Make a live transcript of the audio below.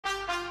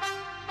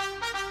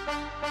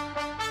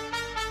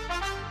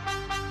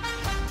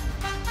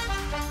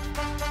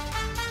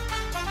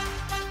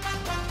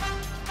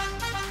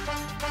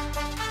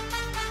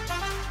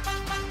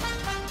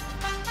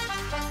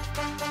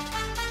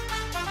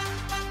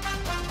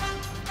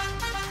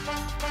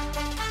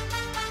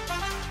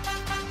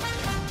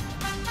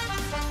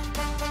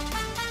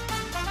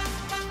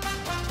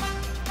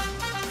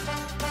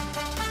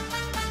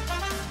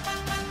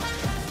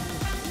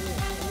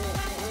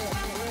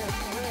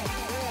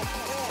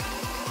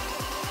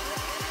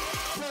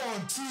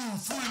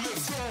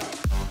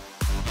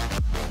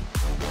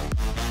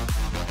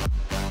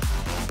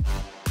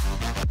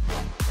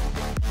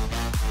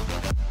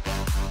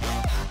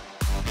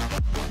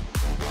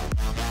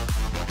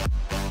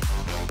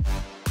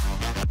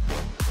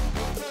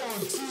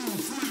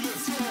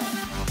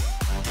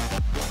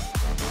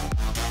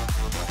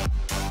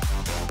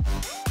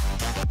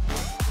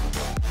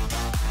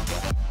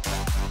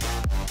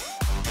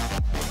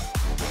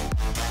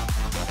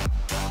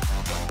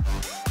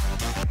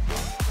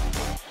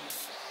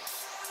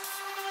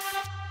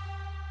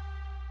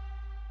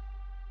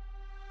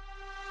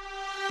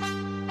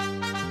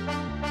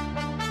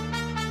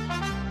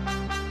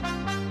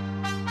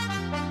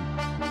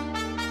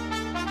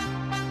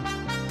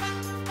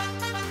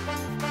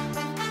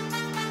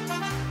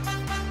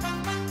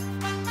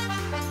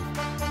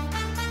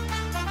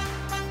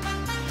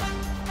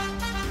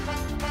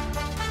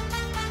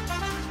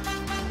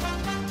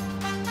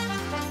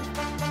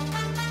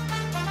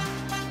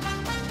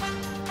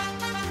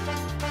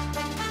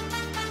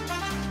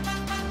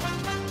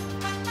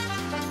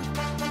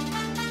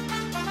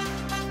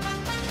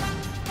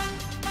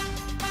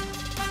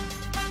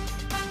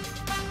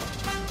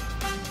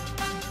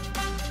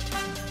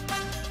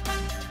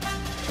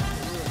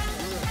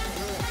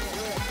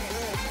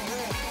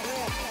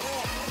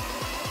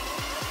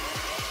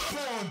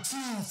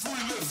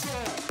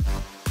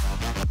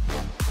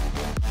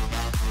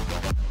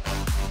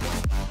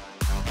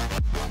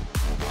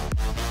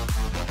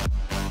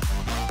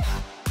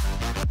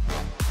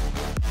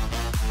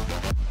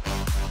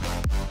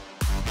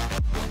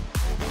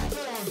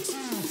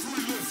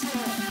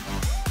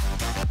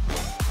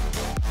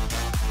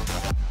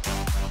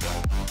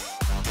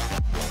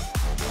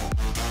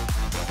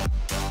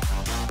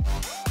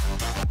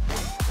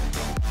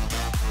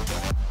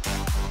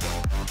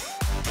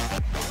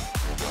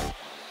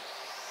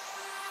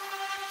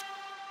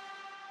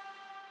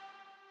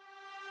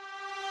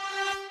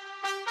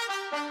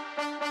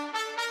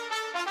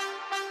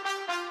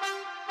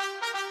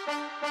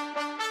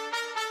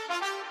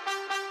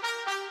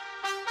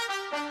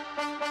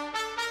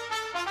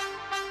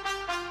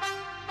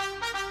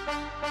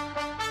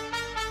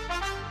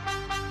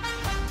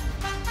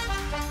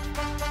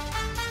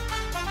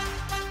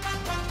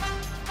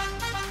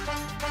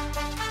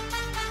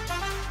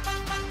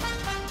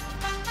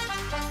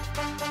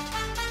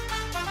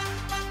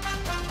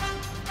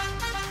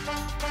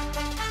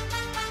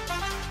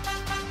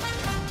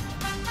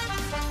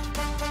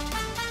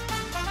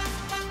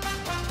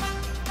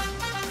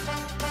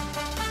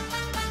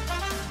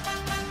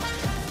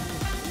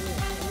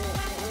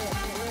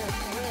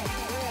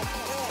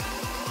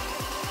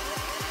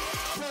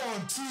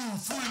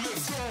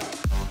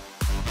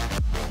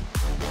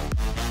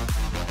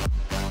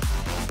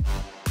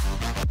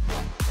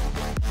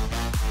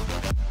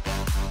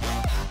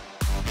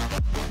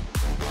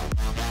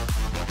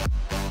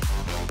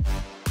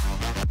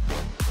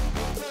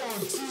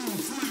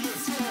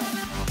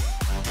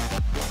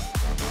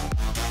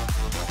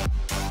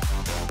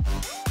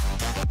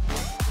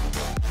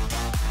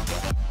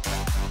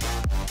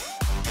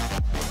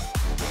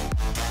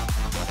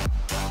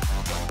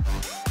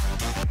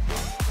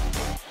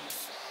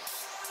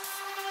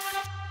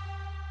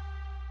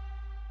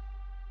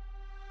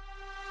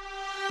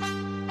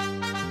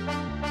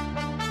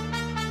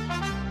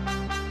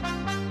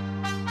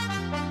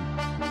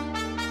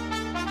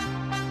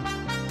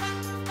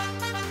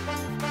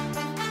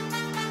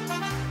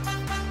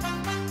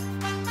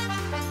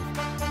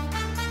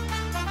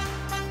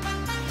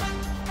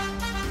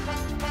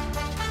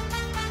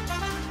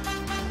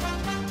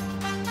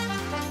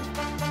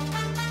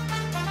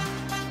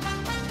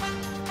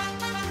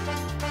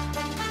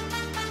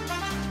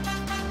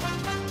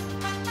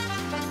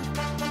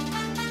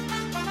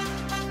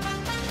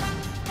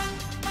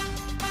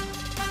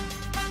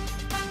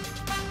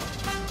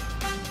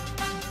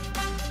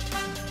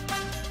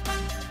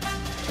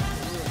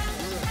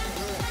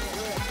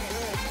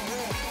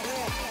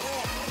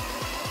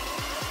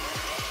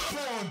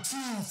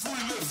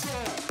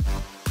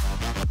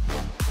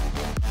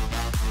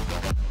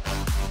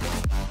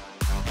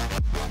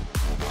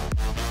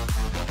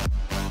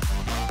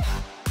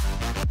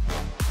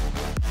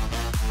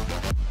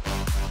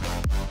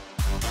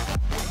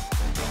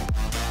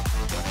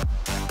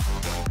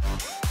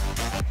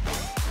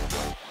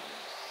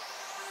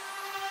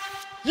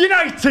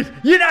United!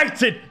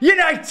 United!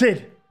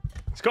 United!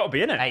 It's got to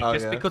be in it. Hey,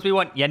 just because we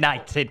want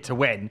United to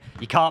win,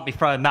 you can't be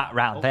throwing that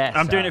round there.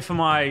 I'm doing it for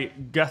my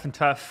Girth and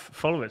Turf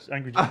followers.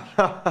 Angry George.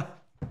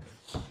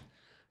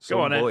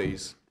 Go on,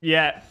 boys.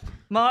 Yeah.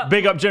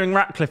 Big up during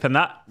Ratcliffe and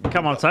that.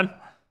 Come on, son.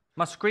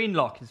 My screen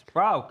lock is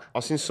broke.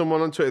 I seen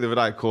someone on Twitter the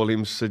other day call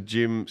him Sir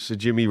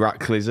Jimmy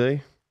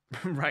Ratclizzy.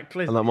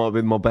 Ratcliffe. And that might have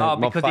been my Oh,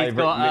 because he's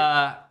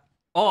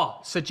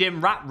got Sir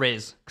Jim Rat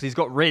Riz, because he's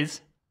got Riz.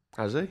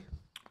 Has he?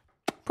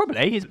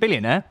 Probably, he's a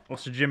billionaire. Or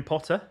Sir Jim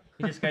Potter.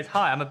 He just goes,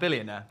 hi, I'm a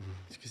billionaire.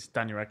 It's because it's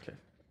Daniel Radcliffe.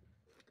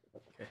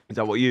 Okay. Is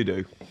that what you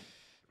do?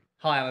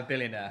 Hi, I'm a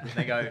billionaire. And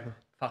they go,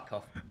 fuck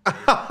off.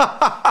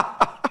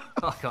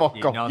 Fuck off,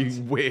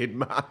 you weird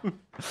man.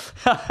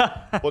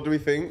 What do we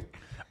think?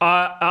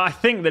 I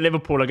think that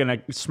Liverpool are going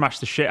to smash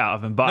the shit out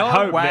of them, but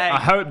I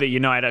hope that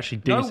United actually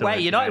do something. No way,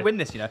 United win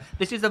this, you know.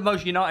 This is the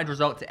most United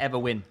result to ever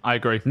win. I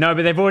agree. No,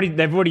 but they've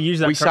already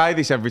used that. We say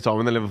this every time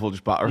and then Liverpool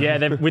just batter. Yeah,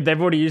 they've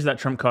already used that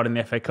trump card in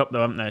the FA Cup though,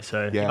 haven't they?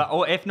 So yeah.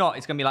 Or if not,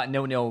 it's going to be like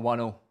 0-0,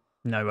 1-0.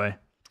 No way.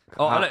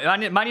 Oh, look,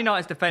 Man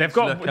United's defence. They've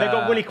got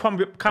Willy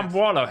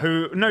Cambuala,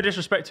 who, no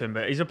disrespect to him,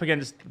 but he's up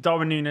against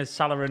Darwin Núñez,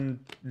 Salah, and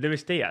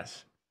Luis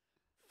Diaz.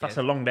 That's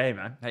a long day,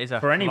 man. That is a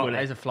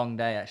flong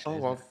day,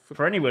 actually. Oh,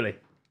 for any Willy.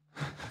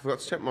 I forgot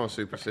to check my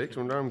Super 6. I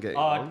wonder how I'm getting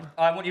on.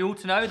 I want you all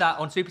to know that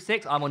on Super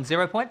 6, I'm on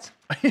 0 points.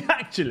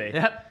 Actually?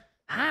 Yep.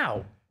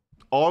 How?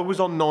 I was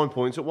on 9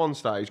 points at one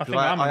stage because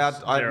I had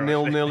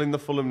 0-0 in the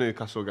Fulham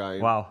Newcastle game.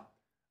 Wow.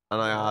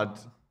 And I had.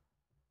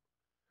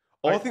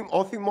 I think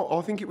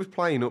it was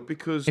playing up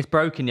because it's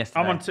broken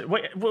yesterday. I'm on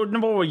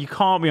number one. You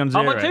can't be on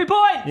 0. I'm on 2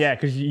 points. Yeah,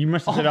 because you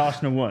must have said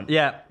Arsenal won.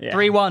 Yeah,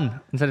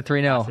 3-1 instead of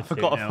 3-0. I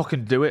forgot to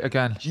fucking do it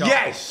again.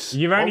 Yes.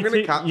 You're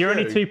only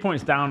 2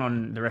 points down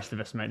on the rest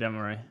of us, mate. Don't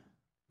worry.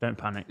 Don't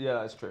panic. Yeah,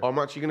 that's true. I'm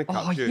actually going to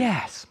catch you. Oh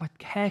yes, my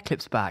hair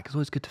clip's back. It's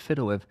always good to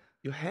fiddle with.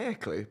 Your hair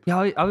clip?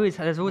 Yeah,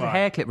 there's always a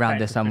hair clip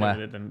round there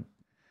somewhere.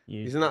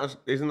 Isn't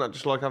that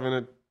just like having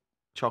a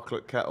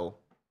chocolate kettle?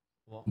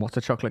 What's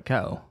a chocolate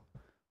kettle?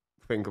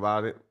 Think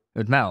about it. It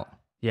would melt.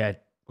 Yeah.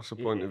 What's the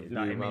point of you?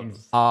 Like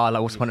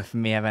what's the point for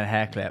me having a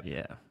hair clip?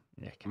 Yeah.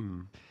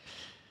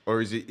 Or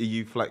are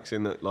you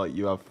flexing that like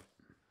you have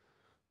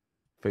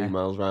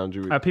females around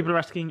you? People are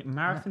asking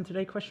marathon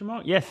today? ?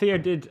 Yeah, Theo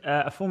did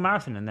a full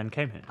marathon and then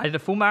came here. I did a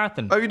full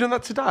marathon. Oh, you done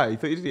that today? I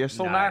thought you did it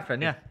yesterday. Full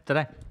marathon, yeah,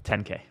 today.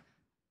 10K.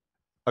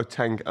 Oh,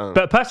 10.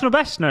 But personal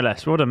best, no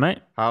less. Well done, mate.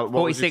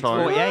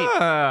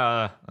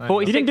 46-48.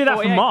 46, you didn't do that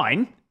 48. For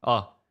mine.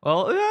 Oh.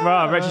 Well, yeah.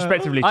 Well,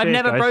 retrospectively, I've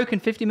never guys. broken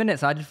 50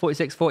 minutes. I did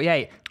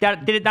 46-48.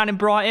 Did it down in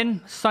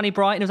Brighton, sunny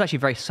Brighton. It was actually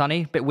very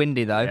sunny, a bit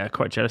windy though. Yeah,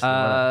 quite jealous.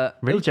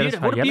 Really jealous.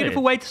 What a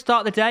beautiful way to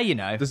start the day, you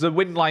know. Does the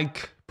wind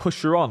like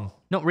push you on?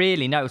 Not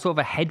really. No, it was sort of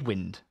a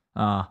headwind.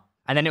 And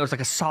then it was like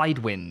a side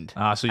wind.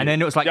 So and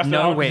then it was like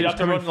no wind. You have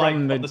to run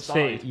from the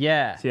side.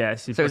 Yeah. Yeah.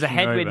 So it was a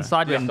headwind,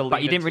 side wind,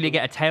 but you didn't really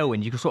get a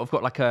tailwind. You sort of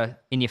got like a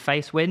in your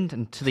face wind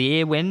and to the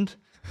ear wind.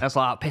 That's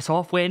like piss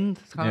off wind.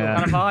 It's kind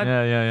of vibe.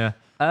 Yeah.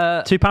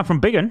 £2 from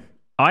Biggin.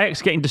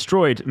 Ajax getting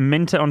destroyed.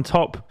 Minter on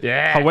top.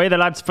 Yeah. Away the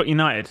lads for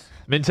United.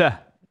 Minter.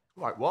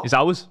 Right, what? He's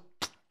ours.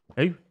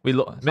 Who?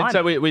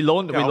 Minter, we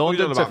loaned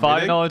him to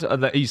Feyenoord,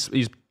 and he's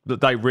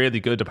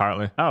really good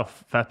apparently. Oh,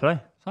 fair play.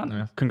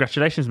 Yeah.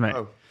 Congratulations, mate.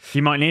 Oh.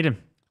 You might need him.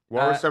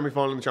 Well,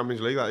 semi-final in the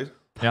Champions League, that is.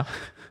 Yeah.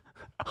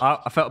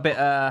 I felt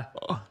a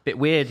bit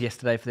weird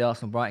yesterday for the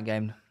Arsenal Brighton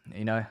game.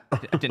 You know,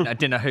 I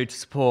didn't know who to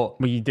support.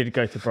 Well, you did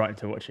go to Brighton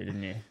to watch it,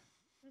 didn't you?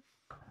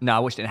 No, I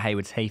watched it in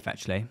Haywards Heath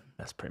actually.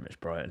 That's pretty much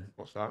Brighton.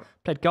 What's that?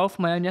 Played golf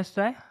on my own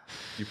yesterday.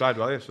 You played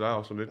well yesterday.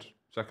 Arsenal did.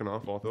 Second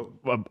half, I thought.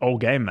 Well, all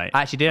game, mate.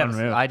 I actually did.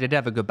 I did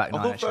have a good back nine.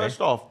 I thought first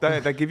half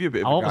they give you a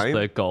bit of a game. I almost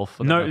played golf.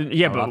 No,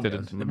 yeah, but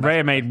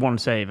Raya made one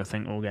save, I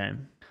think, all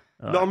game.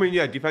 No, I mean,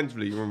 yeah,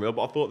 defensively you were unreal,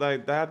 but I thought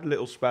they had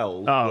little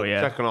spells. Oh,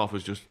 yeah. Second half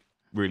was just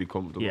really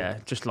comfortable. Yeah,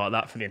 just like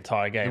that for the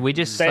entire game. We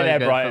just stay there,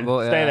 Brighton.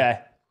 Stay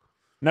there.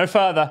 No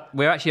further.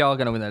 We actually are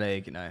going to win the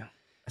league, you know.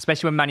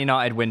 Especially when Man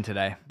United win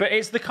today. But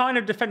it's the kind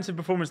of defensive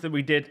performance that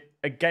we did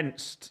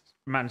against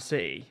Man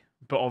City.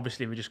 But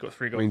obviously, we just got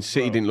 3 goals. I mean,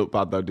 City didn't look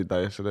bad though, did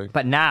they yesterday?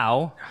 But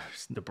now...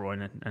 It's De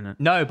Bruyne, isn't it?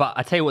 No, but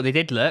I tell you what they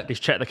did look.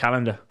 Just check the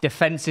calendar.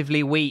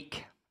 Defensively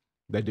weak.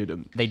 They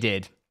didn't. They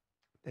did.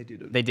 They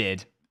didn't. They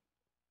did.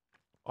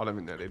 I don't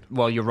think they did.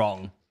 Well, you're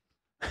wrong.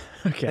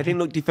 Okay. They didn't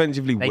look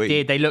defensively They weak.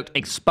 did. They looked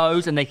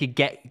exposed and they could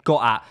get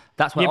got at.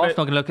 That's why Arsenal are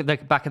going to look at the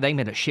back of the game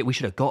and shit, we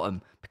should have got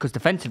them. Because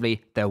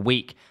defensively, they're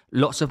weak.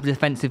 Lots of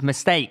defensive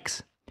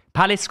mistakes.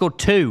 Palace scored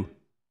 2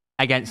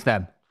 against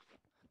them.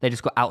 They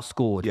just got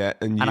outscored. Yeah,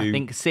 and I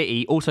think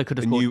City also could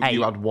have scored 8.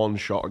 You had 1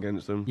 shot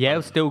against them. Yeah,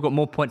 we've still got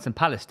more points than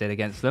Palace did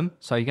against them.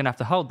 So you're going to have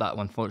to hold that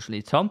one,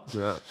 unfortunately, Tom.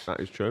 Yeah, that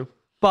is true.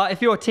 But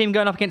if you're a team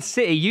going up against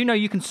City, you know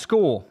you can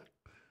score.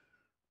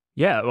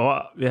 Yeah,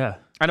 well, yeah.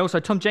 And also,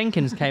 Tom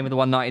Jenkins came with the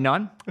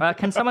 199.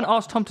 Can someone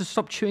ask Tom to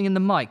stop chewing in the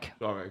mic?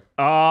 Sorry.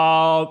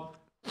 Oh,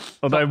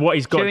 although what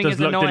he's got Chewing does is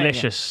look annoying.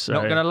 delicious. So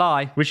Not going to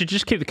lie. we should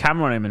just keep the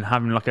camera on him and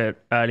have him like a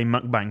early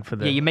mukbang for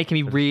the. Yeah, you're making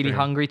me really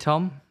hungry,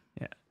 Tom.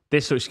 Yeah,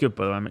 this looks good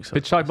by the way. I'm excited.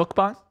 Pitch side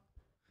mukbang.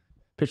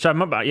 Pitch side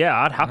mukbang. Yeah,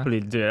 I'd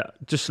happily do it,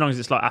 just as long as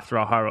it's like after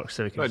our high rocks,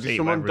 so we can Wait, see. did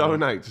someone whatever we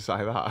want. donate to say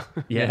that?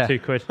 Yeah, Yeah.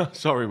 £2.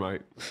 Sorry,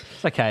 mate.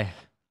 It's okay.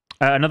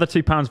 Another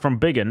 £2 from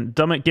Biggin.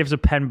 Dummett gives a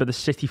pen, but the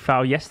City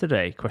foul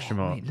yesterday? Question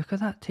mark. Mate, look at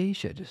that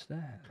T-shirt just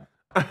there.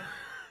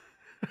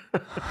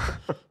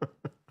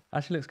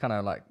 Actually looks kind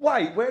of like...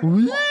 Wait, where?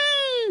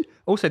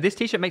 Also, this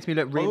T-shirt makes me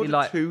look really Ordered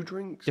like 2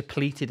 drinks.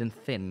 depleted and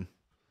thin.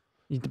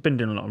 You've been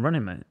doing a lot of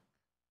running, mate.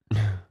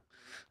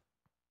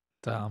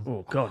 Damn.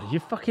 Oh God, you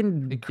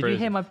fucking. Did you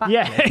hear my back?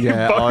 Yeah,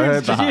 Yeah, I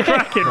heard Did you that.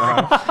 crack it,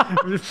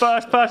 bro? The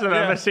first person I've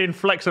ever seen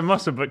flex a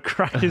muscle but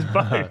crack his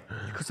bone.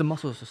 Because the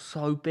muscles are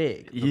so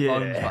big. The Yeah.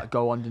 bones like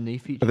go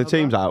underneath each Are the other.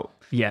 teams out?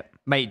 Yep.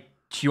 Mate,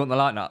 do you want the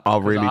lineup? I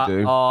really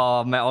do.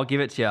 Oh, mate, I'll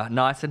give it to you.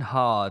 Nice and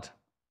hard.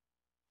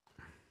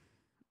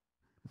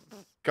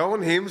 Go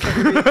on him.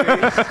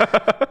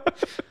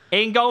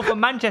 In goal for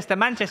Manchester.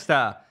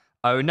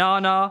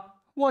 Onana.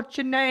 What's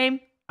your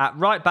name? At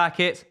right back,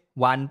 it's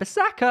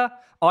Wan-Bissaka.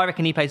 I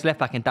reckon he plays left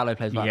back and Dalot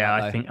plays right Yeah,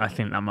 back. I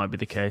think that might be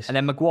the case. And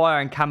then Maguire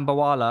and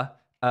Kambawala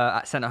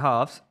at centre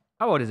halves.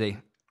 How old is he?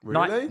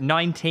 Really?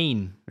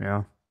 19.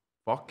 Yeah,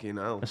 Fucking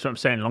hell. that's what I'm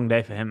saying. Long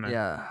day for him, man.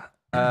 Yeah.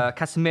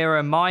 Casemiro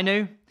and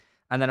Mainu.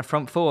 And then a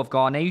front four of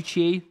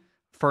Garnacho,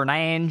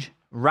 Fernandes,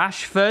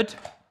 Rashford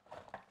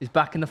is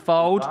back in the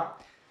fold.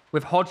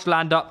 With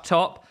Hodgland up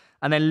top.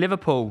 And then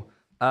Liverpool.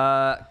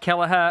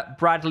 Kelleher,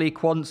 Bradley,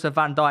 Quansah,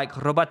 Van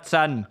Dijk,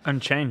 Robertson.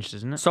 Unchanged,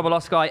 isn't it?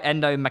 Sobolosky,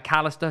 Endo,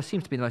 McAllister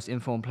seems to be the most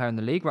informed player in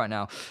the league right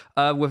now.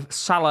 With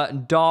Salah,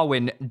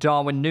 Darwin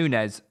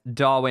Núñez,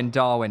 Darwin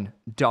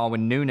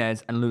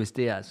Núñez, and Luis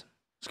Diaz.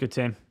 It's a good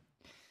team.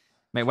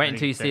 Mate, wait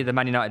until you see the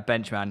Man United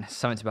bench, man. It's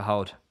something to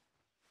behold.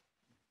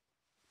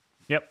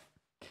 Yep.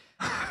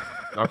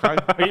 Okay.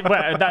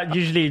 Well, that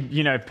usually,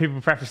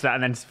 people preface that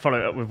and then follow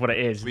it up with what it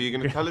is. Were you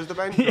going to tell us the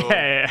bench?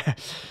 Yeah.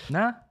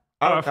 Nah.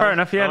 Oh, okay. fair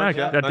enough. Yeah, no,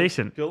 Yeah, they're no,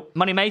 decent. Cool.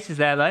 Money Mace is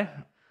there, though.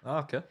 Oh,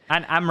 okay.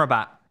 And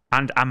Amrabat.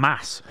 And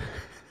Amas.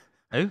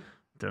 Who?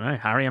 Don't know.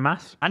 Harry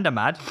Amas. And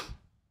Ahmad.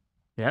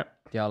 Yep.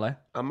 Diallo.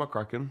 And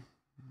McCracken.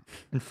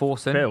 And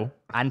Forson. Phil.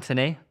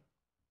 Anthony.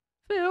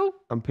 Phil.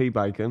 And P.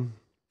 Bacon.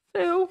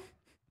 Phil.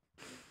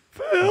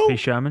 P.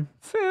 Sherman.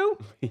 Phil.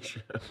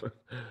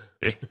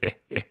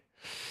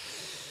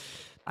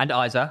 And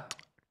Isa.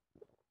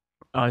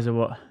 Isaac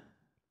what?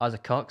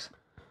 Isaac Cox.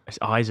 It's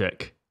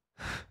Isaac.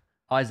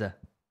 Isa.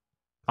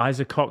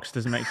 Isaac Cox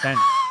doesn't make sense.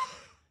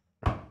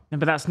 No,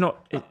 but that's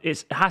not.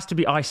 It has to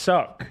be I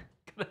suck.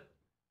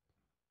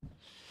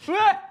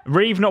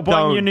 Reeve not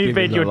buying Don't your new give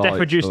him vid. You're the deaf lights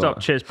reduced for up.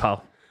 that. Cheers,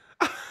 pal.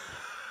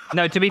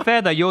 No, to be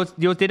fair though, yours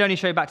did only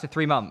show you back to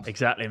 3 months.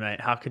 Exactly,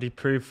 mate. How could he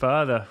prove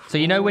further? So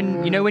you know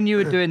when you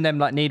were doing them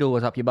like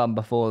needles up your bum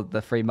before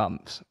the 3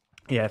 months.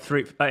 Yeah,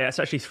 it's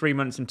actually 3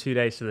 months and 2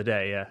 days to the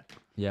day. Yeah.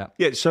 Yeah.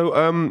 Yeah, so,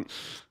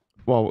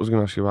 well, what was I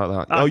going to ask you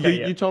about that? Okay,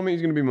 yeah. You told me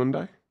it's going to be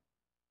Monday.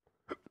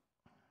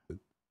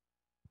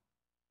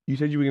 You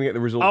said you were going to get the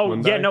results Oh,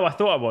 Monday. yeah. No, I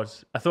thought I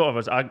was.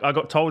 I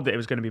got told that it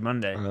was going to be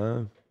Monday,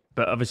 Oh.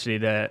 but obviously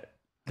they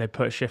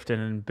put a shift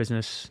in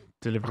business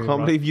delivery. I can't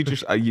right? believe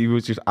you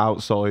was just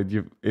outside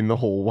in the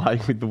hallway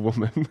with the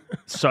woman.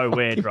 So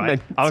weird,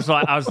 right?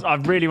 I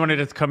really wanted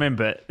her to come in,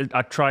 but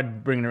I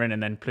tried bringing her in,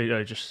 and then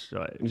Pluto just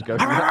like, Just go,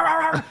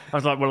 I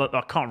was like, well,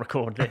 I can't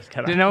record this.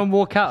 Can I? Did no one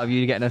walk out of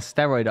you getting a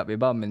steroid up your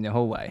bum in the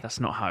hallway? That's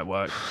not how it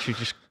works. She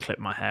just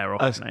clipped my hair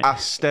off, a mate.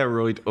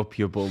 steroid up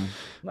your bum.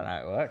 That's not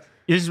how it works.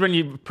 This is when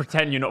you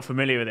pretend you're not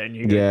familiar with it and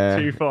you go Yeah.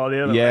 too far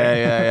the other Yeah,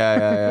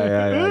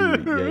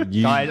 way.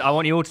 yeah. Guys, I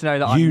want you all to know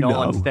that I'm You not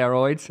on know.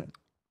 steroids.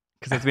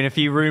 Because there's been a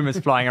few rumours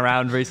flying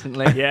around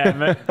recently.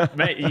 Yeah,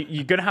 mate,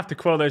 you're going to have to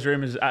quell those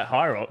rumours at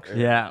High Rocks.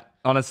 Yeah,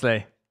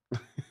 honestly.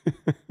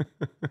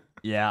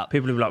 Yeah.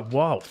 People will be like,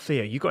 wow,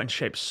 Theo, you got in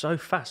shape so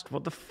fast.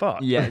 What the fuck?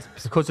 Yeah, it's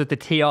because of the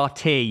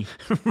TRT.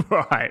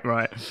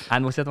 Right.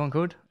 And what's the other one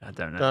called? I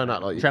don't know. Don't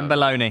act like you don't.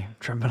 Tremboloni.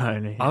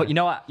 Tremboloni. Oh, you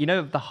know what? You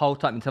know, the whole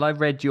time until I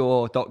read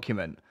your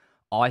document,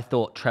 I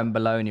thought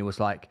Tremboloni was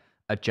like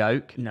a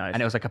joke. No,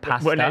 and it was like a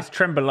pasta. Well, no, it's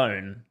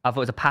Trembolone. I thought it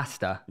was a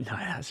pasta. No,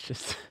 that's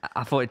just.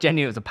 I thought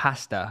genuinely it was a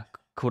pasta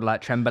called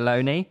like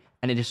Trembolone,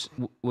 and it just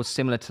was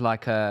similar to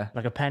like a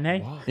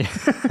penne?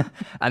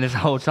 And this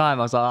whole time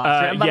I was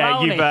like,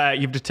 yeah,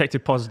 you've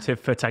detected positive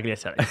for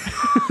tagliatelle.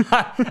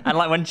 and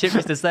like when Chip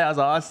used to say it, I was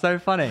like, oh, that's so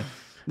funny.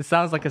 It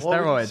sounds like a Why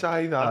would you steroid.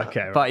 say that? Okay,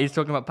 right. But he's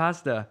talking about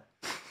pasta.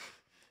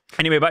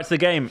 Anyway, back to the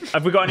game.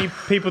 Have we got any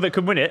people that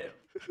could win it?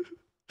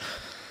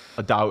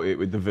 I doubt it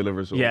with the Villa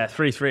result. Yeah,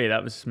 3-3.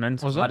 That was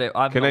mental.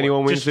 Can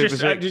anyone win Super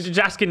Six? Just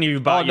asking you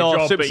about your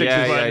job, Super but Six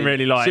you is weren't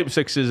really like. Super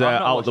Six is I've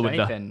not out the watched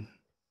window. anything.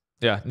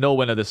 Yeah, no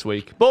winner this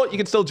week. But you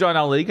can still join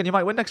our league and you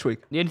might win next week.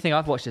 The only thing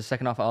I've watched is the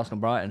second half of Arsenal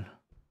Brighton.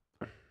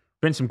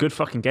 Been some good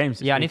fucking games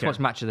this Yeah, I need to weekend. watch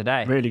Match of the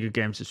Day. Really good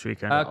games this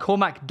weekend.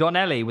 Cormac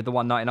Donnelly with the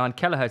 199.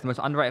 Kelleher's the most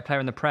underrated player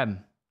in the Prem.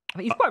 I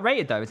think he's quite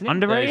rated though, isn't he? Yeah,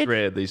 Underrated? he's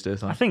rated these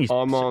days. I think he's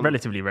I'm on-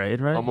 relatively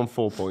rated, right? I'm on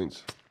 4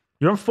 points.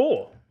 You're on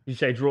 4. You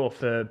say draw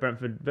for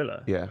Brentford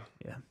Villa? Yeah.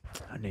 Yeah.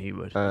 I knew you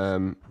would.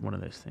 Um, One of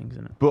those things,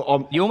 isn't it?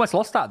 but You almost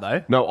lost that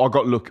though. no, I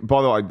got look.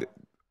 By the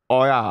way,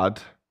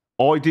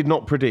 I did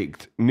not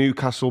predict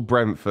Newcastle,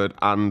 Brentford,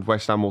 and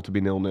West Ham all to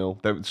be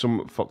 0-0. There was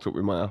some fucked up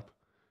with my app.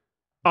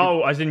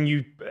 Oh, as in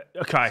you.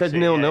 Okay. I Said see,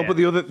 0-0,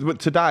 yeah. but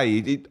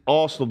today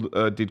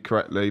Arsenal did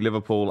correctly,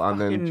 Liverpool, and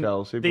then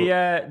Chelsea.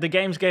 But The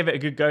games gave it a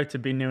good go to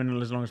be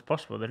 0-0 as long as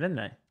possible, didn't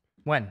they?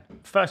 When?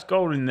 First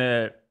goal in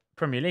the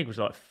Premier League was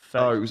like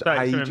 30, it was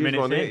 37 ages, minutes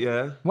wasn't it? in.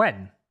 Yeah.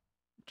 When?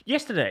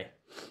 Yesterday.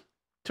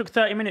 Took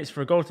 30 minutes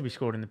for a goal to be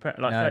scored in the like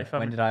No, 35 when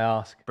minutes. did I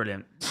ask?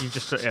 Brilliant. You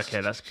just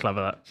okay. That's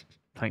clever. That.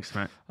 Thanks,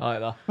 mate. I like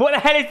that. What the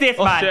hell is this,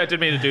 Oh, man? shit, I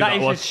didn't mean to do That that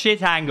is one. a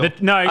shit angle.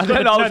 No,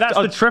 that's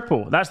the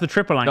triple. That's the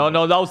triple angle.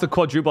 No, that was the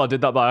quadruple. I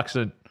did that by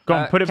accident. Go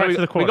on, put it back we,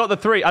 to the quad. We got the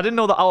 3. I didn't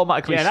know that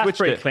automatically Yeah, that's switched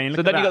pretty it. clean. Look So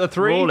at then you that. got the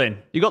 3. Rolling.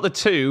 You got the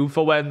 2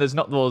 for when there's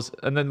not those,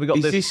 and then we got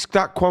Is this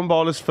that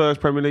Kwanbala's first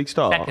Premier League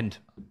start? Second.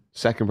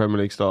 Premier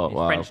League start.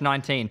 Wow. French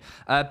 19.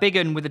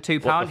 Biggin with the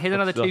 £2. Here's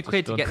another fuck's £2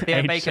 to done? get Theo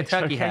Age, Baker sex,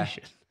 turkey hair.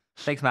 location.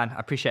 Thanks, man. I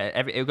appreciate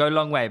it. It'll go a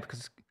long way because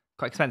it's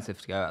quite expensive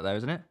to go out there,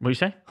 isn't it? What do you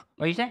say?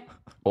 What do you say?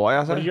 Why,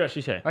 What did you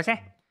actually say? What do you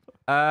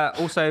say?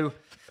 Also,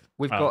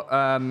 we've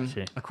got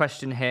see. a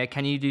question here.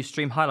 Can you do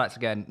stream highlights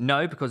again?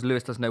 No, because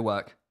Lewis does no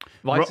work.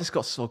 Why has this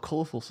got so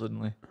colourful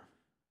suddenly?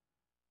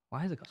 Why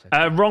has it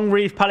got so? Wrong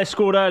Reeve Palace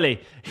scored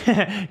early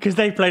because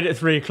they played at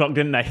 3 o'clock,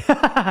 didn't they?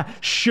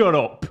 Shut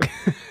up.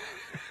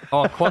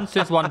 Oh,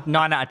 Quanta's won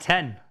 9 out of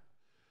 10.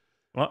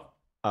 What?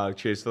 Oh,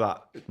 cheers to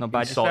that. Not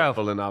bad yourself.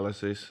 Insightful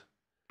analysis.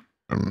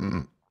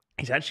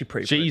 He's actually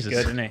pretty Jesus. good,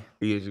 isn't he?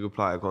 He is a good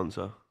player,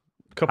 Quanta.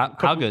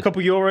 How good?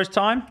 Couple Euros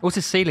time. What's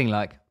his ceiling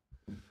like?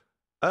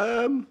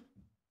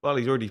 Well,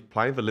 he's already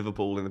playing for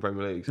Liverpool in the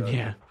Premier League, so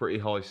Yeah. pretty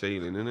high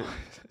ceiling, isn't it?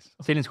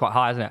 Ceiling's quite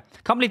high, isn't it?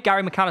 Can't believe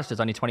Gary McAllister's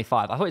only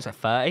 25. I thought he was like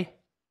 30.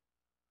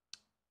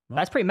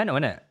 That's pretty mental,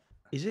 isn't it?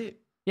 Is it?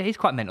 Yeah, he's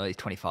quite mental. He's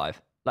 25.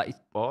 Like he's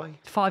Why?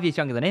 5 years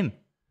younger than him.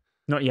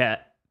 Not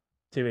yet.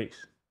 2 weeks.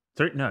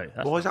 3? No.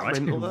 That's Why is that not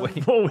right. mental, though?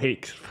 4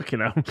 weeks. Fucking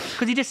hell.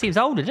 Because he just seems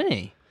older, doesn't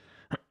he?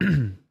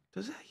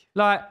 Does he?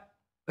 Like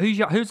who's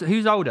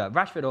older,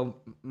 Rashford or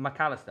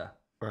McAllister?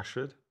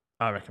 Rashford?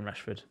 I reckon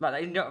Rashford.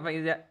 Like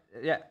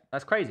yeah,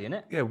 that's crazy, isn't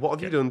it? Yeah, what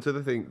have you done to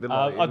the thing? The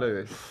lighting,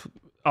 Lewis?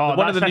 Oh,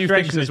 One of the new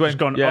things has is when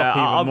gone yeah, up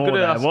even I'm more gonna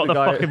there. ask What the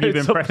guy- fuck have you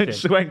been something pressing?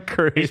 just went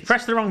crazy. He's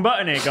pressed the wrong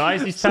button here,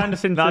 guys. He's turned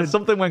us into... Nah,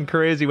 something went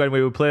crazy when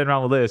we were playing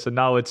around with this, and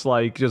now it's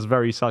like just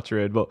very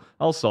saturated. But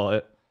I'll sort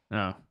it.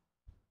 No.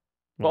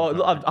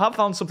 Well, I've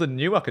found something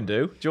new I can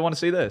do. Do you want to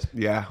see this?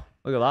 Yeah.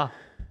 Look at that.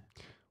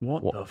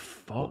 What the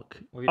fuck?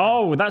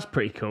 Oh, that's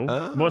pretty cool.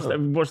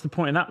 What's the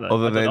point in that, though?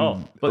 Other than,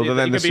 know. But other you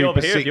than the could be over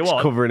Super here if you 6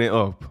 want. covering it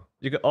up.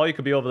 You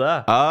could be over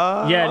there.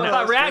 Ah. Yeah, Oh, no,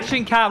 that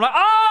reaction cam, like, oh,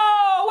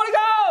 I want to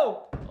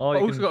go. Oh, you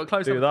Also can got a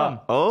close do up that. thumb.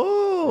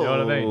 Oh. You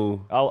know what I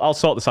mean? I'll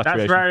sort the that's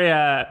saturation.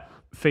 very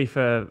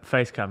FIFA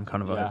face cam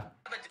kind of vibe.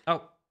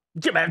 Oh,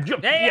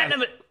 Yeah. no,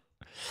 but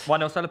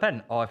 1-0 Salah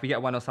pen. Oh, if we get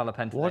a 1-0 Salah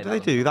pen today, Why do they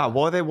do that?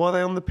 Why are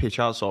they on the pitch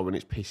outside when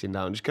it's pissing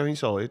down? Just go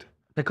inside.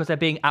 Because they're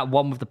being at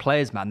one with the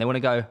players, man. They want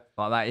to go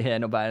like that. Yeah,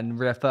 not bad. And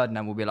Rio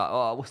Ferdinand will be like,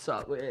 "Oh, what's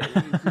up? Good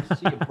to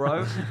see you,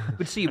 bro. Good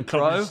to see you,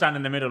 Klopp bro." just stand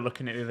in the middle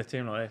looking at the other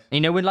team like this. You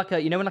know when like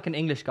an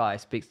English guy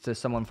speaks to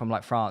someone from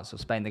like France or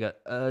Spain, they go,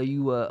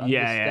 "You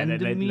Yeah,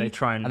 understanding me?" they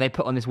try and they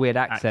put on this weird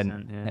accent.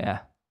 accent, yeah.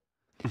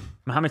 Yeah,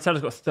 Mohamed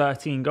Salah's got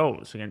 13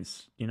 goals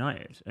against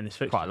United in this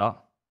fixture. quite a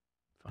lot.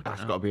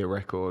 That's got to be a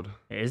record.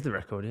 It is the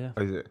record, yeah.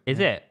 Is it? Is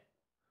it?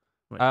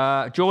 Which-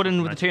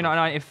 Jordan with the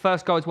 2.99. If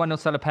first goal is 1-0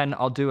 Salah pen,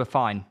 I'll do a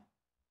fine.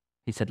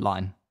 He said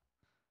line,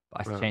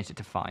 but I changed it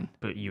to fine.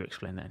 But you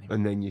explain that anyway.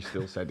 And then you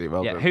still said it.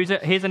 Well Yeah, done.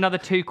 here's another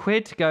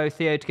 £2 to go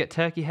Theo to get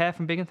turkey hair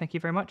from Biggin. Thank you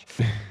very much.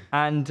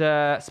 And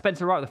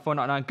Spencer Wright with the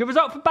 4.99. Good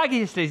result for Baggy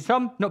yesterday,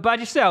 Tom. Not bad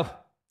yourself.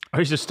 Oh,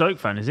 he's a Stoke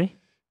fan, is he?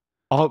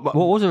 What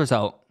was the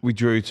result? We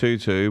drew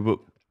 2-2, but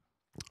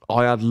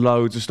I had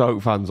loads of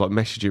Stoke fans like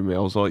messaging me. I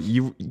was like,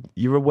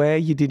 "You're aware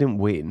you didn't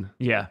win?"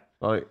 Yeah.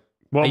 Like,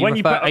 Well, Are you, when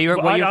refer- are you, were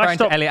you I referring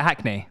stopped- to Elliot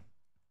Hackney?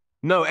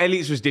 No,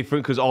 Elliott's was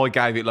different because I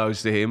gave it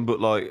loads to him, but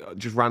like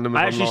just randomly.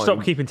 I actually online.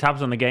 stopped keeping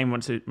tabs on the game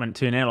once it went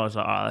 2-0. I was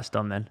like, oh, that's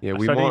done then. Yeah, So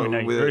we I didn't even know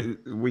you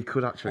might. drew. We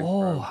could actually.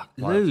 Oh,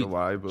 play it Luke,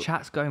 away, but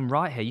chat's going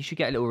right here. You should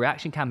get a little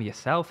reaction camera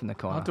yourself in the How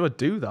corner. do I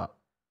do that?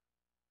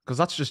 Because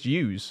that's just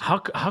use. How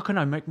can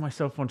I make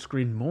myself on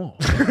screen more?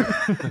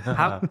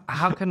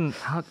 How can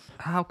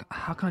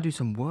I do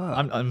some work?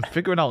 I'm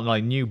figuring out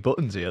like new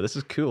buttons here. This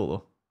is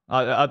cool.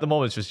 At the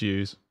moment, it's just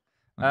use.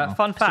 Fun As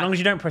long fact. as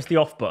you don't press the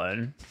off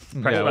button,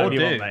 press Yeah, whatever or you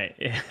do. want, mate.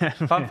 Yeah.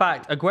 Fun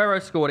fact: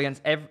 Aguero scored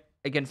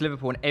against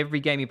Liverpool in every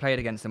game he played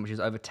against them, which is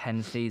over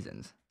 10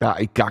 seasons. that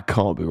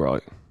can't be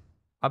right.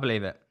 I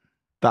believe it.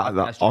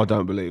 That I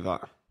don't believe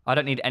that. I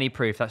don't need any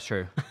proof. That's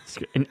true.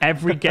 In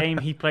every game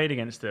he played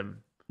against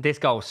them. This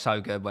goal was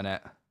so good,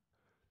 wasn't it?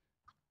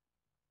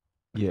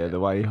 Yeah, the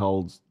way he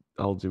holds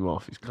him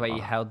off is The way he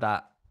class. held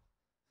that.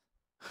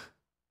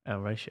 El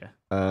ratio.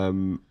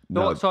 No,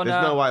 Thoughts on,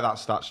 there's no way that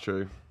stat's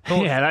true.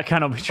 Yeah, that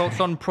cannot be true.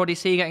 Thoughts on Proddy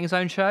C getting his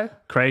own show?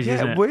 Crazy,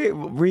 isn't Yeah, it? weird,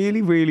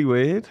 really, really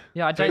weird.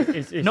 Yeah, I don't.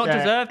 It's, not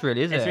deserved,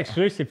 really, is It's it?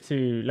 exclusive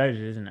to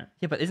Loaded, isn't it?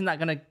 Yeah, but isn't that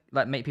gonna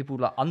like make people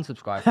like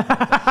unsubscribe?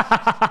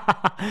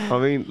 I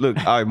mean, look,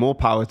 more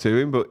power to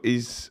him, but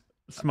is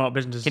Smart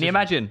business. Can you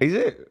imagine?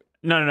 it?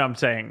 No, I'm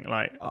saying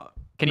like. Can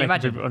you making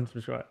imagine? people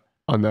unsubscribe.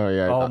 I know,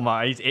 yeah. Oh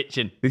my, he's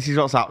itching. This is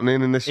what's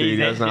happening in the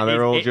studios now.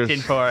 They're all itching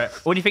just for it.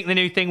 What do you think the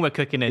new thing we're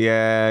cooking is?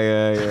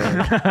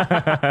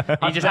 yeah.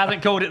 He just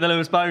hasn't called it the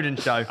Lewis Bowden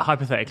show.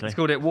 Hypothetically. He's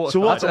called it Water. So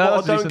what? That's I a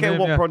don't decent get name,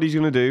 what yeah. Proddy's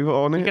gonna do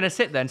on He's it. gonna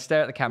sit there and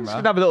stare at the camera. Just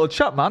gonna have a little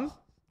chat, man.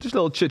 Just a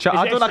little chit chat.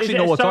 I don't actually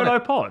know what's on solo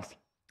it. pod?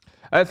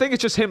 I think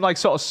it's just him like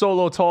sort of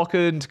solo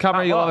talking to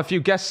camera. You'll have a few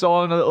guests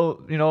on, a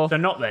little, you know. They're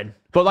not then.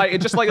 But like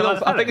it's just like a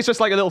little. I think it's just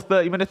like a little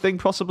 30-minute thing,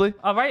 possibly.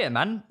 I rate it,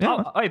 man.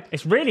 Yeah.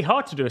 It's really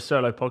hard to do a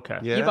solo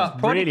podcast. Yeah. Yeah, but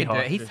Proddy really can do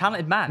hard it. He's to a do.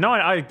 talented man. No,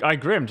 I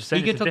agree. I'm just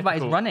saying. he could it's talk about his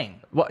difficult- running.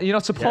 What you're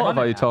not supportive,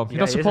 are you, Tom? You're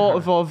not he is a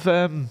supportive of.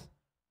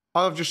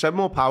 I've just said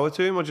more power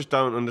to him. I just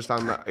don't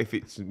understand that if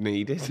it's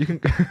needed.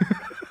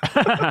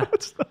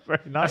 That's not very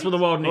nice. That's what the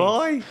world needs.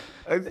 Why?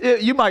 Yeah,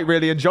 you might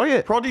really enjoy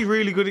it. Proddy's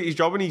really good at his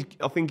job, and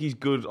I think he's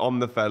good on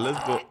the fellas.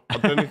 But I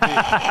don't know if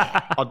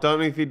I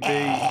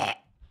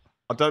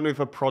don't know if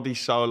a Proddy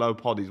solo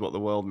pod is what the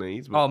world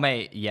needs. But Oh,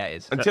 mate, yeah, it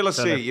is. until I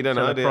see it, you don't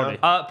know, do you?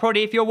 Proddy.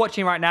 Proddy, if you're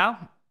watching right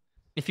now,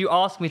 if you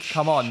ask me to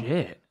come on,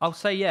 Shit. I'll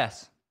say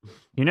yes.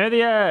 You know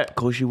the Of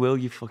course you will,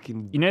 you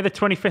fucking... you know the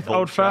 25th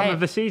Old Vulture. Firm Hey. of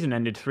the season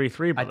ended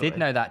 3-3. I did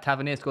know that.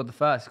 Tavernier scored the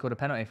first. He scored a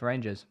penalty for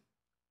Rangers.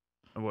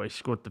 Well, he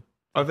scored the.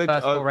 Have they,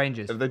 First four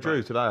Rangers. Have they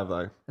drew today, have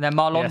they? And then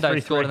Marlondo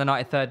 3-3. scored in the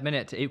 93rd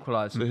minute to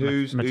equalise. So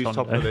who's Matondo.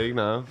 top of the league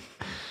now?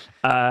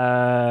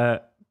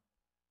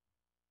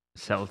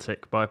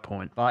 Celtic by a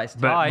point. But it's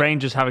But tied.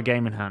 Rangers have a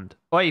game in hand.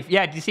 Oi,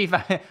 yeah, did you see?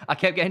 I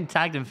kept getting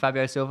tagged in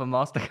Fabio Silva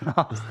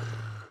masterclass.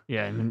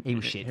 Yeah, He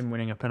was shit. Him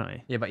winning a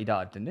penalty. Yeah, but he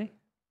died, didn't he?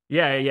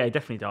 Yeah, he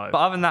definitely died. But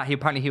other than that,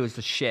 he was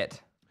the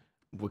shit.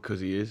 Because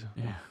he is.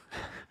 yeah.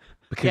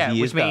 Because Yeah,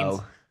 he which is, means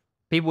though.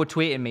 people were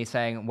tweeting me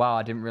saying, "Wow,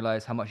 I didn't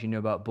realize how much you knew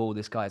about ball.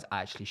 This guy is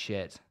actually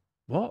shit."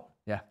 What?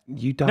 Yeah.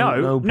 You don't No,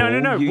 know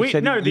no. ball. You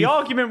said The you-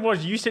 argument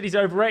was you said he's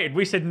overrated.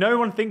 We said no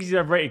one thinks he's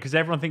overrated because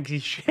everyone thinks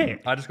he's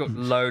shit. I just got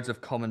loads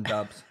of common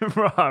dubs.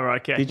 right,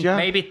 okay. Did you?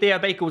 Maybe Theo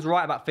Baker was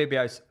right about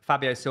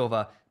Fabio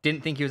Silva.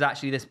 Didn't think he was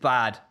actually this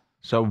bad.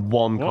 So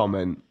one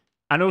comment.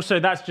 And also,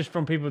 that's just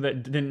from people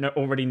that didn't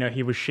already know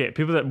he was shit.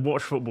 People that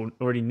watch football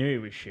already knew he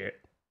was shit.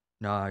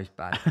 No, he's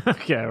bad.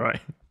 Okay, right.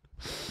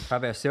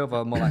 Fabio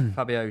Silva, more like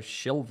Fabio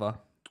Silva.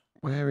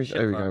 Where is...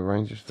 There we go.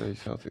 Rangers 3,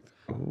 Celtic.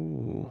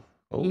 Ooh.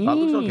 Oh, that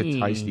looks like a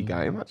tasty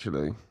game,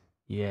 actually.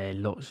 Yeah,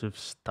 lots of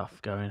stuff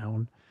going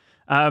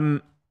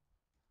on.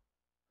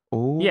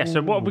 Ooh. Yeah,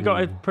 so what have we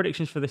got as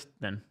predictions for this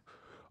then?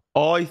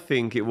 I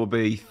think it will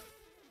be...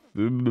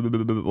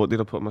 What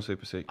did I put on my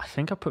Super 6? I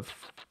think I put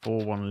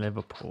 4-1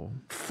 Liverpool.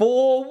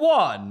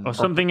 4-1. Or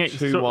something...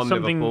 2-1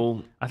 something,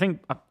 Liverpool. I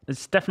think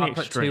it's I definitely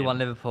put extreme. 2-1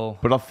 Liverpool.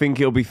 But I think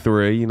it'll be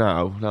 3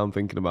 now I'm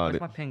thinking about Where's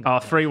it. my pin? Oh,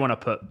 3-1 I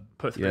put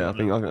 3-1. Yeah, I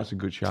think that's a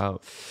good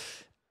shout.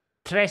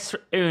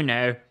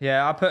 3-1.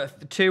 Yeah, I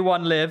put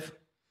 2-1 Liv.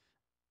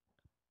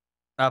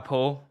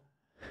 Paul.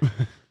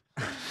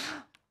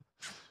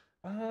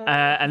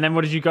 And then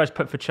what did you guys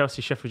put for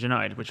Chelsea Sheffield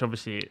United? Which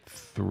obviously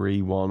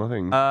 3-1, I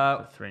think.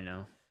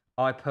 3-0.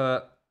 I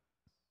put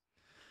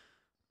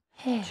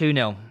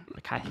 2-0.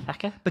 Okay,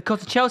 okay.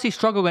 Because Chelsea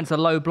struggle against a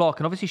low block,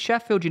 and obviously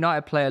Sheffield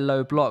United play a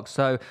low block,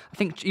 so I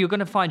think you're going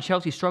to find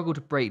Chelsea struggle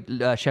to break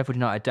Sheffield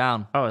United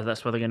down. Oh,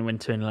 that's why they're going to win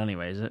 2-0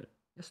 anyway, is it?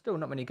 There's still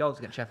not many goals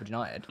against Sheffield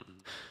United.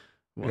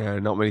 Yeah,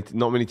 not many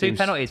Two teams.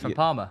 penalties from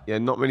Palmer. Yeah,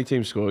 not many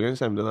teams score against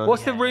them, do they?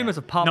 What's the rumours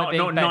of Palmer Not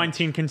being benched?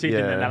 19 conceded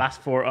Yeah. in the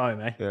last 4 at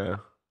home, eh? Yeah.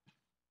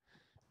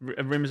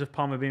 Rumours of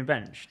Palmer being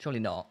benched. Surely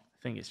not.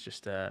 I think it's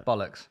just,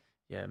 Bollocks.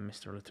 yeah,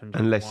 Mr. Olatunji.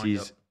 Unless wind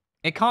he's up.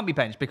 It can't be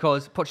benched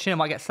because Pochettino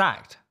might get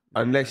sacked.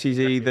 unless he's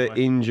either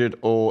Exactly. injured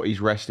or he's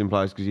resting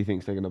players because he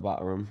thinks they're going to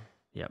batter him.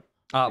 Yep.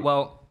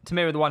 Well,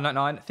 Tamira the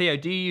 199. Theo,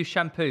 do you use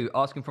shampoo?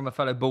 Asking from a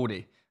fellow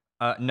baldy.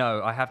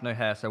 No, I have no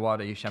hair, so why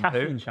do you shampoo?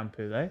 Caffeine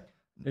shampoo, though.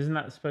 Isn't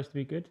that supposed to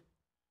be good?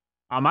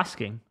 I'm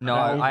asking. No,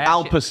 I don't know. I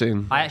actually,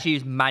 Alpacin. I actually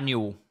use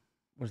manual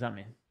What does that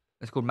mean?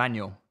 It's called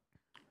manual.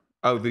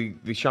 Oh, the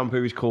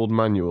shampoo is called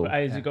Manual. But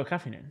has it got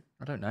caffeine in?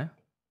 I don't know.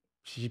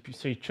 So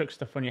you chuck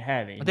stuff on your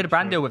hair. I did a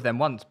brand deal with them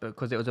once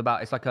because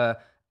it's like a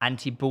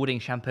anti-balding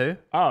shampoo.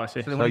 Oh, I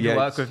see. So they wanted to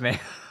work with me.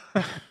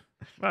 Well,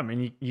 I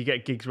mean, you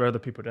get gigs where other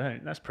people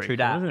don't. That's pretty True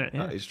cool, that. isn't it?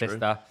 Yeah. That is true.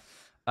 Sister.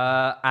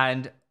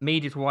 And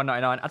medias were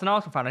 $1.99. As an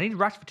Arsenal fan, I need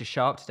Rashford to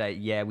show up today.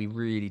 Yeah, we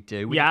really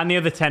do. Yeah, and the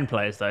other 10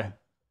 players, though.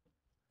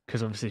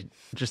 Because obviously,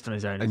 just on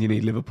his own. And you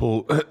need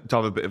Liverpool to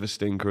have a bit of a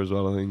stinker as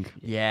well, I think.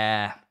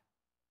 Yeah.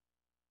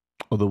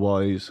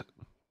 Otherwise,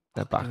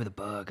 they're back. Over the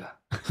burger.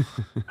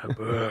 A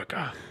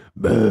burger.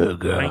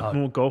 Burger. Make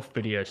more golf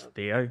videos,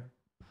 Theo.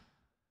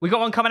 We got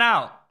one coming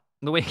out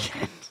on the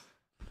weekend.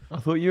 I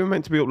thought you were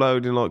meant to be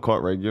uploading like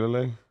quite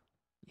regularly.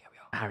 Yeah, we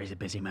are. Harry's a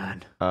busy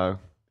man. Oh.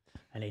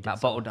 And he did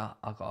That bottled up.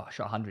 I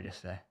shot 100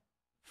 yesterday.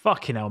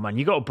 Fucking hell, man.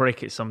 You got to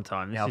break it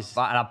sometime. Yeah, This is...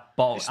 and I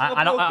bottled.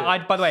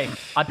 By the way,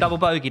 I double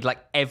bogeyed like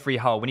every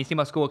hole. When you see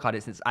my scorecard,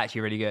 it's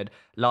actually really good.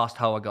 Last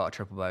hole, I got a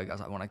triple bogey. I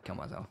was like, I want to kill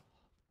myself.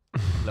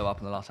 Blew up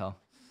in the last hole.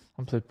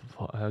 I'm playing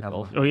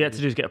golf. All you had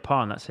to do is get a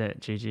par, and that's it.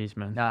 GG's,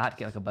 man. No, I had to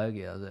get like a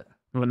bogey. That was it.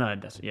 Well, no,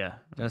 that's yeah.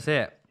 That's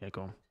it. Yeah,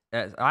 go on.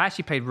 Yeah, I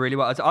actually played really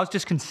well. I was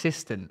just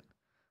consistent.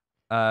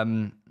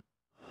 I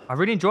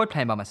really enjoyed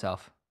playing by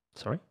myself.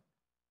 Sorry?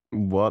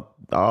 What?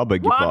 I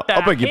beg your What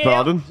pardon. I beg your hell?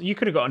 pardon. You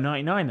could have got a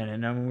 99 then,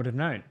 and no one would have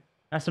known.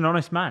 That's an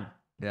honest man.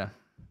 Yeah,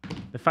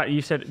 The fact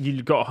you said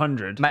you got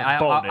 100, mate.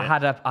 bottled I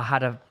it.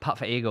 had a putt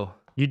for eagle.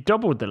 You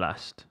doubled the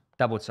last.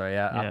 Doubled, sorry.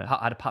 Yeah, Yeah.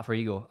 I had a putt for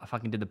eagle. I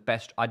fucking did the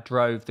best. I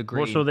drove the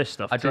green. What's all this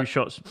stuff? I Two drove-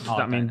 shots. Does Oh, I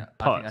that don't mean know.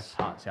 I think that's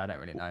putts? putts. Yeah, I don't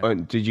really know.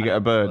 Did you get a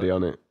birdie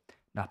on it?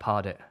 No, I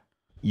parred it.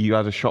 You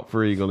had a shot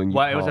for eagle and you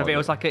Well, it was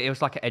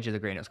parred like an edge of the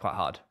green. It was quite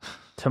hard.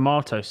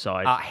 Tomato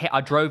side.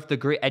 I drove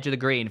the edge of the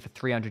green for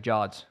 300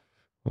 yards.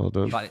 Well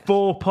done. But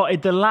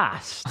Four-potted the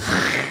last.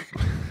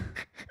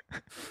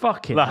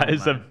 Fucking That hell,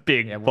 is a man.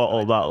 big Yeah, it wasn't bottle,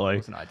 ideal. that It like.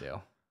 wasn't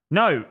ideal.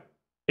 No,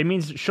 it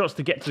means shots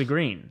to get to the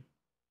green.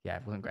 Yeah,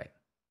 it wasn't great.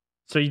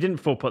 So you didn't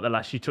four-putt the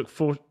last. You took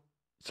four...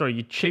 Sorry,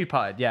 you Two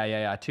putted.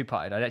 Yeah. Two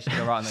putted. I actually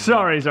go right on the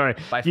Sorry.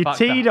 But I You fucked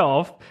teed up.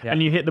 off Yeah.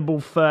 and you hit the ball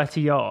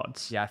 30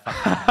 yards. Yeah, I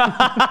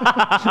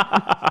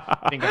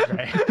fucked it. Didn't go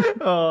great.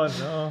 Oh,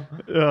 no.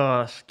 Oh,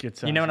 that's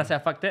good. You know when I say I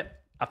fucked it?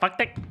 I fucked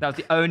it. That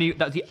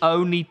was the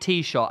only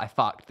tee shot I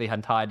fucked the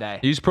entire day.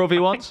 You used Pro V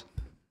once?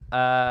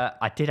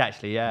 I did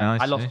actually, yeah.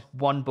 Nice, I lost yeah.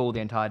 one ball the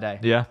entire day.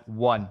 Yeah.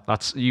 One.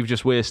 You've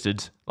just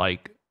wasted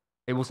like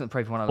It wasn't a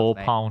Pro V one.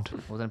 £4.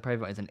 It wasn't a Pro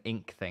V one. It's an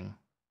ink thing.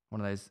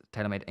 One of those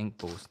tailor-made ink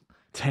balls.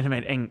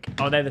 TaylorMade ink.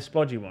 Oh, they're the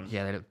splodgy ones.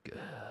 Yeah, they look good.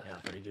 Yeah,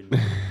 pretty good.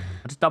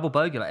 I just double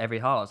bogey like every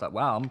hole. I was like,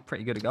 wow, I'm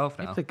pretty good at golf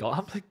now. I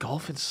haven't played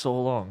golf in so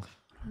long.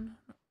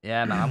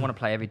 Yeah, man, I want to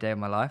play every day of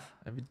my life.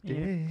 Every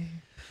day.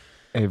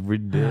 Every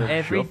day.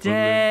 Every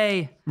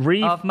day.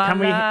 Reeve, Of my can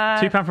we...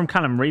 life. £2 from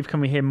Callum. Reeve, can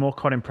we hear more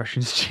COD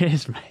impressions?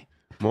 Cheers, mate.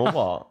 More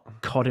what?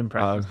 COD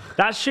impressions.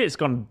 That shit's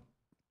gone...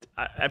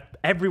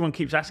 everyone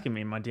keeps asking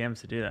me in my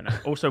DMs to do that now.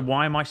 Also,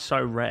 why am I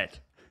so red?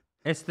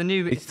 It's the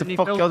new. It's the new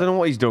fuck. I filter. don't know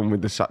what he's done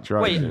with the Wait,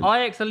 saturation.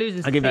 Ajax are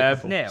losing I'll give you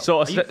 6-0. So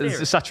Are you it's a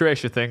serious?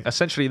 saturation thing.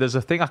 Essentially, there's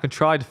a thing I can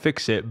try to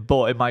fix it,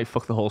 but it might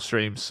fuck the whole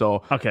stream.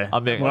 So Okay.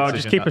 I'm making a Well, just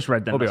decision keep that us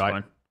red then. we'll be That's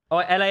right. fine. Oh,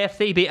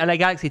 LAFC beat LA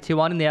Galaxy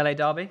 2-1 in the LA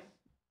Derby.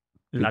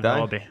 La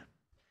they? Derby.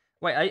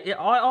 Wait,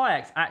 are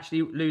Ajax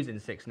actually losing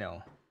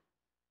 6-0?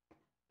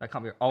 That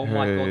can't be. Oh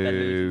my god, they're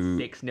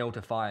losing 6-0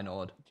 to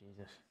Feyenoord.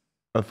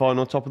 A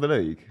final top of the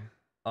league.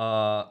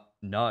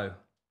 No.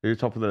 Who's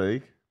top of the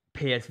league?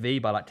 PSV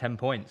by like 10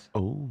 points.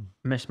 Oh.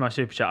 Missed my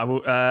super chat. I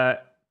will,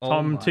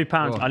 Tom, my £2.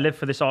 God. I live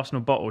for this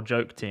Arsenal bottle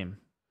joke team.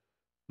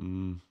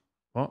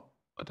 What?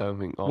 I don't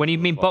think. When you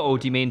mean bottle,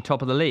 do you mean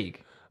top of the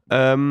league?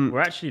 We're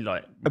actually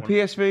like... A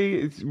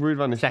PSV. It's Ruud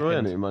van Nistelrooy, Second.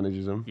 and it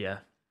manages them. Yeah.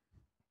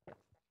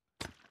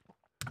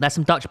 That's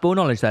some Dutch ball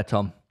knowledge there,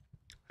 Tom.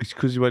 It's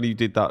because when he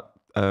did that.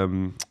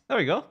 There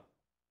we go.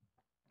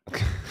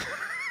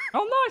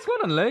 Oh, nice. Well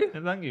done, Lou.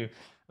 Thank you.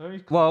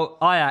 Well,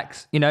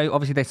 Ajax, you know,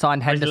 obviously they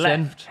signed He's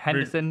Henderson. left.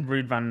 Henderson.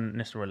 Ruud van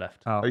Nistelrooy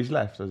left. Oh, Oh, he's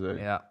left, has he?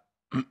 yeah.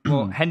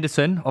 Well,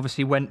 Henderson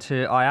obviously went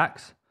to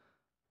Ajax,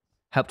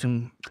 helped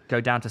him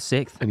go down to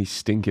 6th. And he's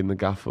stinking the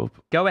gaff up.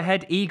 Go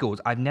ahead, Eagles.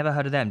 I've never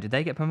heard of them. Did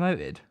they get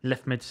promoted?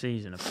 Left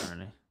mid-season,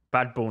 apparently.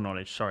 Bad ball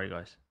knowledge. Sorry,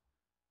 guys.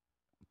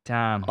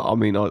 Damn. I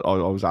mean, I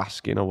was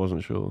asking. I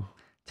wasn't sure.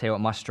 Tell you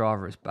what, my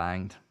Strava is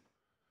banged.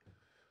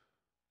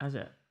 Has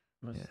it?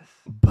 That's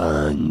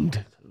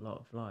Banged. a lot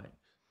of likes.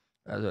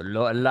 There's a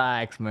lot of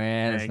likes,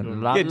 man. There's a good.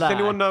 lot Yeah, of does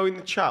anyone likes. know in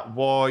the chat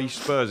why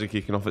Spurs are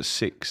kicking off at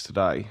 6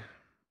 today?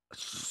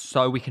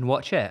 So we can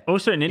watch it.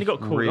 Also, it nearly got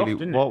called off,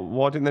 didn't it?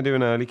 Why didn't they do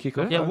an early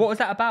kick-off? Yeah, what was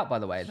that about, by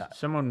the way? That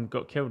Someone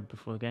got killed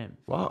before the game.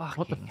 What?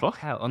 What the fucking fuck?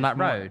 hell, on that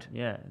road?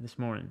 Yeah, this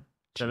morning.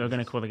 So they were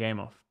going to call the game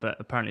off, but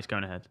apparently it's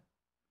going ahead.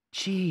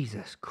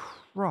 Jesus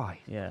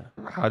Christ. Yeah.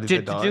 How did they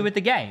To die? do with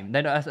the game?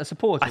 They're not a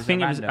supporter. I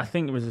think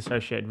it was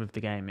associated with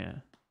the game, yeah.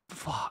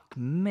 Fuck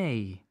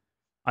me.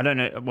 I don't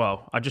know.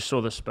 Well, I just saw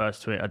the Spurs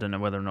tweet. I don't know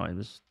whether or not it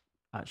was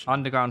actually.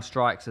 Underground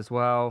strikes as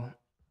well.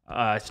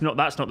 It's not.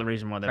 That's not the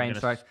reason why they're Train going to.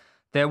 strikes.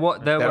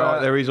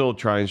 There is all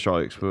train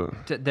strikes, but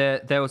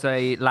There was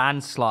a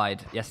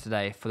landslide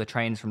yesterday for the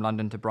trains from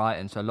London to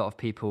Brighton, so a lot of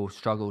people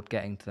struggled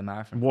getting to the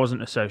marathon.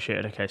 Wasn't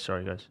associated. Okay,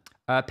 sorry guys.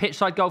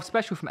 Pitchside golf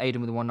special from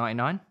Aidan with a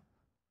 199.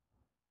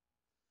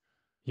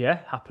 Yeah,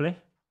 happily.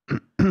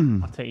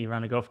 I'll take you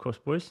around the golf course,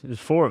 boys. There's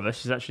 4 of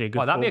us. It's actually a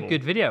good. Oh, that'd be a four-ball.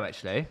 good video,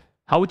 actually.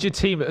 How would your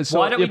team? So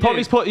Why don't we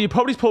you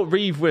probably put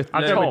Reeve with.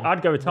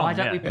 I'd go with Tom. Why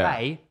don't we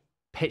play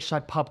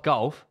pitchside pub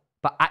golf,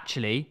 but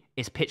actually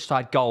it's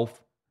pitchside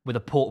golf with a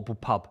portable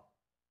pub?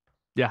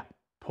 Yeah.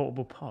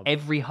 Portable pub.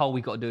 Every hole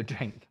we got to do a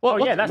drink. Oh,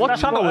 yeah, that's- what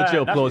that's channel what, would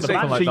you that's upload what the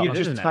something band like so that? you on?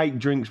 just isn't it? take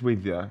drinks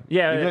with you.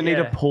 Yeah, You don't need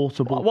a yeah.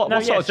 portable. What No,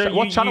 sort yeah, of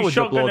what channel would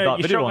you upload that You're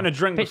video shotgun on? a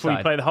drink before you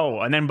Pitchside. play the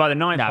hole, and then by the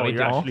 9th No, hole, we you're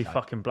don't. actually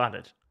fucking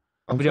bladdered.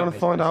 I'm We trying don't to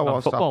find out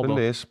what's football, happened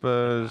but- here.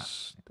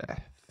 Spurs.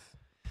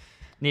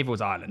 Neither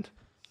was Ireland.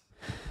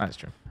 That's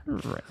true.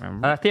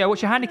 Theo,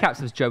 what's your handicaps?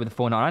 Says Joe with a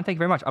 499. Thank you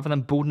very much. Other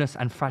than baldness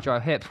and fragile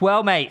hips.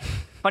 Well, mate,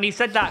 funny you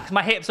said that because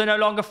my hips are no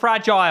longer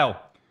fragile.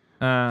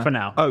 For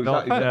now. Oh,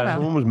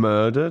 someone was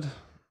murdered,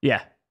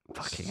 Yeah.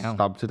 Fucking hell.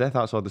 stabbed to death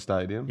outside the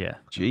stadium. Yeah.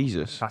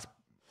 Jesus, That's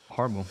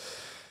horrible.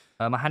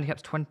 My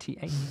handicap's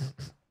 28.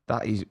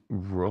 that is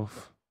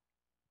rough.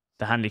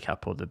 The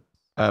handicap or the.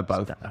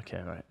 Both.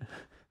 Okay, right.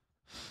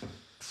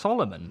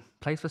 Solomon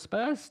plays for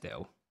Spurs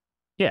still.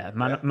 Yeah,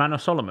 Mano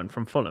Solomon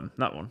from Fulham.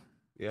 That one.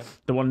 Yeah.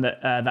 The one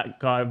that that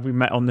guy we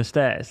met on the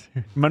stairs.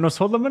 Mano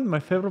Solomon, my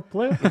favourite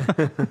player.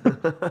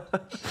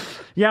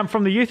 Yeah, I'm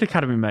from the youth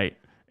academy, mate.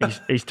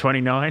 He's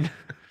 29.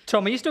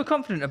 Tom, are you still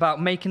confident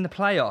about making the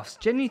playoffs?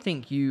 Genuinely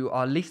think you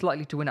are least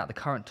likely to win out the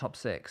current top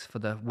 6 for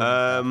the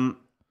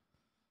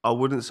I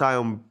wouldn't say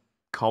I'm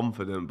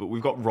confident, but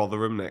we've got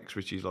Rotherham next,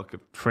 which is like a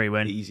Free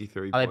win. easy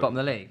 3. Are they bottom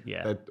of the league?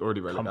 Yeah. They're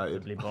already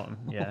Comfortably relegated. bottom.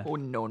 Yeah. Oh,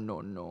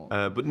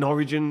 no. But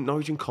Norwich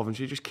and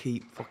Coventry just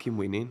keep fucking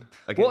winning.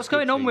 What's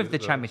going on with the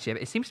teams, championship?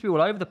 It seems to be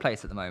all over the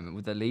place at the moment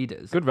with the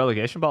leaders. Good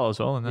relegation battle as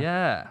well, isn't it?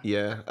 Yeah.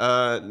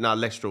 Yeah. Now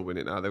Leicester will win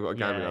it now. They've got a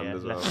game in hand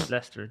as well.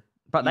 Leicester.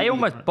 But they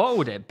almost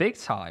bottled it big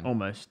time.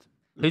 Almost.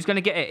 Who's going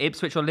to get it,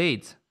 Ipswich or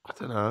Leeds? I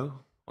don't know.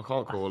 I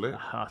can't call it.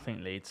 I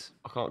think Leeds.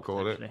 I can't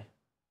call it. Actually.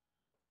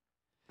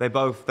 They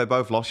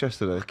both lost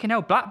yesterday. Fucking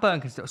hell,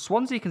 Blackburn can still...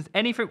 Swansea can...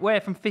 Anywhere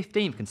from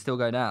 15th can still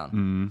go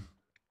down.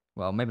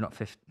 Well, maybe not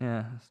 15th.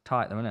 Yeah, it's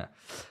tight though, isn't it?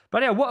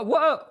 But yeah,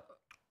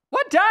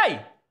 what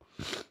day?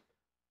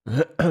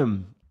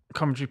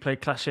 Coventry played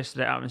Clash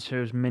yesterday.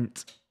 Atmosphere was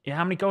mint. Yeah,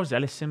 how many goals is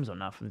Ellis Sims on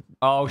now?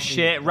 Oh,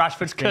 shit.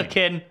 Rashford's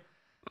cooking.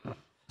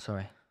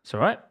 Sorry. It's all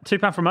right.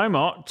 £2 from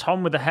Omar.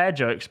 Tom with the hair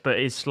jokes, but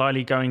is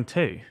slyly going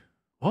too.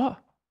 What?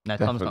 No,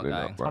 Tom's not Definitely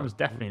going. not, bro. Tom's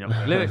definitely not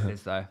going. Lewis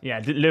is, though.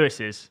 Yeah, Lewis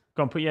is.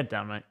 Go on, put your head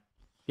down, mate.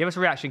 Give us a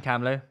reaction,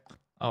 Cam, Lou.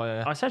 Oh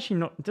yeah. Oh, it's actually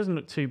not. It doesn't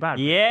look too bad.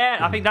 Yeah,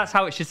 I think that's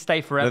how it should stay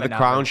forever The now.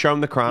 crown, show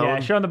them the crown. Yeah,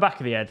 show on the back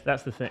of the head.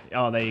 That's the thing.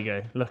 Oh, there you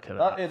go. Look at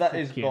that. That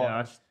is Fucking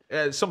gone.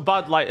 nice. Some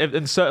bad light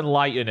in certain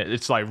light in it.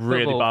 It's like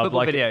really bad.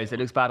 Football Like videos, it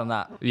looks bad on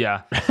that.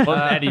 yeah, on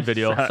any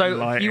video. so- So,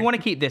 Lighting. do you want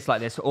to keep this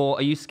like this, or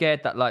are you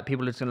scared that like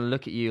people are just going to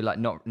look at you like,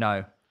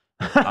 no?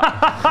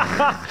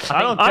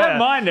 I don't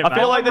mind it, I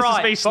feel man. like this Right,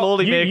 is me but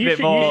slowly you- making you it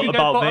should- more you should go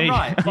about bottom me.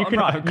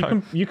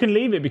 right. You can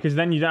leave it because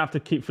then you don't have to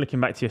keep flicking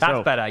back to yourself.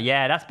 That's better.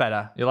 Yeah, that's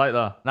better. You like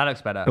that? That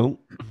looks better. Oh.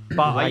 But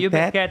are like you a bit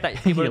that? scared that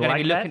people are You going to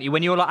like be looking that? at you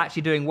when you're like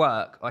actually doing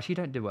work? Actually, you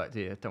don't do work, do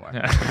you? Don't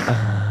worry.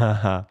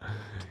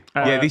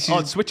 Yeah, this Oh,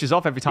 it is switches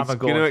off every time I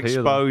go. going to on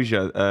here, though. expose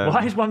you.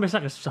 Why is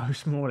Wan-Bissaka so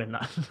small in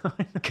that?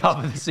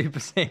 Cover the Super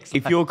Six.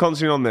 If you're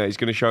constantly on there, it's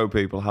going to show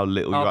people how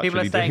little you people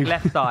actually are saying do.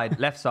 left side,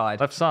 left side.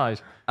 Left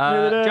side. Joe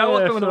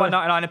Osborne with the sorry.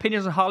 199.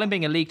 Opinions on Haaland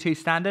being a League Two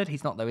standard?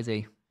 He's not though, is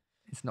he?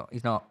 He's not.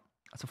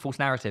 That's a false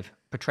narrative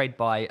portrayed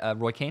by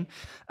Roy Keane.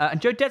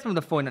 And Joe Desmond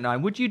with the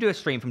 499. Would you do a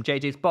stream from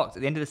JJ's box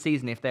at the end of the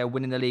season if they're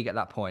winning the league at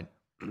that point?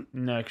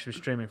 No, because we're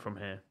streaming from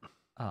here.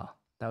 Oh,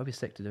 that would be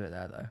sick to do it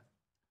there though.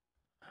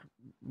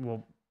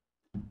 Well,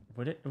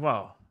 would it?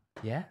 Well,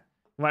 Yeah.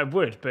 well, it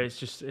would, but it's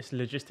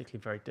logistically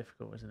very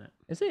difficult, isn't it?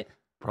 Is it?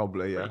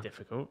 Probably, yeah. Pretty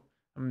difficard.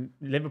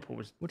 Liverpool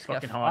was We'll just get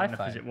fucking an hard enough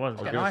iPhone. as it was.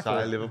 We'll I get was an going to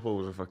iPhone. say Liverpool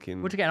was a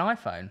fucking. Would you get an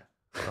iPhone?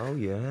 Oh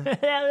yeah.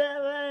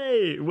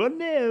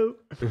 1-0.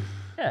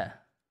 Yeah.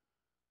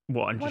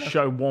 What, and just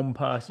show one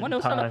person?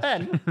 1-0 son of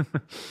Ben. Do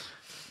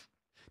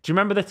you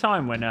remember the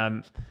time when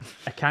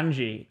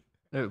Akanji?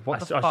 What I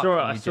the fuck saw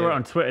are you it on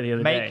doing? Twitter the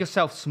other day. Make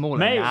yourself smaller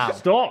Mate, now.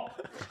 stop!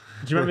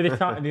 Do you remember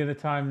the other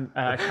time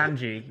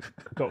Akanji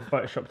got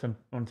photoshopped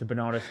onto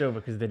Bernardo Silva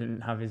because they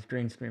didn't have his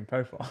green screen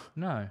profile?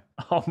 No.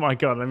 Oh my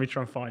god, let me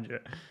try and find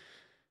it.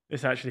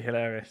 It's actually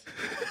hilarious.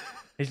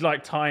 He's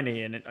like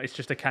tiny and it's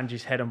just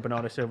Akanji's head on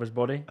Bernardo Silva's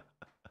body.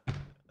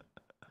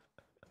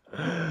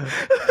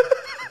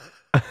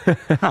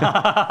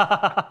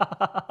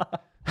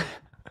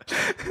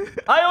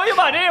 Hey,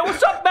 man, hey,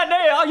 what's up, man?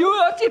 Hey, are you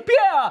a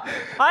TPA?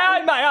 Hi,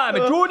 man, I'm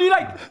a Jordy,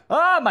 like,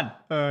 man.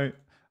 Alright.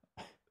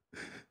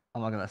 Oh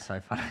my god, that's so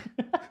funny.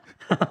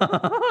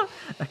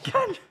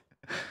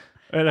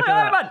 Hey, look Hey,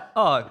 at that. man.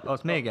 Oh,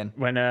 it's me again.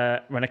 When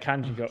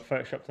Akanji got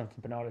photoshopped onto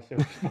Bernardo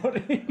Silva's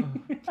body.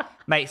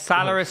 Mate,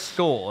 Salah has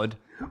scored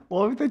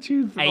Why would they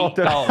choose? 8 I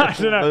goals. I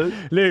don't know.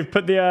 Lou,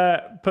 put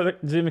the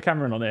zoom the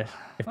camera in on this.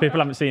 If people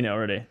haven't seen it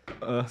already,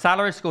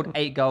 Salah has scored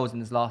 8 goals in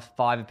his last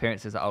 5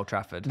 appearances at Old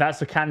Trafford. that's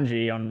the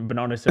kanji on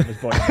Banana Silver's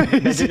body.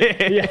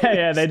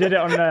 Yeah, they did it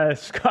on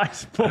Sky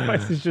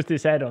Sports. It's just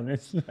his head on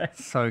this.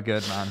 So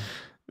good, man.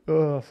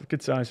 Oh,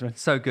 good size, man.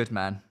 So good,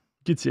 man.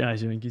 Good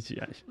size, man. Good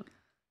size.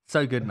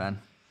 So good, man.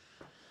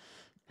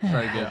 So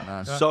good,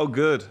 man. So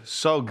good.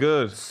 So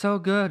good. So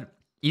good.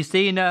 You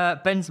seen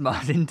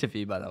Benzema's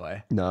interview, by the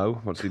way?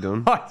 No, what's he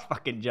done? Oh, it's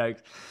fucking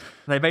jokes.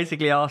 They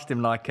basically asked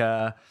him like,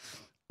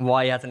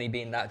 why hasn't he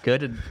been that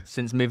good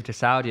since moving to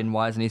Saudi, and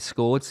why hasn't he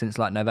scored since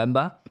like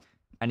November?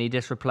 And he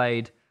just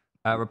replied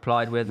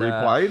with,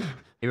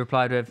 he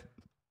replied with,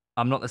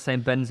 "I'm not the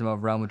same Benzema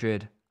of Real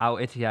Madrid. Al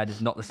Ittihad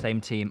is not the same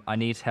team. I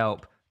need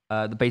help."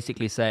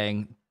 Basically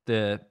saying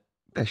the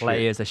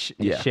players are shit.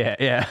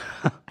 Yeah.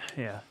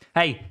 Yeah.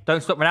 Hey,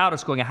 don't stop Ronaldo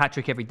scoring a hat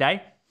trick every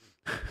day.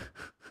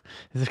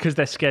 Is it because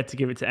they're scared to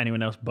give it to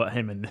anyone else but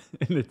him in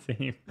the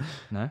team?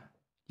 No.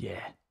 Yeah.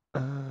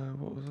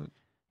 What was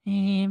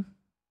it?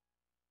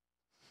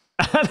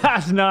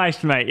 That's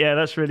nice, mate. Yeah,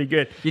 that's really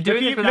good. You're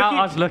doing this without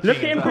us looking. Look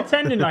at him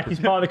pretending like he's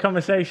part of the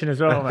conversation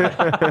as well, mate.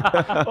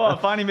 Oh, I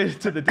finally made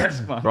it to the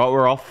desk, man. Right,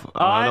 we're off.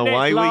 And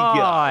away it's we go.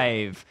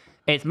 live.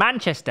 It's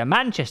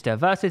Manchester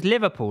versus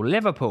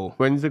Liverpool.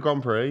 When's the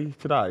Grand Prix?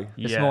 Today?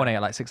 This Yeah. morning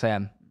at like 6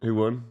 a.m. Who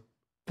won?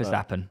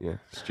 Verstappen. Yeah,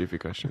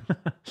 stupid question.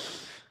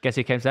 Guess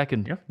who came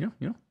second?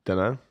 Yeah. Don't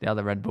know. The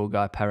other Red Bull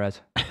guy,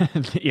 Perez.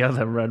 The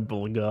other Red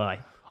Bull guy.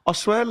 I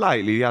swear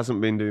lately he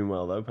hasn't been doing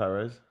well though,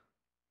 Perez.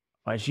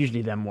 Oh, it's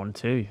usually them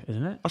 1-2,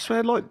 isn't it? I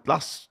swear like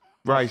last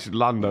race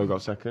Lando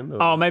got second.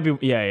 Oh, maybe.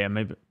 Yeah,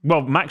 maybe.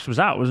 Well, Max was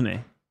out, wasn't he?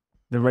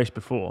 The race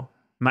before.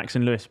 Max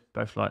and Lewis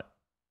both like.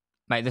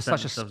 Mate, there's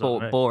such a themselves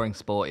up, mate. boring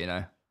sport, you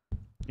know.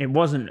 It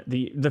wasn't.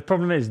 The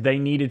problem is they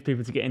needed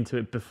people to get into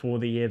it before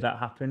the year that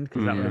happened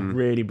because that would have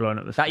really blown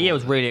up the sport. That year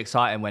was really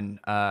exciting when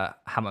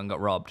Hamilton got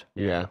robbed.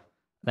 Yeah.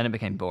 Then it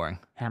became boring.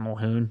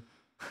 Hamilton.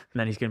 And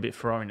then he's going to be at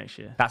Ferrari next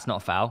year. That's not a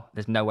foul.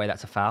 There's no way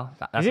that's a foul.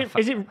 That's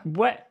Is it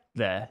wet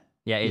there?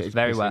 Yeah, it's it's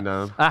very pissing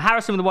well. down.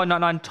 Harrison with the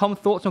 199. Tom,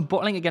 thoughts on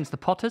bottling against the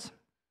Potters?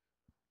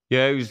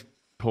 Yeah, it was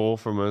poor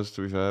from us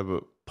to be fair,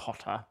 but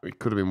Potter. it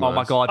could have been worse. Oh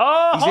my God.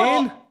 Oh, He's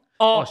in.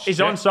 Oh, He's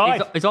shit.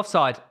 onside. He's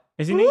offside.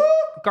 Isn't he?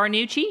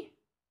 Garnucci?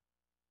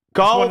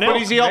 Goal, 1-0.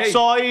 but is he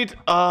offside?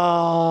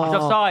 Oh. He's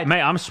offside.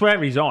 Mate, I'm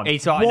swear he's on.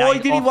 He's Why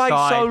did he wait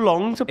offside. so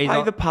long to He's play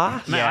off- the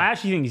pass? Mate, Yeah. I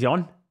actually think he's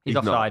on. He's He's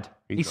not. offside.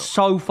 He's He's not.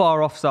 so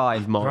far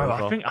offside. Miles Bro,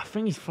 off. I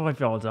think he's 5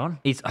 yards on.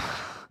 He's.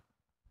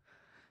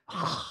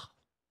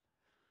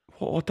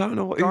 What? I don't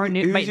know what.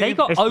 Mate, they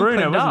got It's opened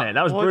Bruno, up. wasn't it?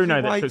 That was Why did Bruno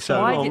he that wait took so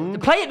so Why long?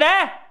 did- Play it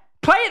there.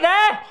 Play it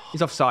there.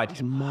 He's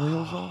offside.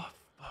 miles off.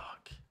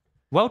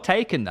 Well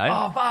taken though.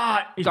 Oh,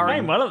 but he's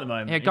playing well at the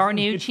moment. Yeah, He's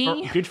in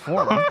Garnucci. Good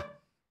form.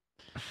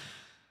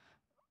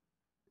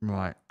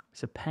 Right.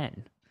 It's a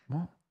pen.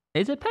 What?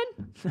 Is it pen?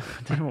 I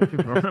don't know what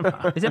people are on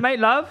about. Is it mate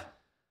love?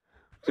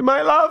 Is it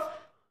my love?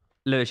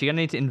 Lewis, you're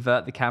gonna need to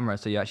invert the camera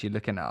so you're actually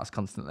looking at us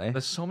constantly.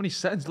 There's so many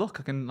settings. Look,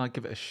 I can like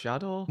give it a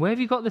shadow. Where have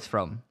you got this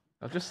from?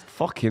 I've just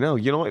Fucking hell!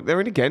 You know what?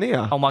 They're in again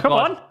here. Oh my Come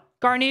God. on.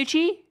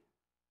 Garnucci?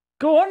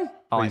 Go on.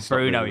 Oh, Please it's stop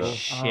Bruno doing is that.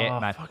 shit, Oh,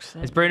 man. fuck's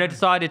sake. Has Bruno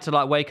decided to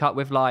like wake up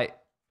with like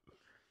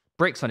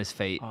bricks on his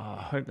feet? Oh,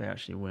 I hope they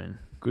actually win.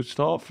 Good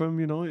start from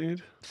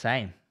United.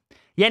 Same.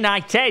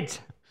 United.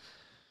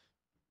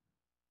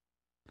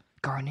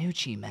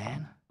 Garnucci,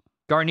 man.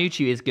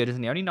 Garnucci is good,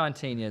 isn't he? Only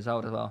 19 years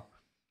old as well.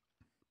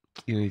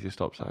 You need to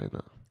stop saying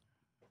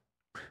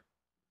that.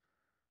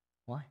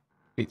 Why?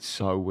 It's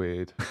so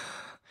weird.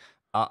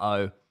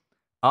 Uh-oh.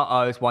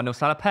 Uh-oh, it's 1-0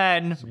 Salah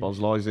pen. Buzz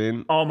lies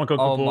in. Oh my God. Good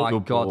Oh ball. my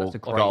Good God, ball. that's a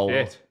great Goal.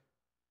 Shit.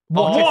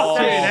 What What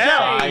a the save.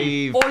 hell?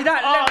 Save. Oh,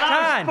 that Oh, left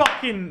that hand. was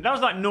fucking. That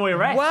was like Neuer.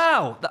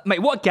 Wow.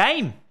 Mate, what a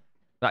game.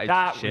 That is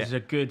That shit. was a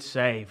good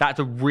save. That's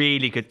a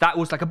really good... That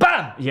was like a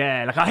BAM!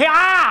 Yeah, like a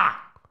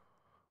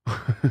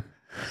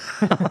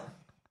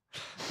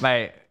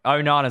Mate,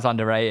 Onana's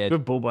underrated.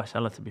 good ball by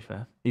Salah. To be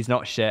fair, He's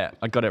not shit.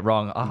 I got it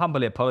wrong. I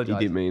humbly He apologise.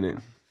 didn't mean it.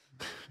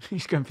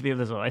 he's going for the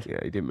other side. Yeah,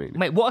 he didn't mean it.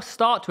 Mate, what a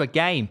start to a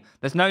game.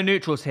 There's no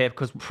neutrals here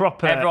because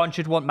Proper. everyone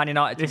should want Man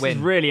United to This win.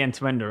 is really end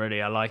to end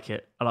already. I like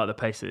it. I like the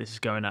pace that this is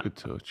going at. Good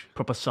touch.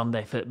 Proper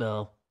Sunday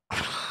football.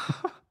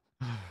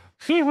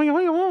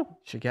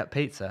 Should get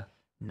pizza,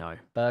 No,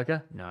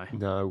 burger, no,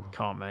 No.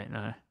 can't, mate.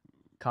 No.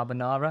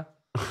 carbonara.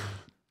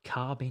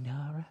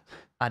 Carbonara.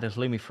 I had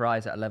halloumi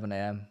fries at 11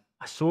 a.m.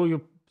 I saw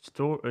your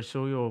store. I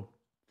saw your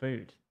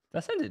food. Did I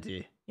send it to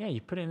you? Yeah,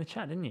 you put it in the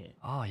chat, didn't you?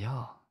 Oh,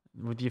 yeah.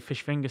 With your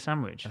fish finger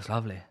sandwich. It was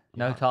lovely.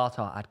 No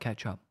tartar, add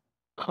ketchup.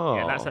 Oh.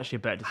 Yeah, that's actually a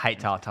better. I hate decision,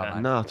 to be tartar, fair.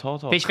 man. Nah,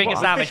 tartar. Fish finger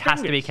crap. sandwich fish has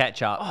to be fingers?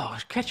 ketchup. Oh,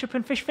 ketchup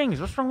and fish fingers.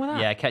 What's wrong with that?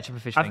 Yeah, ketchup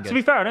and fish To fingers.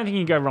 be fair, I don't think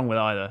you can go wrong with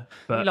either.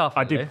 But laugh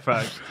I at do you.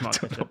 prefer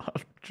tomato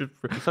ketchup.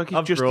 It's like you've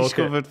I've just broke it.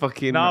 discovered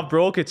fucking. now I've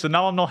broke it, so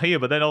now I'm not here.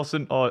 But then all of a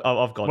sudden,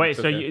 I've gone. Wait,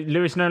 It's so okay.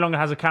 Lewis no longer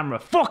has a camera?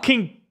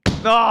 Fucking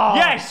Oh!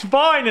 yes!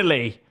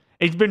 Finally,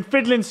 he's been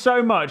fiddling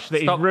so much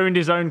that Stop. he's ruined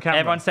his own camera.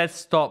 Everyone said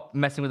stop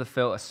messing with the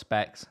filter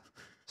specs.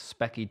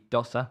 Specky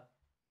dosser.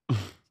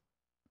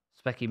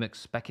 Specky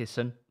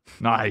McSpeckison.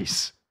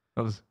 Nice.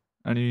 That was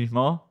any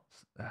more?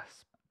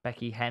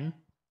 Specky Hen.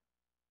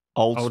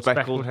 Old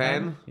speckled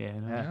hen. Yeah,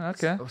 no. Yeah.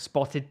 Okay.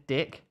 Spotted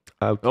Dick.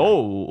 Okay.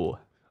 Oh.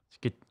 It's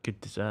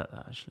good dessert,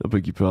 that, actually. I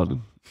beg your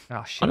pardon.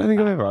 Oh, shit. I don't think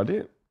I've ever had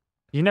it.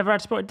 You never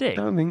had spotted dick?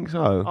 I don't think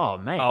so. Oh,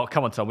 mate. Oh,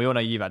 come on, Tom. We all know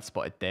you've had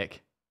Spotted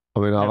Dick. I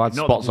mean, I've Yeah, had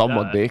not spots the on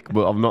my dessert. dick,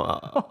 but I've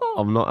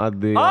not had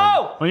the.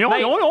 Oh! Oh, yeah,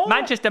 mate, oh,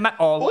 Manchester.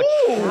 Oh, what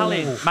a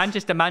challenge.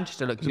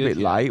 Manchester looked It's good. a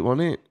bit late,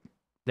 wasn't it?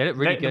 They look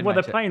really good. Well,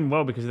 they're Manchester. playing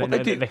well because they What know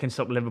they that did- they can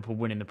stop Liverpool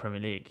winning the Premier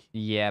League.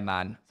 Yeah,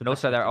 man. And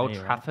also, they're at Old me,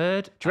 right?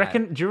 Trafford. Do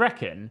you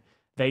reckon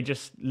they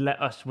just let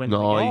us win?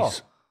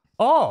 Nice.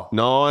 Oh!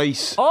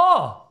 Nice.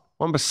 Oh!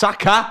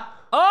 Wan-Bissaka.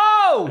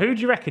 Oh! Who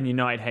do you reckon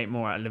United hate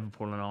more out of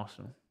Liverpool and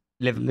Arsenal?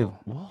 Liverpool.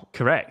 What?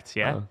 Correct.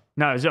 Yeah. Oh.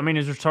 No, I mean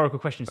it's a rhetorical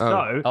question.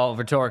 So Oh,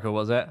 rhetorical,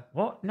 was it?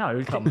 what? No,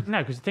 no.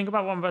 Because think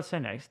about what I'm about to say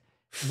next.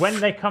 When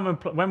they come and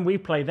when we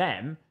play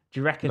them, do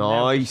you reckon they'll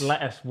Nice. just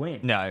let us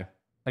win? No.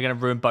 They're going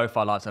to ruin both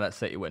our lives and let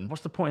City win.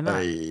 What's the point in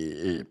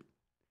that?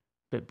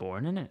 Bit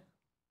boring, isn't it?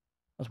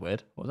 That's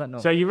weird. What was that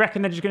not? So you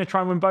reckon they're just going to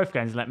try and win both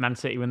games and let Man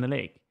City win the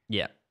league?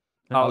 yeah.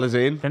 Colours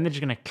in. Then they're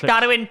just going to clip.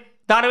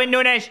 Darwin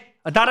Nunes.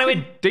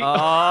 Darwin.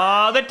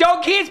 Oh, the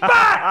donkey is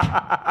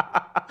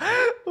back!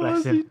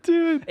 Bless him.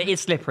 doing? It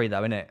is slippery, though,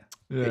 isn't it?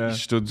 Get your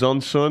studs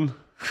on, son.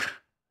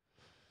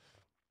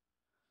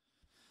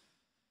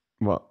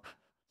 What?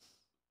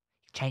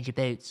 Change your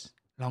boots.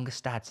 Longer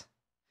studs.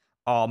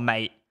 Oh,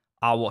 mate.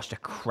 I watched a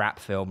crap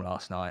film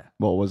last night.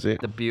 What was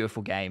it? The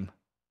Beautiful Game.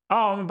 Oh,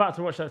 I'm about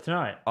to watch that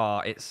tonight. Oh,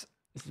 it's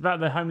It's about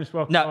the homeless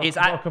World No, Cup. it's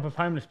World Cup of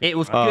homeless people. it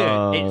was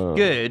right? good. It's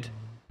good,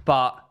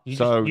 but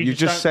So you just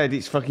don't- said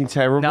it's fucking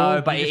terrible.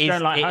 no, but you it just is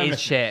don't like it is homeless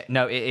shit.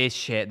 No, it is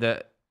shit.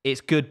 That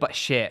it's good but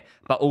shit,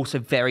 but also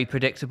very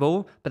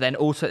predictable. But then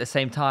also at the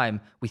same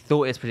time, we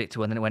thought it was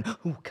predictable, and then it went,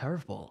 "Ooh,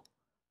 curveball."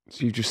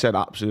 So you just said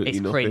absolutely It's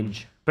nothing.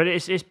 cringe. But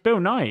it's Bill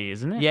Nye,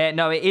 isn't it? Yeah,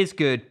 no, it is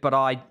good, but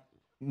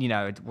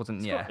it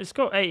wasn't. Yeah, It's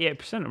got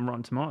 88% on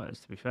Rotten Tomatoes,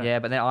 to be fair. yeah,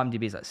 but then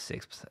IMDb is like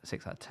 6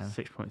 out of 10.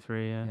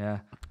 6.3, yeah. Yeah.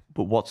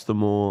 But what's the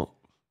more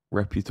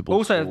reputable?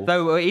 Also, score?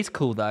 though it is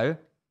cool though,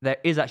 there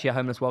is actually a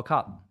homeless World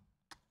Cup.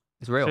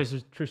 It's real. So it's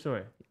a true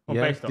story. Or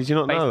yeah. based on. Did you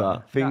not based know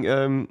on that?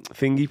 it.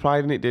 Thingy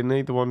played in it, didn't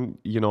he? The one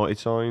United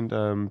signed,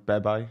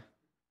 Bebe.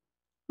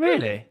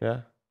 Really?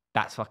 Yeah,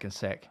 That's fucking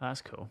sick.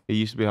 That's cool. he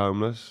used to be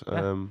homeless.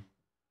 Yeah.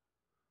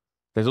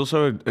 There's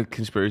also a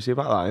conspiracy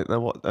about that. Isn't there?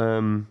 What?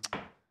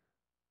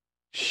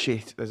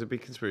 Shit. There's a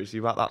big conspiracy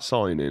about that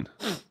signing.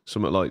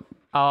 Something like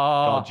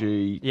Oh,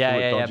 dodgy. yeah,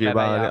 something yeah, yeah, dodgy Bebe,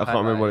 about yeah, it. I can't Bebe,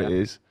 remember what yeah.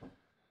 it is.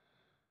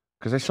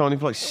 Because they signed him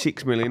for like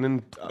 6 million,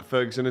 and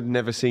Ferguson had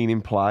never seen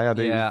him play. I think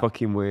it Yeah. was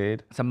fucking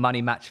weird. it's a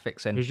money match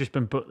fixing. He's just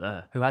been put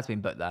there. Who has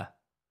been put there?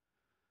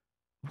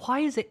 Why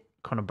is it?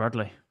 Conor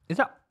Bradley.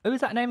 Who is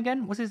that name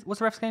again? What's the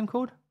ref's game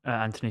called?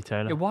 Anthony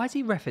Taylor. Yeah, why is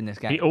he reffing this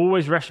game? He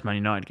always refs Man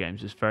United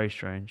games. It's very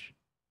strange.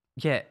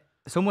 Yeah,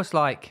 it's almost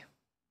like.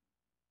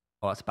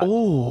 Oh, that's bad.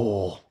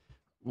 Oh.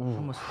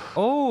 Almost...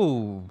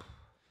 Oh,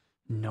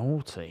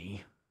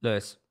 Naughty.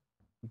 Lewis,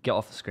 get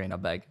off the screen, I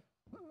beg.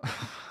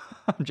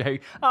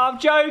 I'm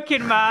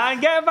joking, man.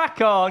 Get back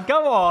on.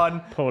 Go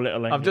on. Poor little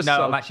English. I'm just No,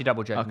 so- I'm actually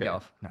double joking. Okay. Get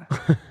off.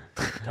 No.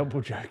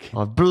 double joking.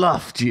 I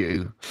bluffed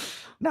you.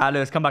 Nah,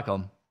 Lewis, come back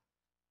on.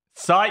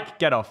 Psych,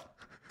 get off.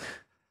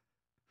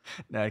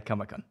 No, come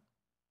back on.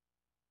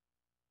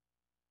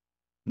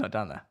 Not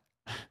down there.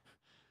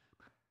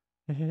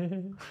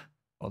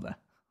 Or there.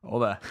 Or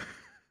there.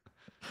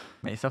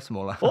 Make yourself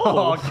smaller.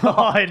 Oh,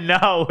 God,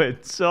 now we're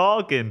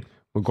talking.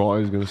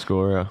 Maguire's going to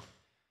score here.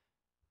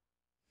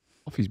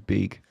 Off his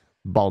big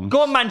bond.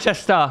 Go on,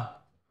 Manchester.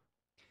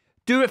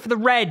 Do it for the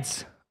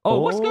Reds.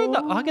 Oh, what's going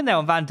on? Hugging there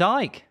on Van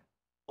Dijk.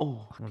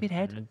 Oh, Good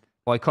head.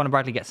 Boy, Conor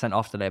Bradley gets sent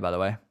off today, by the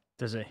way.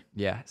 Does he?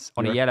 Yeah, it's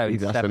on a yellow. in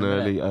That's 7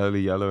 an minutes.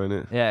 early yellow, isn't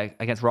it? Yeah,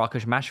 against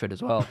Rakush Mashford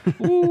as well.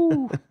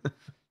 Ooh.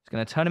 It's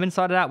going to turn him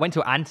inside and out. Wait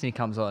till Anthony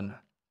comes on.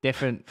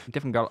 Different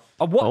girl.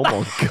 Oh, what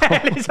Oh the my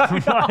hell is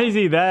that? Why is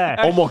he there?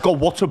 Oh my God,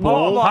 what a Oh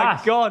ball. my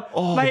pass. God.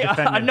 Oh, Mate,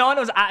 defender.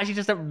 Nana was actually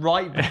just a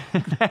right back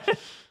there.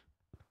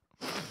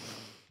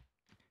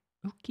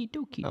 Okie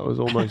dokie. That was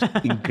almost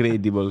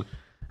incredible.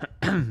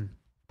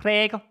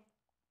 Prego.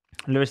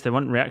 Lewis, they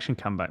want reaction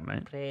comeback,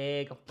 mate.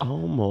 Prego.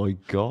 Oh my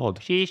God.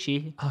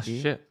 She. Oh,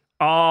 shit.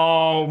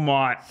 Oh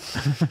my.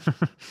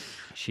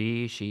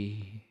 She.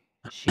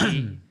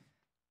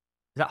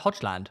 Is that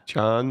Hodgland?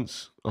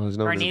 Chance. Oh, there's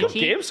no Bernie. other- Good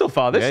game so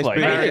far, this Yeah, it's like.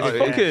 been- It's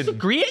yeah. fucking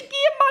Great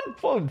game,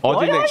 man.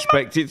 I didn't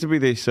expect it to be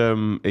this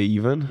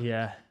even.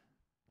 Yeah.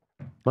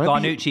 Maybe,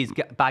 Garnucci's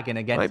bagging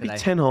again maybe today.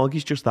 Ten Hag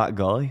is just that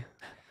guy.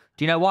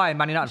 Do you know why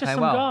Man United Just playing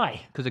some well?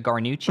 guy. Because of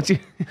Garnucci.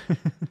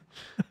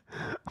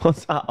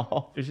 What's that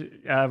off?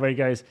 Where he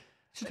goes,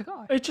 Just a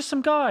guy. it's just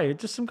some guy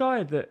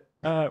that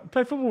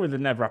played football with the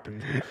never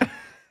happened.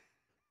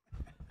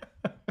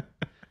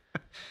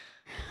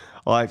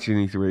 I actually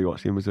need to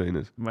rewatch the In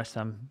Betweeners. West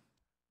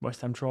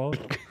Ham trials.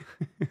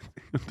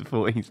 The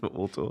 14th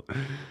football tour.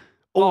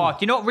 Oh, do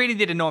you know what really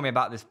did annoy me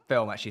about this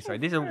film, actually? Sorry,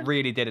 this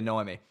really did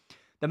annoy me.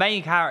 The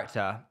main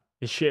character,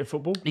 Is shit at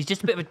football. he's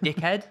just a bit of a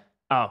dickhead.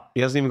 Oh,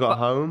 He hasn't even got a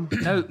home.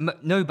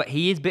 No, but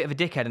he is a bit of a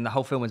dickhead, and the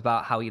whole film is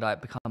about how he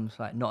like becomes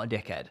like not a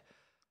dickhead.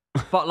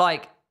 But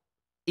like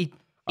he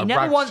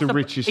never rags wants to to.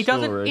 riches He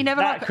doesn't. story. He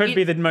never. that like, could he-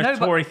 be the most no,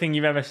 but- Tory thing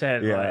you've ever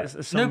said. Yeah. Like,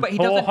 some but he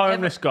poor doesn't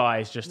homeless ever- guy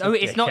is just. No, a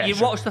it's not. You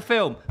dickhead. watch the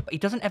film, but he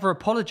doesn't ever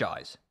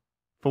apologise.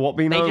 For what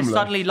being They homeless? just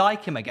suddenly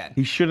like him again.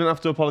 He shouldn't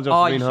have to apologise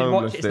Oh, for you being should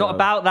homeless. watch it. It's not Theo.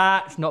 about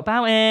that. It's not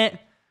about it.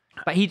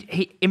 But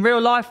he in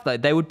real life though,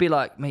 they would be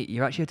like, mate,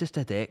 you're actually just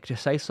a dick.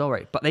 Just say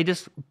sorry. But they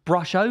just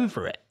brush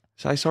over it.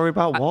 Say sorry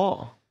about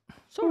what?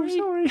 Sorry.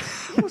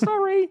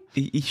 Sorry.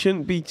 He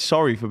shouldn't be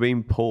sorry for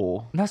being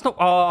poor. No, it's not.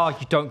 Oh,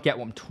 you don't get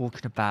what I'm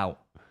talking about.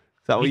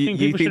 Is that what You you think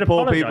think people should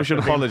poor apologise people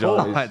should for being poor?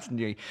 apologise?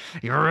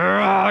 That's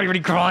you're really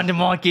grinding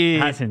my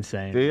gears. That's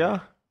insane. Do you?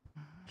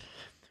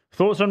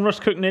 Thoughts on Russ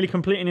Cook nearly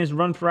completing his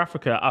run for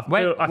Africa? I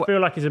feel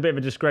like it's a bit of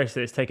a disgrace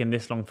that it's taken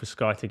this long for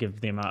Sky to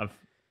give the amount of.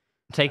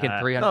 Taking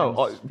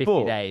 350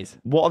 but days.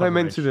 What are they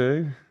meant to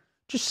do?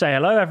 Just say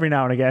hello every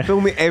now and again.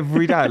 Film it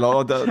every day.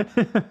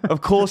 Of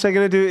course they're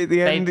going to do it at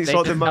the end. It's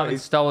like the just haven't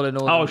most. stolen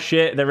all. Oh the-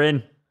 shit, they're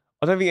in.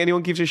 I don't think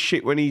anyone gives a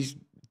shit when he's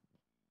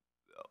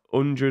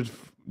 100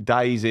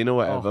 days in or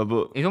whatever.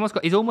 But He's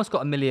almost got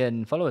 1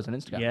 million followers on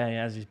Instagram. Yeah, he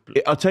has his.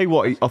 I'll tell you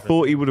what, I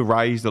thought he would have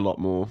raised a lot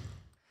more.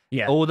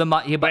 Yeah. All the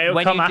money, But but it'll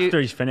when come you do,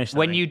 after he's finished, I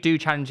When think. you do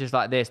challenges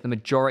like this, the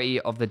majority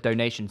of the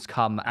donations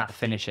come at the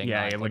finishing.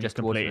 yeah, like, yeah, or when just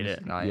you've towards the completed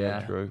finish. it. Like,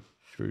 yeah. True.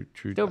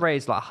 Still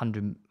raised like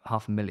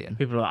half a million.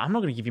 People are like, I'm not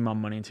going to give you my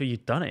money until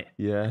you've done it.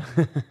 Yeah.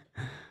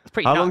 It's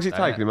pretty. How nuts, long's it though,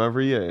 taken isn't him? Over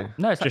a year?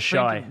 No, it's like Just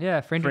shy. 300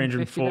 Yeah,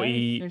 350 340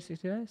 days,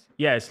 360 days.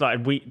 Yeah, it's like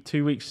a week,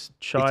 2 weeks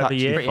shy It's of a actually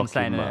year. Pretty fucking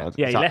insane, isn't it? mad.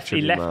 Yeah, It's he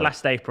actually left mad.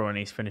 last April and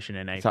he's finishing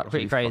in It's April.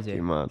 actually crazy.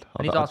 fucking mad.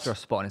 And he's asked for a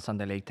spot in his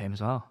Sunday League team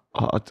as well.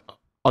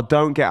 I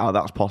don't get how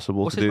that's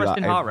possible What's to his do that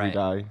resting heart every rate?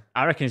 day.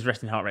 I reckon his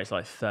resting heart rate's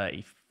like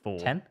 34.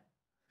 10.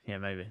 Yeah,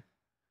 maybe.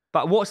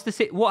 But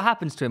what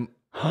happens to him?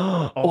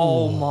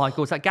 Oh my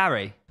god, is that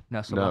Gary? No,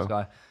 it's the No. last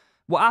guy.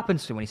 What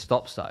happens to him when he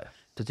stops though?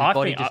 Does his I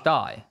body think just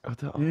die?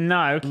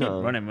 No, he'll keep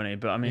No. running, won't he?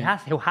 But I mean,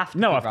 He'll have to.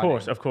 no, keep of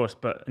running. course.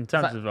 But in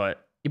terms of like,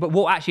 Yeah, but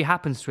what actually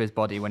happens to his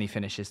body when he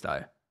finishes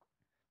though?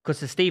 Because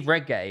the Steve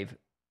Redgrave,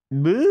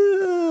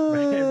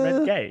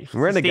 Redgrave.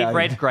 Steve Renegade.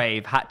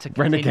 Redgrave had to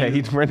continue, Renegade. He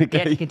had to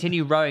Renegade.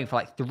 continue rowing for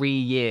like 3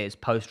 years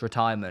post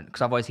retirement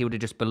because otherwise he would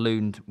have just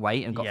ballooned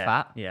weight and got yeah,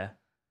 fat. Yeah.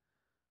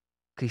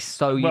 Because he's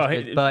so used Well,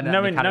 to burning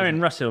out the calories.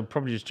 knowing Russell will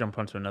probably just jump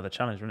onto another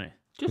challenge, wouldn't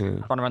Just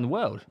run around the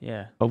world. he?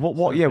 Yeah.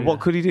 What? Yeah. What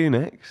could he do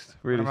next?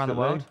 Run around the Realistically?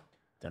 world.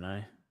 Don't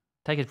know.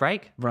 Take his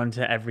break. Run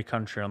to every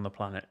country on the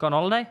planet. Go on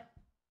holiday.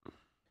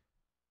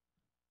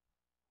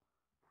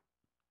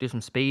 Do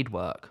some speed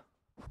work.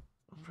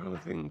 I'm trying to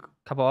think.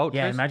 Couple of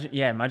ultras.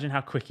 Imagine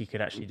how quick he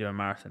could actually do a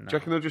marathon. Do Now. you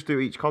reckon they'll just do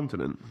each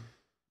continent?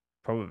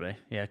 Probably.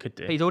 Yeah, could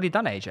do. He's already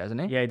done Asia,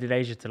 hasn't he? Yeah, he did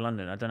Asia to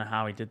London. I don't know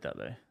how he did that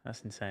though.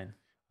 That's insane.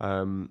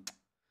 No,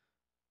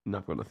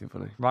 I've got nothing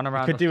funny. Run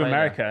around. He could do Australia.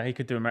 America. He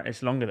could do America.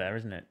 It's longer there,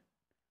 isn't it?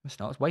 It's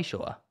not. It's way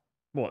shorter.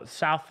 What?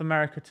 South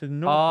America to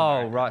North Oh,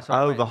 America? right.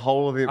 Sorry. Oh, the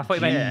whole of it. I thought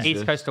you meant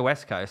Jesus. East Coast to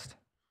West Coast.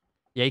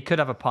 Yeah, he could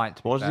have a pint.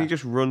 to be Why doesn't fair. he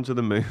just run to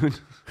the moon?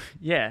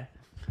 Yeah.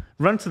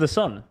 Run to the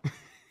sun.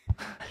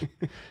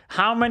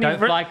 How many? Don't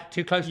fly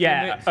too close to the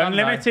Yeah, sun, though.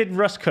 unlimited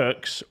Russ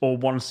Cooks or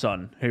one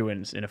sun. Who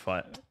wins in a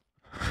fight?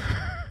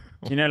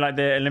 You know, like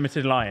the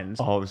unlimited lions.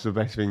 Oh, it's the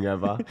best thing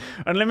ever.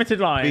 Unlimited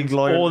lions Big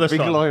lion, or the big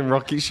sun. lion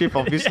rocket ship,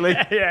 obviously.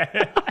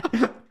 Yeah.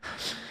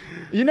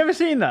 You never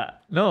seen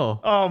that? No.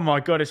 Oh my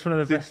god, it's one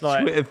of the best.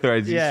 Like, Twitter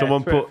threads. Yeah,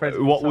 someone Twitter put threads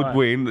all what the would time.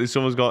 win.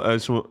 Someone's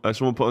got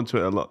someone put on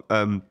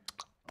Twitter.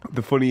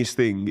 The funniest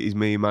thing is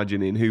me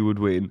imagining who would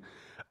win: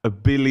 1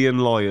 billion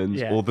lions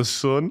Yeah. or the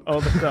sun.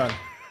 or the sun.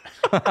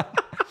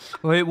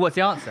 Wait, what's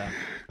the answer?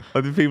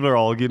 I think people are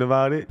arguing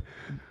about it.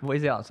 What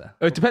is the answer?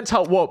 It depends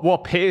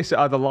what pace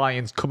are the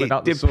lions coming It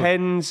out the sun.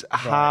 depends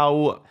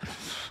how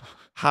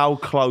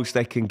close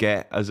they can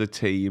get as a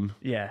team.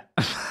 Yeah.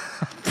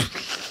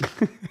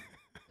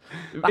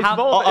 It's how-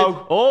 more,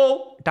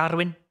 oh,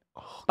 Darwin.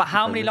 But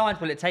how many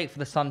lines will it take for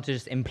the sun to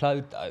just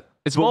implode though?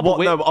 it's But more what? of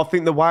a No, but I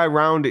think the way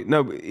around it.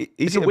 No,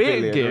 is a it waiting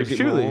billion, game, or is it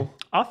surely. more?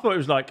 I thought it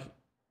was like,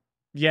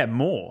 yeah,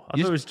 more. I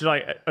thought it was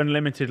like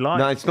unlimited lions.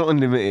 No, it's not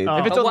unlimited. Oh.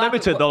 If it's But what-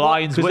 unlimited, the what-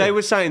 lions Because win. they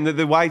were saying that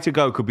the way to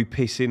go could be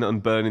pissing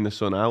and burning the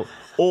sun out,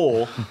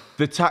 or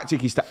the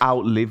tactic is to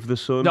outlive the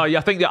sun. No, yeah,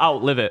 I think they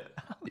outlive it.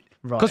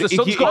 Because the If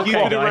sun's you, got if you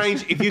a could clock.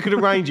 arrange, if you could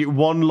arrange it,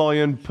 one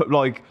lion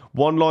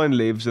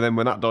lives, and then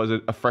when that dies,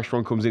 a fresh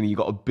one comes in, and you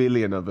got 1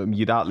 billion of them.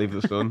 You'd outlive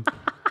the sun.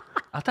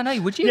 I don't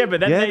know. Would you? Yeah, but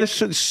then Yeah, they, the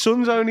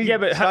sun's only Yeah,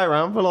 but stay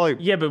around for like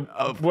yeah,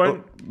 but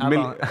won't. How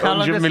long does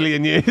 100 it-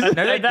 million years. No,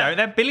 they that- don't.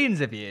 They're billions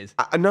of years.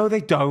 No,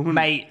 they don't.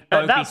 Mate, At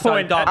don't that be so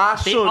point, dumb. our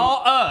The- sun-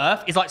 our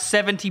Earth is like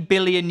 70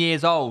 billion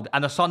years old,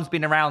 and the sun's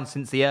been around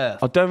since the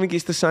Earth. I don't think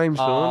it's the same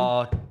sun.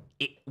 Oh,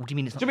 what do you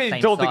mean it's not Do you mean the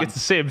you same don't think sun? it's the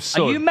same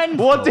sun? you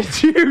mental? What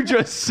did you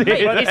just say?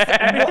 Mate, there?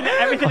 it's-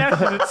 Everything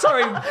else is.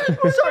 sorry,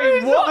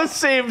 It's not the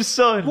same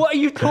sun. What are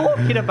you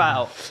talking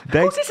about? They-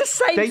 Of course it's the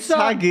same they sun.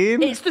 tag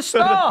in. It's the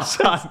star.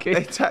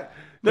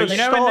 They No, But you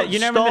know,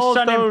 when the stars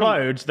sun don't-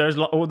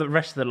 implodes, all the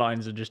rest of the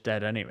lines are just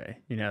dead anyway.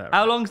 You know that.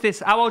 How Right? long's this?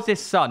 How old's this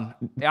sun?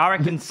 I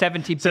reckon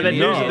 70 So they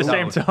billion lose at the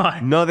years same old.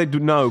 time. No, they do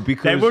no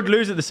because They would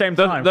lose at the same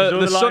time. 'cause all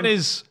The sun lines-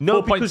 is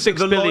No, 4.6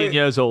 because the billion light-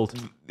 years old.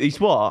 It's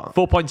what?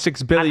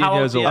 4.6 billion how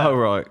years old- old. yeah. Oh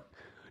right.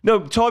 No,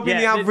 type in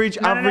the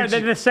average. No, average. they're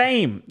the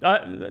same.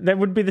 They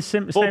would be the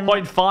same.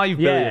 4.5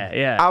 billion.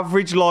 Yeah.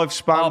 Average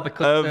lifespan Oh,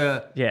 because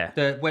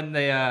of when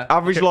they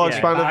average yeah,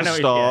 lifespan I of know a what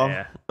star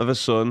yeah. of a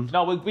sun.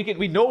 No,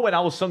 we know when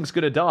our sun's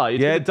going to die.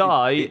 It's Yeah, going to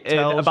die it in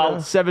tells about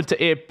you. 7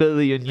 to 8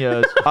 billion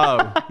years.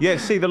 Oh, yeah.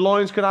 See, the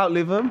lions could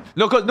outlive them.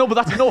 No, but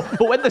that's no.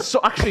 But when the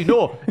sun actually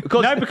no,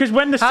 Because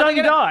when the How sun they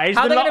gonna- dies,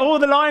 how they gonna- all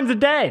the lines are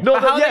dead. No,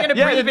 But how are they yeah, going to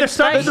yeah, breathe the in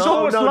sun space?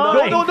 supports No,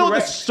 life. no, the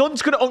Correct.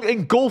 sun's going to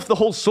engulf the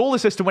whole solar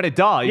system when it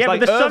dies. Yeah, like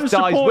but the sun Earth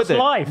dies supports with it.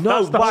 life. No,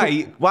 That's the whole-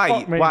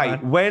 Fuck me,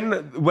 wait.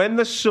 man. When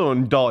the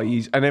sun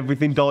dies and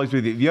everything dies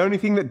with it, the only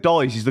thing that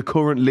dies is the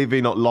current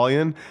living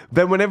lion.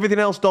 Then when everything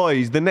else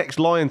dies, the next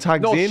lion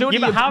tags No, in. surely,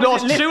 Yeah, but how no,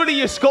 is it li- surely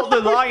you've got the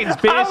lion's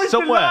base How is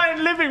somewhere. the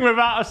lion living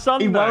without a sun?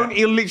 He though? won't.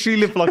 He'll literally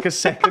live for like a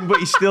second, but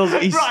he's still.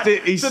 He's Right, still.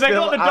 He's so they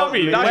got still the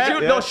W.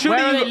 outlived. Where- no, surely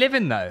Where are you- they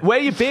living though? Where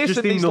are you based Just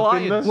in in these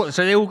nothingness. lions? What,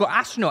 so they all got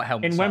astronaut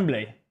helmets In on?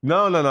 Wembley.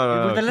 No. With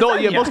the No,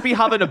 you lasagna? must be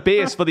having a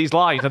base for these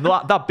lions, and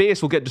that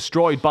base will get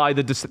destroyed by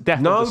the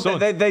death No, of the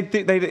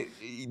sun.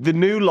 the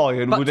new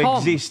lion But would Tom-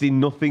 exist in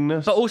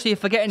nothingness But also you're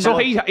forgetting so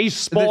that. he's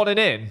spawning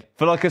in.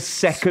 for like a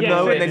second, Yeah,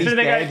 though, so- and then so he's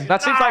they go- dead.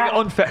 That seems like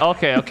unfair.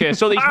 Okay.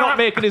 So he's not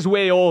making his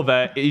way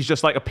over. He's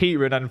just like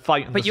appearing and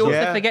fighting. But the you're sun.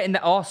 also Yeah. forgetting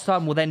that our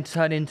sun will then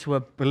turn into a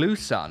blue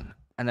sun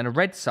and then a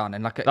red sun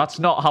and like a, That's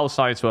not how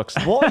science works.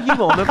 What are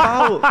you on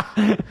about?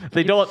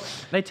 They don't.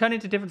 they turn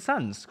into different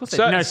suns. Of course they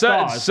Cer- do. No,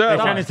 certain- stars. certain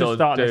They turn ones into don't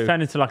stars. They do.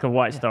 turn into like a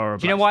white star or a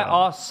Do you know black why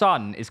star. our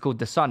sun is called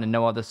the sun and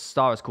no other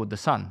star is called the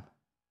sun?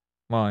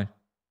 Why?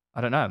 I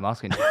don't know. I'm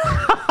asking.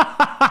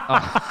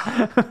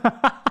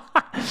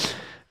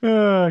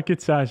 Good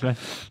times, man.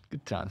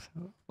 Good chance.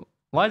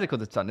 Why is it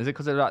called the sun? Is it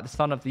because it's like the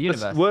sun of the The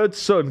universe? word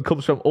sun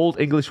comes from Old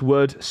English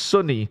word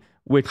sunny,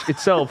 which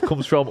itself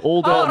comes from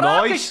Old. Oh, no.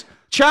 Nice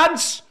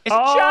chance. It's a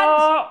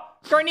chance.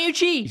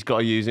 Garnucci. He's got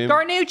to use him.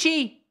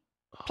 Garnucci.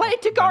 Play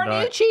it to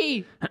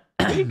Garnucci.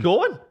 Where are you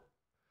going?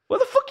 Where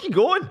the fuck are you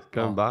going?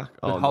 Going back. Good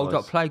Oh, hold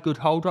nice. up play. Good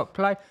hold up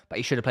play. But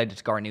he should have played it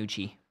to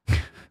Garnucci.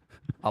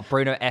 Oh,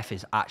 Bruno F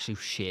is actually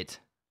shit.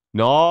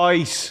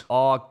 Nice.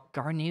 Oh,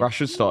 Garnucci.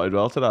 Rashford started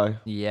well today.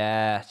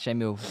 Yeah, shame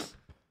he'll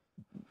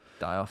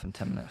die off in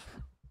 10 minutes.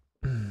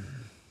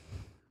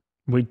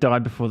 We die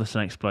before the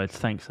sun explodes.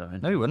 Thanks, Owen.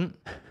 No, he wouldn't.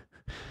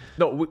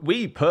 No,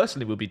 we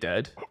personally will be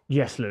dead.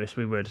 Yes, Lewis,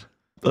 we would.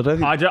 I don't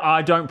think.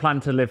 I don't plan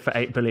to live for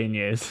 8 billion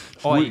years.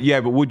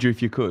 Yeah, but would you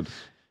if you could?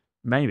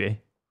 Maybe.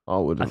 I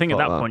would. I think at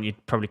that point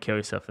you'd probably kill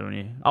yourself, though,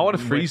 wouldn't you? I wanna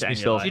Waste freeze it in your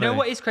myself. life. Do you know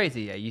what is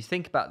crazy? Yeah, you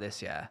think about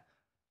this. Yeah,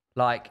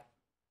 like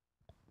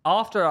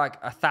after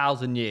like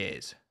 1,000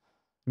 years,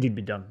 You'd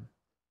be done.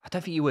 I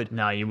don't think you would.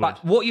 No, you would.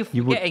 But what you're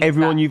You would. forgetting,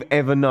 Everyone is you've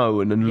ever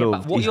known and that, yeah, but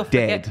loved what is you're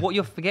dead. what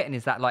you're forgetting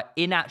is that like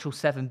in actual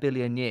 7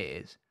 billion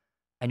years,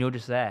 and you're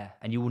just there,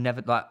 and you will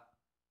never like.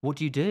 What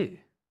do you do?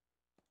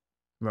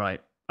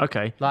 Right.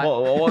 Okay. Like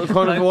What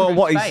kind of? float through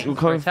What is? space What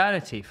for kind of?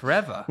 eternity,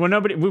 forever? Well,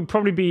 nobody. We'll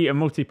probably be a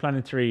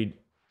multi-planetary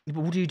But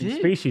what do you do?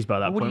 species by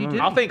that What do point. you won't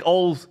do? we? I think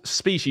all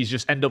species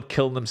just end up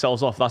killing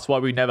themselves off. That's why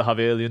we never have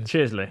aliens.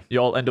 Cheers, Lee. You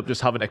all end up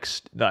just having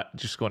just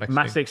going extinct.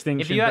 Mass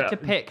extinction. If you had but- to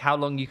pick how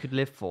long you could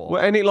live for,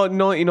 Well, any like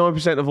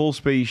 99% of all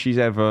species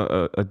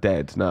ever are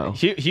dead now.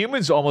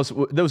 Humans almost.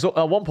 There was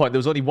at one point there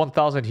was only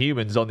 1,000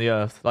 humans on the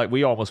Earth. Like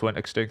we almost went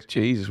extinct.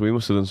 Jesus, we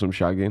must have done some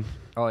shagging.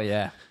 oh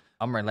yeah,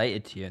 I'm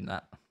related to you in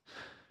that.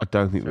 I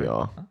don't think we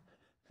are.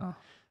 Well,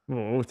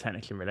 we're all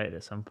technically related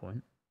at some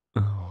point.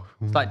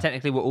 It's like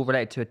technically we're all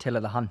related to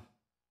Attila the Hun.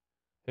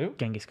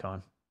 Genghis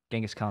Khan.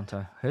 Genghis Khan.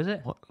 Who's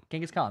it? What?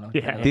 Genghis Khan. or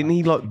Yeah. Attila the Didn't Hun?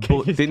 he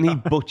like? Didn't he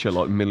butcher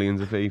like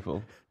millions of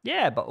people?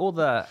 Yeah, but all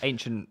the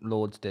ancient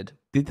lords did.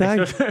 Did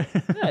they?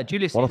 Yeah,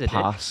 Julius What Caesar a did.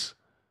 pass!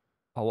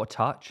 Oh, what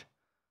touch!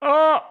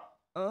 Oh!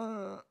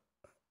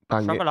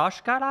 Bang it.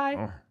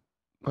 Trabalashkarai.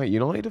 Mate,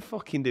 United are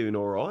fucking doing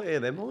all right here.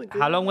 They might.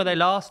 How long will they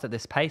last at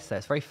this pace? Though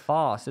it's very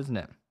fast, isn't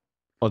it?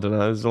 I don't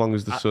know. As long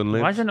as the sun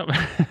lives. Why is it not?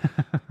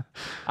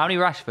 How many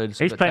Rashfords?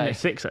 He's would it playing take? at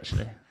 6,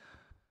 actually.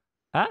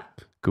 Huh?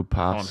 Good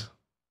pass.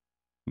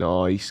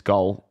 Nice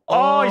goal.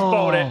 Oh, he's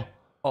bottled it.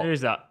 Oh. Who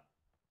is that?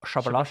 He's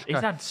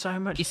Trabalashka. had so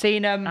much You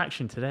seen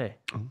action today.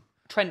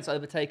 Trent's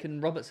overtaken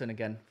Robertson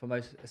again for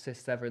most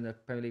assists ever in the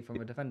Premier League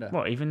from a defender.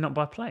 What, even not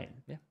by playing?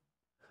 Yeah.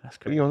 That's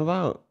What are good. you on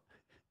about?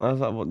 How's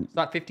that one? It's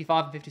like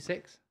 55 and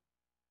 56.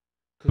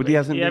 But he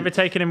hasn't. You ever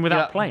taken him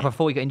without playing?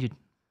 Before he got injured.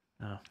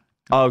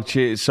 Oh,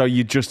 cheers. So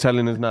you're just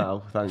telling us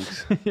now?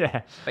 Thanks.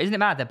 Yeah. But isn't it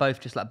mad? They're both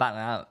just like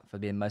battling out for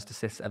being most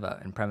assists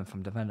ever in Premier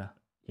from defender.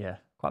 Yeah.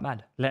 Quite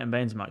mad. Leighton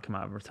Baines might come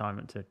out of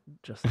retirement to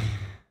just.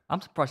 I'm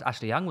surprised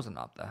Ashley Young wasn't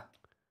up there.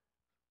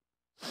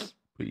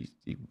 What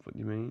do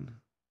you mean?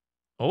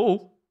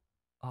 Oh,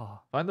 Oh,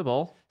 find the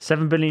ball.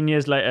 7 billion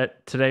years later,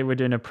 today we're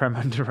doing a Prem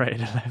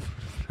underrated 11.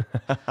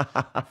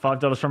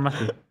 $5 from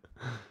Matthew.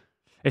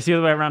 It's the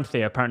other way around,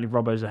 Theo. Apparently,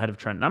 Robbo's ahead of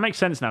Trent. That makes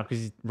sense now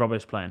because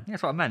Robbo's playing.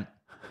 that's what I meant.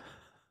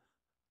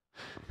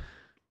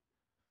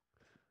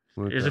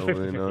 It was a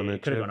 50-50.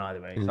 It could have gone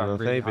either way. He's I'm my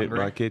really favourite hungry.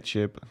 bracket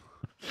chip.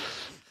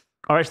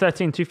 RH13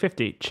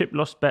 250. Chip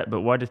lost bet,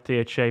 but why did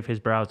Theo shave his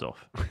brows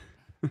off?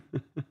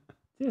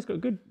 Theo's got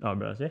good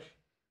eyebrows, ish.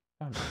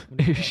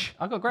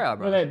 I got great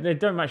eyebrows. Well, they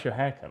don't match your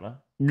hair colour.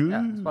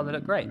 Yeah, that's why they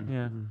look great.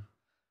 Yeah.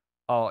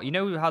 Oh, you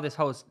know how this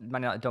whole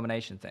Man United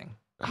domination thing?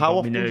 How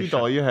often do you Combination.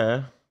 dye your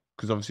hair?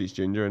 Because obviously it's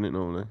ginger, isn't it,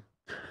 normally?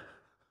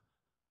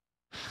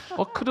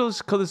 What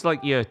colours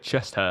like your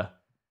chest hair?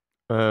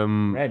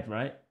 Red,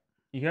 right?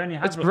 You only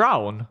have It's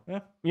brown.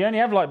 Yeah. You only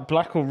have like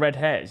black or red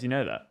hairs. You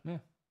know that. Yeah.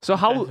 So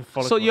how? Depends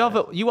on So you have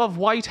follicle you have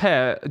white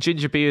hair,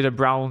 ginger beard, and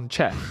brown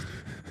chest.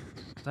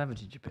 I have a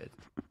ginger beard.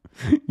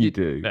 You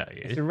do. Yeah,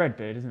 It's a red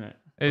beard, isn't it?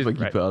 it is Beg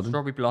your red. pardon.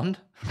 Strawberry blonde.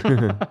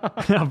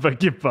 I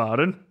beg your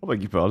pardon. I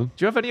beg your pardon.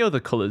 Do you have any other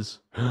colours?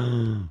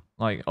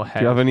 Like or Do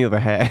hair? you have any other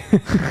hair?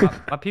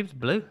 My pubes are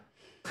blue.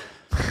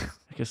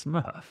 Like a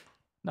Smurf.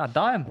 No,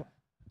 dye 'em.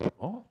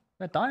 What?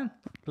 No, dye 'em.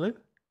 Blue.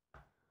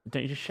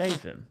 Don't you just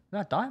shave them?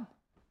 No, dye 'em.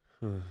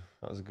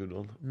 That was a good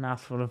one.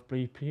 Mouthful of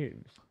blue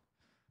pubes.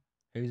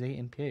 Who's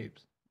eating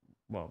pubes?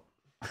 Well,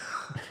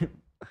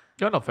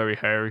 You're not very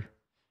hairy.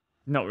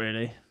 not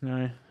really.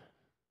 No.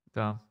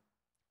 Damn.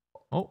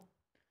 Oh,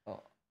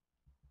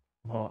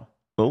 What?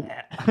 Oh,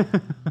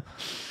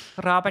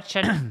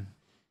 Robertson.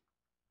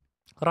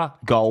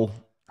 goal.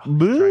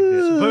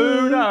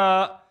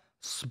 Spooner.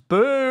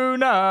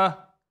 Spooner.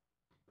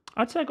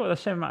 I'd say I've got the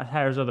same amount of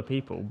hair as other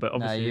people, but No,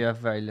 obviously you have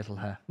very little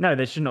hair. no,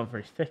 they're just not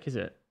very thick, is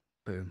it?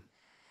 Boom.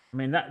 I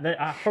mean,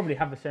 I probably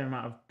have the same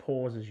amount of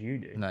pores as you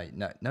do.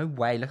 No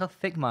way. Look how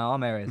thick my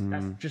arm hair is.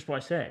 That's just what I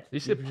said. you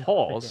said You've just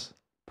pause. thicker-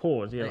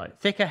 Pores, yeah, like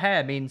Thicker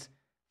hair means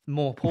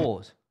more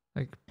pores.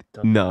 Like,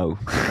 No,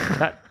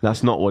 that.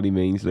 that's not what he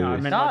means, No, I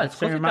Lewis. meant does, like of the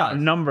same course it amount of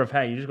does. number of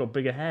hair. You just got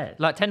bigger hair.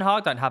 Like Ten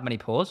Hag don't have many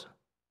pores.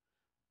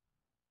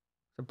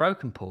 They're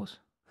broken pores.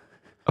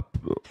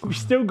 We've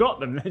still got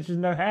them. There's just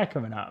no hair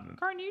coming out of them.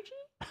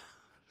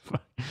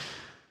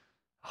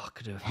 Oh, I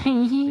could have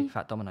big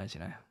fat dominoes,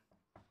 you know.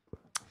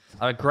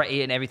 I regret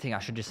eating everything. I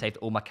should just saved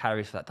all my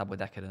calories for that double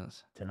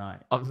decadence. Tonight.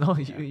 oh, no,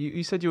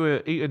 you said you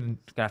were eating.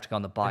 Gonna have to go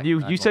on the bike. And you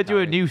and add you more said you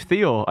were a calories. new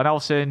Theo, and I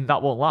was saying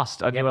that won't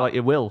last, and you were but- like, it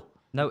will.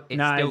 No, it's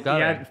No, still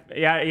going.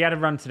 he had a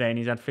run today, and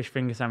he's had fish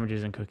finger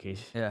sandwiches and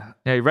cookies. Yeah.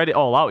 Yeah, he read it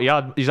all out.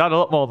 He's had a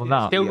lot more than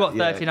that. Still got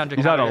yeah. 1,300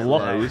 He's had a calories.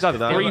 lot. Yeah, He's had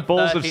still 3 got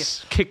bowls of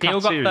 30 Kit Kat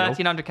Still got cereal.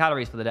 1,300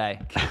 calories for the day.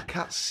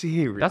 Cat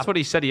cereal. That's what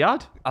he said he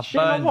had. I You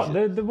know burned.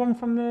 what? The one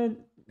from the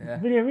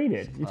video we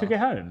did. You took it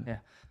home. Yeah.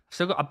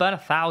 I burned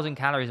 1,000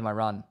 calories in my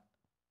run.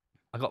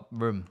 I got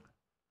room.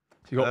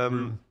 You got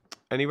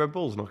Any Red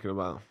Bulls knocking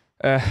about?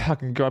 I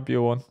can grab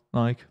you one,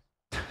 like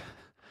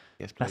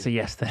Yes, please. That's a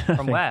yes then.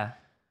 From where?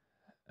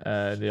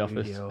 the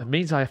office. Studio. It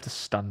means I have to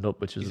stand up,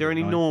 which is. Is there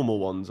any annoying. normal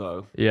ones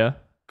though? Yeah,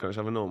 Can I just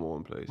have a normal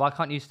one, please? Why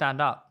can't you stand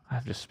up? I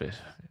have just a bit.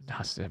 It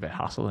has to be a bit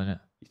hassle in it.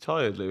 You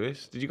tired,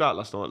 Lewis? Did you go out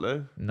last night,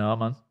 Lou? No,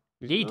 man.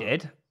 He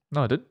did.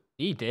 No, I didn't.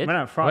 He did. Went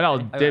out I Friday.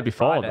 went out the day yeah,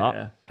 before Friday, that.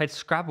 yeah. Played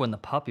Scrabble in the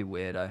pub, you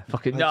weirdo.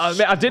 Fucking. Like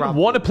No, I didn't Scrabble.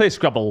 want to play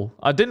Scrabble.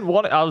 I didn't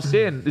want it. I was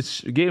saying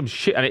this game's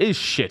shit, and it is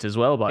shit as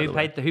well. By the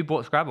way, Who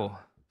bought Scrabble?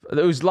 it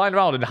was lying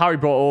around, and Harry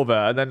brought it over,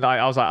 and then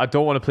I was like, I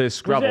don't want to play Was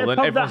Scrabble. it a Then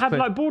pub that everyone's had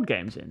playing. like board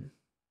games in?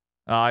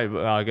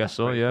 I guess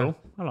so. Yeah. Cool.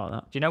 I like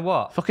that. Do you know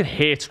what? Fucking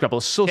hate Scrabble.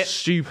 It's so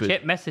stupid.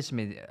 Chip messaged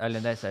me earlier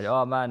and they said,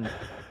 "Oh man,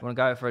 want to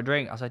go for a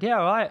drink?" I said, "Yeah,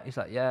 all right." He's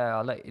like, "Yeah,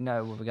 I'll let you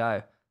know when we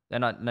go."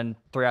 Then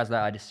 3 hours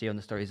later, I just see on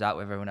the story he's out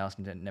with everyone else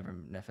and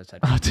never said.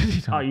 Oh, did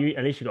he Oh, not?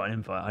 at least you got an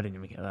invite. I didn't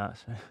even get that.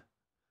 So.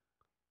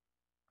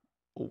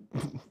 Oh.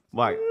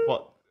 Wait,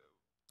 what?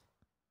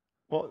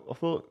 What? I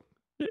thought.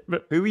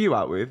 But Who were you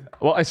out with?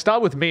 Well, I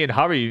start with me and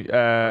Harry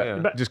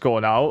just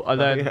going out, and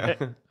then Yeah.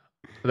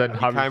 then You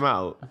Harry came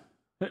out.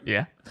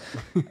 yeah,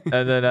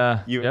 and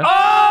then You- yeah.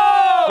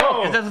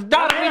 Oh! It's a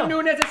Darwin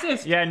Núñez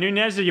assist. yeah,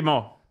 Nunez or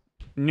more.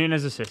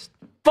 Nunez assist.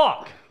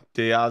 Fuck.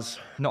 Diaz.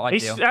 Not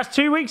ideal. That's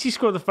 2 weeks he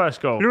scored the first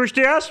goal. Luis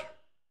Diaz.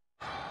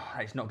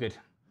 It's not good.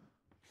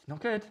 It's not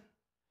good.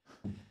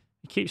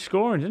 He keeps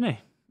scoring, doesn't he?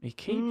 He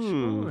keeps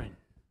scoring.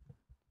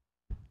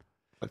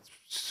 It's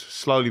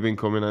slowly been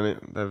coming, hasn't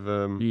it?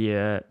 They've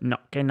Yeah,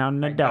 knocking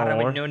on the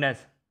Darwin door. Núñez.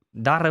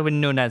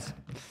 Darwin Núñez.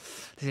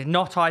 This is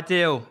not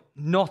ideal.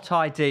 Not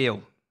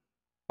ideal.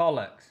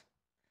 Bollocks.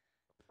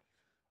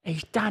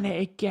 He's done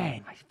it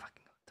again. I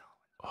fucking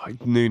got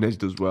Darwin. Nunes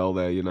does well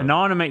there, you know.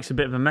 Nana makes a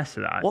bit of a mess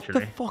of that, actually. What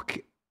the fuck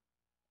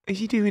is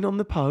he doing on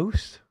the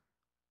post?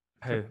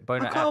 Who?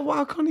 Bono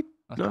How can't he?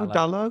 That's No, Dallo.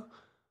 Dallo.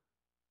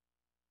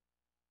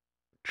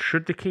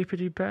 Should the keeper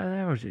do better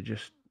there, or is it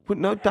just But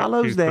no, too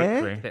Dallo's there.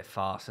 quickly? A bit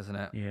fast, isn't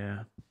it?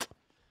 Yeah.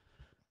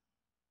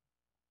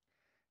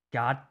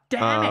 God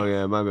damn Oh it.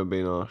 yeah, maybe I'm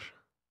being harsh.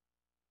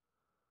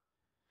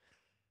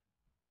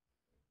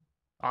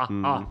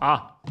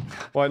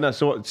 Wait, no.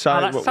 So what? Say,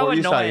 that's what so are you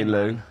annoying, saying,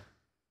 Lou? man.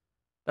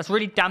 That's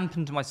really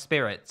dampened my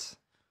spirits.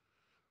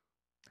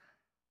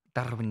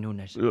 Darwin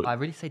Núñez. Look. I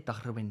really say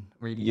Darwin.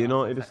 Really.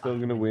 United nice. are still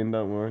going to win.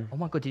 Don't worry. Oh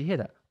my god, did you hear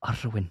that?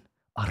 Arwen.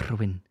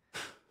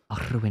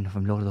 Arwen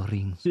from Lord of the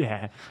Rings.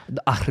 Yeah.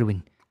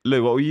 Arwen.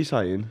 Lou, what were you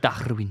saying?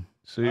 Darwin.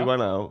 So you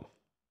went out.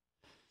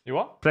 You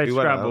what? Played You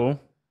went Scrabble,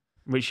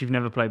 which you've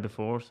never played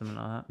before, or something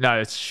like that. No,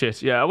 it's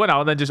shit. Yeah, I went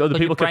out and then just other Your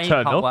people kept brain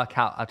turning can't up. work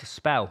out how to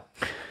spell.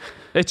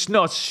 It's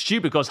not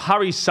stupid because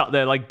Harry sat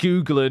there like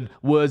Googling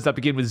words that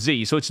begin with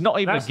Z. So it's not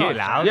even That's a game. not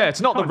allowed. Yeah,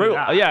 it's not the Can't do rule.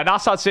 that. Yeah, and I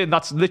started saying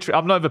that's literally,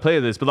 I've never played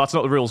this, but that's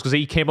not the rules because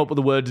he came up with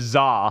the word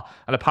Tsar,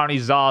 and apparently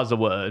Tsar's a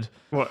word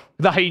What?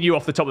 that he knew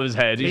off the top of his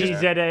head. He just-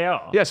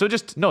 E-Z-A-R? yeah, so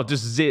just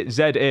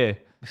Z-A.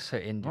 So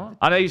Indian.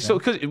 And he so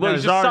because he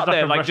just Tsar's sat like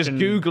there a like just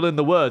Russian- Googling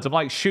the words. I'm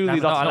like, surely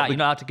That's that's not not allowed. the- You're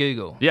not allowed to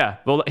Google. Yeah,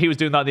 well, he was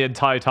doing that the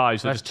entire time,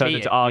 so it That's just turned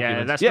cheating. into Yeah,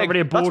 arguments. that's not really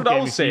a board what I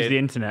game was if you use saying. the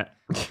internet.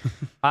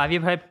 Have you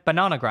played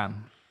Bananagram?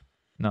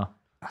 No.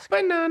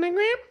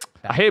 Bananagram.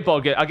 I hate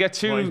board games. I get What is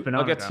too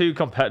Bananagram?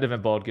 competitive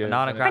in board games.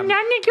 Bananagram.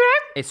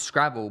 It's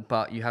Scrabble,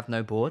 but you have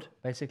no board,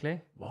 basically.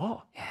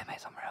 What? Yeah, mate,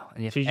 it's unreal. And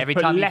you have, So you just every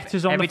put time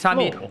letters on every the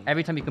time floor?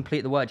 every time you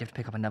complete the word, you have to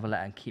pick up another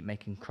letter and keep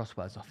making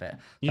crosswords off it.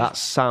 That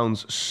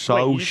sounds so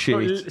Wait, you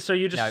just shit. so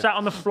you just No. sat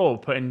on the floor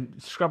putting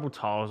Scrabble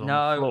tiles on the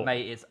No, floor?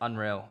 mate, it's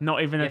unreal.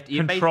 Not even You a have to-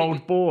 you controlled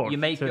basically- board. You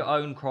make to- your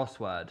own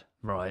crossword.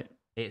 Right.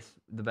 It's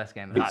the best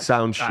game. It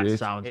sounds That shit.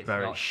 sounds It's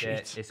very not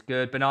shit. It's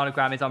good.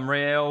 Bananagram is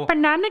unreal.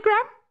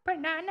 Bananagram?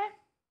 Banana.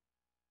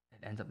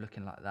 It ends up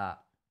looking like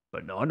that.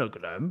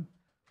 Bananagram?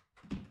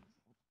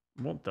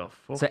 What the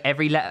fuck? So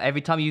every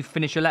time you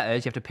finish your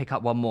letters, you have to pick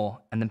up one more,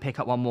 and then pick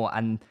up one more,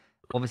 and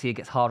obviously it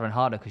gets harder and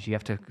harder because you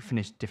have to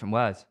finish different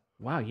words.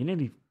 Wow, you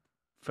nearly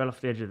fell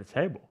off the edge of the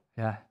table.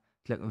 Yeah.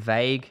 Look,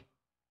 vague,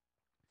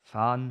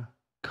 fun.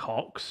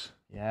 Cox.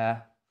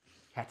 Yeah.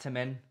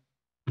 Ketamine.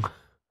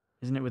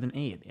 Isn't it with an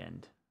E at the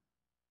end?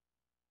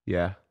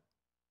 Yeah.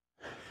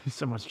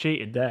 Someone's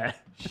cheated there.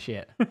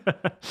 Shit.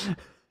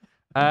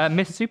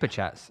 Miss Super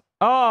Chats.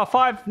 Oh,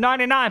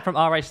 $5.99 from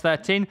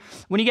RH13.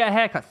 When you get a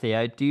haircut,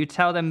 Theo, do you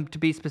tell them to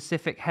be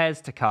specific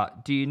hairs to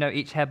cut? Do you know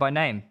each hair by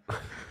name?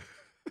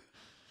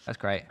 That's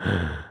great.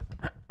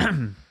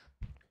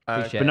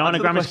 Appreciate it.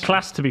 Bananagram is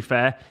class, to be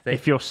fair,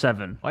 if you're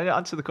 7. Why didn't you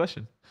answer the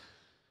question?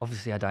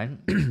 Obviously, I don't.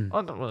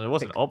 Oh, no, well, it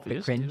wasn't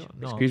obvious. cringe.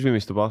 No. Excuse me,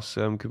 Mr. Boss.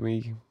 Can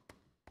we?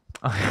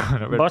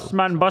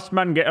 Boss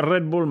man, get a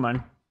Red Bull,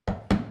 man.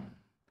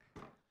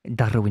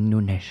 Darwin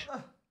Nunes.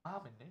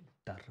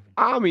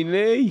 Army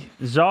knee.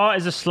 Czar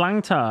is a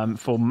slang term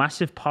for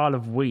massive pile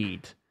of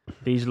weed.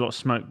 These lot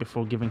smoke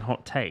before giving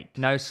hot takes.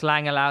 No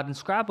slang allowed in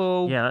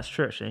Scrabble. Yeah, that's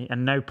true, actually.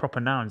 And no proper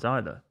nouns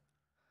either.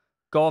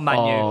 Go on,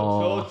 Manu.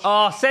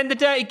 Oh, send the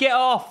dirty git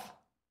off.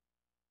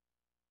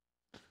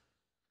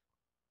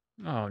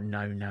 Oh,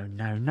 no,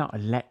 not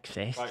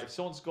Alexis. Right, if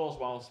someone scores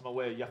whilst I'm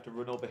away, you have to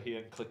run over here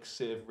and click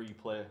save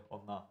replay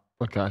on that.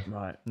 Okay.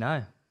 Right.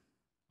 No.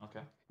 Okay.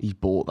 He's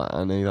bought that,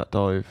 hasn't he? That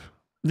dive.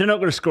 They're not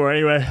going to score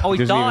anyway. Oh, he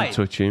Doesn't even died.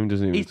 touch him.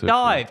 Doesn't even He's touch him.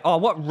 dived. Oh,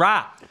 what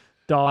rat.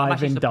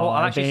 Diving,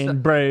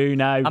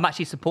 Bruno. I'm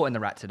actually supporting the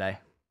rat today.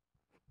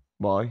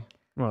 Why?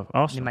 Well, I need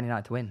Arsenal. Man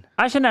United to win.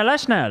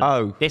 Arsenal.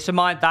 Oh.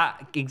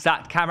 That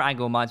exact camera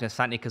angle reminds me of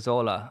Santi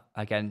Cazorla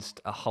against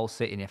a whole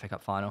City in the FA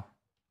Cup final.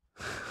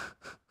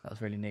 That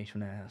was really niche,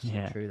 wasn't it? That's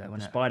Yeah. true, though,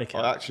 wasn't it? Spider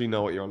Cat. I actually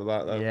know what you're on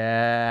about, though.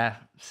 Yeah.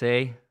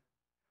 See?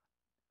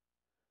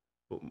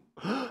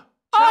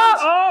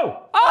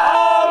 Oh!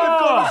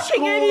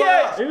 Fucking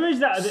idiot! Who is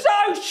that?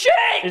 So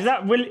shit! Is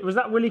that Willie? Was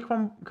that Willie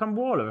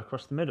Kwambwala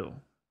across the middle?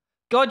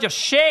 God, you're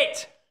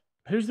shit!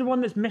 Who's the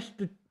one that's missed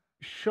the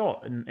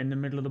shot in the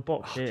middle of the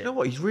box Do here? you know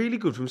what? He's really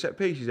good from set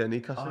pieces, isn't he?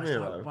 Oh, it's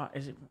Casemiro. like, what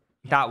is it?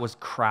 That was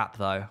crap,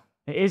 though.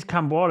 It is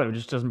Kwambwala who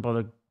just doesn't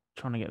bother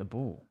trying to get the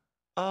ball.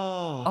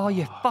 Oh,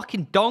 you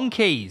fucking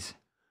donkeys.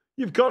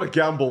 You've got to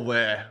gamble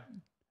there.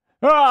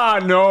 Ah,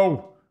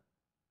 no!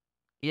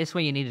 This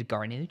way you needed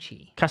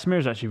Garnucci.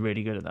 Casemiro's actually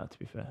really good at that, to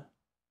be fair.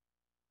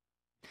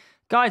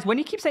 Guys, when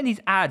you keep saying these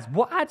ads,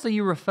 what ads are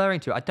you referring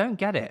to? I don't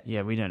get it.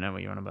 Yeah, we don't know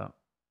what you're on about.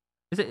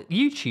 Is it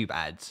YouTube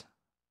ads?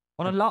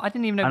 On a lot? I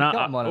didn't even know And we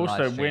got them on a live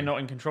also, stream. we're not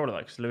in control of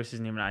that because Lewis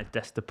isn't even at his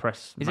desk to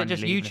press. Is it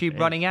just manually, even if YouTube it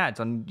running ads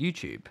on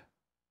YouTube?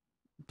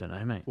 Don't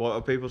know, mate. What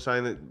are people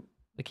saying that?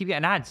 They keep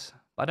getting ads.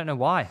 I don't know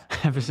why.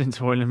 Ever since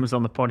Hoyland was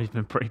on the pod, he's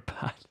been pretty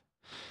bad.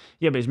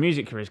 Yeah, but his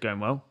music career's going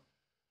well.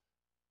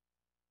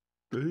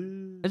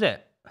 Is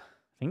it? I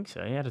think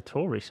so. He had a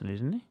tour recently,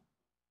 didn't he?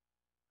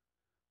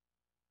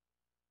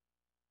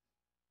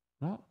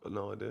 What? Got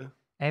no idea.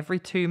 Every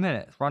 2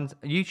 minutes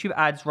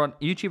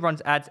YouTube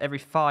runs ads every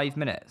 5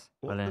 minutes.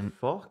 What Well, the then-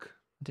 fuck?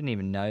 I didn't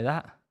even know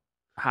that.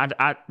 Had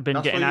been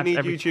That's getting why you ads need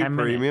every YouTube 10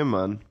 minutes. Premium,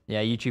 man.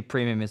 Yeah, YouTube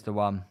Premium is the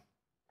one.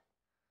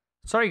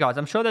 Sorry guys,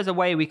 I'm sure there's a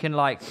way we can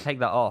like take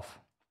that off.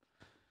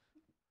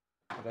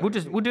 We'll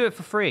do it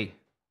for free.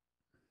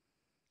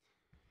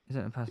 Is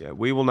it a pass? Yeah,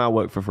 we will now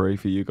work for free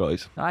for you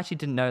guys. I actually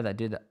didn't know that,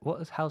 did that. What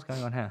the hell's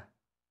going on here?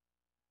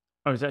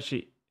 Oh,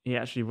 he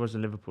actually was a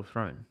Liverpool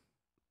throne.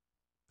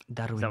 Is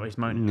that what he's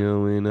moaning?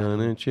 Going on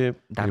a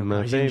chip. That'll In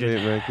my he's injured.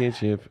 favorite rocket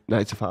ship. No,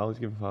 it's a foul. He's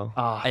giving a foul.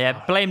 Ah, Oh,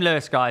 yeah, blame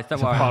Lewis, guys.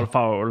 Don't worry.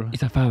 foul.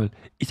 It's a foul.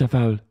 It's a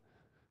foul.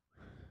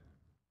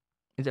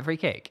 Is it a free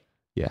kick?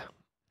 Yeah.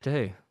 To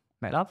who?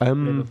 Mate, love?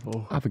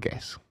 Liverpool. Have a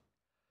guess.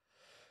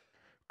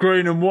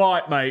 Green and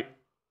white, mate.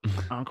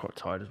 I'm quite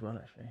tired as well,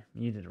 actually.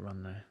 You did a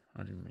run, though.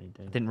 I didn't really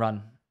do. Didn't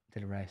run.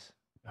 Did a race.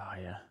 Oh,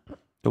 yeah.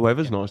 The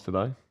weather's nice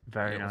today.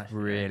 Very nice.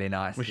 Really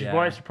nice. Which is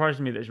why it surprised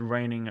me that it's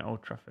raining at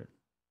Old Trafford.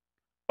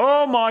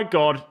 Oh my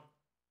God.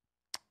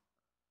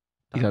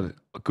 He's had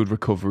a good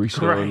recovery,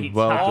 son. Great.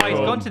 Well Oh, he's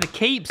done. gone to the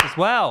keeps as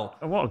well.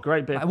 Oh, what a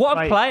great bit. What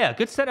a Mate, player.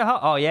 Good centre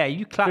half. Oh, yeah,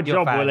 you clap Good your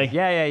job, fans. Willie.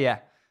 Yeah.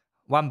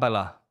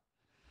 Wambala.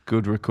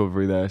 Good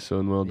recovery there,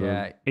 son. Well done.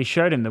 Yeah. He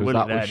showed him the 'Cause Willie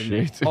that there, was didn't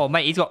he? shit. Oh,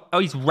 mate,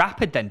 he's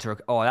rapid then to...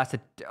 Oh, that's a...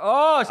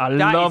 Oh, I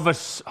that love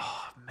is-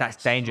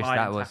 That's dangerous, that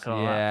sliding was. tackle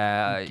like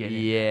Yeah, that. Get it.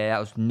 yeah, that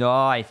was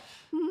nice.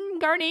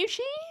 Garnucci?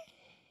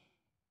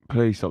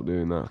 Please stop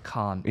doing that.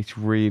 Can't. It's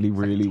really,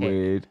 really tick.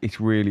 weird.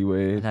 It's really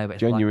weird. I know, but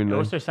it's like- It Genuinely.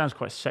 also sounds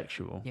quite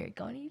sexual. Yeah,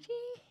 Garnucci?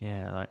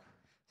 Yeah, like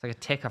It's like a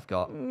tick I've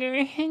got.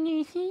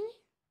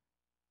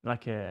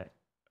 like a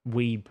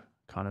weeb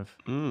kind of.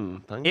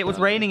 Thank It was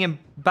you. raining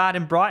bad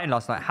in Brighton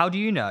last night. How do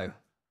you know?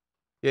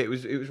 Yeah, it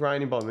was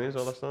raining by me as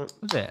well last night.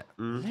 Was it?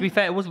 To be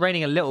fair, it was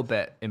raining a little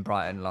bit in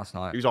Brighton last It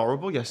night. was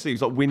horrible yesterday. It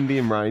was like windy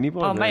and rainy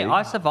by Oh, me. mate,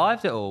 I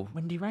survived it all.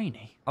 Windy,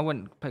 rainy. I went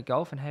and played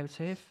golf in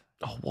Havertooth.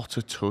 Oh, what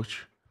a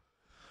touch.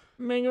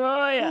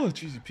 Oh,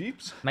 cheesy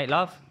peeps. Mate,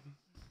 love.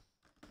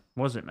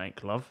 was it,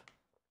 mate? Love.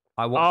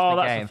 I watched Oh,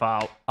 the that's game. a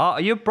foul. Oh,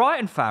 are you a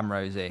Brighton fan,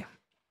 Rosie?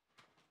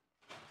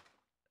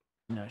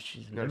 No,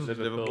 she's a No, she's a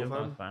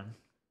Liverpool fan.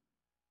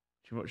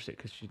 She watched it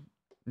because she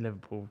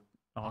Liverpool.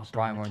 Arsenal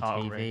Brighton were in on the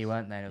title TV, race.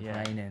 weren't they? It was Yeah.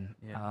 raining.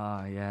 Yeah.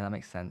 Oh, yeah, that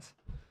makes sense.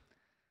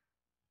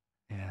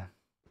 Yeah.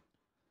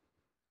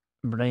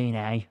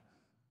 Rainy.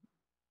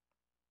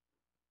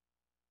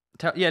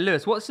 Yeah,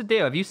 Lewis, what's the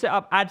deal? Have you set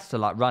up ads to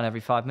like run every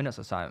 5 minutes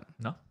or something?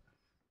 No.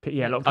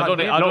 Yeah, a lot of, I don't-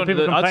 people- I a lot don't- of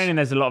people the ads- complaining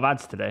there's a lot of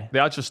ads today.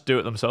 They just do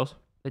it themselves.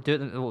 They do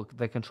it. Well,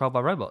 they're controlled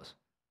by robots.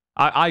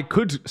 I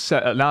could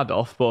set an ad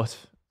off,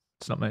 but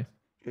it's not me.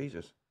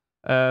 Jesus.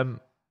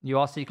 You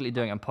are secretly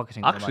doing it and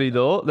pocketing. them, Actually, like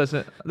though,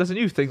 there's a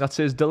new thing that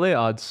says delay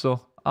ads,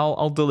 so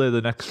I'll delay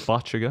the next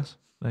batch, I guess.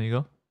 There you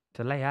go.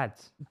 delay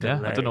ads. Yeah, I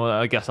Delay. don't know.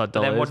 I guess I'd But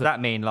delay. then what is does that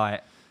mean?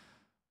 Like, it?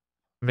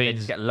 they Means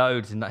just get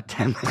loads in like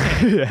 10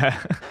 minutes.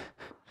 yeah.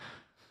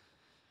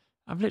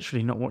 I've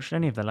literally not watched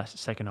any of the last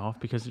second half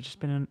because it's just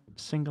been a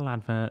single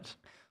advert.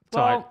 It's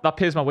all right. That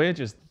pays my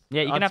wages.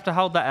 Yeah, you're going to have to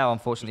hold that out,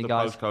 unfortunately, The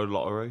guys. postcode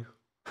lottery.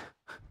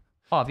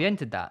 Oh, have you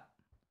entered that?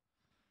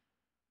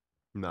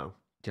 No,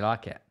 Do you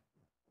like it?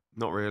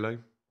 not really.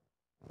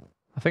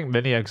 I think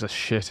mini eggs are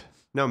shit.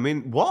 No,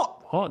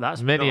 what? What?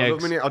 That's Mini No,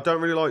 eggs. I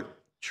don't really like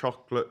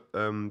chocolate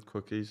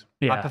cookies.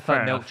 yeah. I prefer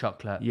fair milk enough.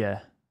 chocolate. Yeah,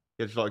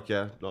 Yeah, just like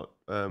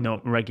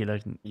not regular.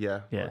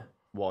 yeah, Yeah. like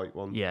white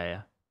ones.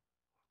 Yeah.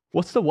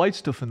 What's the white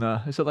stuff in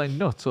there? Is it like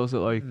nuts or is it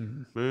like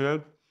Yeah.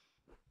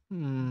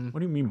 What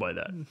do you mean by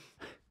that?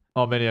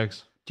 oh mini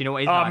eggs? Do you know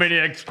what is Oh, nice? mini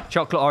eggs.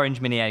 Chocolate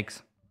orange mini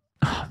eggs.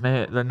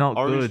 Mate, they're not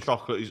Orange good.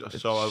 chocolate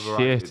is so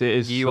overrated. Shit, it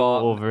is You so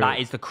are. over That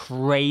it. is the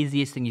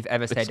craziest thing you've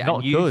ever said. not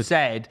And you good.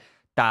 said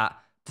that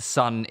the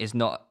sun is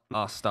not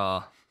our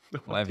star.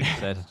 Whatever you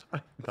said.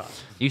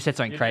 You said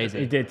something He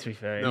crazy. did, to be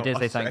fair. No, You did I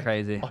say something said-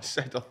 crazy. I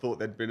said I thought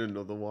there'd been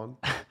another one.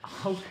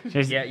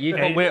 Yeah, you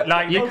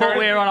thought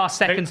we were on our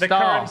second the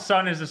star. current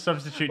sun is a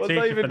substitute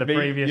teacher for the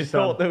previous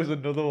sun. there was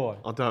another one.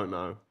 I don't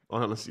know. I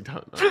honestly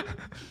don't know.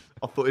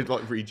 I thought it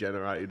like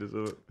regenerated or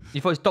something.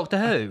 You thought it was Doctor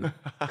Who?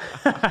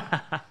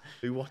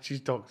 Who watches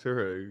Doctor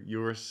Who?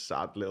 You're a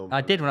sad little man.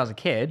 I did when I was a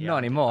kid, not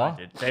anymore. I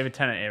did. David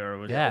Tennant era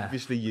was. Yeah.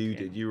 Obviously you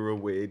did. You were a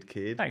weird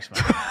kid. Thanks,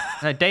 man.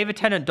 No, David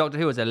Tennant, Doctor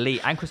Who was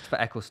elite, and Christopher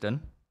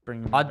Eccleston.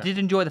 Bring me I back. did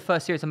enjoy the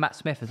first series of Matt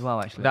Smith as well,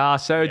 actually. Nah,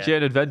 Sarah Yeah.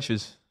 Jane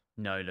Adventures.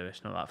 No,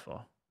 Lewis, not that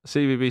far.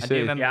 CBBC. I do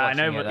remember Yeah, I watching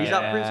know, it, but though. Is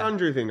that Yeah. Prince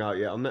Andrew thing out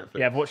yet on Netflix?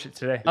 Yeah, I've watched it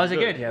today. Oh, is it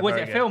good? Yeah, was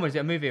very it a good. film or is it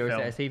a movie or is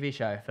Film. it a TV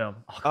show? Film.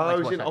 Oh, I I can't wait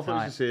to watch thought it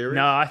that was a series.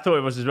 No, I thought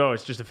it was as well.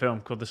 It's just a film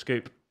called The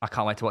Scoop. I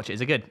can't wait to watch it.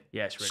 Is it good?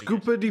 Yeah, it's really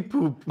good. Scoopity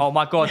poop. Oh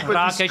my God,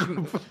 Rakesh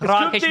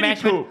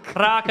Scoop-diddy-poop. Mashford.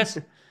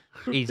 Rakesh.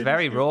 He's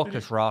very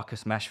raucous,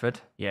 Rakesh Mashford.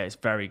 Yeah, it's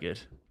very good.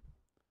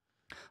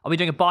 Are we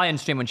doing a buy-in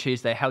stream on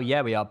Tuesday? Hell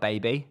yeah, we are,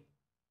 baby.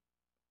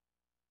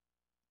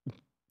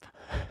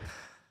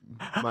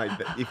 Mate,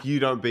 if you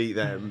don't beat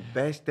them,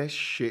 they're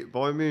shit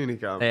by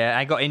Munich. aren't they? Yeah,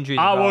 I got injuries.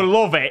 I as will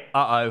well. love it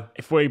Uh-oh.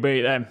 if we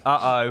beat them.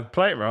 Uh-oh.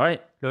 Play it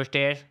right.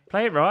 Lustig.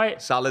 Play it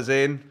right. Salah's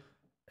in.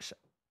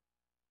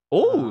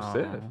 Oh,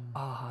 save.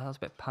 Oh, that was a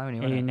bit pony,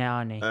 wasn't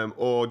it?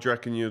 Or do you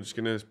reckon you're just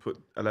going to put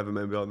 11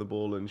 men behind the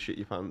ball and shit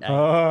your pants?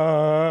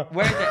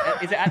 Where is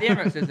it? Is it at the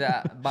Emirates or is it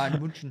at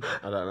Bayern Munchen?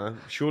 I don't know.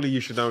 Surely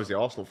you should know as the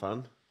Arsenal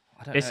fan.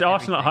 I don't It's know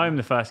Arsenal at everything. home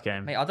the first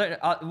game. Mate, I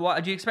don't.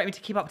 What do you expect me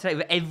to keep up to date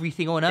with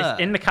everything on earth?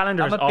 It's in the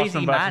calendar I'm as a busy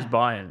Arsenal versus man.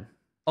 Bayern.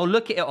 I'll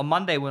look at it on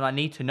Monday when I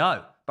need to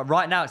know. But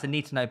right now it's a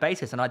need to know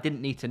basis, and I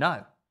didn't need to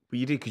know. But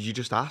you did because you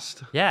just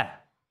asked. Yeah,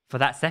 for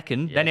that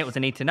second, then it Yes. was a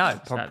need to know.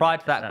 Exactly. Prior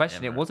to that Exactly,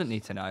 question, it Emirates. wasn't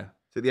need to know.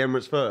 To the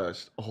Emirates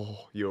first.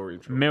 Oh, you're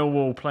in trouble.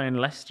 Millwall playing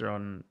Leicester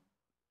on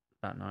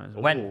that night as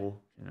well. When? Oh.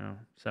 You know,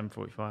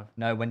 7:45.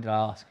 No, when did I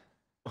ask?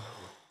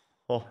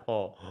 Oh,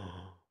 oh.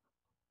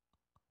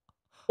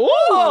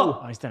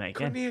 Oh, he's done it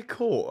Couldn't again. he have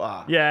caught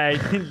that? Yeah,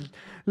 he loves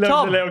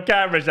Tom. the little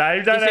cameras, eh?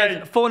 This Don't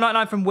is he?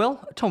 4.99 from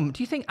Will. Tom,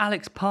 do you think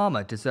Alex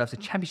Palmer deserves a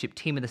championship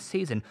team of the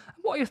season?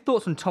 What are your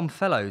thoughts on Tom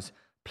Fellows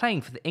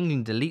playing for the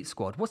England elite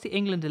squad? What's the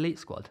England elite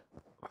squad?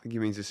 I think he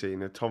means the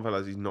senior. Tom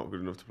Fellows, he's not good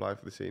enough to play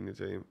for the senior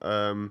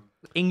team.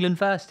 England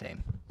first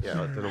team. Yeah,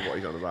 I don't know what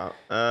he's on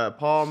about.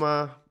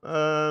 Palmer.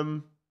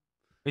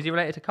 Is he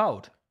related to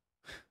Cold?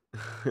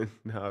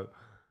 No.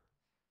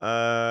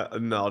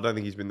 No, I don't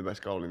think he's been the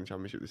best goal in the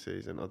championship this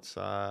season. I'd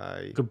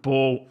say Good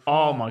ball.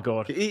 Oh my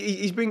god.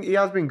 he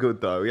has been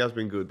good though. He has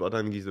been good, but I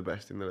don't think he's the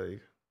best in the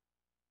league.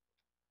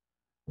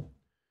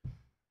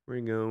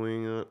 We're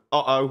going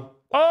on.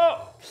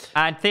 Oh!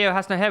 And Theo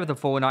has no hair with the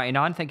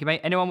 4.99. Thank you,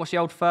 mate. Anyone watch the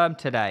Old Firm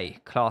today?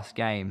 Class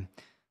game.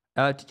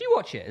 Did you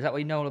watch it? Is that what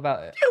you know all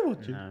about it?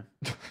 No,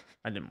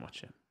 I didn't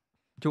watch it.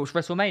 Did you watch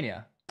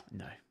WrestleMania?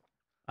 No.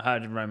 I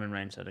heard Roman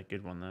Reigns had a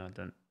good one though. I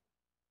don't.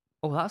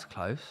 Oh, that's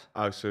close.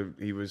 Oh, so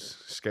he was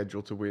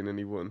scheduled to win and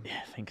he won. Yeah,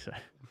 I think so.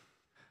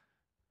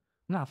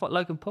 No, I thought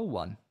Logan Paul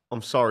won.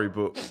 I'm sorry,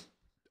 but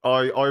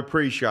I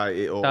appreciate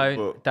it all.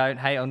 But Don't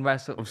hate on I'm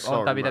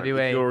sorry, on mate.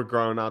 WWE. If you're a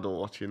grown adult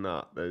watching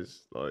that,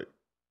 there's like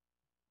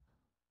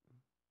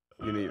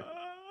you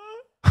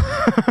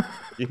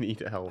need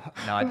help.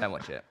 No, I don't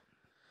watch it.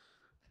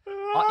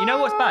 You know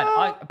what's bad?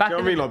 Do you know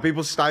what I mean? Like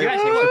people stay up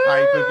actually for watch-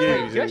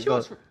 pay-per-views. Do you actually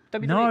watch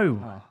WWE? No.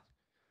 Oh.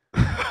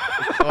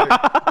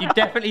 You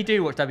definitely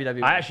do watch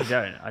WWE. I actually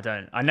don't. I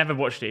don't. I never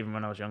watched it even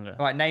when I was younger.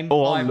 All right, name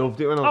Oh, I five. loved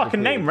it when I Oh, was I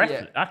can name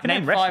wrestling. I can name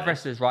Name five wrestling.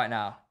 wrestlers right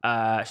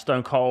now.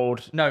 Stone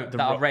Cold. No, The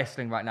that are Rock-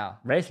 wrestling right now.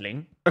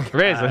 Wrestling.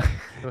 Razor.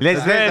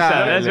 Let's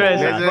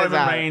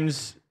Roman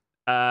Reigns.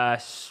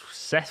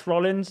 Seth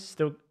Rollins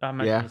still.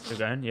 Yeah. He's still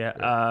going. Yeah.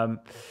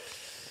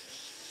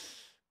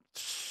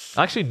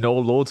 I actually know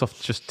loads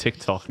off just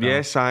TikTok now.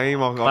 Yeah,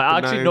 same. I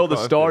actually know the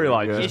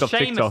storyline. Yeah. Is Just off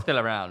Sheamus TikTok. still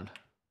around?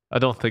 I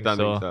don't think Don't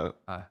so. think so.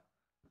 Oh.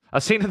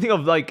 I've seen the thing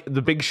of like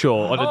the Big Show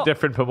on a Oh.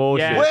 different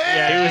promotion.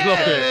 Yeah. He was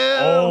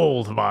looking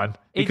old, man.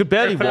 He could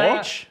barely Triple H,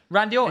 watch.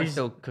 Randy Orton's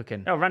still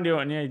cooking. Oh, Randy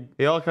Orton. Yeah.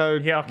 He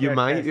RKO'd Yeah, your okay,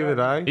 mate the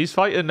other day. He's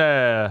fighting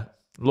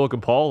Logan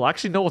Paul. I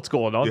actually know what's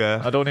going on.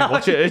 Yeah. I don't even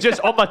watch it. It's just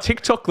on my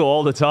TikTok though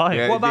all the time.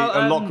 Yeah, What about,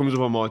 a lot um, comes up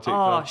on my Oh,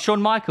 TikTok.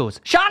 Shawn Michaels.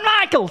 Shawn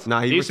Michaels!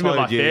 Nah, He he used to be my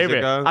retired years favorite.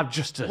 ago. I'm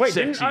just a Wait,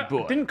 sexy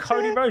boy. didn't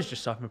Cody Rhodes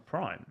just have a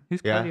prime? Who's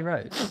Yeah. Cody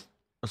Rhodes?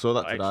 I saw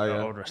that Extra today.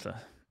 Yeah. old wrestler.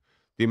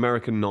 The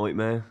American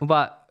Nightmare. What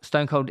about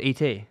Stone Cold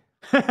E.T.?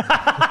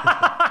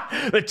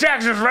 The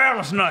Texas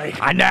rattlesnake.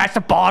 And that's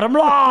the bottom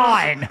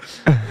line!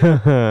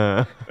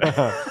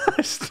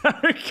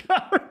 Stone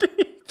Cold.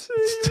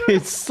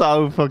 It's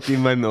so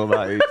fucking mental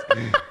that is.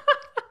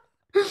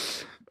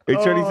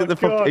 It's when he's at the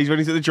God. he's when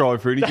he's at the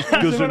drive-thru and he just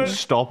doesn't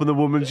stop and the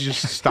woman's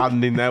just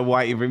standing there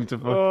waiting for him to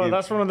fucking. Oh,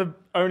 that's one of the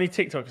only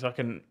TikToks I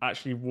can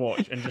actually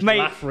watch and just Mate,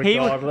 laugh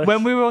regardless.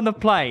 when we were on the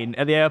plane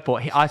at the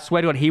airport, I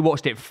swear to God, he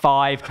watched it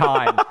 5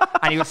 times.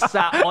 And he was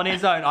sat on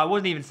his own. I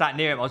wasn't even sat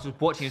near him. I was just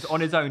watching. He was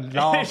on his own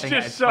laughing it's at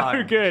just his so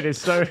phone. good. It's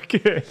so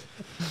good.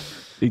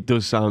 It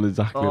does sound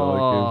exactly like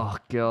Oh,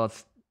 God. him.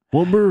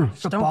 One more.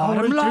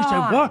 Bottom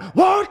line.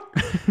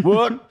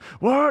 What?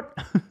 What?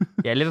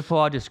 Yeah, Liverpool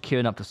are just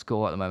queuing up to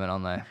score at the moment,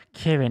 aren't they?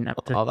 Kieran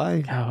up to. Are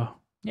they? Oh.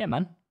 Yeah,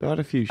 man. They had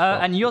a few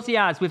shots. And Yossi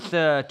ads with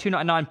the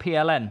 2.99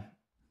 PLN.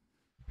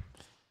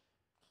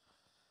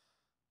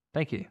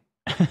 Thank you.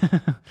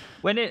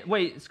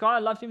 Wait, Sky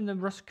live streaming the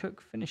Russ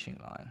Cook finishing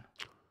line.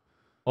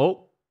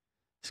 Oh,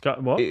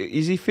 Scott, what?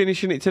 Is he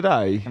finishing it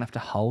today? Gonna have to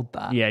hold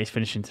that. Yeah, he's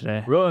finishing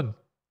today. run.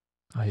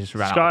 Oh, he just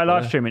ran Sky out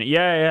live there. streaming it.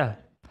 Yeah.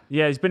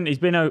 He's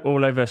been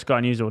all over Sky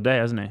News all day,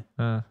 hasn't he?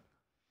 So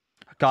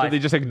Guys, they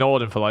just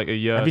ignored him for like a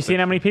year. Have you seen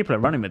how many people are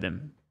running with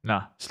him?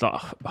 Nah, It's like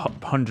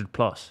 100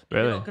 plus.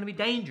 they're really. not gonna be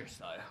dangerous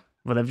though.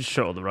 Well, they've just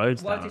shut all the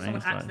roads Why down. did I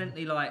someone think. It's like-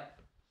 accidentally like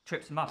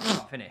trips him up and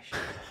can't finish?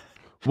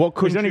 What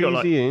He's country only got, is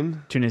like- he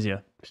in?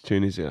 Tunisia. It's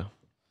Tunisia.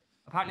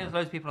 Apparently, there's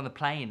loads of people on the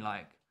plane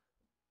like.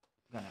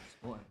 Gonna have to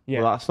support him.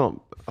 Yeah. Well, that's not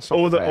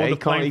all the fair. He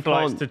can't- plane he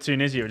flights can't- to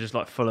Tunisia are just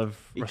like full of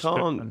He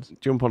restrictions.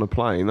 can't jump on a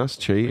plane. That's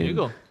cheating. There you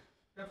go.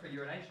 Go for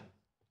urination.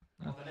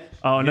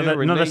 Oh,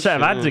 another set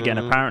of ads again.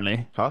 Urination.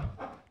 Apparently, Huh?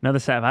 another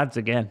set of ads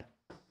again.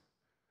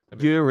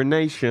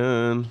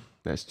 Urination.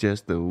 That's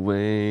just the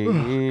way.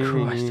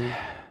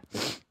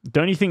 Christ.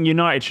 Don't you think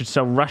United should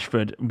sell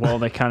Rashford while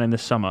they can in the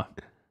summer?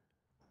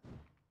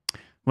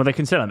 Well, they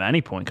can sell him at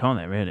any point, can't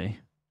they? Really?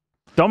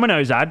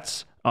 Domino's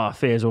ads. Oh,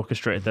 Theo's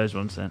orchestrated those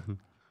ones then.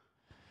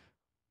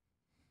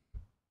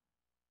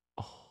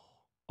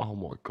 Oh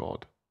my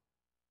god.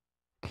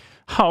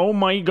 Oh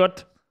my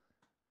god.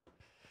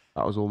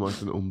 That was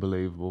almost an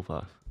unbelievable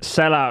fact.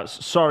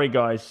 Sellouts. Sorry,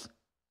 guys.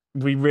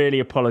 We really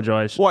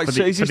apologise What, for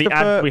so the, is for this the the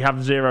ads fir- we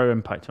have zero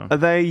impact on. Are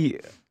they?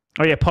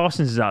 Oh yeah,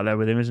 Parsons is out there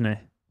with him, isn't he?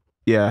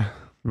 Yeah.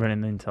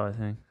 Running the entire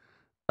thing.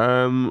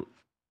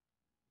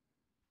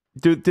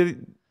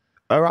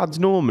 Are ads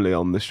normally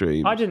on the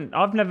stream?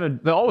 I've never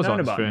They're always known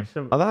on the about stream. this,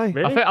 so- Are they?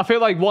 Really? I feel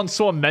like once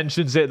someone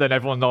mentions it, then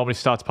everyone normally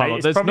starts piling.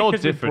 It's There's probably no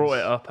 'cause we difference. brought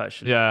it up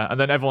actually. Yeah, and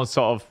then everyone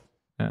sort of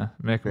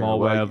make them all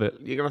aware well, of it.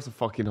 You're gonna have to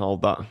fucking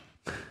hold that.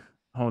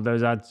 Hold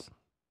those ads.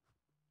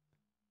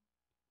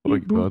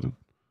 Beg your pardon.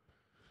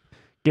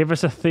 Give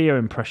us a Theo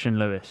impression,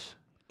 Lewis.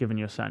 Given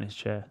you're sat in his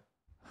chair.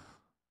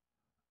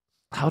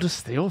 How does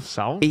Theo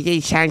sound?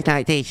 He sounds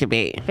like this a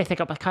bit. Pick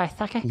up a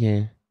Kayasaki.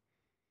 Yeah.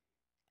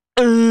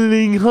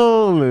 Erling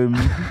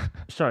Haaland.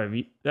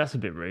 Sorry, that's a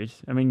bit rude.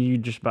 I mean, you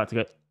just about to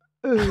go.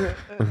 No,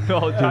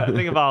 I'm trying to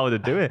think about how to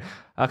do it.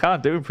 I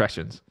can't do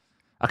impressions.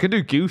 I can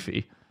do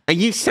Goofy. Are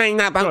you saying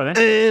that Go on, about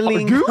then.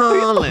 Erling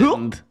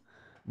Haaland?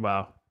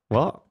 Wow,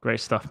 What? great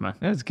stuff, man.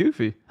 Yeah, it's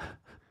Goofy.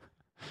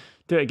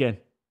 Do it again.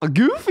 A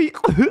Goofy?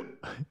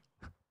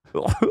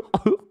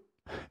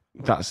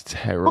 That's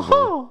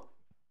terrible.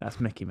 That's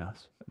Mickey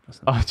Mouse. That's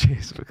Oh,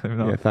 jeez.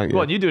 Yeah, thank Go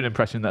you. on, you do an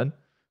impression then.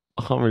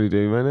 I can't really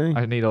do many.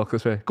 I need all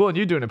close way. Go on,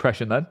 you do an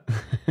impression then.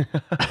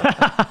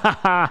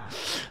 not.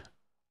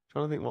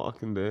 Trying to think what I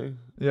can do.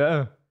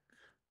 Yeah.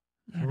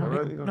 I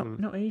don't think I can.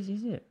 Not easy,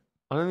 is it?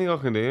 I don't think I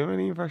can do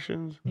many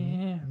impressions.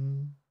 Yeah.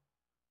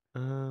 I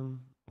can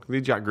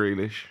do Jack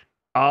Grealish.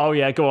 Oh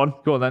yeah, go on.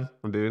 Go on then.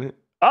 I'm doing it.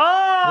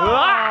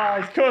 Oh,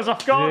 of course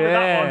I've gone with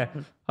that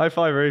one. High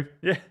five, Reeve.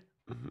 Yeah.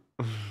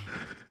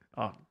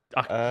 Oh,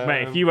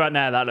 mate, if you weren't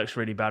there, that looks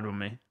really bad on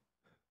me.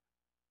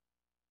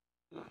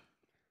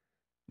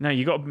 No,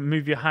 you got to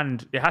move your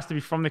hand. It has to be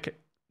from the.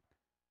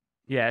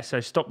 Yeah, so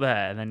stop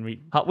there and then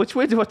Which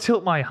way do I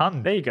tilt my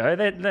hand? There you go.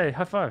 There,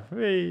 high five.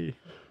 Whee.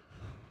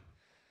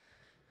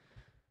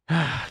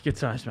 Good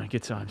times, man.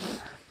 Good times.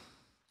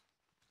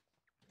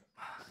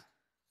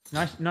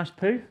 Nice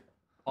poo.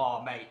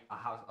 Oh, mate,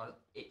 I was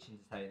itching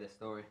to tell you this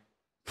story.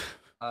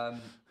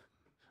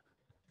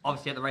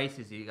 Obviously, at the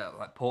races, you got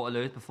like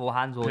Portaloos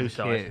beforehand, or Poo the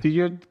size.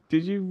 queue.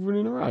 Did you run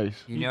in a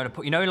race? You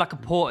know, like a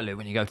Portaloo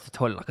when you go to the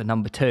toilet, like a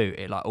number 2,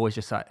 it like always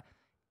just like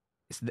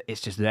it's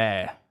just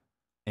there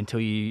until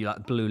you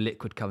like blue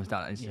liquid comes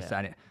down and it's just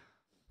and it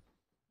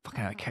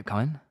fucking hell, it kept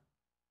coming.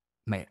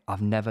 Mate,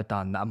 I've never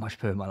done that much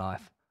poo in my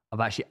life.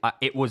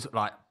 It was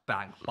like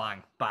bang,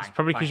 bang, bang. It's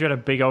probably because you had a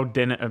big old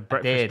dinner at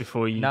breakfast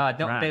before you. No, not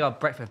ran. big old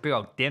breakfast, big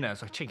old dinner.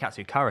 It's like chicken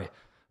katsu curry.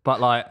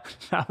 But like,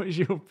 That was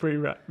your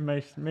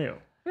pre-race meal.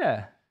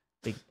 yeah.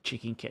 Big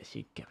chicken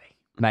katsu curry.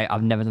 Mate,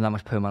 I've never done that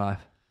much poo in my life.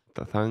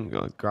 Thank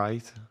God,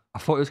 great. I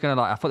thought it was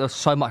gonna I thought there was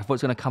so much. I thought it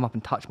was gonna come up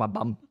and touch my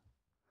bum.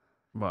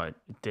 Well, it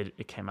did.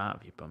 It came out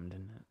of your bum,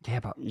 didn't it? Yeah,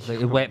 but You're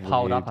the way it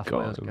piled up, I weird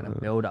thought it was guy, gonna man.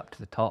 build up to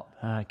the top.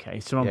 Okay,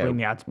 someone Yeah. bring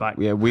the ads back.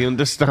 Yeah, we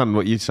understand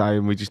what you're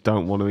saying. We just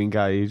don't want to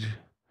engage.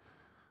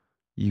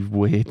 You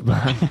weird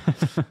man.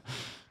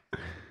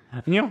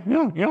 Yeah.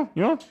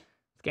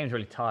 This game's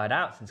really tired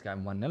out since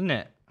going 1-0, isn't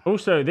it?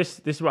 Also, this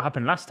is what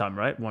happened last time,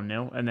 right?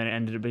 1-0, and then it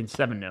ended up being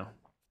 7-0.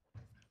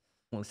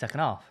 Well, the second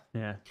half.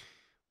 Yeah,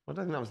 I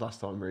don't think that was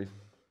last time, Reeve.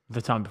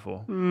 the time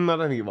before. I don't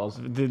think it was.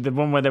 The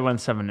one where they won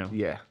 7-0.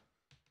 Yeah.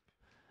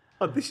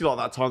 Oh, this is like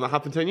that time that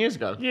happened 10 years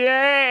ago.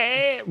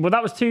 Yeah. Well,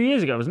 that was 2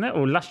 years ago, wasn't it?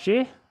 Or last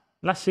year?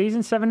 Last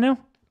season, 7-0?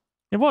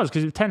 It was,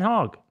 because it was Ten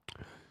Hag.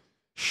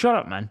 Shut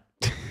up, man.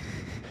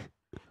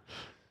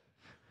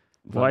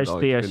 Why is Van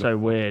Dijk's Theo been so a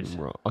weird?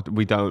 fucking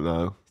We don't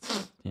know.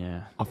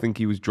 Yeah. I think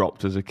he was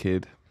dropped as a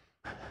kid.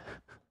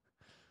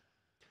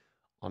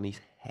 On his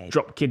head.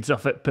 Drop kids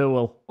off at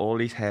Pool. All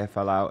his hair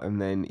fell out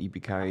and then he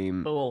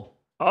became... Pool.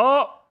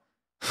 Oh!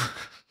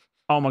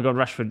 Oh my God,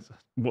 Rashford.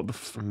 What the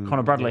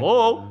Conor Bradley.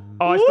 Oh!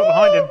 Oh, he's got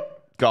behind him.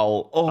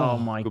 Goal. Oh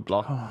my Good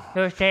block.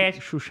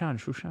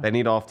 Shushan. They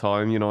need half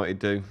time, United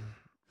do.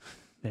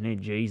 They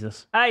need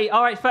Jesus. Hey,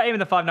 all right, 13 in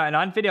the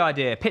 5.99 video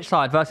idea. Pitch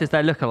side versus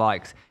their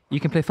lookalikes. You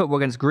can play football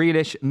against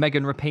Grealish,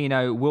 Megan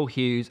Rapinoe, Will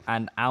Hughes,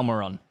 and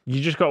Almiron.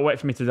 You just got to wait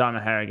for me to dye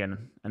my hair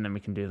again, and then we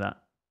can do that.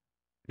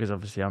 Because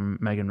obviously I'm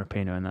Megan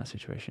Rapinoe in that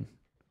situation.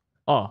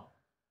 Oh.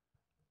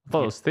 I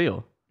thought it was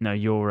Theo. No,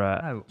 you're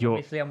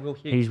Obviously, I'm Will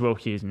Hughes. he's Will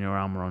Hughes and you're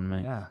Almiron,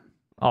 mate. Yeah.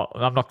 Oh,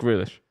 I'm not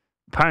Grealish.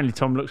 Apparently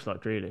Tom looks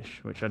like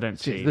Grealish, which I don't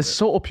see. Jeez, but- this is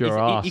so up your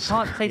ass. You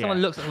can't say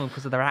someone looks like them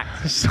because of their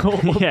accent. so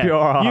up Yeah,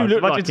 your ass. you look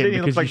Imagine like saying him he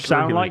because looks you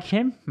sound Grealish. like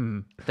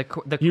him.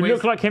 The You quiz,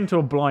 look like him to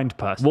a blind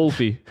person.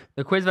 Wolfie.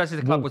 the quiz versus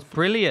the club was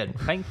brilliant.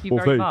 Thank you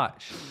Wolfie. very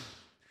much.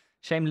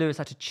 Shame Lewis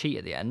had to cheat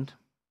at the end.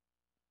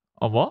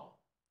 On what?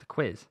 The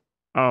quiz.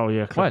 Oh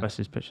yeah, club When?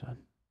 versus pitch side.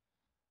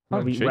 Oh,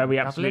 Where we cheating.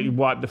 absolutely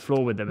wiped the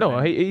floor with them. No,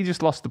 he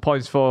just lost the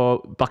points for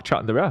back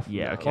chatting the ref.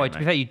 Yeah, okay. Oh, to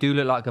be fair, you do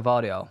look like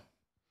Gavardio.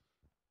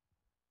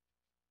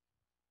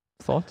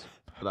 Thoughts?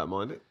 I don't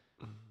mind it.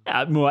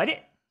 More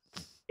it.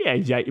 Yeah,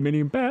 he's £80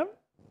 million.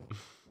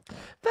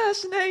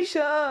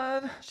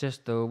 Fascination. It's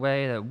just the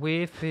way that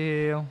we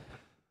feel.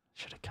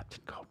 Should have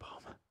captain Cole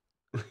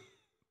Palmer.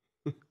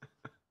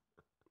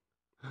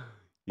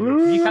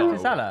 You captain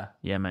Salah?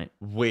 Yeah, mate.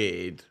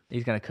 Weird.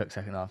 He's going to cook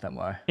second half, don't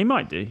worry. He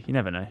might do. You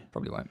never know.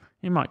 Probably won't.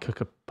 He might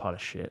cook a pile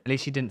of shit. At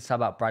least he didn't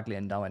sub out Bradley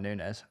and Darwin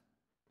Núñez.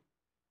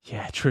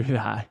 Yeah, true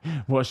that.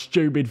 What a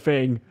stupid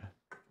thing.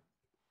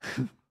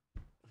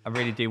 I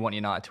really do want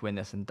United to win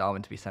this and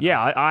Darwin to be sent Yeah,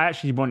 off. I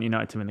actually want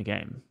United to win the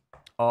game.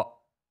 Oh,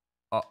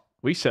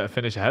 We set a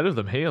finish ahead of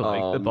them here,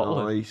 like Oh, the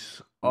bottle.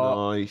 nice.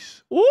 Oh.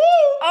 Nice.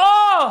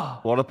 oh!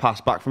 What a pass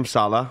back from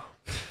Salah.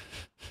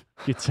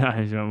 Good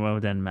times, well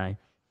done, mate.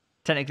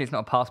 Technically, it's not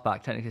a pass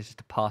back. Technically, it's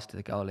just a pass to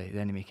the goalie, the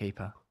enemy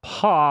keeper.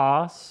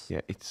 Pass. Yeah,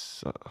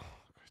 it's...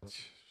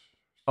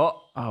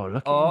 Oh, Oh,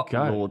 look Oh. at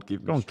him go. Lord,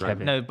 give Go me on, strength.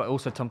 Kevin. no, but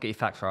also, Tom, get your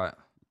facts right.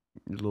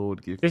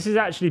 Lord give. This has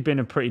actually been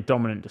a pretty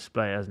dominant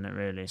display, hasn't it?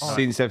 Really.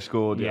 Since they've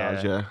scored,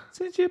 Yeah. yeah.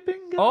 Since you've been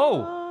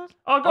Oh.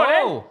 Oh,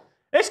 God.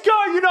 Let's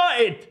go,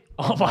 United.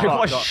 Oh my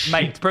God,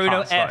 Mate,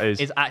 Bruno pass that F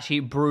is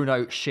actually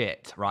Bruno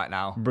shit right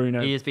now.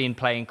 Bruno. He has been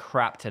playing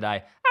crap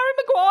today. Harry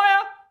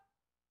Maguire.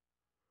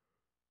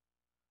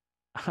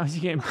 How's he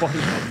getting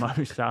bodied by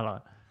Mo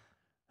Salah?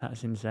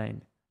 That's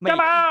insane. Mate, Come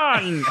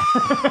on!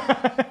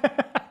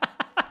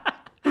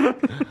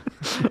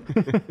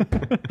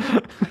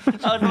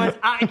 that was the most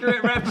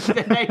accurate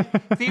representation.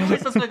 He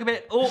always does look a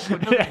bit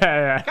awkward, doesn't he?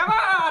 Yeah, Come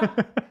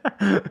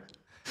on!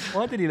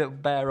 Why did he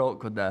look bare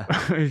awkward there?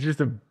 He's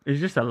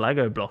just a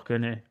Lego block,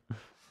 isn't he?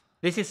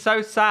 This is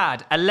so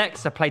sad.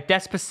 Alexa played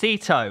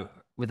Despacito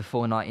with a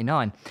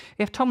 $4.99.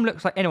 If Tom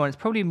looks like anyone, it's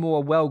probably more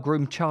a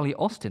well-groomed Charlie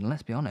Austin,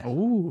 let's be honest.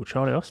 Ooh,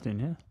 Charlie Austin,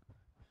 yeah.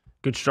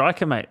 Good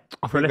striker, mate.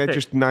 I think they're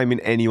just naming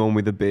anyone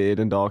with a beard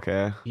and dark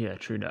hair. Yeah,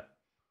 true that.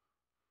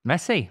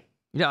 Messi.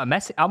 You know,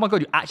 Messi. Oh my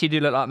God, you actually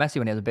do look like Messi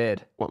when he has a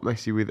beard. What,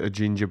 Messi with a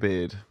ginger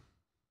beard?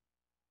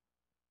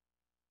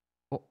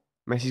 What?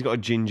 Messi's got a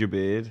ginger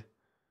beard.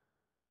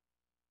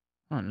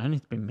 Oh, no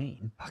need to be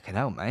mean. Fucking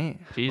hell, mate.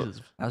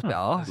 Jesus. That was a bit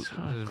harsh.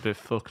 That was a bit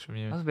fucked from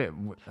you.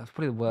 That's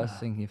probably the worst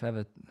thing you've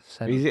ever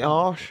said. Is it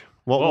harsh?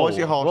 Why is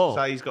it harsh Whoa.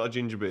 to say he's got a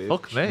ginger beard?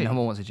 Fuck me. No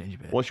one wants a ginger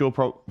beard. What's your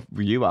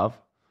you have?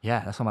 Yeah,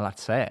 that's what I'm allowed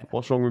to say it.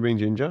 What's wrong with being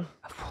ginger?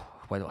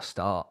 Where do I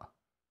start?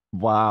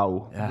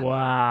 Wow. Yeah.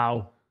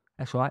 Wow.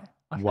 That's right.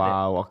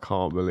 Wow, I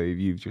can't believe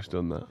you've just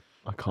done that.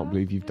 I can't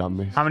believe you've done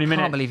this. How many I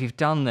minutes? can't believe you've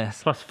done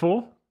this.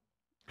 +4?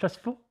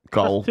 +4?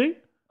 Goal. +2?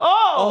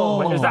 Oh!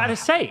 Wait, was that a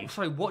save?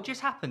 Sorry, what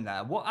just happened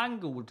there? What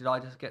angle did I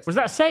just get? Was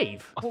that a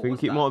save? I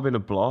think it might have been a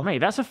block. Mate,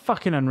 that's a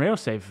fucking unreal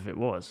save if it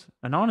was.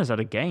 Anana's had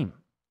a game.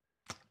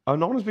 Oh,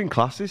 no one's been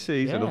class this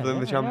season other than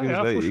the Champions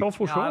League.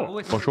 For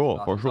sure. For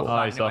sure.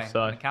 Oh, he's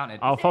offside.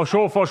 Oh,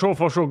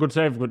 for sure. Good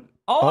save. Good.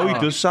 Oh, he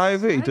does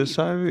save it. He does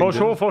save it.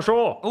 For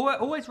sure.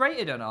 Always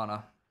rated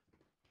Onana.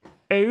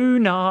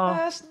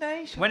 Una. When's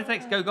the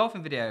next Go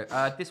Golfing video?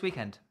 This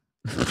weekend.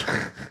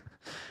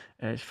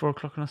 It's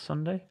 4:00 on a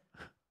Sunday.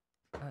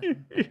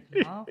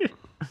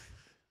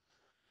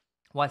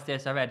 Why is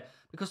this so red?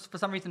 Because for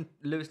some reason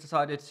Lewis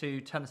decided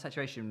to turn the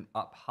saturation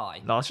up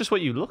high. No, it's just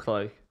what you look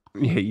like.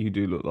 Yeah, you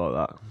do look like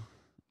that.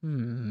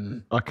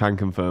 I can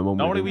confirm.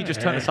 Normally we just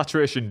turn the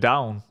saturation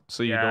down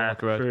so you don't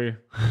look red. True.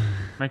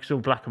 Makes it all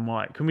black and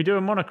white. Can we do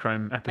a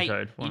monochrome Mate,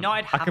 episode?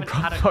 United I could haven't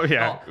had a probably,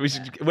 shot. we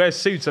should wear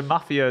suits and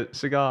mafia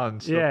cigar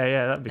and stuff.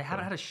 Yeah, that'd be They cool.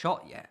 haven't had a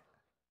shot yet.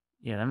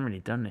 Yeah, they haven't really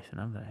done anything,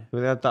 have they?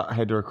 They had that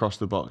header across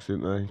the box,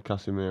 didn't they?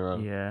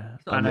 Casemiro. Yeah.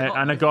 not- And it's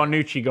not- a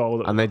Garnucci goal.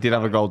 That And they did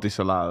have a goal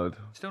disallowed.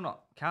 Still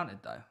not counted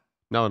though.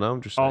 No,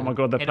 I'm just oh saying. my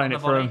God, they're Hit it on playing the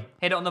it for volley. him.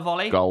 Hit it on the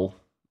volley. Goal.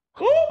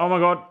 Oh my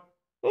God.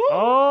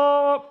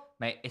 Oh.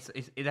 Mate,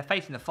 they're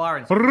facing the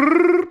firing squad.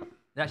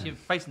 They're actually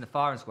facing the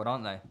firing squad,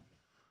 aren't they?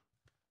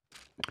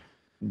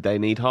 They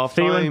need half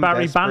Theo time. and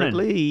Barry Bannon.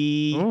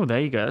 desperately. Oh, there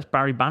you go. That's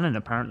Barry Bannon,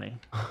 apparently.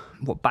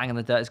 What, bang in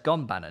the dirt is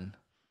gone, Bannon?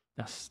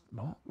 That's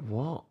what?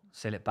 What?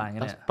 Seal it bang,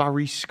 That's innit?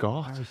 Barry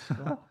Scott.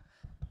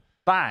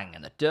 Bang,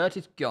 and the dirt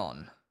is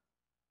gone.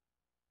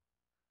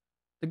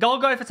 The goal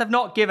gophers have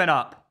not given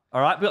up.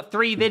 All right, we've got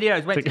 3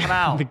 videos waiting to come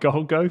out. The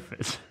goal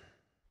gophers.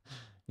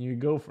 You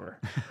go for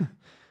it.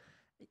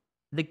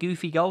 The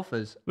goofy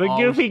golfers. The Oh,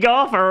 goofy We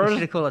golfers.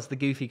 should have called us the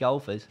goofy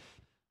golfers.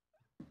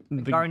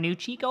 The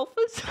Garnucci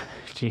golfers?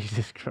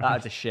 Jesus That was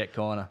Christ. a shit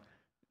corner.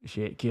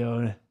 Shit,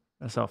 Keone.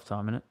 That's half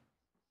time, innit?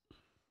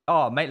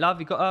 Oh, mate, love,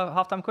 you got a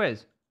halftime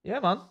quiz. Yeah,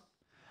 man.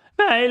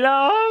 Hey,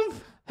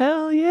 love.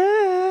 Hell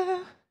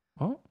yeah.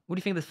 What? What do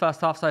you think of this first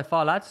half so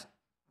far, lads?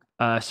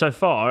 So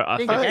far, I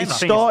Think think, it's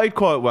It game, started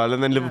quite well,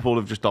 and then Liverpool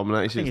have just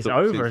dominated I think since, it's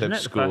over, since isn't they've it? The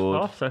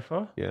scored. first half so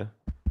far. Yeah.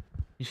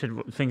 You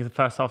should think of the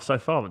first half so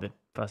far, but the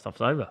first half's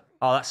over.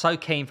 Oh, that's so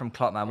keen from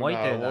Klopp, man. Why are you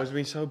doing Why that? has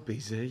been so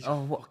busy?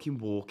 Oh, what- Fucking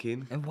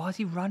walking. And why is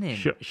he running?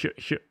 Shut.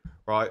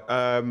 Right,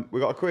 we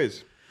got a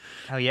quiz.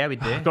 Hell yeah, we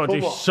do. Got to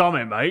do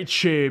something, mate.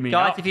 Cheer me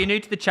Guys, up. if you're new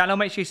to the channel,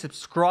 make sure you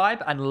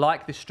subscribe and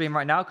like this stream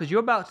right now because you're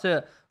about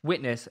to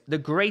witness the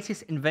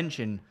greatest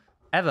invention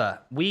ever.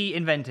 We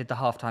invented the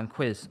halftime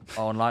quiz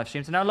on live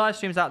streams, and now live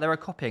streams out there are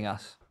copying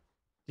us.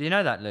 Do you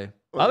know that, Lou?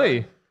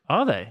 Ollie.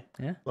 Are they?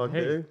 Yeah, Like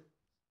who?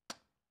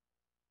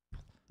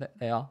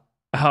 they are.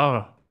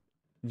 Oh.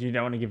 You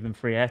don't want to give them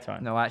free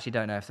airtime? No, I actually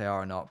don't know if they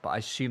are or not, but I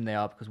assume they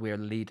are because we are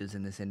leaders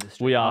in this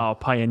industry. We are. Oh,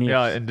 pioneers.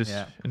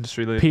 Yeah,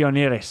 industry leader.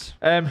 Pioneers.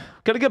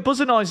 Gotta get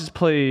buzzer noises,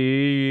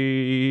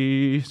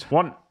 please.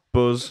 One.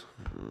 Buzz.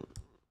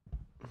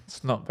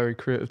 It's not very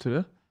creative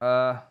today.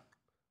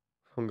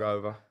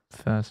 Hungover.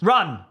 First.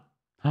 Run!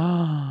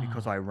 Oh,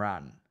 Because I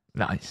ran.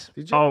 Nice.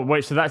 Did you?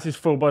 wait. So that's his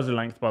full buzzer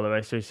length, by the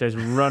way. So he says,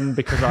 "Run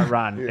because I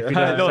ran." If he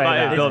doesn't No, say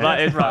that is, no,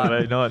 that is Run.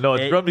 right. No,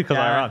 it's run because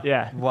I ran.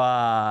 Yeah.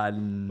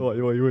 One.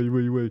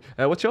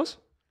 Wait. What's yours?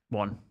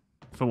 One.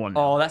 For one.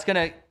 Oh, that's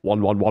gonna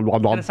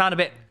One. sound a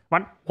bit.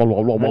 One.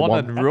 One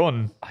and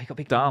run. Oh, you got a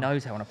big Damn.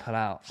 nose I want to pull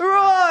out.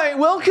 Right,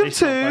 welcome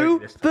least I'll to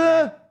vote this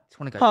the Just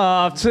want to go.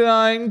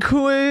 Half-time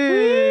quiz.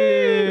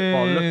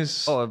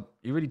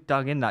 You really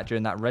dug in that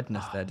during that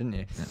redness there, didn't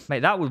you? Mate,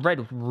 that red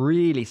was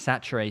really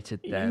saturated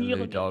there,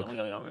 Lou Dog.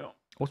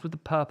 What's with the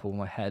purple on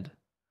my head?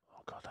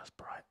 Oh God, that's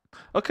bright.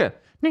 Okay.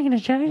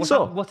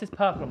 What's this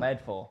purple on my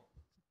head for?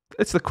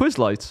 It's the quiz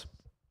lights.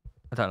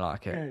 I don't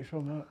like it. it's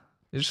from that.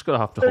 You're just going to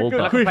have to hold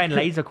Like that. I'm playing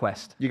Laser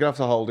Quest. You're going to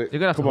have to hold it. You're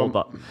going to have Come to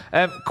on. hold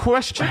that.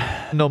 Question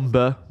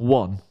number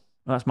 1.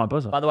 That's my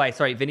buzzer. By the way,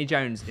 sorry, Vinnie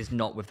Jones is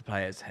not with the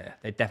players here.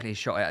 They definitely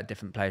shot it at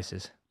different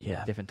places,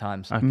 Yeah. different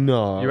times.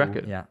 No. You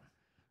reckon? Yeah.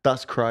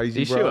 That's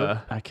crazy, Are you bro.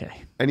 sure? Okay.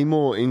 Any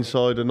more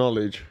insider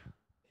knowledge?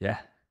 Yeah.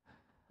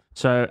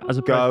 So as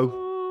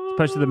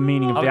opposed to the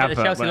meaning of I'll the get the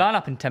advert. Chelsea but-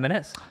 lineup in 10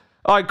 minutes.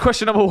 All right,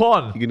 question number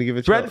 1. You're going to give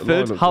it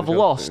Brentford have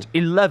lost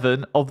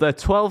 11 of their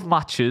 12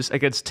 matches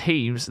against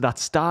teams that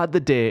started the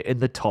day in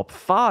the top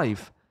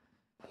 5.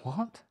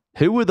 What?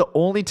 Who were the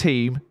only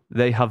team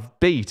they have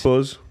beat?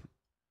 Buzz.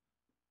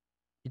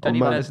 You don't, Oh, even,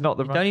 man. know, It's not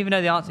the you right- don't even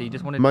know the answer. You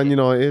just wanted Man to...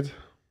 United.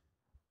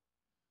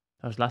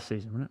 That was last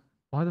season, wasn't it?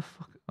 Why the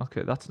fuck?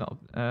 Okay, that's not.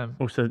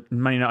 Also,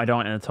 Man United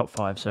aren't in the top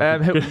 5. So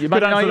Who- good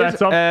Man answer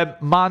there, United,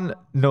 Tom. Man,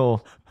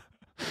 no.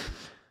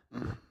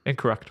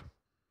 Incorrect.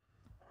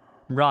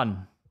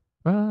 Run.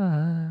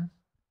 Run,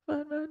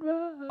 run, run,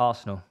 run.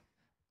 Arsenal.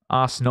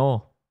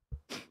 Arsenal.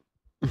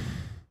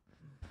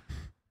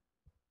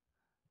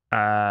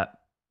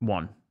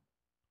 1.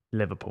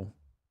 Liverpool.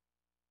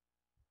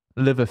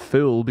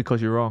 Liverpool,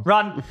 because you're wrong.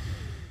 Run.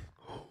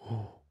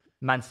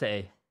 Man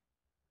City.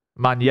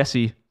 Man,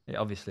 Yesy. Yeah,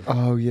 obviously.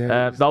 Oh,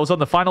 yeah. That was on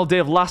the final day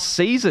of last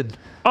season.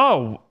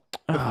 Oh,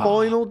 the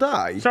final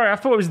day? sorry. I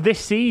thought it was this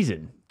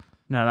season.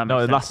 No, that makes No,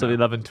 it sense lasted now.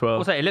 11, 12.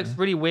 Also, it looks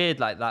really weird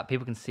like that.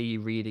 People can see you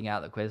reading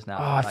out the quiz now.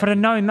 Oh, if Like, I'd have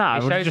known that, I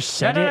it would have shows- just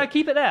said no, it.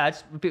 keep it there.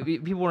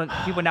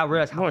 People now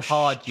realise how What a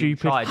hard you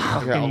stupid tried. Yeah, I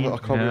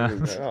can't Yeah.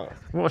 believe that.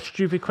 What a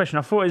stupid question.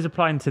 I thought it was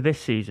applying to this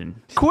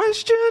season.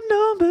 Question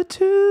number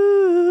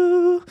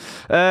 2.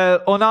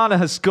 Onana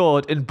has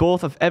scored in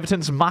both of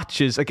Everton's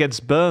matches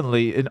against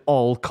Burnley in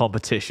all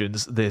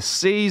competitions this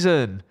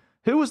season.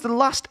 Who was the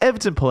last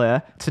Everton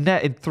player to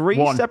net in 3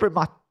 One. separate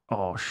matches?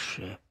 Oh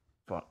shit.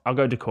 Fuck. I'll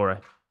go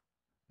Decore.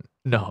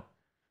 No.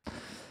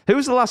 Who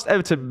was the last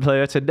Everton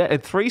player to net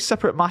in 3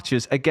 separate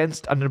matches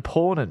against an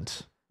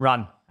opponent?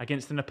 Run.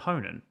 Against an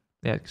opponent.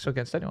 Yeah, so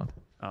against anyone.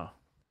 Oh.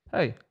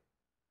 Hey.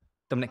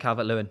 Dominic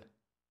Calvert-Lewin.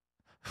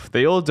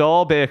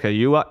 Theodore Baker,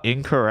 you are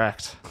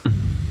incorrect.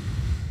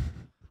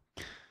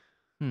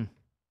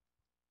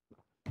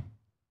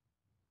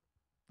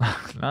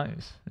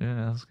 Nice.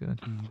 Yeah, that's good.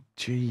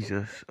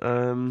 Jesus.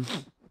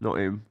 Not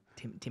him.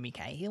 Timmy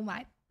Cahill,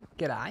 mate.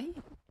 G'day.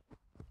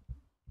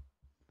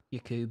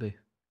 Yakubu.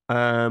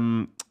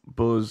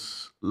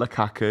 Buzz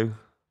Lukaku.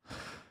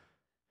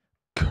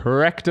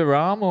 Correct,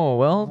 Aramo.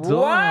 Well done.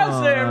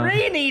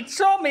 Wazzarini,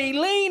 Tommy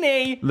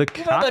Leany.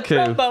 Lukaku.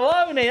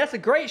 Tromboloni. That's a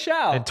great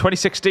shout. In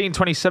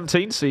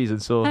 2016-2017 season,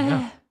 so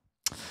yeah.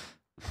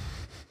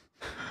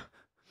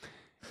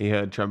 He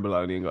heard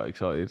Tremboloni and got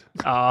excited.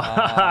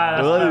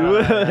 Not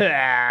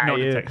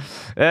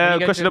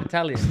detected. Question number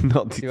Italian.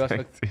 Not You asked for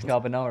detected.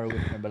 carbonara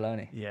with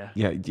Tromboloni. Yeah.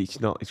 Yeah, it's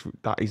not.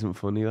 That isn't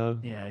funny though.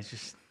 Yeah, it's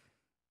just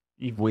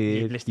you've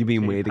Weird. listed You're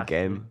being two weird past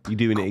again. You're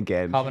doing it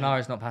again. Carbonara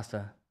is not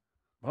pasta.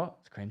 What?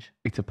 It's cringe.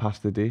 It's a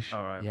pasta dish.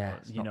 All right. Yeah, well,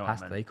 it's you not know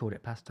pasta. what I They meant. called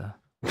it pasta.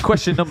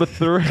 Question number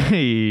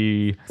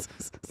 3.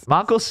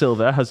 Marco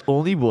Silva has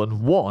only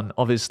won one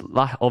of his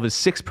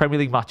 6 Premier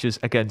League matches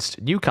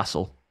against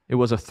Newcastle. It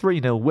was a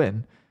 3-0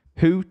 win.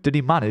 Who did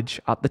he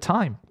manage at the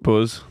time?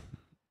 Buzz.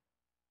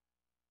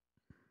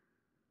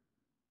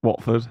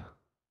 Watford.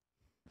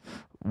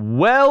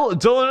 Well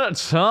done,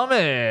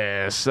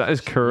 Thomas. That is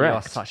You are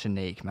correct. such a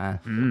neek, man.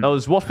 That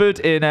was Watford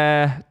in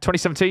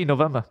 2017,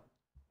 November.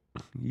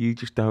 You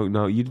just don't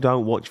know. You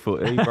don't watch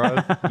footy, bro.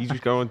 You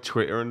just go on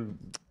Twitter and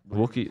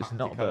Wookie is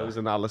not those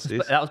analysis.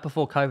 But that was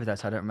before COVID, though,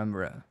 so I don't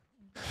remember it.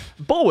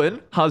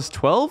 Bowen has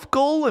 12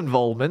 goal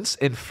involvements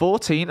in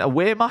 14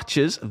 away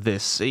matches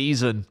this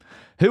season.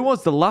 Who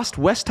was the last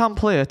West Ham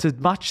player to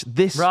match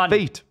this Run.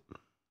 feat?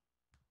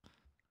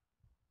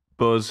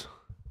 Buzz.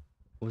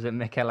 Was it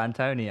Mikel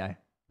Antonio?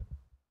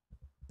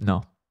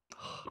 No.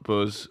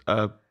 Buzz.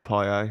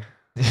 Paye.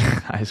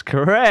 That is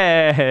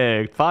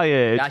correct. Fire.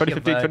 You're actually a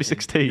 2015, virgin.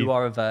 2016. You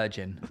are a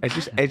virgin. It's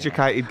just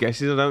educated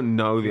guesses. I don't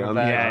know the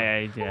answer.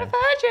 Yeah.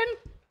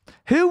 Virgin.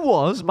 Who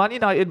was Man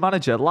United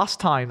manager last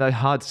time they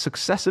had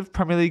successive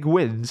Premier League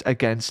wins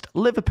against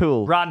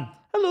Liverpool? Run.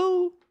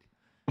 Hello.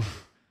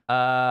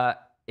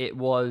 It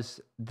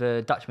was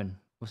the Dutchman.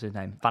 What's his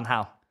name? Van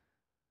Gaal.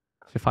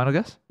 Your final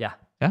guess? Yeah.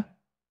 Yeah?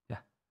 Yeah.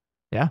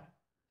 Yeah?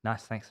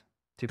 Nice, thanks.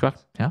 2 Correct.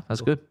 points. Yeah,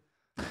 that's good.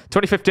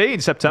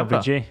 2015, September.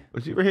 WG.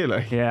 Was it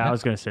really? Yeah, I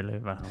was going to say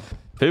Liverpool.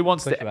 Who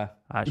wants Push the... away.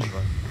 I actually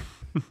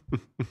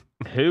was.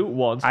 Who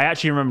wants... I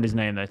actually remembered his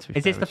name though. To be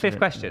Is this fair, the which fifth is-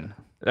 question?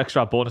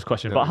 Extra bonus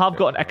question, but I have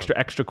got an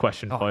extra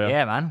question for Oh, you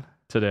yeah, man.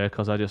 today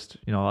because I just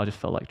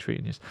felt like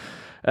treating you.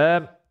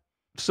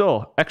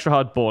 So, extra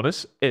hard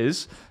bonus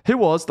is, who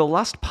was the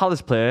last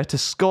Palace player to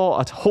score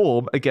at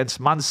home against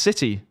Man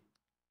City?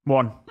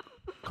 1.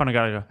 Conor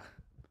Gallagher.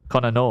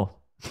 Connor, no.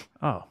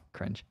 Oh.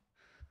 Cringe.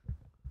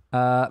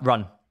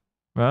 Run.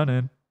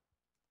 Running.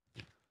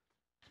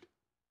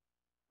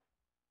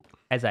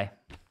 Eze.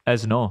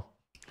 Esno. Oh,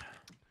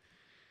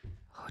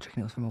 I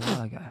reckon it was from a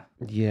while ago.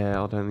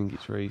 Yeah, I don't think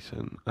it's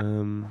recent.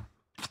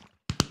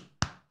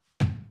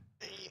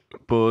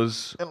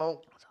 Buzz.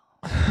 Hello.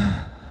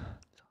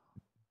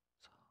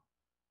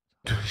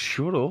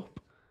 Shut up.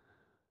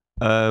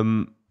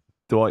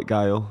 Dwight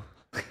Gale.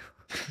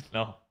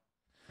 No.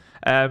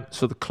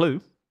 So the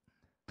clue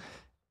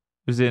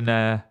was in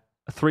a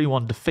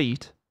 3-1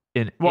 defeat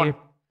in One.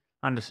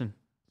 Anderson.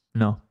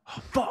 No.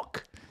 Oh,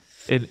 fuck.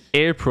 In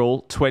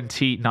April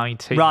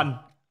 2019. Run.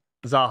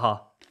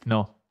 Zaha.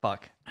 No.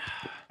 Fuck.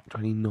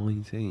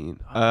 2019.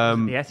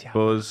 Yes, yeah.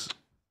 Buzz.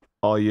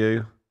 Are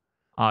you?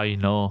 I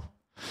know.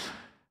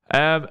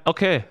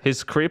 Okay,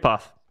 his career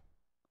path.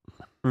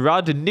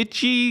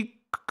 Radnici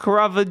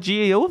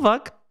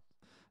Kravajovac.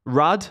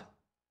 Rad.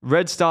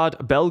 Red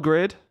Start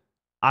Belgrade.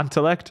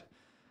 Antelect.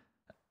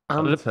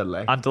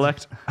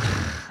 Antelect.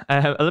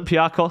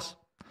 Olympiacos.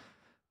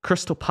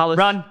 Crystal Palace.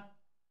 Run.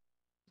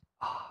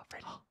 Oh,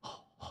 really?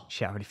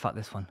 Shit, I already fucked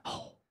this one.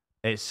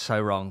 It's so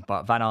wrong,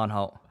 but Van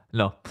Arnholt.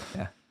 No.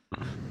 Yeah.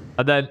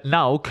 And then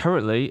now,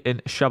 currently, in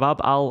Shabab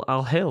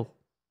Al Hilal.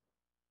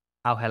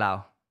 Al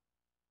Hilal.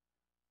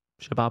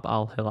 Shabab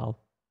Al Hilal.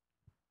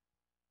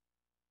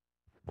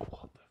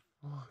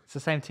 It's the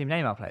same team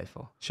name I played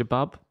for.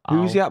 Shabab Who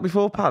Al was he at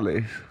before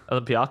Palace?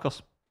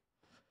 Olympiacos.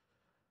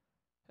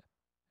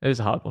 It is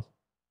a hard one.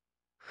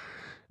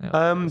 Yeah,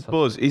 it's hard.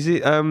 Buzz, is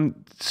it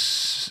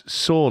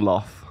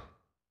Sorloth?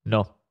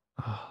 No.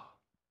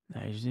 No,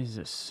 he's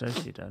a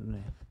Sociedad,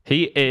 isn't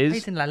He is.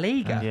 He's in La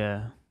Liga. he?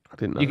 Yeah. I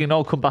didn't know. You can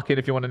all come back in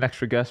if you want an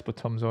extra guess, but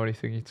Tom's already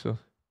thinking so.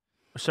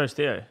 So's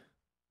Theo.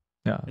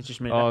 Yeah. It's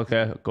just me. Oh,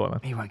 okay. Go on then.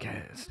 He won't get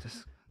it. It's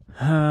just.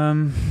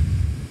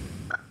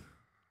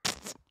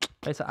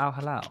 It's at Al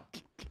Hilal.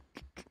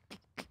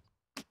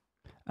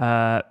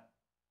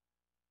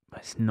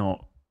 It's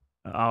not.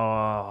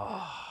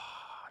 Oh,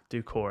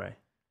 Ducore.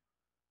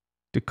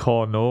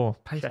 Decor, no.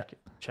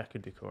 Check a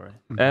Ducore.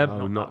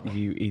 No, not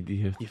you,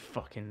 idiot. You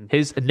fucking.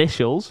 His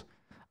initials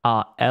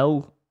are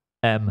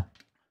LM.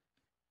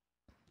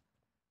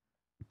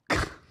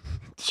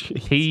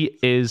 He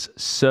is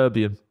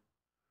Serbian.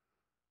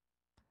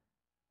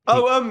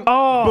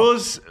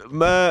 Buzz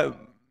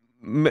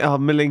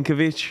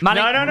Milinkovic.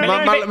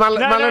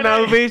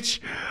 Malinovic.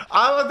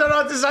 I don't know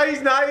how to say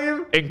his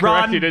name. Incorrect,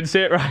 Run. you didn't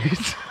say it right.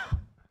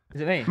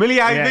 Is it me?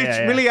 Miljovic.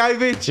 Yeah.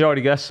 Miljovic. You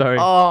already guessed, sorry.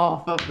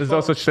 Oh, There's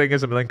no such thing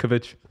as a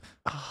Milinkovic.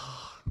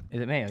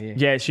 Is it me or you?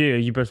 Yeah, it's you.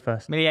 You both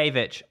first.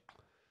 Miljevic.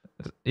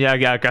 Yeah,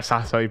 I guess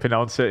that's how you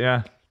pronounce it,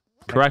 yeah.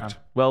 Correct.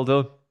 Well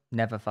done.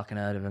 Never fucking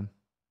heard of him.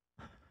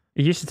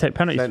 He used to take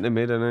penalties. Centre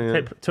mid, I know.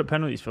 Yeah. Took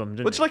penalties for them,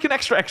 didn't Would you like an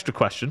extra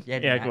question?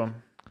 Yeah, go on.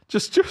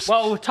 Just.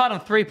 Well, we're tied on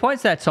 3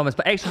 points there, Thomas,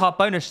 but extra hard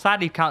bonus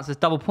sadly counts as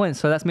double points,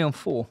 so that's me on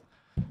 4.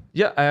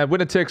 Yeah,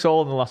 winner takes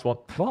all in the last one.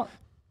 What?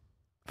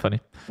 Funny.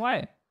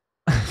 Why?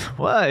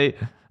 Why?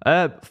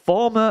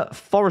 Former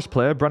Forest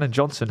player Brennan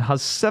Johnson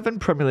has 7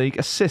 Premier League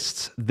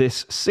assists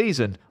this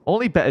season,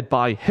 only betted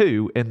by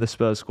who in the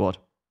Spurs squad?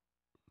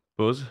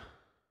 Buzz.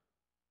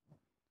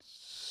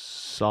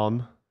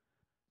 Son.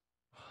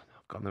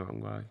 I've gone the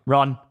wrong way.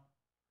 Ron.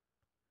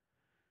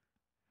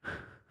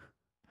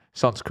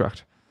 Sounds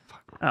correct.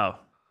 Oh,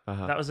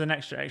 that was an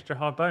extra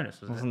hard bonus,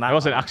 wasn't it? Wasn't that It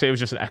wasn't hard? actually, it was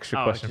just an extra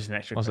Oh, it's question. just an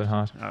extra wasn't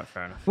question. hard. Oh,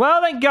 fair enough.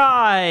 Well then,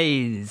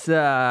 guys.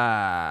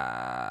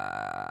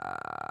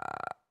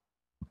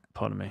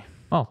 Pardon me.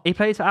 Oh, He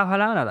plays for Al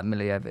Hilal now, that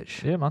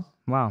Miljevic. yeah, man.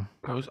 Wow.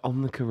 I was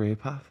on the career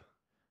path.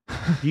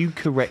 You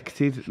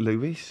corrected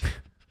Lewis.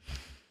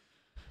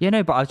 Yeah,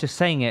 no, but I was just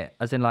saying it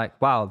as in like,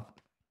 wow,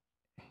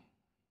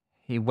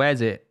 he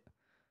wears it.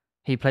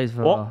 He plays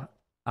for What?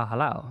 Al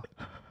Hilal.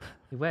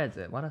 He wears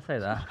it. Why did I say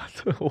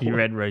that? You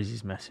read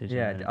Rosie's message.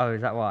 Yeah. and then- Oh,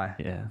 is that why?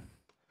 Yeah.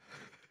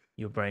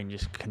 Your brain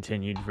just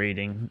continued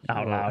reading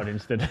out loud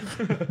instead of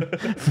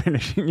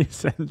finishing your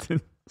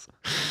sentence.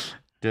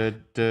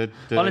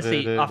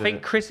 Honestly, I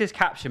think Chris's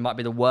caption might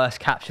be the worst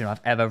caption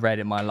I've ever read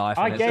in my life.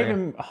 I and gave it's a-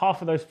 him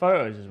half of those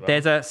photos as well.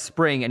 There's a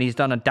spring and he's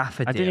done a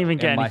daffodil. I didn't even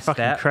get in any my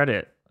fucking step.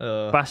 credit.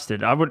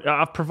 Bastard.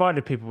 I've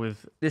provided people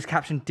with. This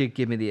caption did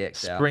give me the ick.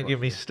 there. Spring give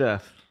me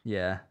stuff.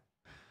 Yeah.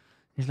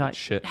 He's like,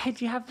 Shit. hey,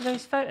 do you have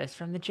those photos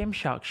from the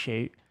Gymshark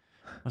shoot?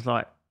 I was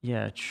like,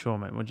 yeah, sure,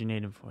 mate. What do you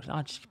need them for? He's like,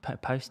 I just put a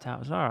post out. I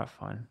was like, all right,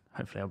 fine.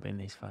 Hopefully I'll be in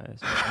these photos.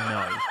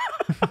 No.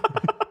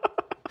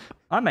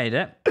 I made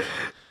it.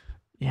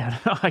 Yeah,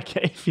 I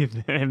gave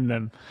him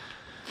them.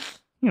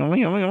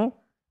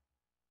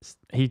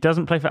 He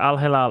doesn't play for Al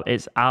Hilal.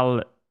 It's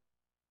Al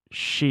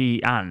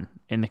Shi'an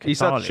in the Qatar He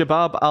said League.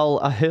 Shabab Al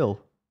Ahil.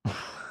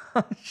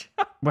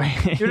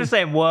 Wait, You're just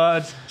saying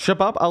words.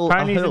 Shabab Al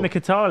apparently he's in Ahil. the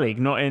Qatar League,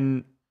 not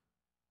in.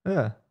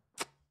 Yeah.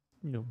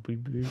 Blue,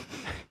 blue.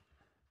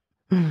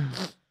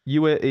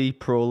 UAE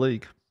Pro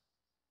League.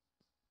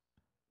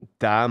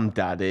 Damn,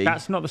 daddy.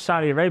 That's not the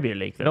Saudi Arabia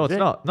League, though. No, is it's it?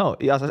 not. No,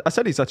 I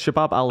said he's at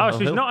Shabab Al Oh, Ahil. so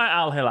he's not at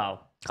Al Hilal.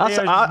 He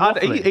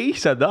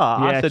said that.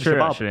 Yeah, I said true,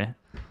 Shabab. actually.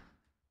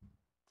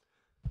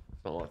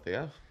 not like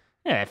Theo.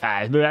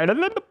 Yeah,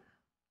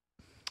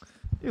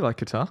 You like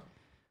Qatar?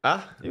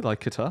 Ah, You like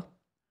Qatar?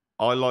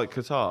 I like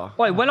Qatar.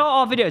 Wait, when are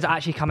our videos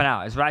actually coming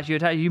out? Is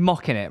you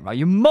mocking it, right?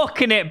 You're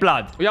mocking it,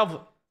 blood. We have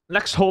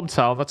next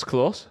hometown. That's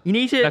close. You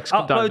need to Next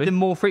upload derby. them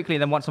more frequently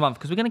than once a month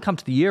because we're going to come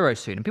to the Euros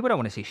soon, and people don't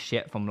want to see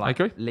shit from like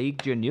agree.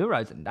 league during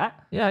Euros and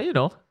that. Yeah, you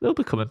know they'll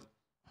be coming.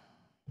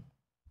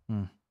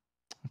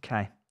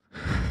 Okay.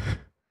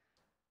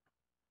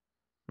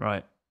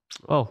 Right.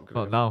 Oh,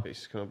 oh no.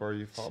 Can I borrow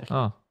your fob?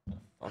 Oh,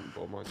 I haven't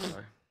bought mine today.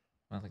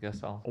 well, I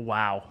guess I'll.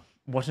 Wow.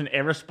 What an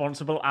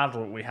irresponsible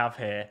adult we have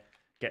here.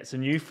 Gets a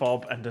new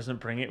fob and doesn't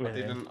bring it with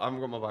him. I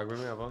haven't got my bag with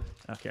me, have I?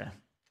 Okay.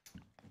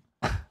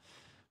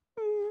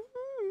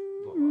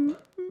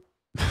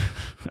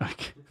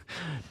 Okay.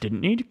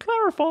 Didn't need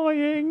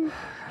clarifying.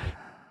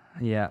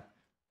 Yeah.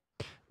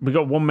 We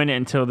got 1 minute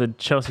until the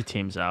Chelsea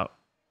team's out.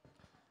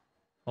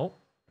 Oh,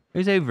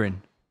 Who's over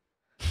in?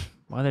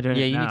 Why are they doing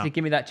Yeah, it you now? need to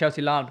give me that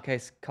Chelsea lineup in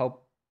case Cole.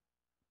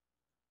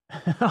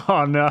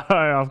 Oh no,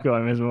 I've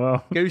got him as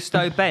well.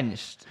 Gusto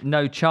benched.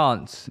 No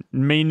chance.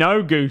 Me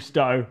no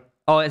gusto.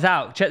 Oh, it's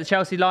out. Check the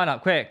Chelsea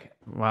lineup, quick.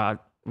 Wow.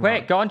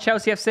 Quick, go on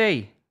Chelsea FC.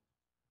 You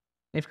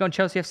have to go on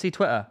Chelsea FC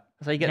Twitter.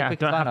 That's how you get Yeah, the I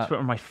quickest don't have lineup. Twitter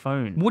on my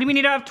phone. What do you mean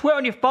you don't have Twitter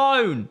on your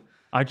phone?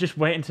 I just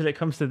wait until it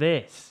comes to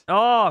this.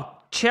 Oh,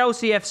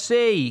 Chelsea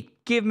FC.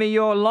 Give me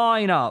your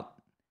lineup.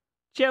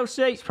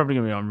 Chelsea. It's probably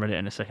going to be on Reddit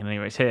in a second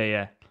anyway. It's here,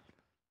 yeah.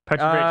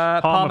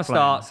 Petrovic, Palmer playing.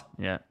 starts.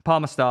 Yeah.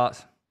 Palmer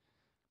starts.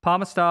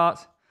 Palmer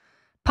starts.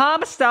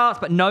 Palmer starts,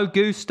 but no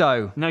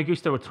Gusto. No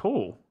gusto at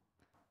all.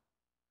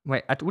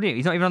 Wait, what do you mean?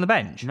 He's not even on the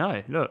bench?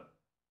 No, look.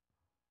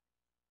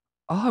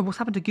 Oh, what's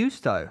happened to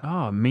Gusto?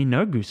 Oh, me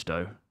no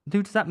gusto.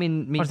 Dude, does that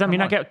mean me? What does that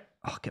mean? I get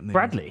get Muniz.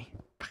 Bradley?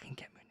 Fucking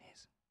get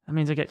Muniz. That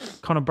means I get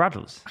Conor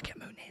Bradles. I get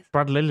Muniz.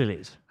 Bradley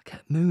Lilies. I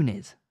get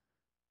Muniz.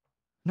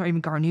 Not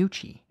even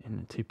Garnucci. In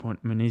the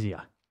 2-point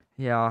Munizia.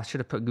 Yeah, I should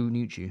have put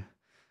Garnucci.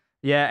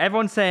 Yeah,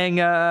 everyone's saying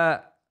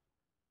that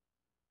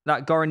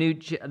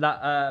Garnucci,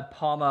 that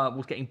Palmer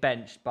was getting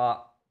benched,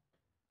 but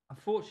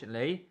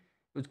unfortunately,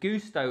 it was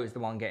Gusto is the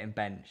one getting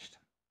benched.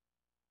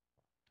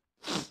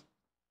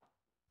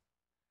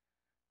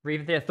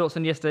 Reeve, Theo, thoughts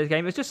on yesterday's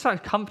game? It was just so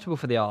comfortable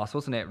for the arse,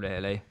 wasn't it,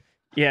 really?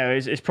 Yeah,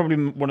 it's probably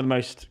one of the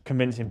most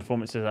convincing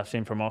performances I've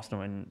seen from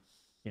Arsenal in,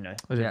 I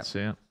didn't Yeah. see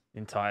it. the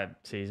entire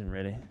season,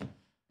 really.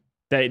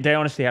 They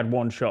honestly had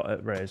one shot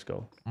at Reyes'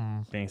 goal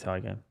the entire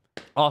game.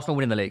 Arsenal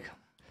winning the league.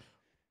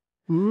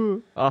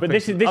 I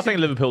think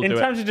Liverpool in do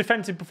terms of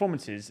defensive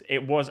performances,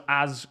 it was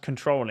as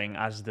controlling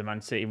as the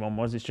Man City one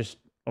was. It's just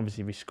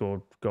obviously we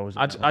scored goals.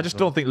 I just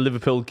don't think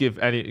Liverpool give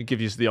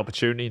you the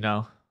opportunity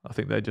now. I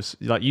think they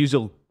just like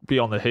you'll be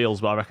on the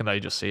heels, but I reckon they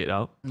just see it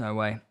out. No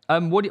way.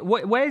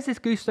 Where's this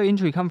Gusto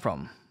injury come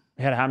from?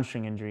 He had a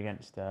hamstring injury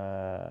against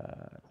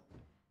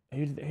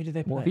who did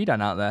they play? What have you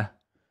done out there?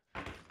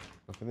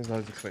 I think there's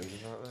loads of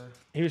clingers out there.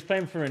 He was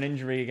playing for an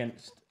injury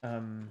against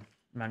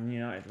Man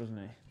United, wasn't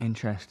he?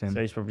 Interesting.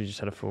 So he's probably just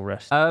had a full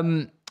rest.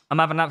 I'm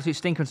having an absolute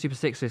stinker on Super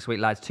 6 this week,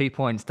 lads. 2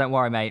 points. Don't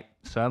worry, mate.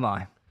 So am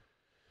I.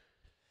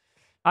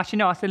 Actually,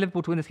 no, I said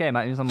Liverpool to win this game.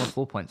 That means I'm on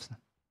 4 points.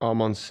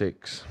 I'm on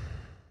 6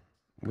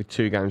 with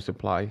 2 games to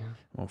play.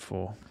 Or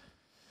 4.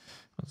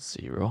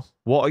 0.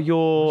 What are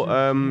your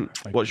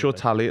what's your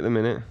tally at the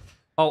minute?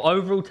 Oh,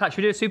 overall tally. Should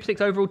we do a Super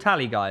 6 overall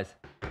tally, guys?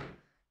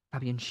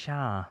 Fabian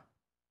Schär.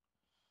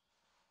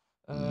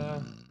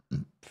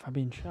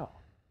 Fabian Shaw.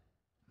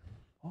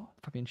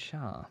 Fabian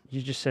Schär.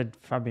 You just said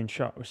Fabian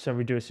Shaw. So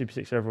we do a Super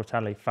 6 overall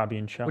tally.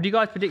 Fabian Shaw. What do you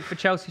guys predict for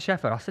Chelsea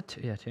Sheffield? I said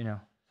 2-0.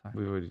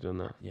 We've already done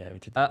that. Yeah, we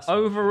did that.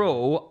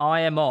 Overall,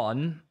 I am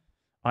on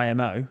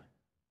IMO.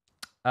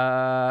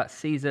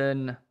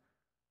 season.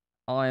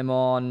 I am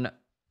on.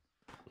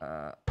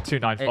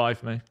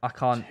 295 me. I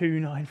can't.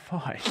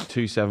 295.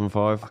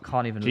 275. I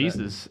can't even.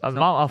 Jesus, look. I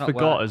not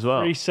forgot worth. as well.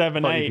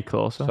 378. Thought you'd be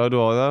closer. So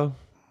do I though.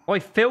 Oi,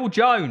 Phil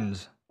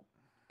Jones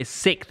is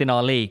 6th in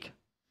our league.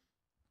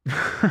 Do you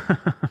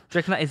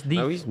reckon that is the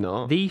No, he's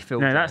not. the Phil?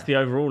 No, Jones? that's the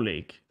overall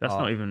league. That's Oh,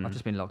 not even. I've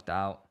just been logged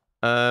out.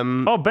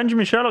 Oh,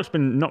 Benjamin Sherlock's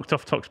been knocked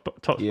off top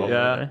spot. Yeah.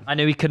 Though. I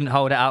knew he couldn't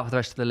hold it out for the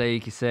rest of the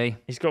league. You see,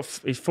 He's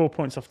 4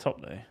 points off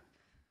top though.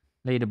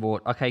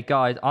 leaderboard. Okay,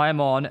 guys, I am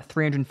on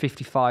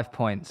 355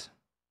 points.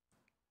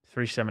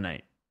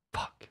 378.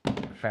 Fuck.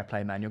 Fair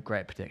play, man. You're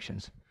great at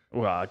predictions.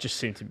 Well, I just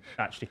seem to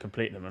actually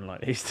complete them,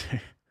 unlike these two.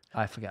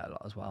 I forget a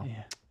lot as well.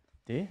 Yeah.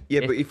 Do you?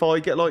 yeah, but if I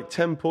get like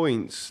 10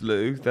 points,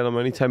 Lou, then I'm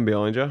only 10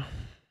 behind you.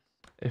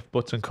 If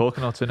butts and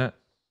coconuts in it.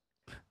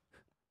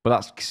 But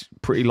that's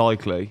pretty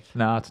likely.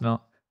 Nah, it's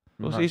not.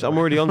 Well, see, I'm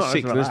already on Not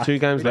 6. as There's 2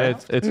 games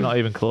left. It's not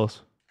even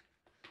close.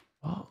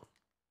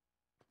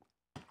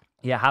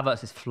 Yeah,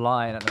 Havertz is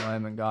flying at the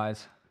moment,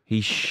 guys.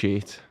 He's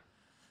shit.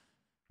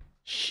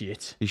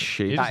 Shit. He's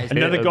shit. That is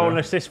Another Yeah, goal bro. and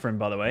assist for him,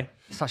 by the way.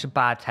 such a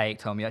bad take,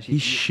 Tom. You actually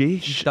He's you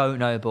shit. don't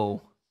know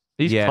ball.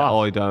 He's Yeah, class.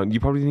 I don't. You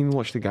probably didn't even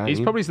watch the game. He's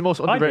probably the most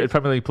did. underrated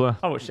Premier League player.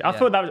 Oh, I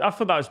thought that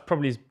was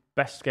probably his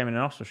best game in an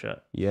Arsenal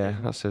shirt. Yeah,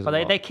 that says. But a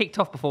lot. they kicked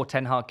off before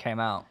Ten Hag came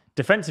out.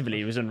 Defensively,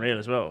 he was unreal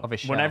as well. Of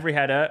his Won shot. every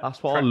header.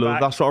 That's what I track love.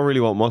 back. That's what I really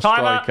want. My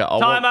Timer, striker. I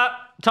want-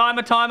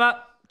 timer,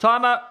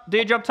 Timer. Do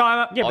your job,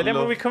 timer. Yeah, but I then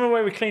when love- we come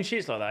away with clean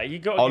sheets like that, you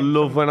got. I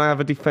love when I have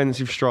a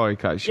defensive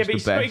striker. It's Yeah,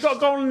 just but the he's best. got a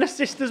goal and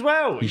assist as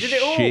well. He He's did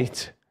it all.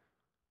 shit.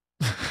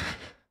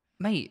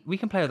 Mate, we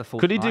can play with a full.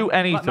 Could he do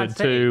anything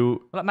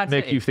to Man make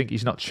City. you think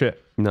he's not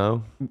shit?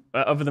 No.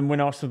 Other than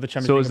win Arsenal the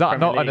Champions So League. is that and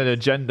not Premier on an League.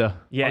 agenda?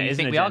 Yeah, Oh, it you is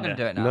think an we are agenda. going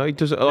to do it now? No, he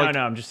doesn't. No, Like,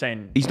 no, I'm just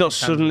saying. He's not in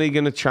terms of- suddenly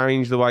going to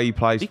change the way he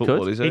plays football,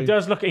 could. is he? He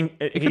does look. He's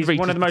reach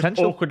one of the his most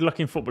potential.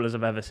 awkward-looking footballers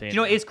I've ever seen. Do you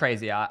know what is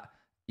crazy?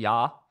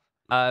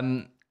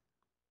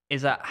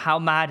 Is that how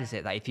mad is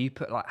it that if you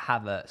put like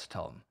Havertz,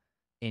 Tom,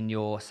 in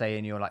your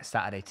like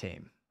Saturday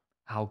team,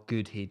 how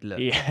good he'd look?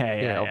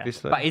 Yeah,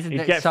 obviously. But isn't He'd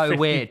it get so 50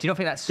 weird? Do you not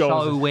think that's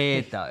goals. so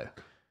weird though?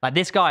 Like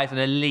this guy is an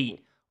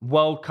elite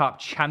World Cup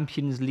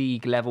Champions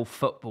League level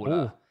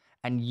footballer,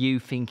 and you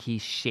think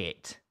he's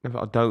shit.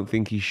 I don't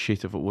think he's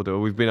shit at football, though.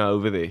 We've been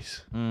over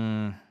this.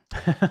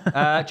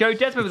 Joe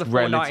Desmond with a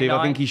Relative.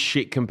 I think 4.99. he's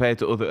shit compared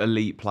to other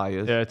elite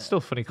players. Yeah, it's still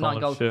funny 9 calling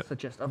him goals shit.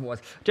 suggest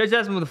otherwise. Joe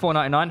Desmond with a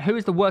 4.99. Who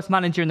is the worst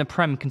manager in the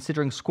Prem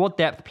considering squad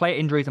depth, player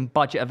injuries, and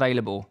budget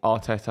available?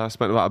 Arteta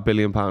spent about £1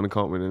 billion and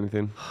can't win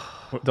anything.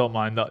 Don't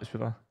mind that. It's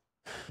fair.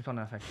 He's on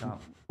FA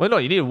Cup. Well, no,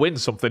 you need to win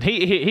something.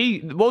 He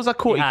what was that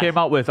quote he, has. came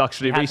out with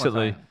actually He has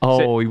recently? one,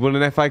 Oh, he won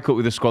an FA Cup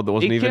with a squad that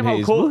wasn't He even came out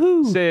his. quote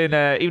Woohoo.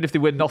 saying even if they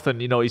win nothing,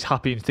 he's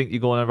happy and think you're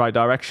going in the right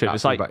direction. That's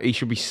It's like about- he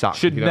should be sacked.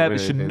 should if you don't never, win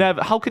should anything.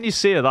 never. How can you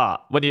say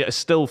that when you're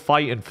still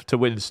fighting to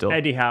win still?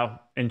 Eddie Howe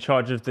in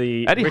charge of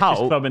the Eddie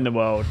richest Howe? club in the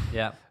world.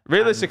 Yeah.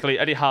 Realistically,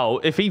 Eddie Howe,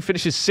 if he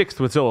finishes 6th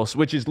with us,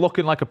 which is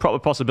looking like a proper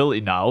possibility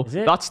now, Is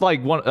it? that's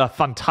like a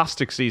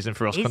fantastic season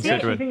for us You actually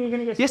considering. think you're going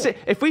to get Yes,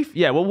 sixth? if we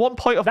 1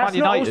 point off That's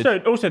Man not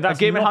United. also that's a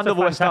game in not hand a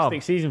over West Ham.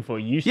 fantastic season for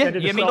you. You Yeah, said at the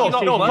you start mean of the you season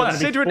got you're worse? gonna be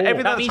considering fourth.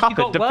 everything That that's means you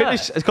happened,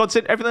 got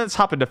considering everything that's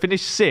happened, to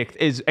finish 6th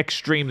is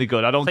extremely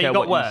good. I don't So you care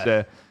got what you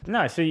say.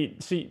 No, so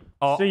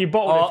you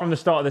bottled it from the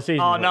start of the season.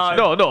 Oh, is what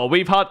no. you No,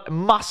 we've had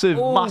massive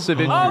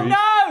injuries. Oh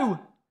no!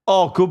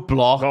 Oh, good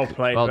block. said. Well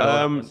played. Well bro.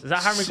 done. Is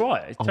that Harry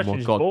Maguire? He's Oh touching my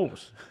his God.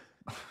 balls.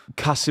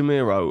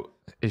 Casemiro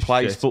Is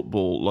plays shit.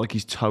 football like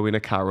he's towing a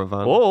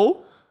caravan.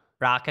 Oh,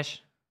 Rakish.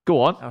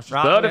 go on. Right,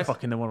 Third if-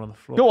 fucking the one on the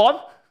floor. Go on.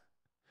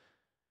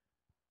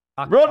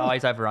 Run. Oh,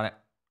 he's overrun it.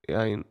 He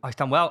ain't. Oh, he's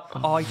done well.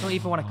 Oh, he's not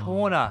even won a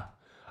corner.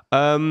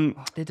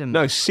 Didn't.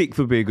 No, 6th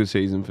would be a good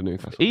season for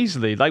Newcastle.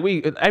 Easily. Like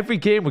every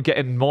game we're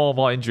getting more and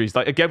more injuries.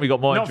 Like again, we got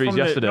more Not injuries from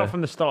yesterday. not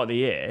from the start of the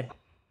year.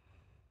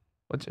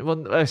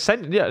 Well,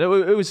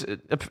 it was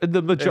in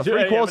the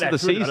three quarters of the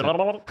season.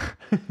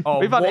 Oh,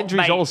 We've had what,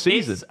 injuries mate, all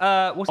season. This,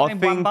 what's his I name?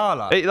 think-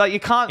 Wambala. Like you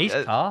can't. He's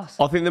class.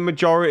 I think the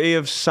majority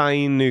of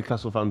sane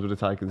Newcastle fans would have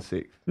taken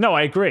 6th. No,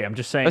 I agree. I'm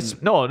just saying.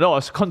 No.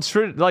 It's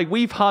considered like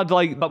we've had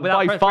like But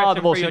without by far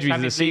the preparation most for your injuries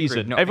in the Champions League group,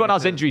 season. not Everyone being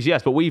has included. injuries,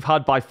 yes, but we've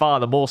had by far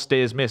the most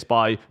days missed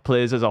by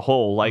players as a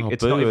whole. Like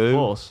it's not even boo.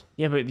 close.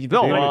 Yeah, but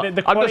No, I'm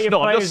not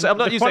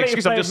using an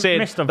excuse. I'm just saying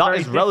that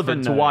is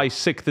relevant to why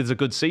 6th is a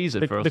good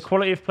season for us. The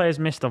quality of players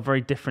missed are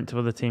very different to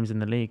other teams in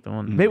the league, though,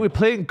 aren't they? Mate, we're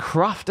playing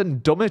Kraft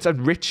and Dummett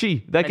and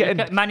Richie. They're Hey, getting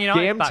look at Man United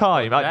game back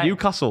time there, at eh?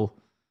 Newcastle.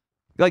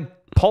 Like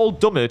Paul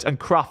Dummett and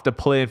Kraft are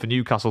playing for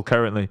Newcastle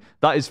currently.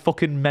 That is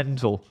fucking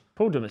mental.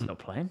 Paul Dummett's not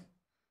playing.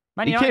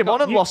 Man He United came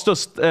got- on and lost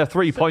us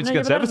 3 points No,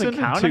 against but that doesn't Everton in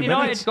count. 2 Man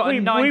United's minutes. got a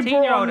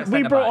 19-year-old at we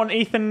centre brought back. on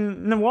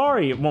Ethan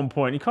Nawari at one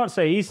point. You can't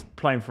say he's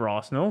playing for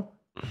Arsenal.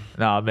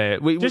 Nah, mate.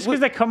 Just because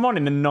they come on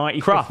in the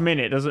 95th Kraft.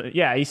 minute doesn't.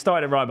 Yeah, he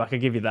started at right back. I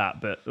give you that,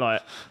 but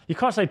like, you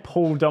can't say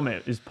Paul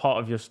Dummett is part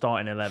of your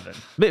starting 11.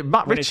 Mate,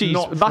 Matt when it's Ritchie's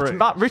not true.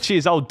 Matt Ritchie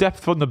is our depth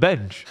from the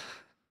bench.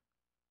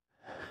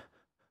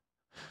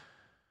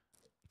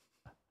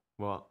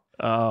 What?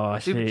 Oh, I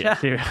Super see.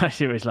 chat. I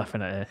see what he's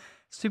laughing at here.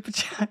 Super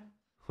chat.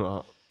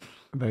 What?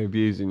 Are they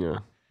abusing you?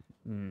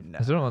 No.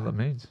 I don't know what that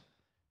means.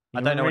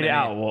 I don't know what read it it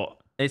out. means. Or what?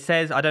 It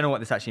says, I don't know what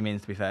this actually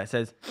means, to be fair. It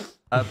says,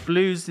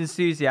 Blues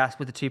enthusiast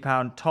with the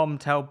 £2. Tom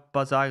tell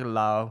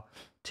Buzzaglow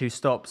to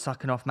stop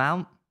sucking off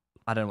Mount.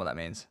 I don't know what that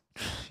means.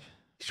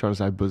 He's trying to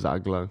say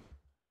Buzzaglo.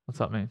 What's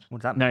that mean? What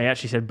does that mean? No, he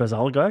actually said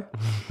Bazalgo.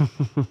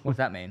 What does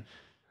that mean?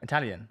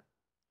 Italian?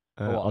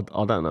 I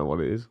don't know what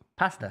it is.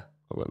 Pasta?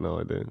 I've got no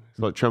idea. It's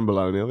like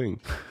Trembolone, I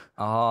think.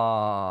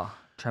 Oh,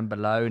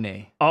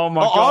 Trembolone. Oh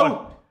my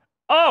god.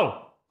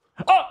 Oh.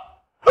 Oh.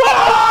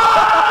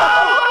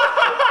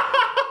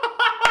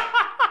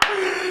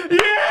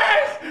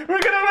 Yes! We're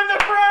gonna win the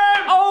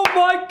Prem! Oh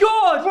my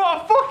God!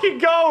 What a fucking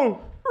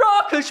goal!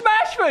 Marcus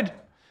Rashford!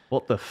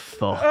 What the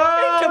fuck?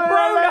 Oh,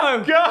 Bruno!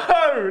 let's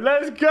go!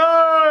 Let's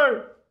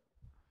go!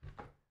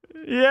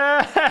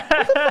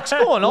 Yeah! What's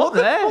going on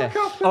there?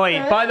 Oh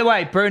wait, by the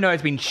way, Bruno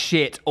has been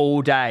shit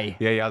all day.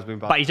 Yeah, he has been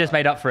bad. But he's just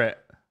made up for it.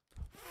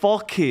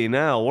 Fucking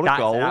hell, what a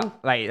goal.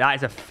 Wait, that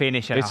is a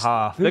finish and a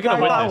half. Who They're gonna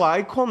gave win that this.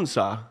 away?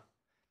 Kwanzaa?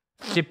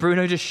 Did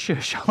Bruno just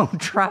shush Old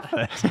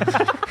Trafford?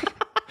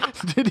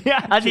 Did he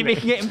Has he been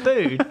getting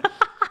booed?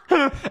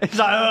 It's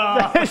like,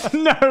 oh. There's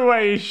no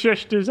way he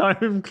shushed his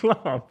home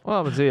club. What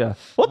happens here?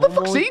 What the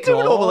fuck's he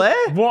doing over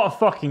there? What a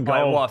fucking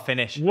goal. Wait, what a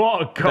finish.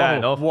 What a Fair goal.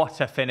 enough.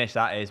 What a finish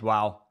that is.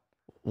 Wow.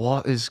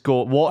 What is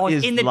What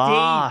is in the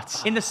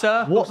that? D, in the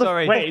circle, What the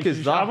sorry. fuck Wait,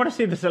 is I that? want to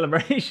see the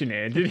celebration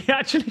here. Did he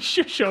actually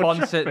shush Old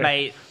Concert, Trafford?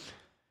 mate.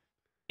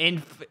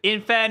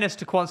 In fairness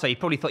to Kwanzaa, he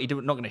probably thought you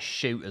were not going to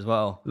shoot as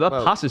well. That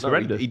pass is No,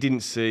 horrendous. he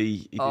didn't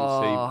see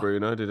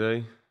Bruno, did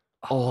he?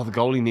 Oh, the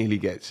goalie nearly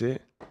gets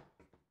it.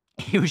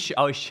 He was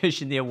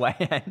shushing the away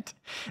end.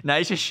 No,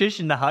 he's just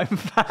shushing the home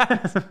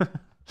fans.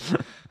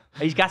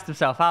 He's gassed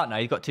himself out now.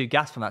 He's got 2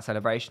 gas from that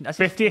celebration. That's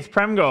 50th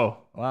Prem goal.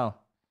 Wow.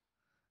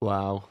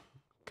 Wow.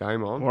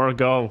 Game on. What a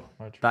goal.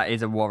 That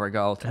is a Warrior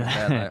goal, to be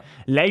fair, though.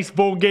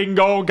 Lace-bugging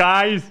goal,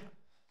 guys.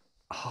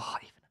 Oh,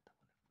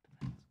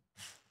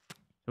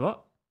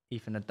 What?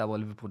 even a double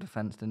Liverpool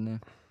defence, didn't he?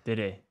 Did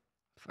he?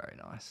 Very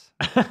nice.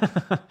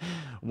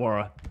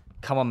 Warra.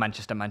 Come on,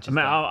 Manchester. I mean,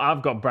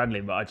 I've got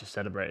Bradley, but I just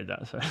celebrated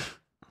that. So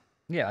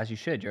Yeah, as you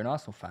should. You're an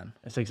Arsenal fan.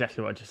 that's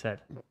exactly what I just said.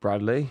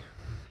 Bradley.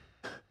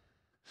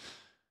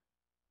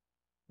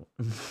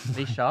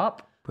 Be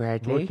sharp. Roy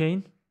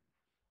Keane.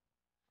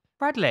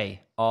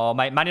 Bradley. Oh,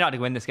 mate, Man United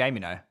win this game, you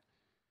know.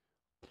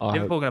 I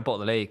Liverpool hope- going to bottle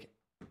the league.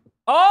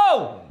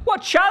 Oh,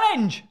 what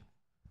challenge!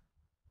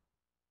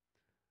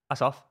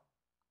 That's off.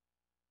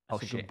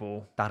 That's a shit. good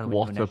ball. Darwin.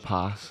 What a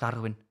pass.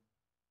 Darwin.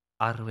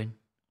 Oh.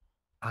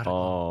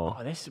 Oh,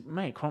 this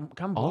mate, come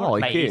I on.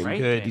 like Mate, he's him.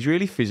 good. He's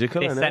really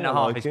physical. This isn't he? centre I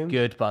half like is him.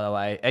 good, by the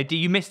way.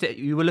 You missed it.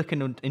 You were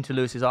looking into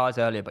Lewis's eyes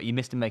earlier, but you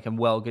missed him make a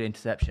good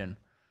interception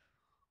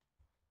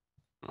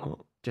Oh,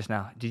 just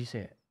now. Did you see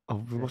it?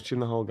 I've been watching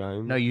the whole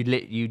game. No,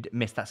 you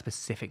missed that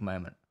specific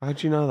moment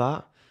How'd you know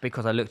that?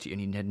 because I looked at you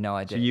and you had no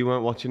idea. So you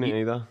weren't watching it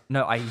either?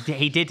 No,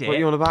 he did What are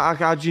you it on about?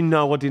 How'd you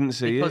know I didn't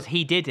see because it?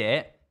 he did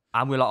it,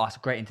 and we were like, "Oh, it's a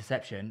great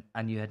interception,"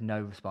 and you had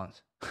no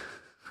response.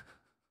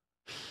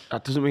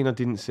 That doesn't mean I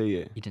didn't see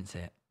it. You didn't see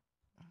it.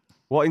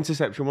 What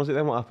interception was it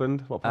then? What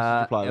happened? What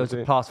pass did you play? It was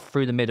a pass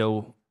through the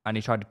middle, and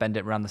he tried to bend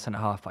it around the centre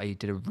half, but he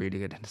did a really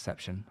good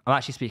interception. I'm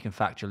actually speaking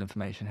factual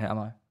information here, am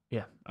I?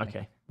 Yeah.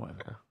 Okay.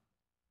 Whatever.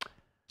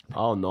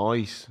 Oh,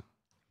 nice.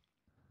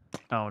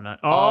 Oh no.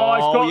 Oh,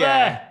 it's got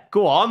there.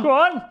 Go on. Go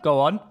on. Go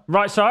on.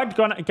 Right side.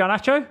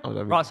 Garnacho. Oh,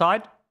 don't Right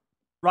side.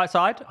 Right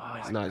side.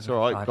 Oh, no, it's all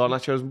right.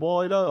 Garnacho's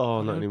wide.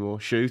 Oh, not anymore.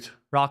 Shoot.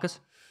 Marcus.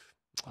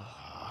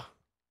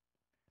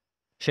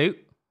 Shoot.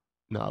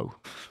 No.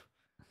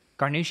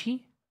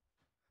 Garnucci.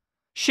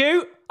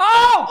 Shoot.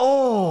 Oh!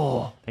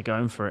 Oh. They're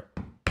going for it.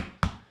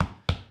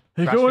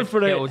 They're going Rashford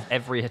for kills it.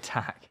 every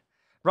attack.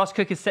 Ross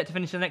Cook is set to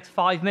finish in the next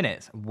 5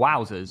 minutes.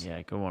 Wowzers.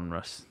 Yeah, go on,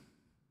 Russ.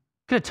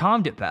 Could have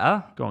timed it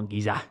better. Go on,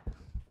 Giza.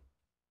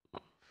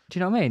 Do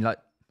you know what I mean? Like,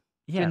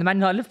 Yeah. in the Man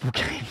United Liverpool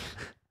game.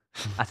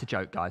 That's a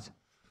joke, guys.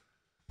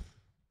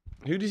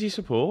 Who does he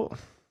support?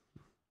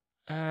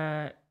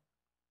 Oh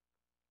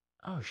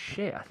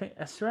shit!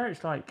 I swear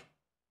it's like.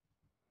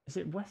 Is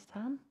it West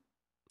Ham?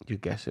 You're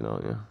guessing,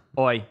 aren't you?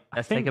 Oi,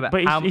 let's think, think about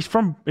but how... he's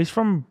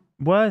from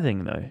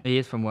Worthing though. He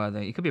is from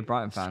Worthing. He could be a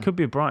Brighton fan. Could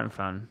be a Brighton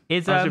fan.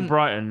 Is, Oh, it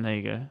Brighton? There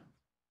you go.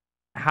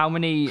 How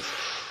many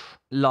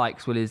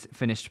likes will his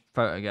finished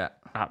photo get?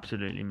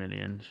 Absolutely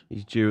millions.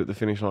 He's due at the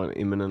finish line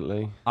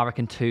imminently. I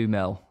reckon 2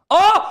 mil.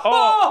 Oh!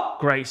 Oh!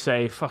 Great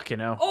save. Fucking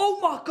hell. Oh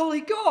my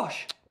golly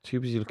gosh! Too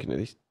busy looking at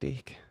this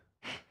dick.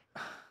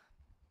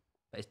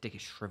 But his dick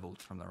is shriveled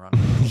from the run.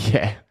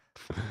 Yeah.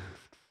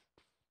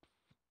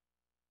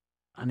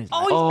 And his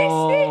Oh, he's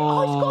missed it!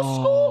 Oh, he's got a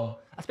score!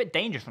 That's a bit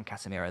dangerous from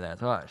Casemiro there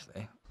as well,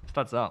 actually.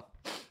 Studs up.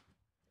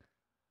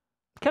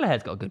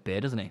 Kelleher's got a good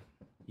beard, doesn't he?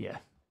 yeah.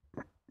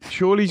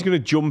 Surely he's going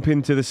to jump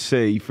into the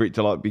sea for it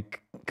to like be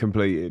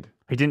completed.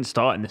 He didn't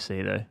start in the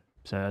sea though,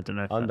 so I don't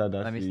know. If And that...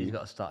 Let me see, he's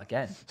got to start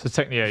again. So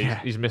technically,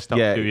 he's missed out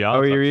Yeah. 2 yards.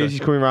 Oh, here he is. actually.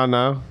 He's coming around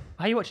now.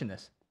 How are you watching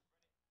this?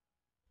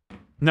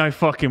 No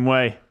fucking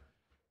way.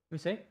 Let me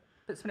see.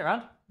 Spin it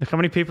around. Look how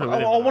many people.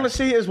 I want to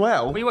see it as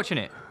well. Are you watching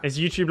it? It's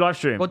a YouTube live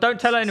stream. Well, don't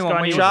tell anyone Sky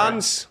when News. you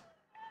Chance.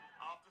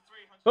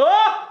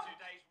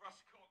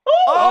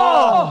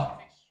 Oh!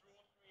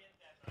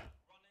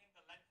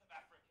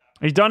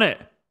 He's done it.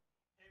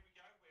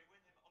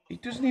 He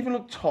doesn't even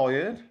look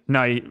tired.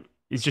 No,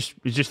 he's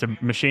just a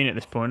machine at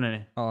this point, isn't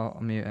he? Oh,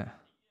 I'll mute it.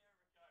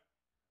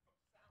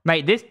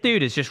 Mate, this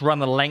dude has just run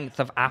the length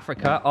of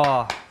Africa.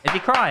 Oh, is he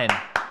crying?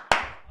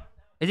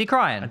 Is he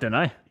crying? I don't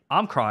know.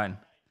 I'm crying.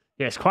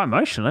 Yeah, it's quite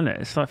emotional, isn't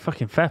it? It's like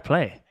fucking fair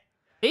play.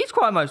 He's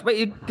quite emotional.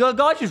 Wait, the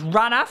guy just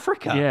ran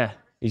Africa. Yeah.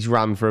 He's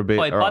ran for a bit.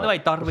 Wait, by All the right.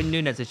 way, Darwin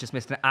Núñez has just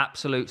missed an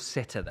absolute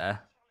sitter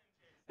there.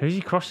 Who's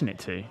he crossing it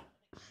to?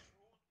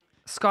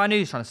 Sky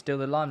News trying to steal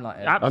the limelight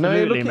here. I know.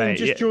 Absolutely, Look at him mate.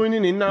 just Yeah.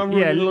 joining in now.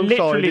 Yeah, Running alongside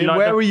literally him. like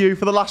Where the- were you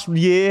for the last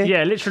year?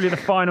 Yeah, literally the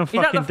final He's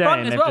fucking at the day. front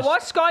and as they've well. just- Why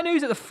is Sky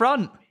News at the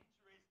front?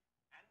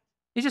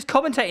 He's just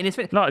commentating his...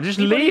 No, just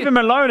He's leave gonna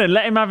him alone and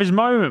let him have his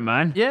moment,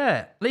 man.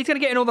 Yeah. He's going to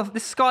get in all the...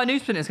 This Sky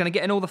News is going to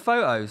get in all the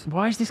photos.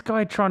 Why is this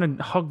guy trying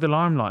to hog the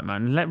limelight,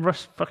 man? Let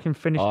Russ fucking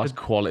finish Oh, that's the...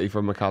 quality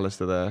from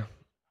McAllister there.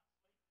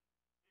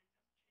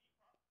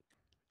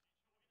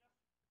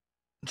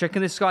 Do you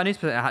reckon this Sky News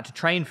presenter had to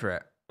train for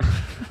it?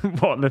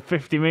 What, the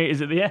 50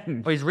 metres at the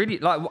end? Or he's really...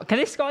 Can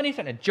this Sky News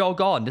presenter jog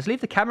on? Just leave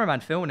the cameraman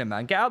filming him,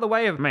 man. Get out of the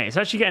way of... Mate, it's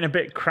actually getting a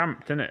bit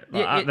cramped, isn't it?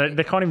 Like, Yeah,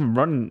 they can't even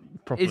run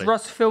properly. Is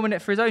Ross filming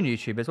it for his own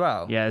YouTube as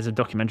well? Yeah, there's a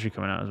documentary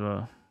coming out as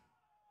well.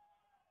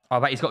 Oh, I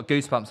bet he's got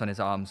goosebumps on his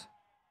arms.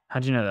 How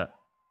do you know that?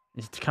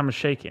 Is the camera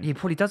shaking? He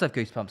probably does have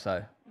goosebumps,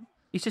 though.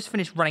 He's just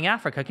finished running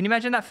Africa. Can you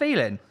imagine that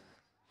feeling?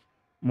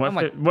 What Oh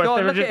my if they God,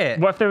 were look just, at it.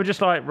 What if they were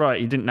just like, right,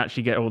 you didn't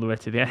actually get all the way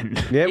to the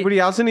end? Yeah, but he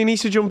hasn't. He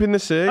needs to jump in the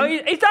sea. Oh,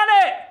 he's done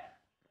it!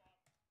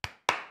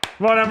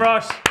 Well done,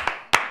 Ross.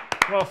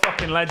 What a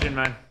fucking legend,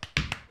 man.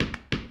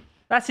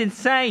 That's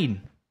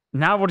insane.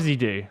 Now what does he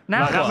do?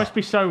 Now That what? must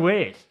be so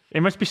weird.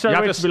 It must be so You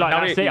have weird to be like, now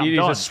that's it, I'm you need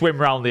done. to swim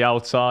round the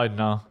outside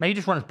now. Maybe he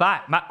just runs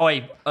back.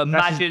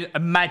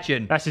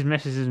 Imagine. That's his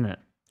missus, isn't it?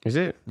 Is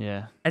it?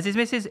 Yeah. As his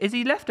missus, is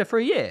he left her for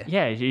a year?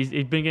 Yeah, he's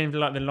been getting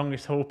like the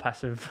longest hall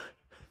pass of...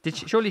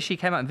 Surely she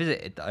came out and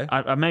visited,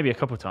 though. maybe a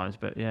couple of times,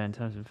 but yeah, in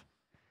terms of...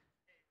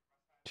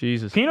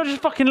 Jesus. Can you not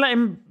just fucking let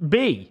him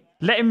be?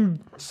 Let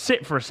him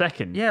sit for a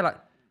second. Yeah, like,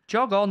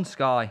 jog on,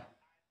 Sky.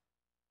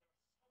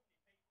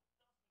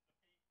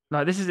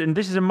 Like, this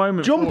is a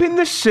moment... Jump in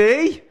the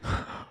sea.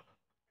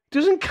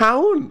 Doesn't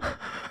count.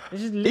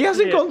 This is He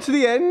hasn't gone to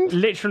the end.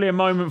 Literally a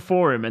moment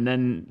for him, and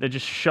then they're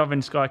just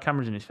shoving Sky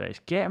cameras in his face.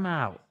 Get him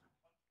out.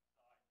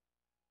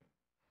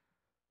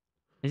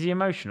 Is he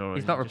emotional? Or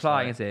He's is not he just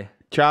replying, like- is he?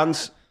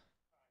 Chance.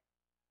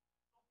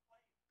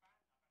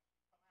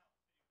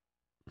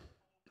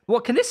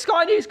 What, can this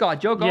Sky News guy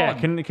jog Yeah,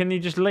 on? can he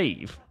just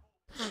leave?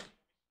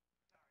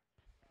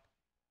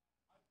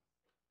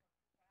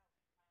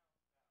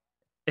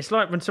 It's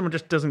like when someone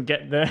just doesn't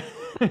get the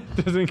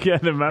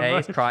memo. Yeah,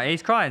 he's crying.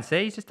 He's crying,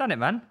 see? He's just done it,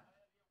 man.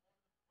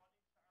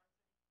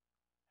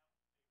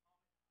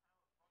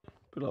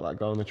 Bit like that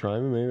guy on the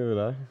train with me the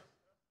other day.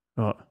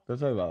 What? Did I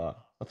tell you about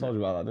that? I told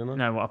you about that, didn't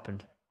I? No, what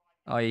happened?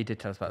 Oh, you did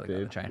tell us about the guy on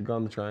the Did. train. The guy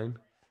on the train.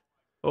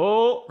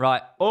 Oh,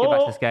 Right, get back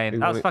to this game.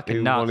 That was He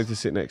fucking wanted nuts. to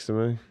sit next to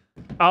me.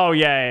 oh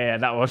yeah,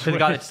 that was. So the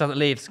guy that just doesn't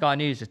leave, Sky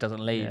News just doesn't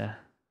leave.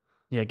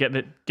 yeah. Get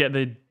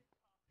the.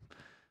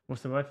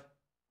 What's the word?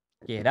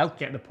 Get out.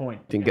 Get the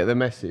point. Didn't get the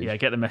message. Yeah,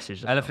 get the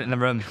message. Elephant in the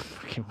room.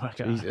 Fucking work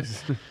out.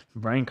 Jesus.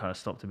 Brain kind of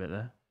stopped a bit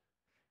there.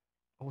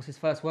 What's his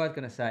first word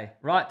going to say?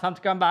 Right, time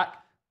to come back.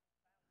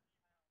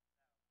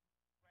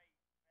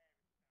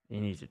 He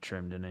needs it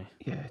trimmed, doesn't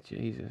he? Yeah,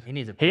 Jesus. He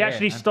needs a He beer.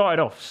 actually man.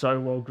 started off so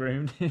well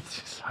groomed. It's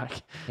just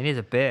like. He needs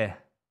a beer.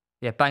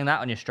 Yeah, bang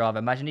that on your Strava.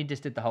 Imagine he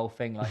just did the whole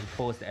thing, like he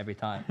paused it every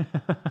time.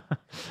 Can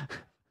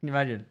you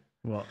imagine?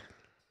 What?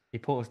 He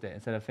paused it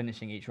instead of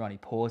finishing each run. He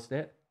paused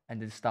it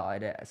and then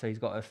started it. So he's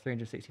got a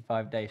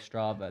 365-day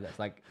Strava that's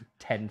like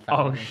 10,000.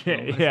 Oh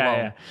shit!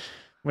 Yeah.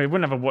 Well, he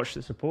wouldn't have a watch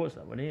that supports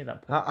that, would he? At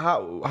that point,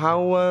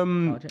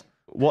 How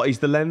what is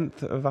the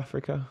length of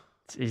Africa?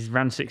 he's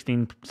ran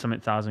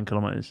 16-something thousand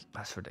kilometers.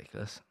 That's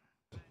ridiculous.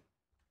 It's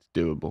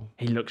doable.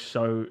 He looks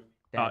so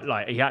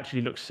like he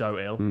actually looks so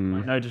ill.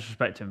 Like, no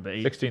disrespect to him,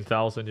 but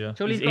 16,000, yeah.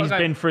 Surely he's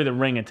gotta been through the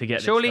ringer to get.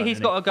 This Surely done, he's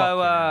and got to it go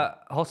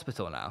fucking-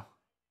 hospital now.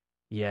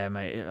 Yeah,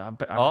 mate.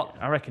 Oh.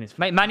 I reckon it's.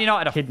 Mate, Man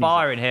United are Kidneys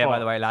firing here, by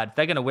fucked. the way, lad.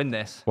 They're going to win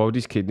this. Why would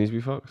his kidneys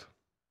be fucked?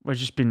 We've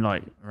just been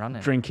like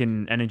Running.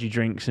 drinking energy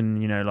drinks and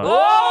like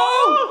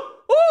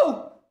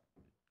Oh!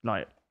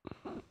 like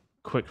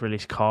quick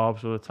release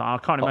carbs all the time.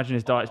 I can't imagine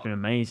his diet's been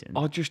amazing.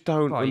 I just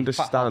don't Well, you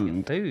fuck half your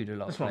understand. food a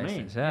lot That's of what I mean.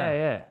 places,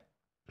 Yeah.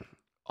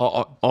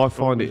 I find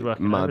Always it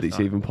working mad it's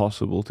overtime. even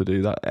possible to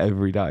do that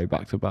every day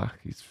back to back.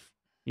 It's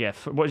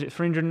What is it?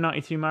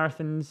 392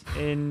 marathons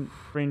in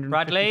 350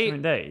 Bradley?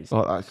 something days.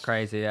 like that's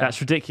Crazy, yeah. That's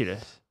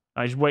ridiculous.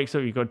 I just wakes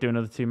up, you've got to do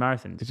another 2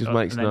 marathons. It just Oh,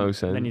 makes and then- no Then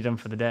sense. you're done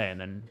for the day,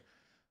 and then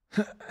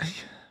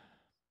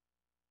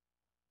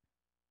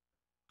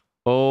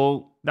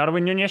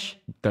Darwin Nunez.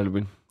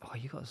 Darwin. Oh,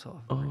 you got sort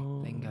of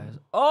thingos.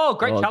 Oh,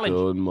 great challenge.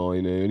 Good,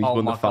 mine. And he's Oh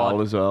won the my foul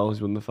God. as well.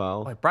 He's won the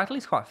foul. Wait,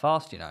 Bradley's quite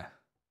fast, you know.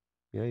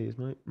 Yeah, he is,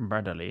 mate.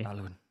 Bradley.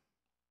 Darwin.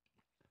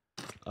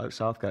 Oh,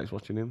 Southgate's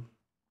watching him.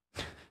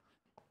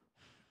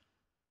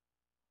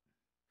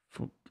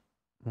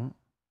 What?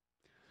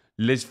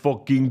 Let's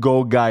fucking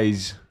go,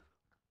 guys.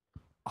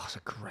 Oh, it's a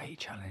great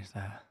challenge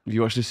there. Have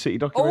you watched the City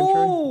documentary?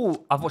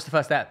 Oh, I've watched the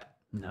first step.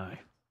 No.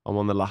 I'm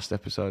on the last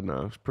episode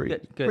now. It's pretty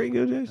Good, good. pretty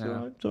good. Yeah, it's Yeah.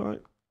 alright. It's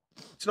alright.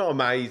 It's not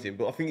amazing,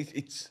 but I think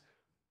it's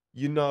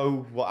you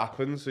know what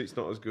happens, so it's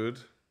not as good.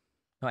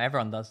 Not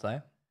everyone does,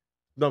 though.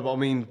 No, but I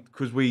mean,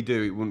 because we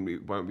do, it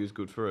won't be as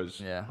good for us.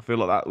 Yeah. I feel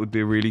like that would be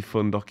a really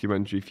fun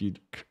documentary if you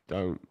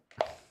don't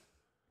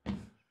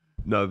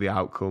know the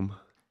outcome.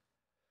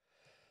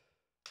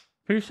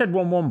 Who said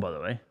 1-1, by the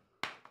way?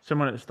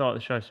 Someone at the start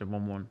of the show said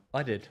 1-1.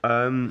 I did.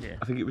 I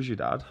think it was your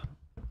dad.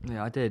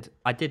 Yeah, I did.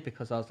 I did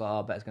because I was like, oh,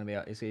 I bet it's going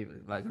to be,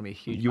 going to be a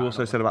huge. You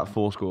also said about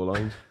 4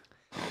 scorelines.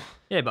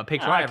 Yeah, but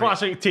picks right.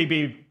 Classic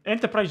TB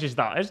Enterprises,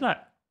 that, isn't it?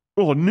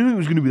 Oh, I knew it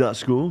was going to be that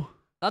score.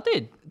 I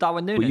did.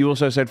 Darwin Nunes. But you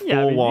also said 4-1 Yeah,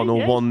 I mean, or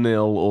yeah.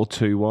 1-0 or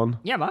 2-1.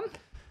 Yeah, man.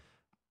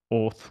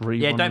 Or 3-1.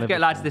 Yeah, don't forget, Liverpool.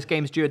 lads, this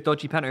game's due a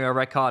dodgy penalty or a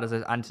red card as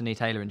Anthony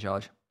Taylor in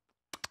charge.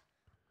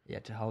 Yeah,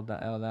 to hold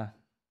that L there.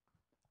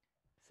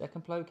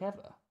 Second bloke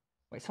ever.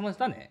 Wait, someone's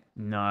done it?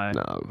 No.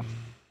 No.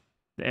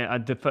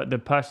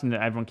 The person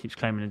that everyone keeps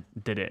claiming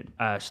did it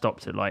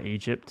stopped at like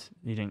Egypt.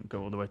 He didn't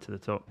go all the way to the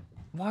top.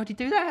 Why would he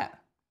do that?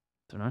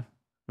 Don't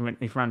know.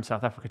 He ran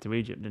South Africa to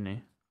Egypt, didn't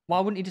he? Why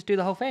wouldn't he just do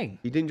the whole thing?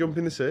 He didn't jump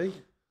in the sea.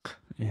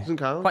 Yeah. Doesn't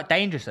count. Quite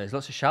dangerous, though. There's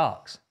lots of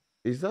sharks.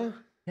 Is there?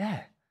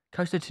 Yeah.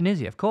 Coast of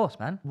Tunisia, of course,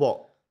 man.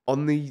 What?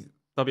 On the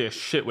That'd be a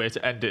shit way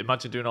to end it.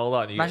 Imagine doing all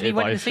that and you Imagine get he hit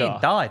went by in a the sea and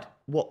shark. died.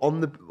 What,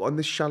 on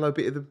the shallow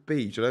bit of the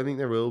beach? I don't think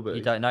there will be.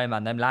 You don't know,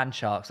 man. Them land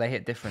sharks, they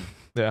hit different.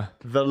 Yeah,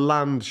 The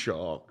land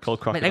shark. called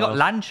Mate, crocodiles. they got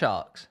land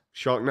sharks.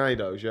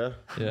 Sharknadoes, yeah?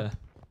 Yeah.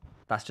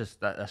 That's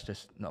just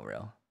not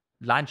real.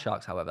 Land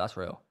sharks, however, that's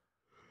real.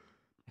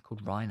 They're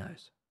called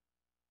rhinos.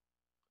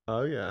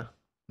 Oh, yeah.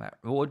 Mate,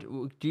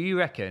 do you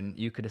reckon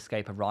you could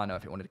escape a rhino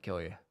if it wanted to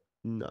kill you?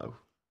 No.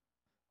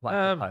 What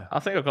a hippo? I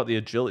think I've got the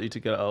agility to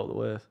get it out of the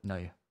way.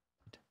 No.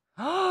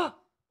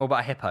 What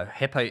about a hippo?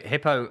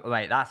 Hippo.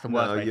 Wait, that's the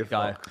worst No, way to you're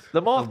go. fucked.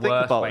 The more I The think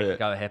worst about way to it,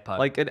 go, a hippo.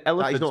 like an That is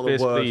elephant's not the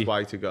basically... worst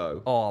way to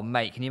go. Oh,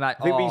 mate, can you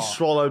imagine? I think being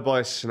swallowed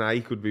by a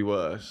snake would be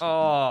worse.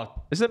 Oh,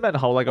 Isn't it meant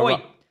how like a... wait.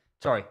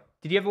 Sorry.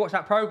 Did you ever watch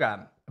that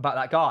program about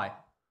that guy?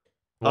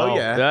 Oh,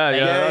 yeah.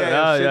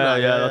 Yeah,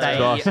 that's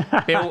They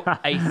class. built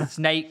a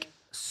snake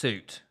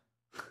suit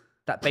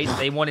that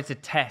basically they wanted to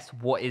test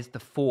what is the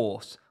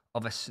force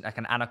of like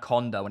an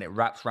anaconda when it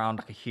wraps around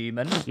like a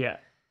human. Yeah.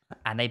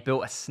 And they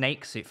built a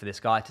snake suit for this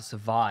guy to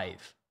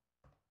survive.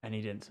 And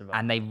he didn't survive.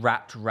 And they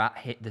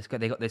hit this guy.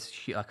 They got this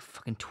like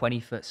fucking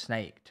 20-foot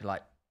snake to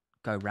like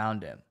go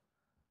around him.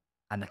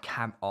 And the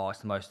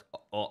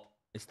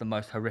it's the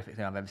most horrific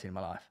thing I've ever seen in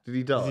my life. Did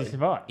he Does die? he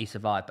survive? He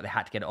survived, but they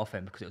had to get it off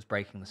him because it was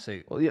breaking the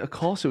suit. Well, yeah, of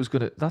course it was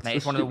going to... That's Mate, the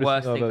it's one of the stupidest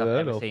worst thing things I've heard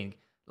ever of. seen.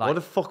 Why Like,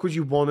 the fuck would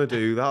you want to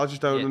do that? I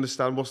just don't Yeah.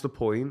 understand. What's the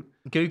point?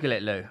 Google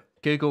it, Lou.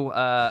 Google.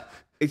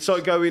 It's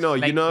like going,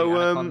 snake suit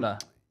anaconda.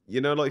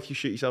 like if you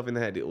shoot yourself in the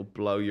head, it'll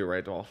blow your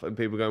head off. And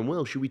people going,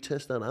 well, should we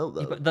test that out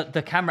though? But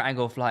the camera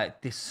angle of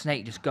like this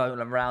snake just going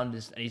around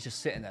and he's just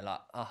sitting there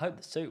like, I hope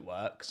the suit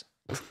works,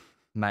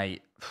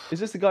 mate. Is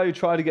this the guy who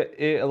tried to get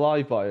ate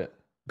alive by it?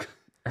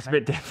 It's a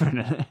bit different,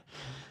 isn't it?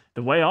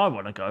 The way I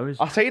want to go is...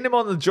 I've seen him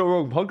on the Joe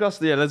Rogan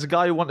podcast. Yeah, there's a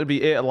guy who wanted to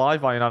be ate alive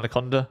by an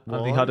anaconda,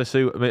 and he Why? had a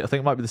suit. I think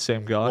it might be the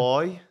same guy.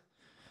 Why?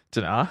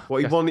 Dunno.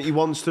 What, he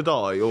wants to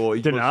die? Or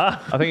he Dunno. I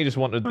think he just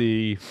wanted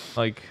the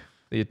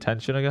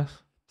attention, I guess.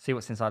 See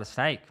what's inside a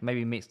snake. Maybe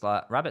he meets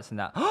like rabbits and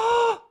that.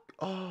 Oh,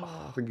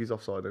 I think he's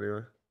offside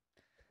anyway.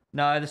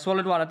 No, the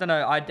swallowed one. I don't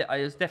know.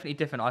 It was definitely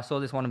different. I saw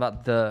this one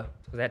about they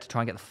had to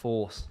try and get the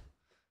force,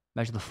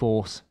 measure the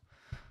force,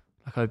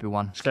 like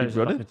Obi-Wan. So it's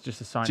running? like it's just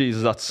a science.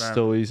 Jesus, that's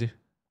so easy.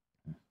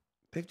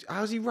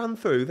 How's he ran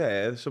through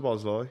there,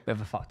 Sabozlai? Bit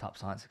of a fucked up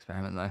science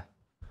experiment though.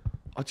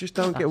 I just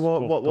don't get That's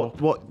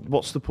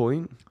what's the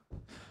point?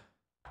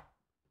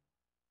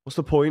 What's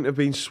the point of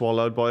being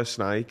swallowed by a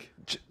snake?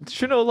 Do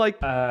you know, like,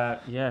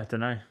 Yeah, don't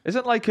know.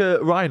 isn't like a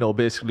rhino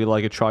basically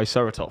like a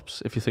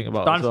triceratops, if you think about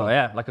it? as Dinosaur, well?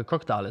 yeah, like a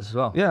crocodile is as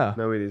well. Yeah.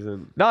 No, it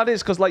isn't. No, it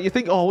is, because like you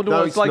think, oh, I wonder No,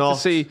 what it's it's like not. to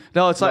see...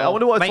 No, it's like, I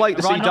wonder what it's Mate, like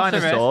to see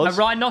rhinoceros- dinosaurs. A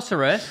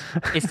rhinoceros,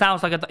 it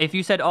sounds like if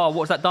you said, oh, what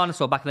was that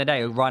dinosaur back in the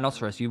day? A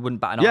rhinoceros, you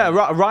wouldn't bat an Yeah,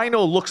 eye. a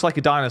rhino looks like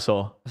a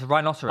dinosaur. It's a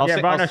rhinoceros. Yeah,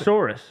 I'll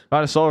Rhinosaurus.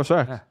 Rhinoceros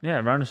Rex.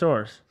 Yeah,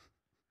 Rhinosaurus.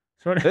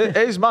 That's what It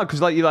is mad, because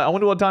like, you're like, I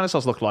wonder what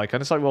dinosaurs look like. And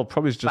it's like, well,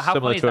 probably it's But just how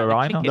similar funny is to a that? The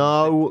rhino. chicken-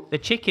 No, The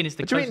chicken is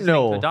the What do you closest mean,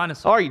 thing no? to a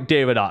dinosaur. All right,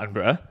 David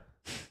Attenborough.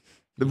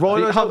 the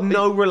rhinos How- have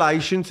no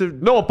relation to.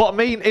 No, but I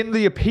mean, in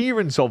the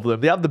appearance of them,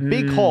 they have the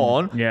big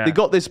horn. yeah. They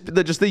got this.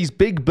 They're just these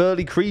big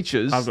burly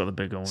creatures. I've got the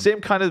big one. Same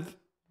kind of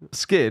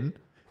skin.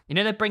 You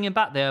know they're bringing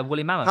back the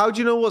woolly mammoth. How do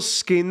you know what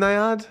skin they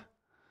had?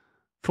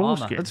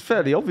 Foreskin. That's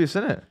fairly obvious,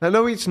 isn't it?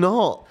 No, it's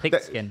not. Pig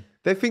skin.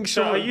 They think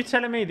So some. are you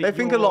telling me that They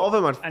think a you're lot of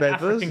them had an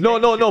feathers. African No,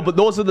 no, game no. show? But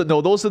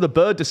those are the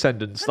bird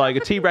descendants. Like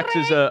a T-Rex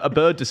is a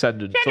bird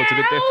descendant, so it's a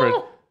bit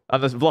different.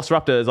 And the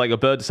Velociraptor is like a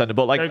bird descendant,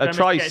 but like So a Gomez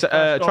gets first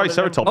goal of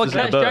Triceratops Oh, isn't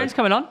a Curtis bird. Jones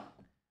coming on.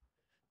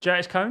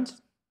 Curtis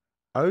Cones?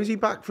 Oh, is he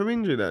back from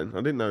injury then? I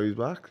didn't know he was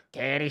back.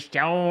 Curtis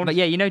Jones. But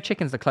yeah, you know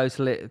chickens are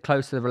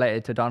closer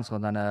related to a dinosaur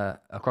than a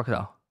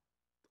crocodile.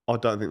 I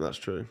don't think that's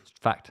true.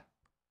 Fact.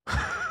 It's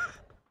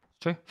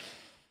true.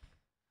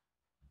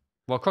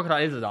 Well,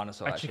 crocodile is a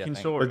dinosaur. A actually, I chicken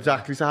think. saw.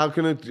 Exactly. So how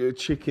can a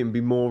chicken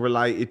be more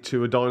related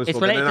to a dinosaur It's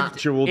than related. an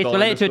actual It's dinosaur?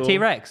 related to a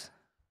T-Rex.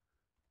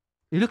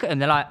 You look at them,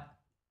 they're like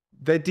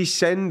They're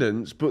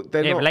descendants, but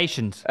they're not.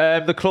 relations.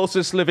 The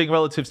closest living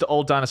relatives to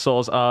old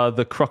dinosaurs are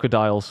the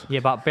crocodiles.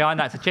 Yeah, but behind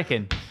that's a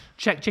chicken.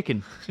 Check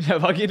chicken. Yeah,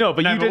 but you know,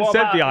 but No, you but didn't what say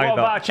about- behind what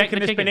that. about a Check chicken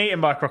the that's been chicken.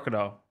 eaten by a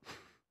crocodile?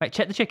 Mate,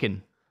 check the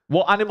chicken.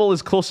 What animal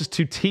is closest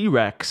to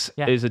T-Rex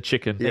Yeah. is a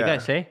chicken. There Yeah. you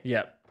go. See,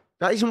 Yeah.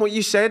 That isn't what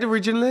you said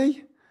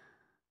originally.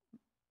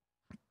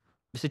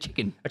 it's a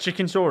chicken. A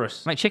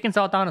chickensaurus. Mate, chickens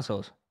are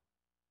dinosaurs.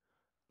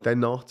 They're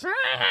not.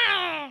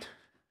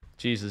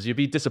 Jesus, you'd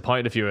be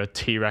disappointed if you were a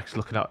T-Rex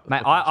looking at.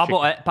 Mate, I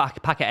bought a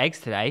packet of eggs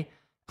today,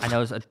 and there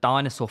was a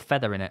dinosaur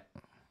feather in it.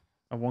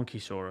 A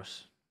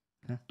wonkysaurus.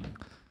 Do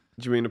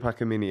you mean a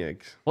pack of mini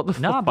eggs? What the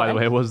No, fuck, by the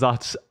but way, was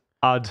that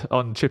ad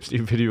on Chip's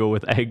new video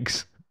with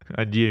eggs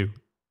and you?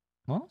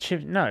 No,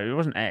 it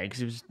wasn't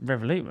eggs. It was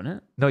Revolut, wasn't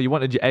it? No, you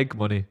wanted your egg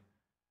money.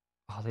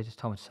 Oh, they just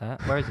told me to say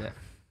it. Where is it?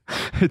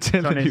 It's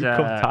in on the his, new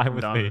come time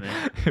with down me.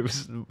 there. It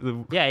was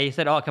the Yeah, he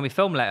said, "Oh, can we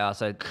film later?" I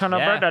said, Can I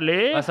yeah. bread a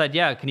lid? I said,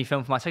 "Yeah." Can you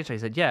film for my secretary?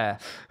 He said, "Yeah."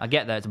 I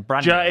get there. It's a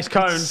brand. new. Curtis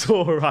Cones.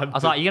 so random. I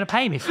was like, "You're gonna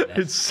pay me for this?"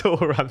 It's so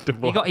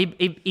random.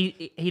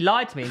 He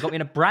lied to me and got me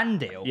in a brand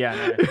deal. Yeah,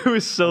 no. It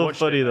was so watched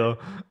funny it, though.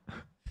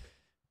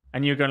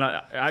 And you're going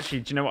like,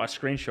 actually, do you know what? I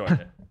screenshotted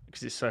it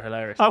because it's so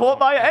hilarious. I want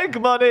my egg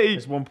money.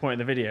 There's one point in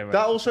the video. Where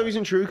That also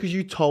isn't true because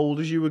you told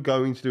us you were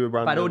going to do a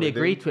brand. But I'd deal already with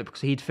him. agreed to it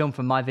because he'd filmed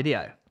from my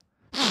video.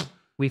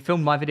 We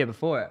filmed my video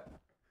before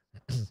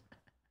it.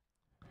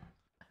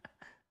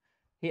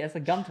 He has a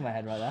gun to my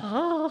head right there.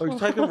 Oh, he's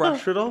taken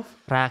Rashford off.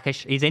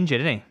 Rakish. He's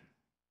injured, isn't he?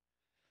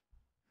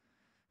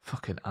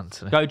 Fucking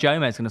Anthony. Joe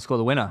Gomez going to score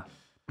the winner.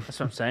 That's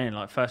what I'm saying.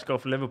 Like first goal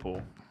for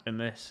Liverpool in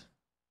this.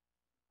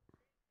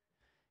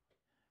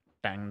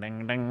 Dang,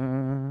 dang,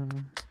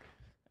 dang.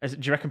 Do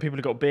you reckon people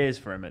have got beers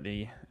for him at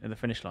the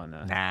finish line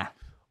there? Nah.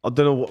 I don't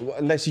know what,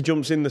 unless he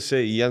jumps in the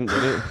sea. He hasn't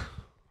done it.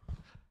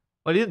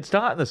 Well, he didn't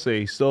start in the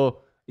sea, so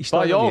He's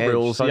by started on your the edge,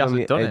 rules, he started on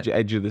hasn't the done edge, it.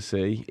 edge of the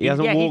sea. He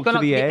hasn't Yeah, he's walked gone to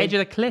up the to the edge. edge of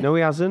the cliff. No,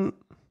 he hasn't.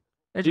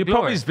 Edge You of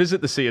probably glory.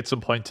 visit the sea at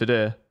some point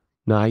today.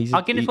 No, he's.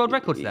 Our Guinness World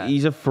Record's there.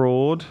 He's a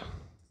fraud.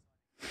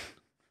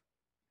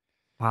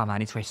 Wow, man,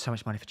 he's raised so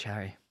much money for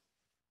charity.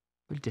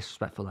 Really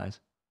disrespectful, those.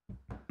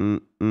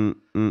 Mm, mm,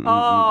 mm, mm,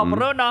 Oh, mm,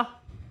 Bruno.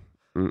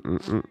 mm, mm,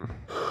 mm.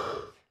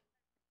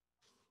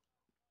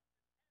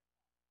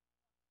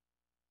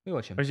 We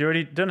watch him. Has he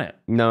already done it?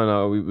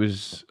 No, it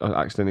was. I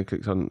accidentally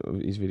clicked on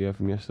his video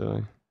from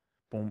yesterday.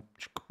 Boom.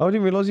 I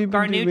didn't realise he'd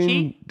been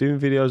Garnucci? doing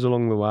videos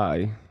along the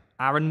way.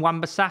 Aaron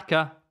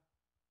Wan-Bissaka.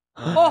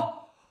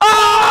 Oh!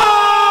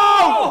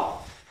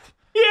 Oh!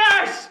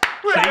 Yes!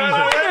 We're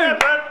gonna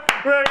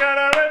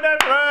win the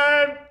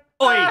frame!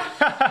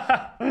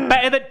 Oi!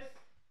 Better than...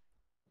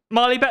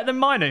 Marley better than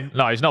Minu?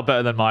 No, he's not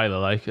better than Milo.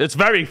 Like, it's a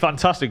very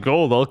fantastic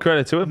goal, though.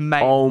 Credit to him.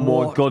 Mate, Oh my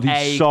what God, a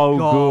he's so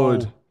goal.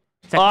 good.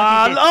 It's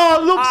like,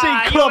 Look, see,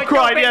 you're clock a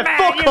right big here. man,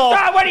 Fuck you off.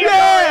 start when you're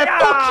Yeah, going,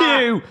 fuck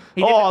you.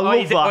 He Oh, did- I love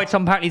he's- that.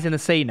 Tom, apparently he's in the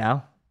sea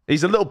now.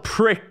 He's a little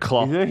prick,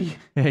 Klopp. Is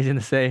he? He's in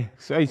the sea.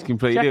 So he's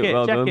completed Check it. it,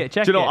 Well check done. it,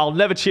 check Do you know, it. I'll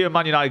never cheer a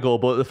Man United goal,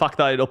 but the fact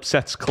that it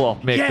upsets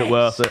Klopp makes Yes. it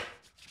worth it.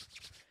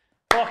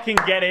 Fucking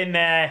get in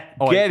there.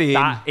 Oi, Get in.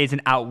 That is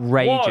an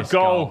outrageous What a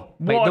goal.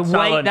 Wait, What a the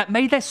way talent. that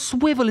made their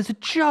swivel is a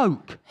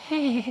joke.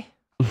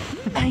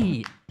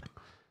 Mate.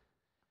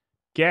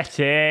 Get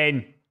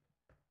in.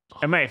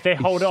 And mate, if they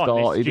He hold on,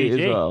 started it's it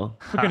GG. as well.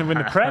 We're going to win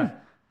the Prem.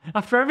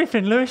 After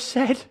everything Lewis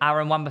said.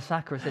 Aaron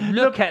Wan-Bissaka said,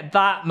 look at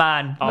that,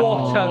 man. Oh,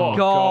 What a what a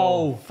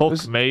goal.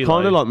 Fuck me.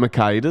 Kind of like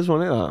Makeda's,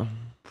 wasn't it?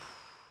 That.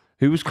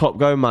 Who was Klopp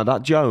going mad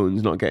at?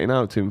 Jones not getting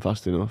out to him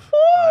fast enough.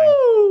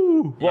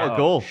 Woo! What Yeah. a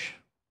goal.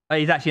 Oh,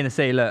 he's actually in the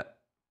sea, look.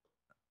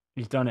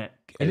 He's done it.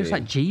 It looks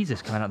like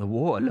Jesus coming out of the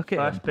water. Look at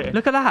First him. bit.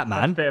 Look at that, First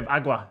man. bit of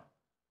agua.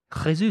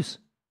 Jesus.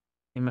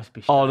 He must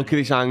be. Oh, look at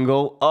this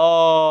angle.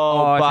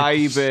 Oh,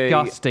 it's a baby.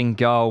 disgusting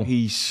goal.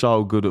 He's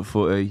so good at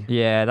footy.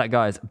 Yeah, that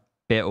guy's a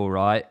bit all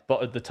right.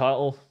 Bottled the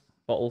title.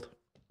 Bottled.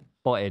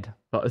 Botted.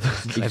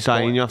 He's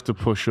saying you have to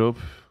push up.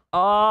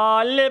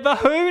 Oh,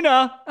 Liverpool.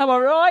 Am I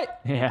right?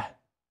 Yeah.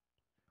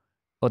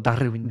 Or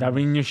Darwin.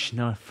 Darwin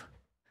Yushnoff.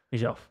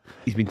 He's off.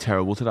 He's been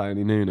terrible today, hasn't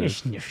he,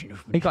 Nunes?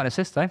 He got an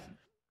assist, though.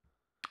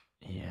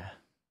 Yeah.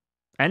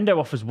 Endo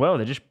off as well.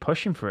 They're just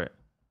pushing for it.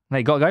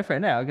 They got to go for it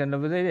now. They're going to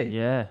lose the league.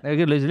 Yeah. They're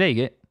going to lose the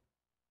league.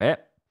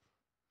 Yep.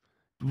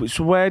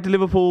 So where did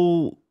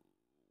Liverpool...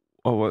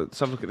 Oh, well, let's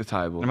have a look at the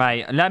table.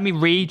 Mate, let me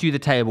read you the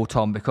table,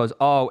 Tom, because,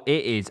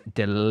 it is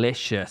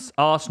delicious.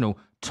 Arsenal,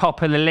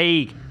 top of the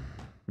league.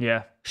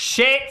 Yeah.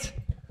 Shit!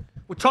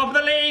 We're top of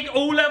the league,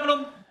 all level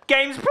on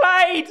games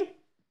played.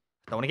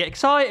 Don't want to get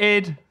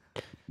excited.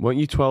 Weren't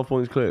you 12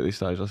 points clear at this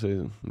stage last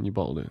season? And you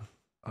bottled it.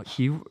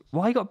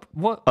 Why you got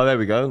what? Oh, there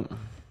we go.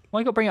 Why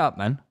you got to bring it up,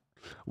 man?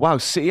 Wow,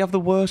 City have the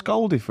worst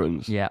goal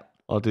difference. Yeah,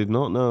 I did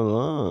not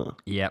know that.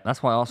 yeah.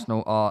 That's why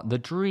Arsenal are the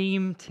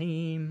dream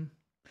team.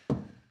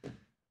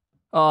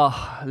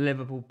 Oh,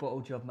 Liverpool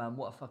bottle job, man.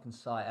 What a fucking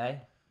sight, eh?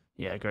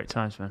 Yeah, great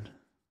times, man.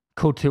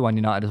 Called 2-1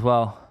 United as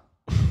well.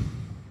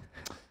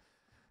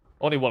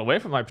 Only one away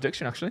from my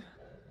prediction, actually.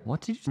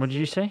 What did you? What did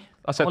you say?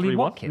 I said Ollie 3-1.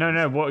 Watkins?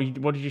 No.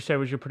 What did you say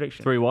was your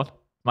prediction? 3-1.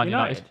 Man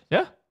United. United?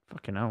 Yeah.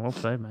 Fucking hell, well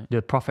played, mate.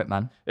 The prophet,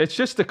 man. It's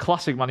just the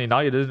classic Man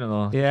United, isn't it?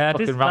 Though? Yeah, it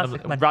Fucking is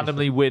classic Man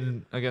randomly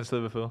win against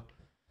Liverpool.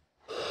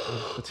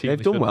 The team They've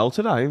we done should- well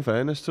today, in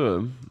fairness to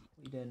them.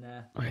 What you doing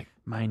there?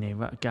 Mane,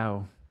 what a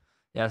goal.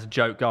 Yeah, it's a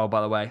joke goal,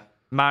 by the way.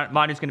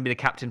 Manu's going to be the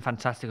captain,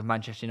 fantastic, of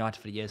Manchester United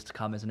for the years to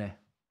come, isn't he?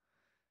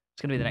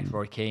 It's going to be the next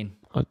Roy Keane.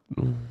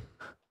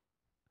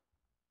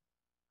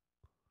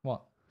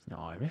 What? You're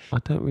Irish. I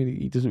don't really.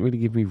 He doesn't really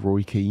give me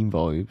Roy Keane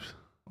vibes.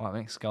 What,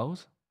 next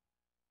Scholes?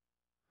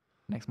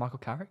 Next Michael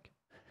Carrick?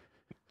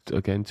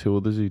 Again, two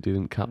others who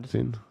didn't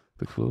captain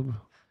the club.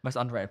 Most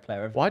underrated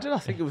player ever. Why did I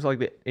think it was like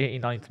the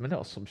 89th minute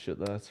or some shit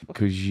there? It's fucking-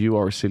 Because you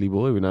are a silly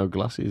boy with no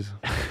glasses.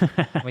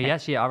 Well, he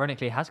actually,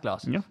 ironically, has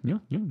glasses. Yeah.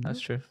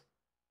 That's true.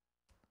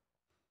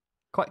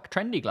 Quite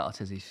trendy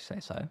glasses, if you say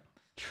so.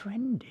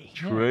 Trendy.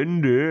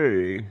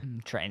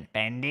 Trendy.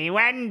 Bendy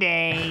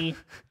Wendy.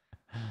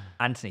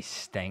 Anthony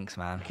stinks,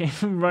 man.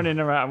 Running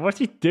around. What's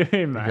he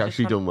doing, man? You've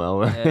actually done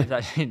well. Yeah, it's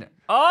actually...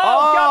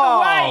 Oh, get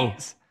on the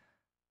weights!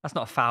 That's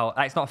not a foul.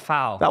 That's not a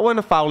foul. That wasn't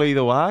a foul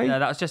either way. No,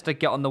 that was just to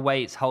get on the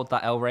weights, hold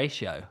that L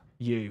ratio.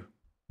 You.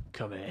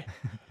 Come here.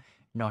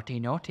 Naughty,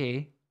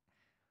 naughty.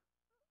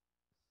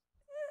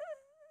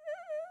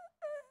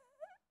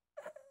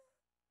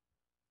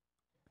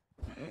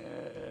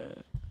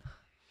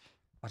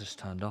 I just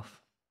turned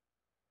off.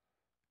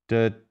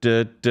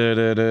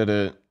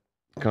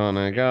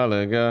 Conor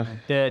Gallagher.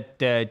 They're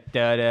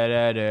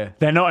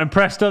not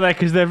impressed, are they?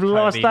 Because they've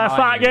lost that Mainoo.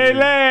 fucking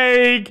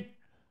league.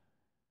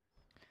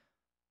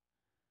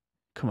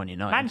 Come on,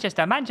 United.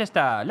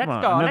 Manchester, let's Come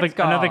on, go, let's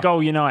go. Another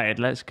goal, United.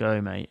 Let's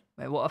go, mate.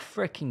 Mate, what a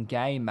freaking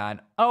game, man.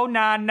 Oh,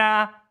 nah.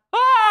 Ah!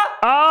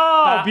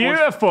 Oh, That was-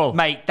 beautiful.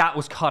 Mate, that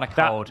was kind of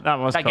cold. That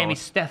was That gave me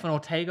cold. Stefan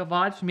Ortega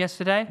vibes from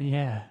yesterday.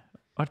 Yeah.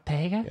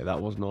 Ortega? Yeah,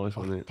 that was nice,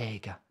 wasn't it?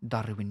 Ortega,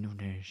 Darwin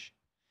Núñez,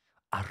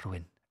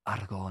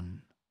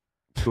 Aragon.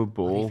 Good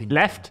ball.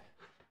 Left.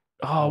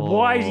 Oh,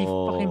 why is he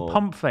fucking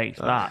pump faked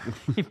that?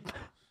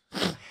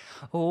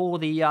 All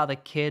the other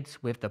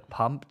kids with the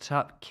pumped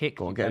up kick.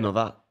 Go on, get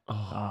another.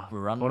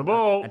 Run. What a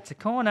ball. It's a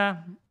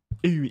corner.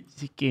 Ooh,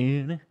 it's a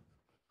corner.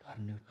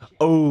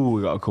 Oh,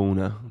 we got a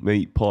corner.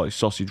 Meat pie,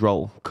 sausage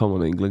roll. Come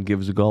on, England, give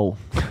us a goal.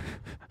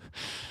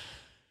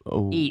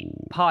 Oh. Eat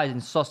pies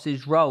and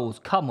sausage rolls.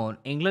 Come on,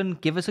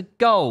 England, give us a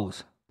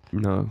goals.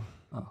 No,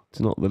 Oh. it's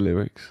not the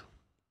lyrics.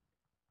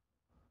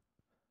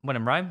 When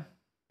in Rome.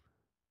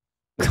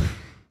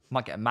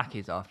 Might get a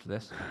Mackey's after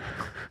this.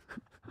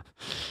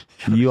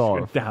 You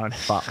are a Down.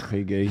 fat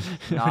piggy.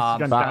 Nah,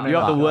 Gone I'm down You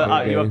have the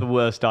Okay. you have the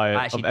worst diet I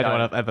of actually anyone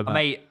don't. I've ever met.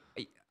 Mate,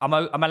 I'm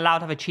allowed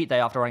to have a cheat day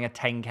after running a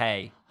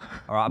 10k.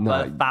 All right, I No.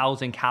 burn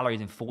 1,000 calories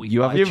in 45.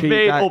 You have a You've cheat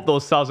made day. up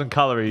those 1,000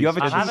 calories. You have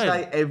a I cheat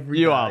haven't. day every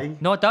You day. are.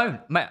 No, I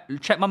don't. Mate,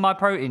 check my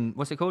protein.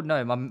 What's it called?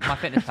 No, my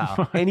fitness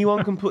pal.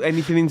 Anyone can put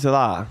anything into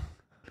that.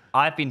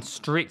 I've been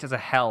strict as a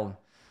hell.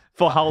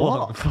 For how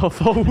long? For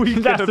a week.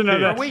 That's and a bit.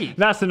 another. week.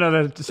 That's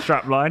another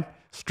strap line.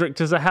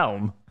 Strict as a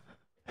helm.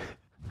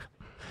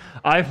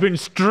 I've been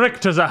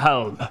strict as a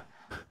helm.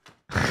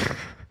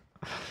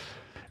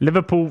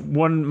 Liverpool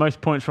won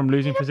most points from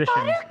losing positions.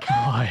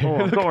 Oh,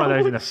 I've got one of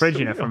those in the fridge,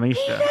 you know, from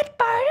Easter.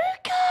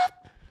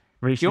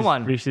 Reese's, Your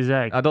one. Reese's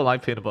egg. I don't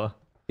like peanut butter.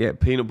 Yeah,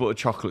 peanut butter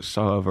chocolate's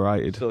so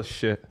overrated. So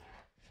shit.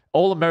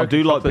 All I American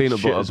do like chocolate's peanut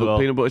shit butter, as but well.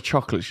 peanut butter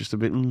chocolate's just a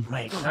bit.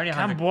 Mate, Only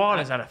 100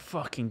 Camboila's had a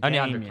fucking game. Only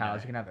 100 you calories.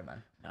 know. You can have it,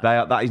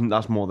 man.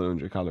 That's more than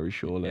 100 calories,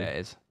 surely. Yeah, it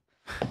is.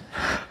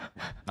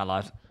 I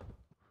lied.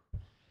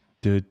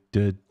 Du,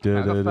 du, I du,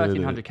 got du, du,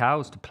 1,300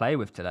 calories to play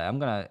with today. I'm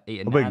going to eat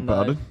a I beg your Nando.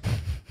 pardon.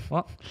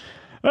 What?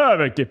 I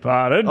beg your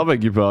pardon. I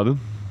beg your pardon.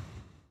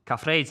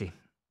 Caprese.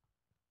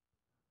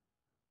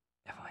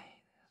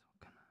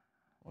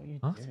 What are you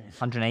Huh? doing?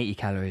 180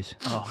 calories.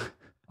 Oh,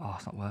 Oh,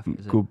 it's not worth it,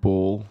 is it? Good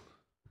ball.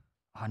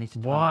 I need to.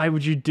 why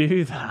would you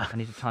do that? I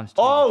need to times 2.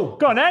 Oh!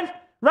 Go on then.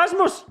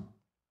 Rasmus.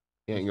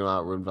 He ain't going to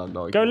outrun Van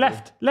Dijk. Go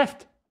left.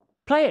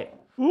 Play it.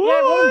 Yeah,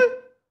 one.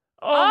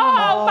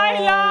 Oh, my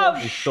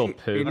love! It's so I'm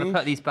poo. going to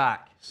put these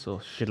back. So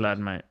shit. Good lad,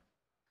 mate.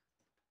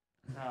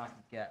 Now I can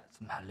get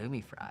some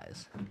halloumi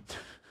fries.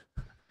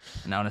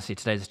 Now, honestly,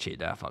 today's a cheat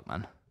day. Fuck,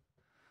 man.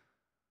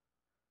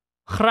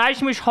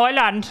 Christmas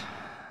Highland.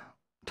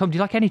 Tom, do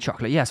you like any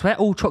chocolate? Yes, we're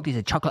all chocolate.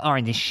 Is chocolate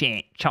orange is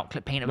shit.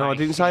 Chocolate peanut butter. No, I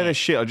didn't say they're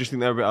shit. I just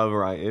think they're a bit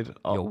overrated.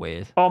 You're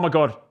weird. Oh my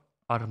god.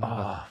 I don't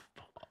know.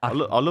 I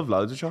love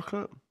loads of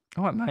chocolate.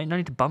 All right, mate. No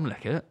need to bum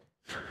lick it.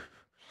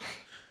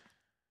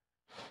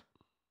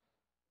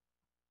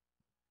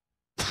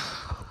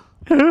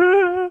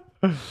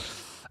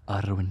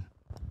 Arwen.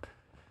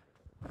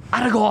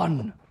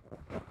 Aragon!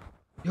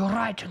 You're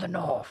right to the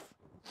north.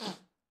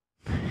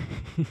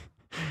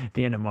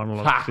 The inner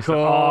monologue. Tackle.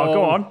 Oh,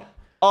 go on.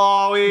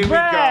 Oh, here we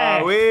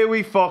Ref. go. Here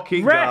we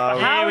fucking Ref, go.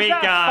 how- Here is we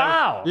that go.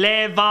 foul?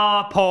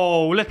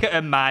 Liverpool. Look at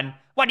him, man.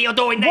 What are you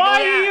doing there?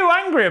 Why are you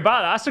angry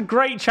about that? That's a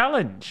great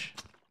challenge.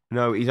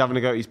 No, he's having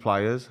to go at his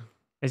players.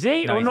 Is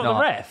he? No, or he's not the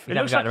not. ref? He's It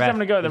looks having like to go he's at having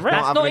to go at the the ref.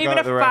 That's having not to go even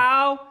at a the ref.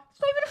 foul.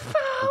 It's not even a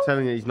foul. I'm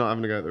telling you, he's not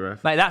having to go at the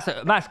ref. Mate,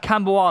 that's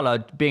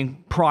Camberwala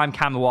being prime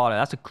Camberwala.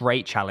 That's a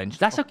great challenge.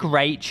 That's a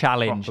great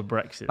challenge.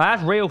 Proper Brexit. Mate,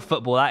 that's real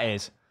football, that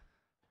is.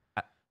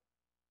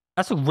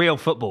 That's a real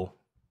football.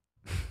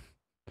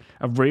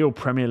 A real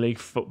Premier League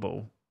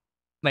football.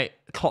 Mate,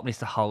 Klopp needs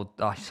to hold...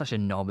 Oh, he's such a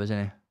knob,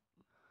 isn't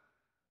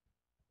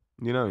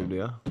he? You know him, do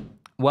you?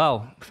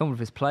 Well, filmed with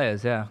his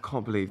players, yeah. I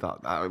can't believe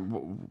that.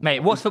 Mate,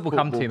 what's football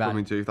come to, man?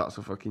 Coming to if that's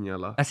a fucking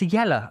yellow. That's a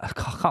yellow. I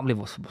can't believe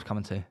what football's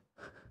coming to.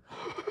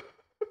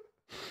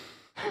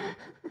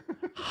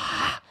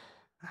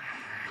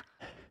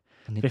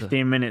 I need to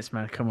 15 minutes,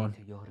 man. Come on.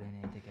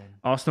 urinate again.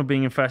 Arsenal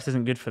being in first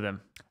isn't good for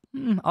them.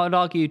 I would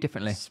argue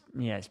differently.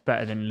 Yeah, it's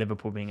better than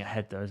Liverpool being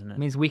ahead, though, isn't it? It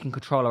means we can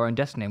control our own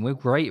destiny, and we're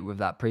great with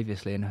that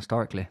previously and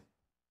historically.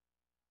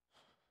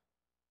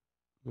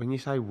 When you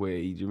say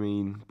we, do you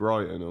mean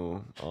Brighton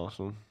or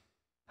Arsenal?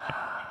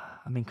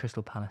 I mean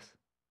Crystal Palace.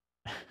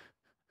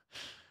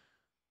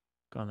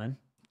 Go on then.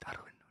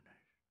 Darwin.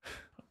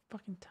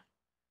 Fucking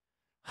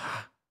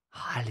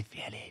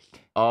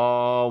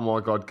Oh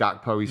my god,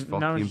 Gakpo is No,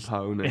 fucking it's-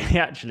 pony. He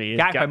actually is.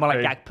 Gakpo, more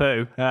like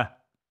Gakpo.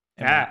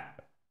 Yeah.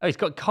 Oh, he's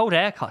got cold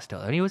haircut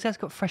still, and he always has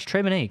got fresh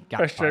trim, and he.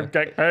 Fresh trim,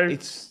 Gakpo.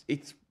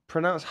 It's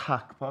pronounced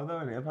Hackpo though,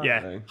 isn't it? Apparently.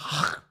 Yeah.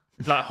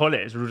 It's like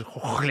Hullet. It's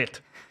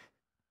Hullet.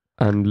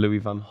 And Louis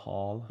van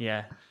Gaal.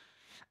 Yeah.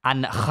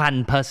 And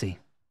Van Persie.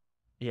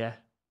 Yeah.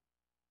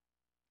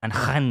 And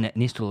Van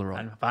Nistelrooy.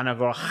 And Van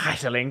Gogh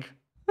Heiteling.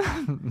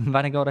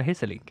 Vanguard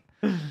Hisseling.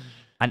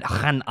 And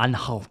Jan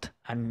Anhalt.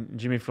 And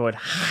Jimmy Floyd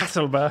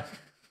Hasselberg.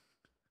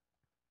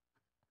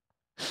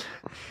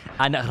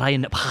 And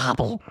Ryan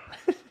Pabel.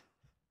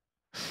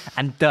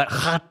 And Dirt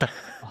Hart.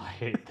 I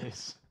hate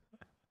this.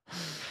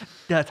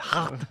 Dirt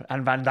Hart.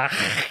 And Van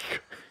Dijk.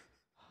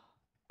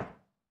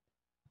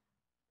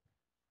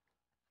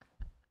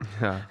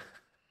 Yeah.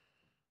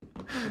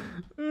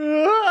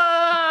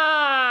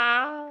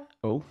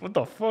 Oh. What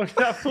the fuck is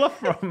that fluff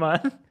from,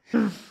 man?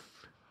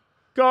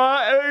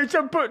 Guy, it's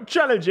a put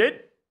challenge in.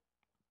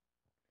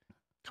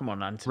 Come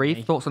on, Anthony.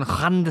 Brief thoughts on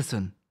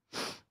Henderson.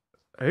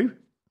 Who?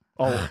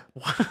 Oh,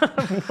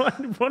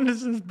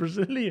 Wanderson's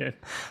Brazilian.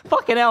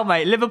 Fucking hell,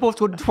 mate. Liverpool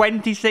scored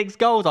 26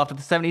 goals after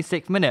the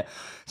 76th minute.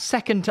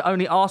 Second to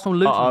only Arsenal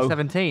Luton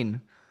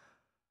 17.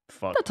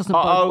 Fuck. That doesn't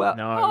bode well.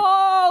 No.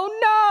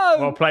 Oh,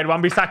 no. Well played,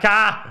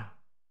 Wan-Bissaka.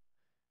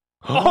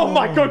 Oh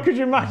my God, could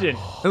you imagine?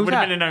 Who's Would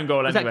have that? been an own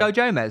goal Is anyway. that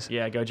Go Jomez?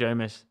 Yeah, go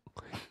Jomis.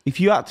 If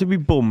you had to be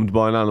bummed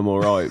by an animal,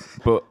 right?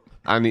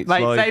 And it's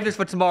Mate, like, save this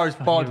for tomorrow's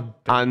pod.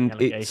 and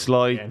alligator it's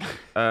like,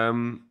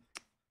 again.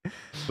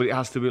 but it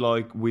has to be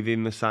like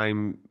within the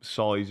same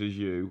size as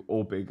you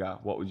or bigger.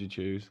 What would you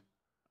choose?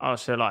 Oh,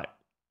 so like,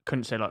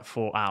 couldn't say like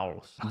 4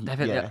 owls.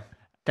 Definitely. Yeah. And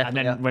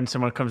Definitely. then when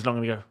someone comes along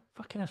and they go,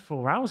 fucking has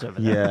 4 owls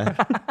over there.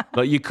 Yeah,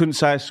 like you couldn't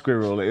say a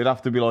squirrel. It would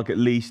have to be like at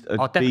least a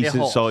definitely a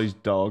decent horse.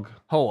 sized dog.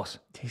 Horse.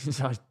 Decent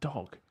sized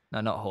dog.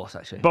 No, not a horse,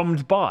 actually.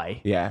 Bummed by?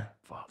 Yeah.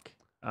 Fuck.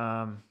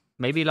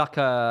 Maybe like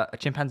a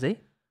chimpanzee?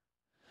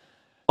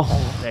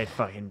 They'd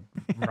fucking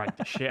rag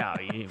the shit out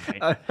of you,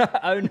 mate.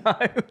 Oh, no.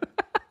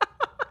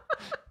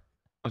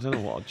 I don't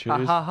know what I'd choose. Ha,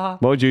 ha, ha.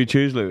 What would you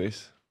choose,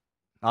 Lewis?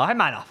 Oh,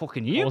 man, I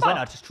fucking you, was man.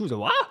 that? I just choose a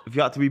what? If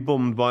you had to be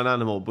bummed by an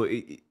animal, but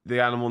the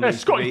animal Yeah,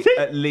 needs to be Scotty.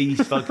 at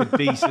least like a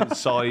decent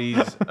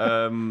size.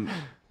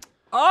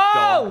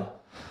 Oh!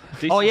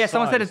 Decent Oh, yeah,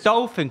 someone said a size.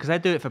 dolphin because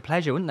they'd do it for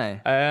pleasure, wouldn't they?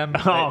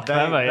 Oh,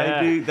 clever,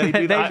 yeah. They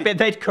do that.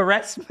 They'd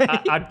caress me.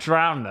 I'd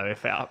drown though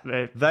if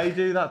it. They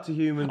do that to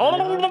humans. I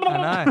anyway.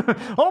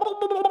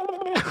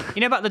 know.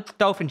 You know about the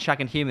dolphin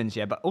shagging humans,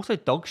 yeah, but also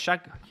dogs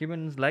shag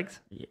humans'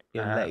 legs?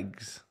 Your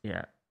legs.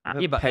 Yeah.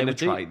 Yeah, but they would,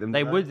 penetrate them,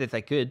 they don't would if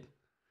they could.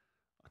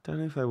 I don't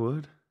know if they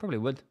would. Probably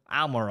would.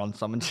 Almiron,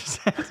 someone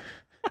just said.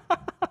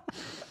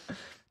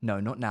 No,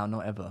 not now,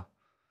 not ever.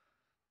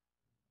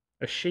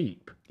 A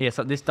sheep. Yeah,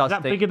 so this does Is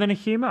that stink. bigger than a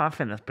human? I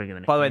think that's bigger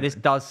than a By the way, human. this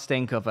does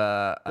stink of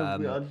a.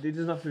 It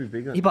doesn't have to be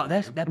bigger. Yeah, but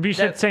they're But you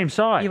said same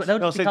size. Yeah, but they'll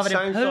No, I just be said covered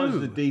in same size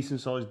as a poo.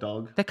 decent sized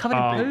dog. They're covered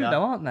in poo, yeah.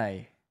 though, aren't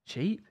they?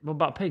 Cheap. What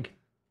about pig?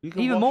 You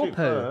can Even wash more it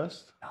poo.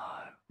 first.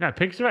 No,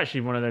 pigs are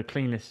actually one of the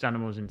cleanest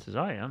animals in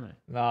society, aren't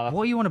they? Nah,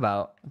 What are you on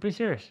about? Be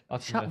serious.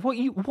 What are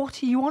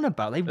you on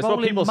about? They that's roll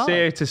what people in mud.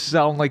 say to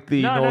sound like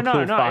the No.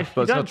 cool fact, If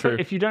but you it's don't not true.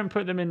 if you don't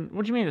put them in,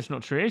 what do you mean it's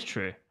not true? It's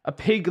true. A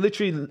pig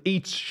literally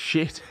eats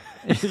shit.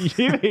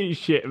 You eat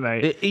shit,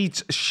 mate. It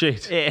eats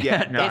shit.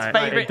 Yeah, no, its it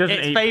favorite, doesn't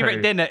its eat favorite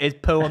poo. dinner is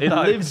poo on It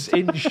toast. lives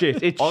in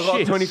shit. It I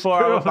got a shits.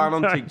 24-hour ban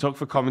on Sorry. TikTok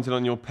for commenting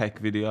on your peck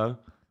video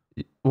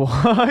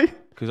Why?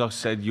 because I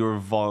said you're a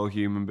vile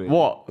human being.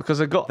 What?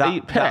 Because I got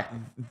eight peck.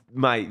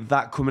 Mate,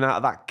 that coming out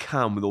of that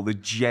can with all the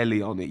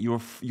jelly on it,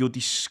 you're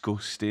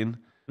disgusting.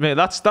 Mate,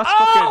 that's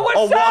fucking.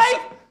 we're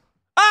safe!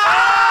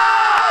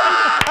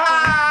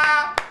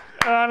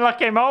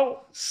 Unlucky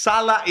Mo.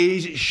 Salah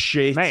is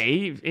shit.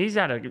 Mate, he's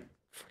had a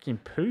fucking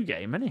poo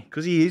game, hasn't he?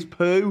 Because he is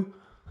poo.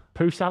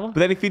 Poo salad. But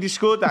then if he'd have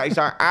scored that, he's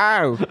like,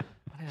 ow.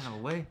 No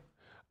way.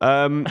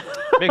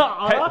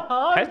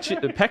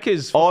 Peck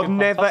is. I've fucking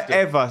never fantastic.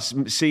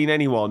 ever seen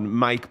anyone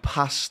make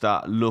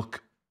pasta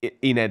look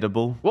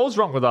inedible. What was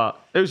wrong with that?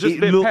 It was just It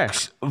a bit peck.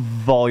 looks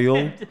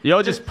vile.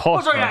 You're just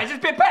posh. What's wrong with that? man. It's just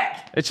a bit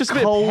peck. It's just a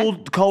bit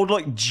peck. Cold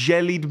like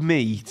jellied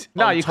meat.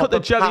 No, on you top cut the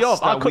of jelly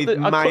off. I pasta cut with the-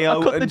 I cut- I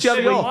mayo cut the and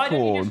jelly sweet off. Why don't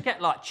you corn. just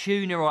get like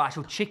tuna or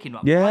actual chicken?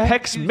 Like, Yeah.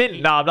 Peck's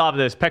mint. Nah, I'm not having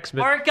this. Peck's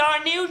mint. Or a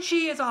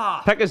Garnucci is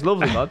a Peck is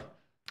lovely, man.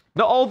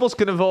 Not all of us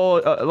can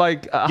afford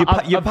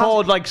you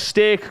afford like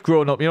steak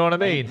growing up. You know what I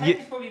mean? Peck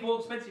is probably more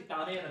expensive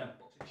down here than a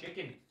box of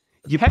chicken.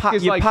 Your, Peck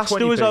is your like pasta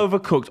 20p. was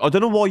overcooked. I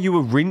don't know why you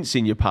were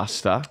rinsing your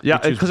pasta. Yeah,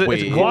 which was because it's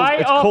weird. cold. Why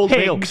it's are cold pigs-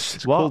 meal.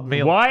 It's What? cold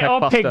meal. Why Peck are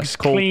pasta. pigs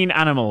Cold. clean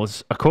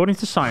animals? According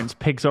to science,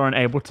 pigs are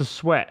unable to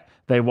sweat.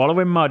 They wallow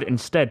in mud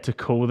instead to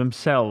cool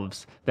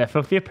themselves. Their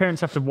filthy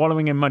appearance after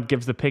wallowing in mud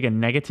gives the pig a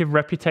negative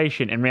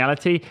reputation. In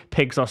reality,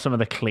 pigs are some of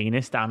the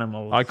cleanest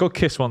animals. I'd go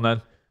kiss one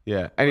then.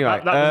 Yeah. Anyway,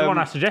 that was the one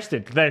I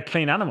suggested. They're a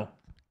clean animal.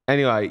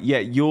 anyway, yeah,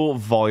 you're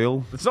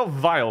vile. It's not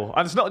vile,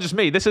 and it's not just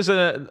me. This is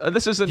a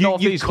You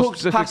northeast, cooked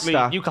specifically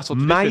pasta, Newcastle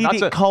made tradition.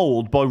 That's it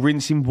cold by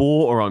rinsing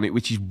water on it,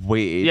 which is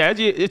weird. Yeah,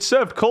 it's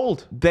served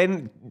cold.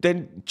 Then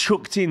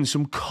chucked in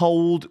some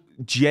cold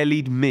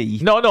jellied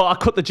meat. No, I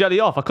cut the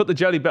jelly off. I cut the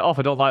jelly bit off.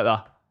 I don't like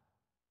that.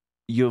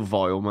 You're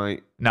vile,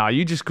 mate. Nah,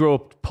 you just grow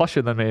up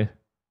posher than me.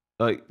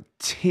 Like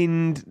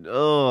tinned.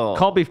 Oh,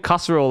 Corned beef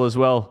casserole as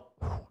well.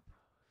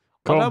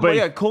 Corned beef.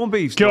 Yeah, corned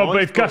beef's Corned nice,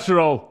 beef but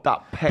casserole.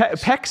 That peck.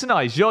 Peck's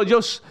nice. You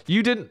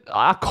didn't.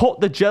 I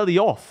cut the jelly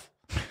off.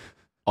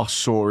 I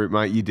saw it,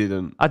 mate. You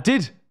didn't. I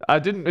did.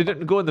 It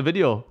didn't go in the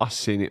video. I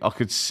seen it. I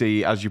could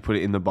see as you put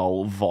it in the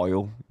bowl.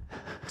 Vile.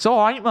 It's all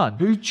right, man.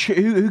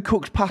 Who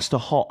cooks pasta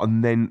hot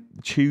and then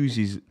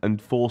chooses and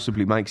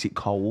forcibly makes it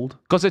cold?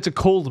 Because it's a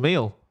cold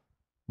meal.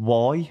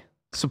 Why?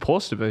 It's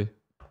supposed to be.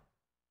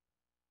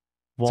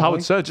 Why? That's how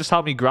it's served. Just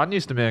how my gran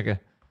used to make it.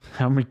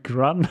 How many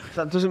grand?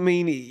 That doesn't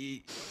mean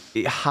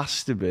it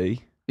has to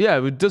be.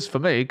 Yeah, it does for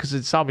me because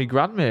it's how my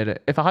gran made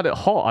it. If I had it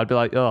hot, I'd be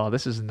like, oh,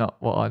 this is not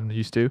what I'm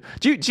used to.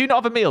 Do you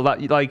not have a meal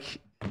that you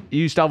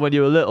used to have when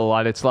you were little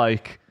and it's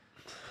like...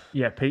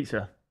 Yeah,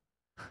 pizza.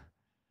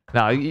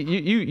 No,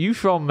 you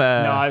from...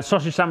 No,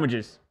 sausage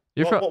sandwiches.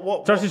 You're from...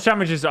 Sausage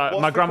sandwiches. My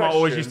the grandma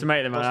always question? used to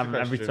make them and What's have the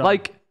them every question?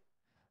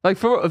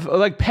 time.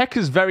 Like Peck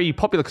is very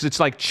popular because it's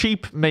like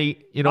cheap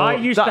meat, you know. I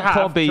used that to have,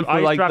 can't be I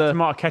used like to have the...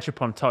 tomato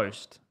ketchup on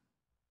toast.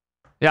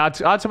 Yeah,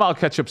 I had tomato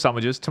ketchup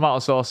sandwiches, tomato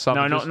sauce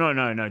sandwiches.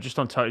 No, just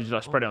on toast. Just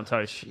like spread it on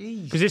toast.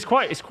 Because it's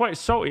quite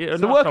salty.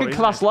 The working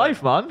class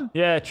life, man.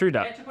 Yeah, true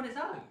that. Ketchup on its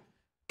own.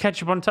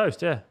 Ketchup on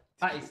toast, yeah.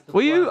 That is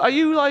the Are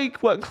you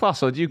like working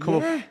class or do you come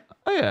up?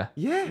 Oh yeah.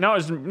 Yeah. Not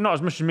as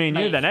much as me and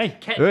you then, eh?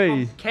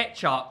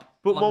 Ketchup.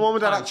 But my mum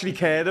and dad actually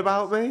cared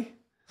about me.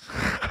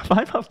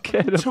 My mum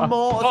cared about...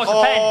 Tomatoes.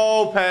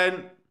 Oh, it's a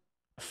pen.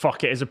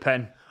 Fuck it, is a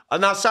pen.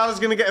 And now Salah's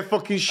going to get a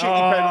fucking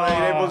shitty penalty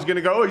and everyone's going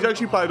to go, oh, he's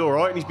actually played all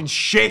right and he's been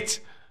shit.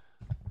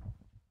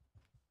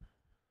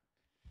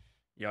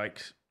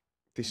 Yikes.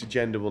 This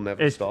agenda will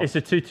never It's stop. a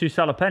 2-2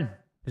 Salah pen.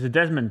 It's a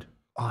Desmond.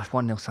 Oh, it's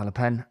 1-0 Salah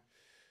pen.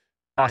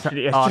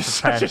 Actually, it's oh, just it's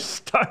a such pen. a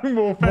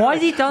stonewall pen. Why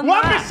has he done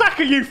that?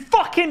 Wan-Bissaka, you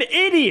fucking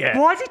idiot!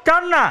 Why has he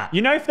done that?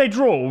 You know if they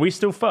draw, are we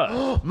still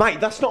first? Mate,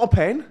 that's not a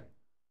pen.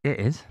 It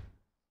is.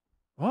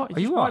 What? Are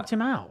you just right? wiped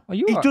him out. Are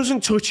you He right?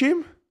 doesn't touch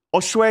him. I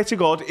swear to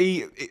God,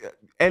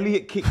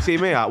 Elliot kicked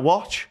him out.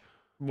 Watch.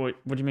 What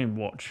do you mean,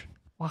 watch?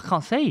 Well, I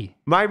can't see.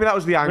 Maybe that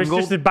was the Well, angle.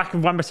 it's just the back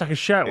of Wan-Bissaka's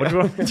shirt. What do you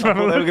want me I to have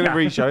thought a they were look going to at?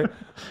 re-show it.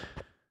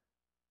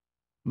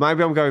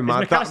 Maybe I'm going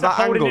mad. McAllister That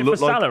holding angle it for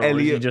looked like Salah, or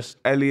is he just-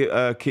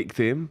 Elliot kicked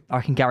him. I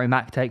reckon Gary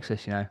Mack takes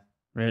this, you know.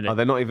 Really? Oh,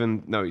 they're not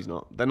even... No, he's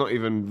not. They're not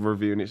even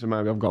reviewing it, so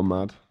maybe I've gone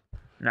mad.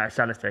 No,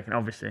 Salah's taken,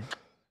 obviously.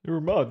 You're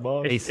mad,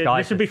 man. He's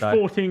This would be Skype,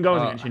 14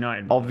 goals against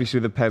United. Obviously,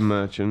 the pen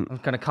merchant. I'm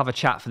going to cover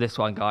chat for this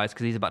one, guys,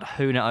 because he's about to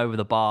hoon it over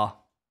the bar.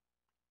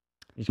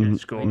 He's going to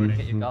score, isn't Get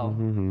he? your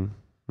goal.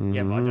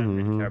 Yeah, but I don't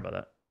really care about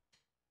that.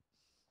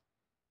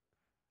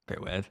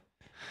 Bit weird.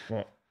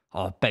 What?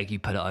 Oh, I beg you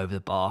put it over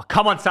the bar.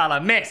 Come on, Salah,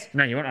 miss!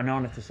 No, you want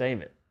Onana to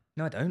save it.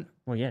 No, I don't.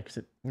 Well, yeah, because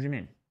what do you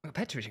mean? I've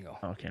got Petrovic in goal.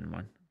 Oh, okay, never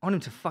mind. I want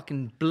him to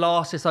fucking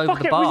blast this over Fuck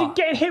the it, bar. was he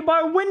getting hit by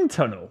a wind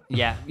tunnel?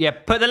 Yeah,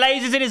 put the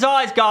lasers in his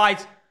eyes,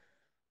 guys.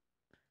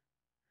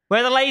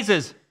 Where are the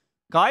lasers?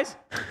 Guys?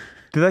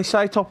 Do they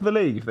say top of the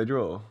league if they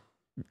draw?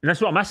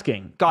 That's what I'm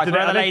asking. Guys, Do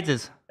where are the they-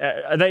 lasers?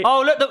 Are they...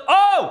 Oh, look,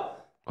 Oh,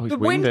 it's the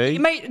wind, windy.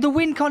 mate, the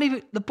wind can't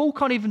even, the ball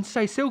can't even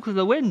stay still because of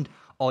the wind.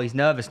 Oh, he's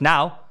nervous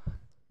now.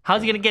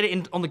 How's he going to get it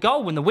in on the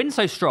goal when the wind's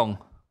so strong?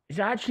 Is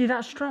it actually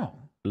that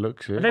strong?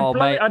 Looks it. Are they, Oh,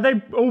 mate. are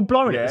they all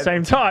blowing at the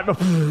same time?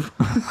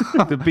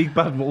 The big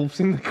bad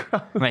wolves in the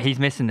crowd. Mate, he's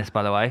missing this,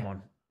 by the way. Come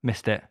on.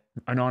 Missed it.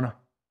 Onana.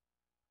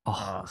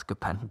 Oh, that's a good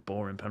pen.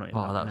 Boring penalty.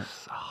 Oh, that, that wasn't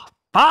was... Oh,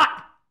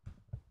 fuck!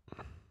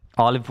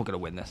 Oh, Liverpool going to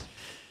win this.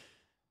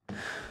 it?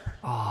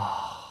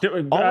 I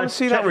want to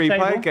see that Check the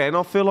replay table. again.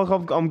 I feel like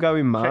I'm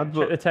going mad, Check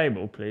the but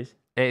table, please.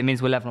 It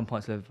means we're level on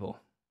points, Liverpool.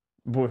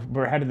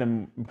 We're ahead of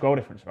them goal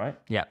difference, right?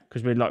 Yeah.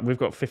 Because we've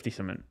got 50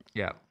 something.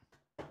 Yeah.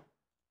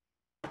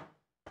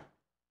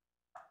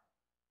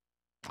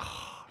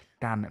 Oh,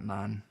 damn it,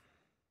 man.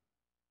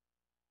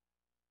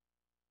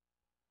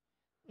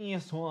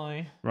 Yes,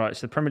 why? Right,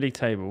 so the Premier League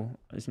table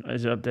is it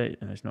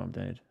updated? No, it's not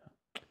updated.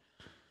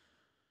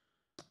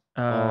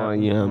 I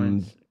am-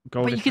 points,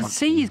 goal But you can difference.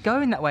 see he's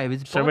going that way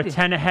with his So body. we're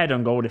 10 ahead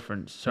on goal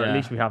difference. So Yeah. at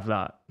least we have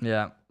that.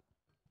 Yeah.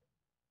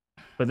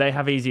 But they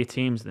have easier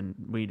teams than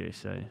we do.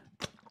 So,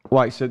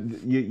 wait. So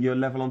you're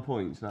level on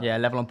points now? Yeah,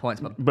 level on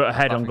points. But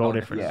ahead on Apart from goal goal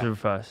difference. difference.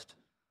 We're first.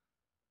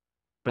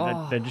 But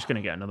Oh. they're just going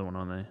to get another one,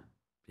 aren't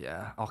they?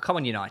 yeah. Oh, come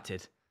on,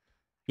 United.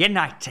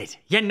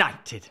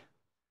 United.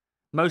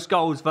 Most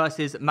goals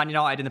versus Man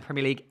United in the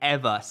Premier League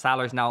ever.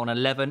 Salah is now on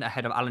 11,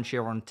 ahead of Alan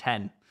Shearer on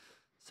 10.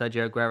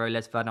 Sergio Aguero,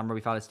 Les Ferdinand, Robbie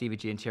Fowler, Stevie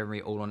G, and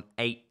Thierry all on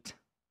 8.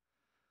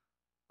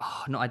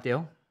 Oh, not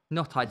ideal.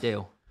 Not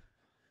ideal.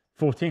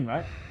 14,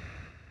 right?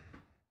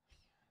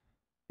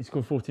 He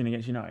scored 14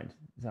 against United.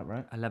 Is that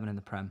right? 11 in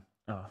the Prem.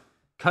 Oh.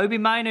 Kobe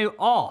Mainu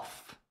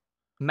off.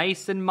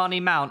 Mason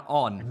Money Mount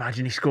on.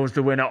 Imagine he scores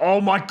the winner.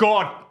 Oh my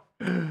God!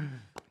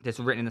 This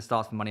was written in the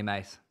stars for Money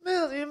Mace.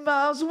 Million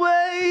miles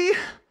away.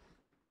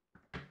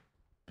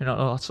 You don't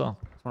know that song?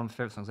 It's one of my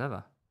favourite songs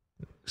ever.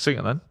 Sing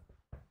it then.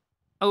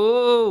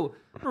 Oh,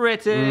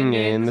 written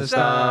in the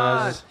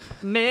stars,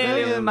 stars,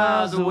 million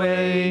miles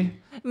away.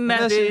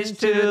 Message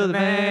to the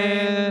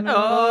man.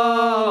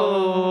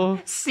 Oh,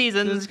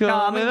 seasons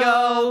come and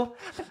go,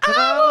 but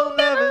I will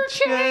never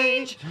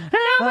change. And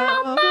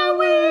I'm on my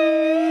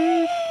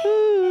way.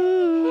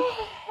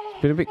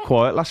 Been a bit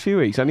quiet last few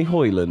weeks. Only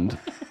Hoyland.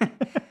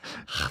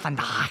 Van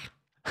Dijk.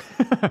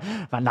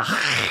 Van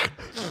Dijk.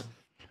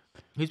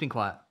 Who's been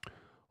quiet?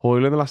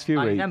 Hoyland the last few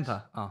Ali weeks.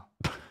 Kemper. Oh,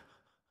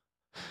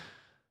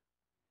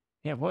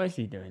 Yeah, what is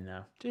he doing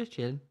now? Just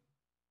chilling.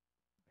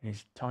 In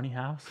his tiny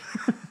house.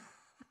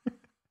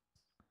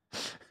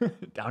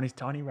 Down his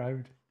tiny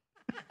road.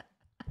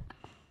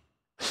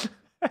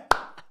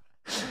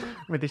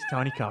 With his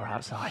tiny car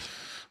outside.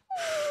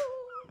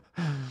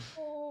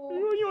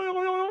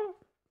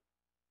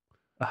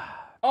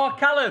 Oh,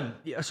 Callum.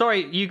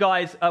 Sorry, you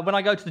guys. When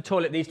I go to the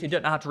toilet, these two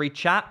don't know how to read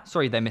chat.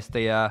 Sorry, they missed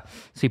the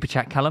super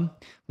chat, Callum,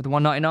 with the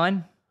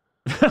 199.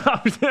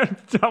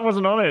 That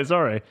wasn't on it,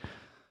 sorry.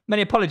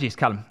 Many apologies,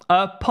 Callum.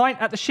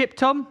 Pint at the ship,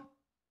 Tom?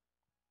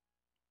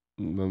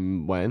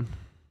 When?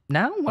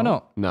 No? Why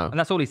not? No. And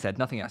that's all he said.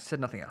 Nothing else. He said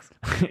nothing else.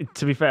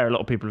 To be fair, a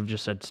lot of people have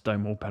just said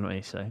Stonewall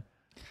penalty, so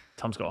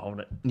Tom's got to hold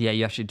it. Yeah,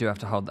 you actually do have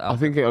to hold that up. I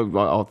think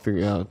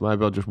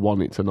maybe I just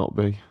want it to not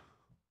be.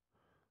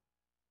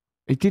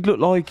 It did look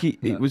like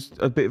it was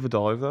a bit of a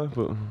dive though,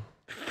 but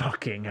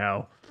Fucking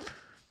hell.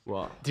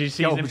 what? Did you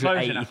see his Goals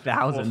at implosion after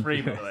 80,000.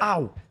 4-3, by the way?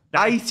 Ow!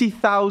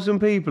 80,000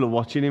 people are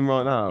watching him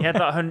right now. He had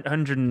that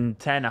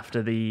 110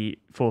 after the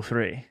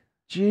 4-3.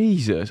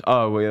 Jesus.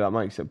 Oh, well, yeah, that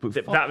makes sense. But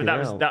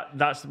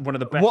That's one of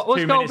the best What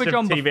was 2 minutes of Goldbridge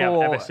on TV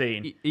before I've ever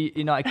seen.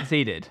 United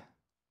conceded?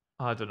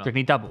 I don't Do you know. reckon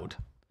he doubled?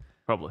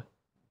 Probably.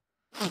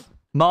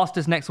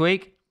 Masters next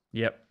week.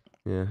 Yep.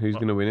 Yeah, who's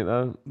going to win it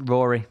though?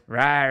 Rory.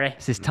 Rary.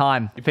 It's his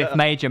time. Fifth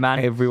major, man.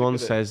 Everyone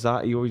says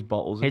that. He always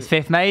bottles His it.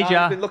 fifth He's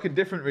major. been looking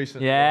different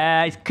recently.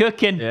 Yeah, he's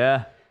cooking.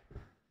 Yeah.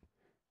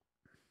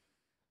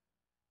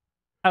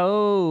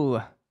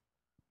 Oh.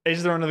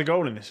 Is there another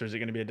goal in this, or is it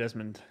going to be a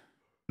Desmond?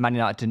 Man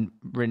United didn't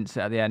rinse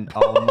it at the end.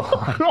 Oh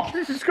my. God,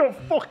 he's got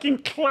fucking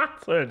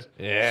clattered.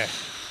 Yeah.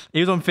 He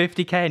was on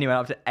 50k and he went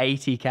up to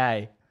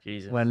 80k.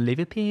 Jesus. When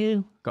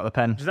Liverpool got the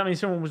pen. Does that mean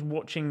someone was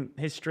watching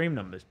his stream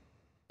numbers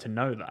to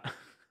know that?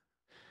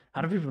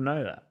 How do people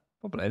know that?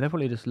 Probably. They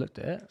probably just looked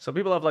at it. So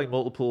people have like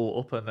multiple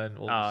up and then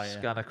will Oh, yeah.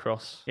 scan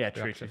across. Yeah, true.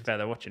 To be reactions. fair,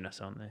 they're watching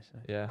us, aren't they? So.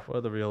 Yeah, we're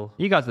the real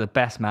You guys are the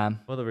best, man.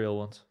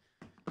 ones.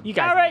 You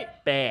guys All right. are the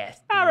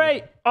best. All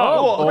right.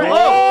 Oh,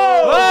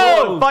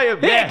 Whoa! Fire!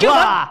 Yeah, come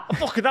on.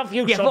 Fuck that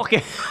view, Yeah, fuck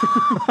it.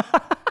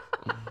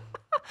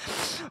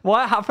 Well,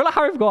 I feel like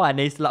Harry Maguire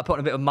needs to like put on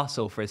a bit of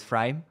muscle for his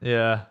frame.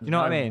 Yeah. You know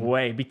what I mean?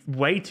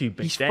 Way too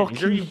big. He's then. fucking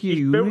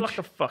He's built huge. like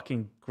a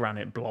fucking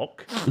granite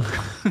block.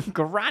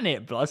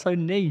 Granite, bro. So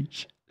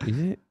niche. Is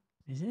it?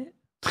 Is it?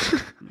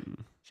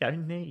 So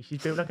niche.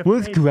 He's built like a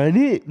What's fridge.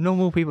 granite?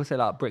 Normal people say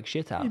like brick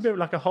shit house. He's built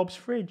like a Hobbs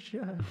fridge.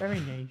 Yeah,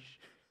 very niche.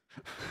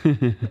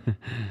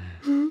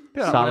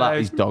 Salah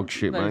is dog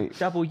shit, mate.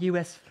 Double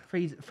US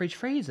fridge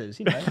freezers,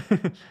 you know.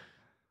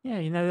 Yeah,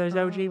 you know those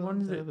LG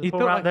ones that He's pour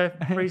built out like-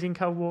 the freezing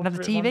cold water. And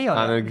have the at TV once.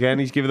 on And it. again,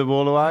 he's giving the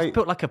ball away.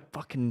 Built like a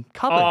fucking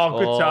cupboard. Oh,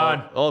 good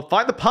turn. Oh,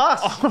 find the pass.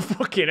 Oh,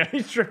 fucking hell.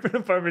 He's tripping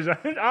up over his own.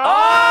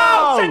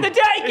 Oh! Send the day,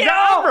 Is get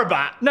that out!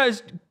 Amrabat? No,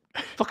 it's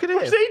Fucking hit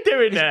What's him. he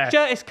doing there?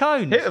 Curtis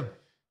Cones. Hit him.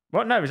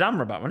 What? No, it was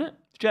Amrabat, wasn't it?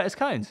 Curtis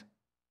Cones.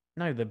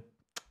 No, the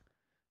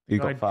He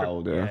guy got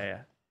fouled, yeah. Yeah.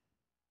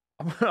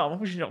 I'm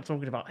obviously not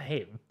talking about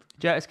him.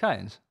 Curtis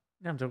Cones.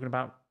 No, I'm talking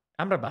about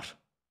Amrabat.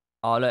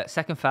 Oh, look,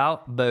 second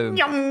foul. Boom.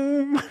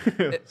 Yum!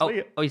 Oh,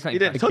 he's not He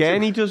didn't touch Again,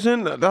 him. he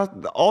doesn't. I think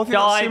Dive.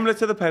 that's similar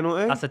to the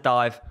penalty. That's a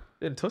dive.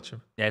 Didn't touch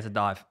him. Yeah, it's a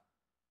dive.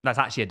 That's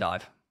actually a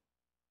dive.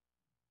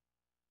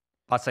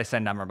 I'd say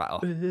send Amrabat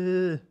off.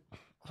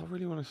 I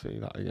really want to see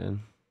that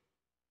again.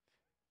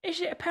 Is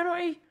it a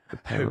penalty? Who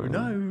penalty.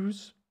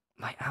 knows?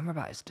 Mate,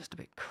 Amrabat is just a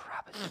bit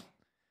crabby.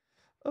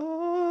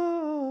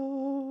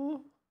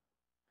 Oh.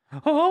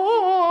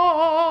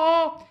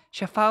 Oh.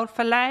 Sheffield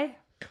Filet.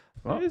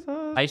 What?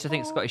 I used to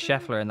think Scotty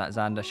Scheffler and that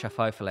Xander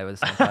Sheffield Filet were the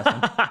same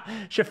person.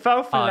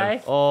 Chaffel filet.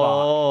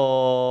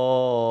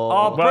 Oh,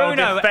 Well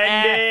Bruno.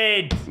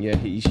 defended. Yeah,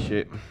 he's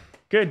shit.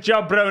 Good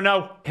job,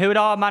 Bruno. Who would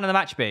our man of the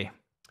match be?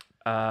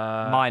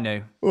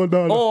 Mainu. Oh,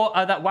 no. Or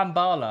that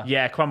Wambala.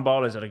 Yeah,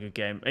 Kwambala's had a good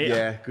game.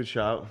 Yeah, good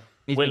shout.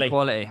 He's Willie. been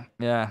quality.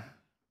 Yeah.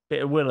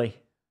 Bit of Willie.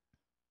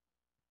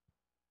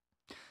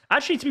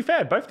 Actually, to be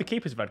fair, both the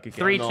keepers have had good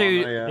games.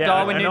 3-2 yeah.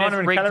 Darwin and Núñez Onana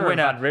and rigged Keller have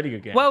winner. had really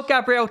good games. Well,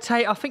 Gabriel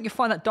Tate, I think you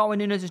find that Darwin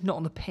Núñez is not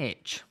on the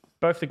pitch.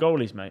 both the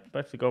goalies, mate.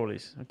 Both the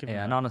goalies. I'll give Yeah,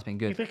 them that. Nana's been If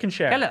good. they can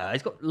share. Keller,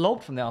 he's got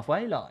lobbed from the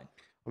halfway line.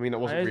 I mean, that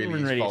wasn't It really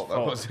isn't his fault,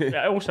 though, was it?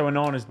 Yeah, also,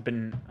 Anana's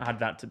had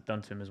that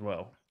done to him as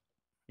well.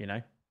 You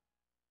know?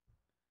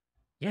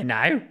 Yeah,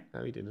 no. No,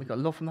 he He didn't. got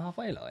lobbed from the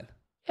halfway line.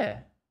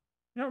 Yeah.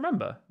 You don't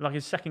remember? Like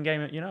his second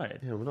game at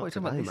United. Yeah, we're What are not you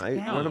talking about today, this mate.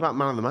 game? We're on about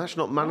man of the match,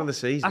 not man of the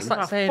season. That's like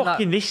Ah, saying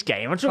fucking like, this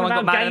game. I'm talking someone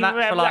got about man of the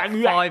match for like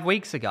game. 5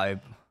 weeks ago.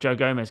 Joe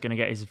Gomez going to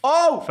get his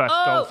Oh! first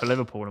goal for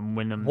Liverpool and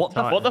win them. What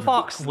the title.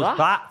 fuck was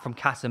that from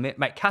Casemiro?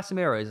 Mate,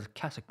 Casemiro is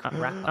a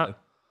crap.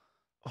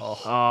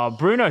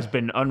 Bruno's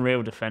been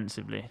unreal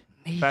defensively.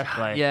 Fair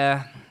play.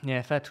 Yeah,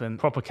 fair to him.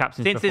 Proper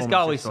captain's Since his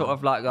goal, he's performance as sort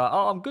of like,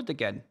 oh, I'm good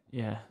again.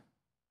 Yeah.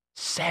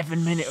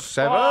 7 minutes.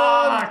 7.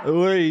 Fuck!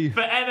 Oi.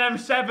 For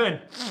MM7.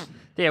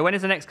 Yeah, when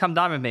is the next come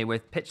down with me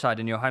with Pitchside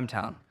in your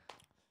hometown?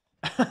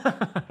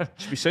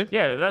 Should be soon.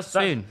 Yeah, that's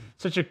Soon.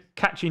 such a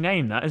catchy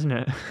name, that, isn't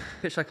it?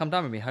 Pitchside come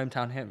down with me,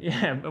 hometown him.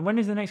 Yeah, but when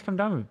is the next come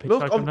down with?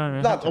 Look, Pitchside come down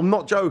with? lads, I'm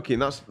not joking.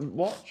 That's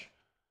watch.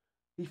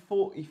 He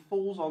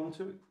falls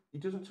onto it. He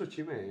doesn't touch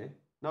him here.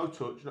 No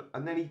touch,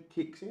 and then he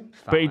kicks him.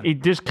 But he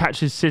just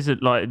catches scissors,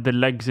 like the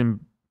legs and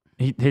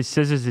his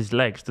scissors his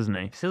legs, doesn't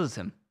he? Scissors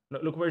him.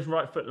 Look where his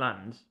right foot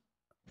lands.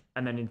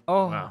 And then,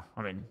 well,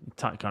 I mean,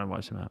 kind of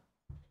wipes him out.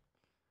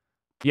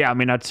 Yeah, I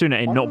mean, I'd sooner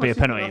it not be a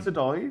penalty. That's a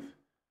dive.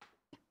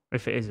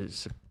 If it is,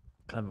 it's a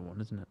clever one,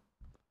 isn't it?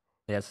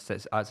 Yeah, it's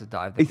a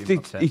dive.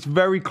 It's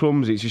very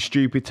clumsy. It's a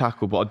stupid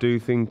tackle, but I do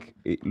think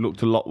it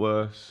looked a lot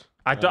worse.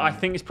 I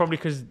think it's probably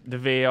because the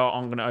VAR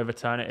aren't going to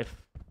overturn it if...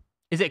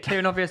 Is it a clear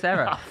and obvious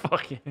error?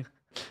 Fuck you.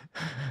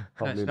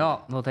 No, it's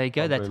not. Well, there you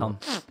go there, Tom.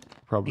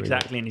 Probably.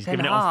 Exactly, and he's Then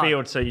giving it hard. on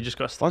field, so you just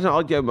got to...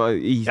 I'll get my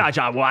easy.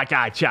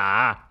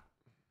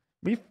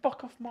 Will you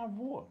fuck off my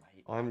water,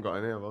 mate? I haven't got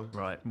any of those.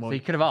 Right. So Well, you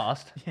could have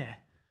asked. yeah.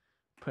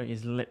 Put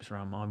his lips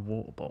around my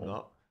water bottle.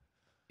 No.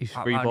 He's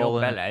Around free your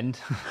balling. bell end.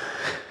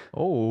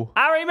 Oh.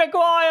 Harry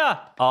Maguire!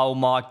 Oh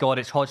my God,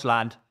 it's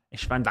Hodgland.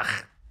 It's Van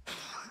Dijk.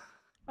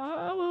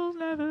 I will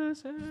never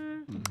say...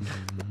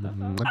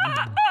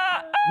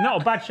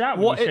 Not a bad shout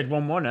when What you it- said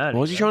 1-1 earlier.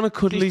 Was he trying to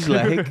cuddle his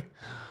leg?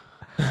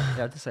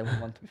 Yeah, I did say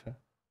 1-1 to be fair.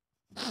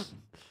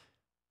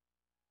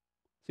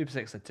 Super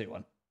 6 said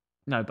 2-1.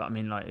 No, but I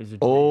mean, like, is it...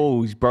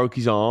 Oh, he's broke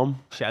his arm.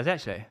 Shit, has he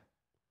actually?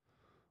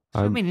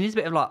 I mean, he needs a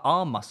bit of like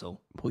arm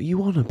muscle. What are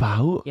you on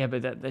about? Yeah,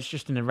 but that's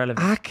just an irrelevant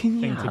How can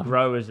you? thing to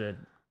grow as a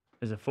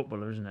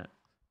footballer, isn't it?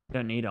 You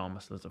don't need arm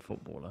muscle as a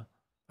footballer.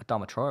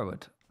 Adama Traore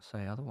would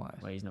say otherwise.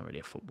 Well, he's not really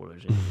a footballer,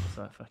 is he? It's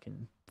like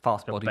fucking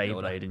Fast a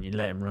bodybuilder. Beyblade and you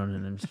let him run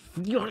and then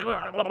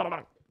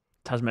just...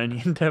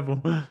 Tasmanian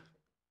devil.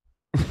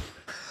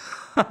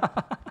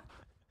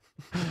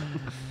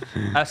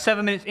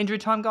 7 minutes injury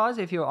time, guys.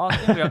 If you're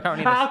asking, we are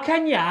currently.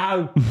 can you?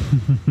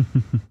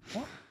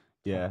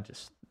 Yeah,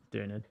 Just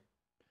doing it.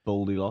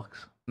 baldy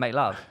locks. Make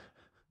love.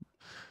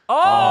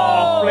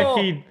 Oh!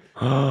 Flicky.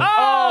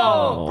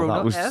 Oh! Bruno,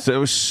 that was yes. it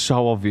was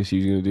so obvious he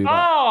was going to do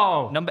that.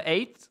 Oh! Number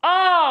 8.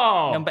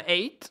 Oh! Number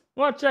 8.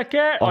 What's that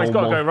kid? Oh, he's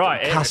got to my- go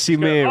right. here.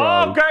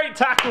 Casemiro. Oh, great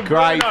tackle.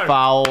 Great Bruno.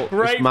 foul.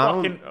 Great It's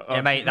Mount. fucking...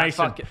 Yeah, mate, that's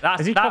Mason. fucking-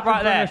 that's- Is he that copying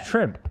right there. Bruno's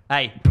trim?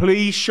 Hey.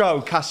 Please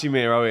show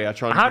Casemiro here.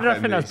 Trying How to did I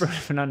defend think that was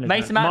this. Bruno Fernandes?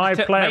 Mason man? Mount My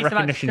took- player Mason Mount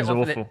recognition is took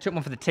one for awful. took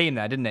one for the team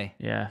there, didn't he?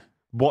 Yeah.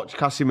 Watch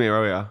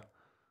Casemiro here.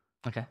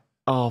 Okay.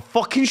 Oh,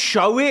 fucking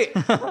show it.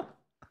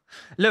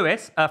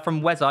 Lewis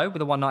from Wezo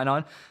with a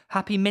 199.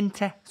 Happy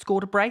Minte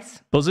scored a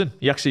brace. Buzzing.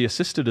 He actually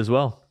assisted as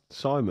well.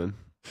 Simon.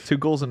 2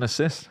 goals and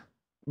assist.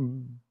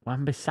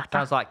 Wan-Bissaka.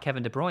 Sounds like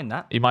Kevin De Bruyne,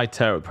 that. He might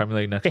tear up Premier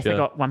League next Guess I year.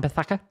 got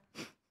Wan-Bissaka.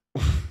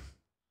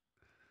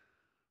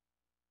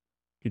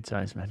 Good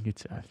times, man. Good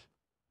times.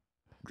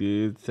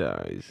 Good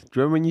size. Do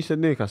you remember when you said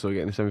Newcastle were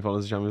getting the semi-finals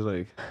of the Champions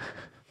League?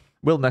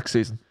 Will next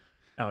season.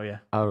 Oh, yeah.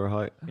 Oh,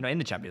 right. You're not in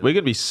the Champions We're League.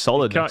 going to be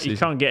solid You next can't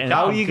season. get in.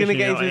 How are you going to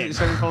get competition into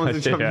the semi-finals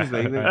of the Champions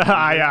League? then?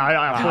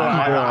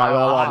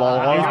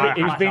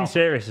 He was being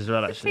serious as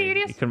well, actually.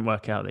 He couldn't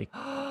work out.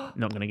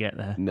 Not going to get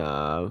there.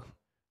 No.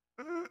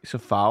 It's a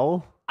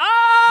foul.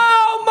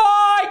 Oh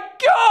my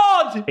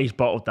God! He's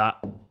bottled that.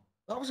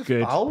 That was a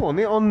Good. foul, wasn't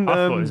it? On I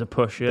thought it was a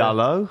push, yeah.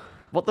 Dallo.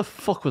 What the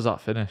fuck was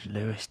that finish?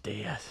 Luis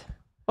Diaz.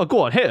 Oh, go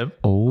on, hit him.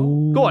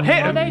 Oh. Go on, hit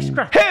him. They Hit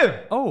scratch. him.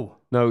 Oh.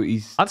 No,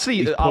 he's... Anthony,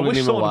 he's I pulling wish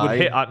him someone would away.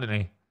 hit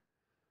Anthony.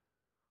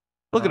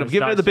 Look at him,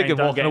 giving it the big and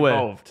walking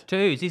away. To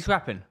who? Is he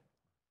scrapping?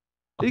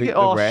 I You think get,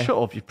 the oh, ref- shut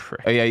up, you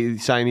prick. Oh, yeah,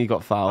 he's saying he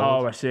got fouled.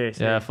 Oh, I see. I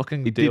see. Yeah,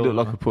 fucking It did deal, look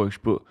like man. a push,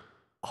 but...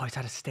 Oh, he's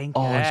had a stinker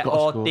Oh, he's there. got a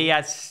Oh, score.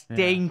 Diaz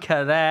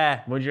stinker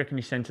there. What do you reckon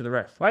he sent to the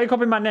ref? Why are you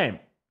copying my name?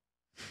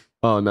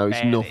 Oh, no, it's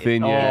Man,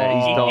 nothing. it- Yeah,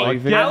 he's Oh,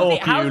 diving. get How's up, it,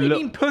 how's you he look-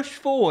 been pushed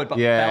forward but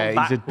Yeah,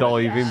 fell he's a backwards?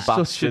 diving Such a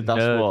bastard, that's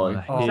nerd, why.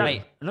 man. Oh, Is that-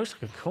 mate, It looks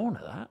like a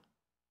corner, that.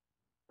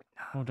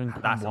 Well done,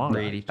 that's a Juan.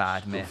 really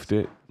bad miss. Stuffed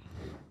it.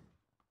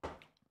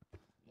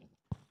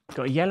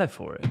 Got a yellow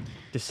for it.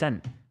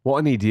 Dissent. What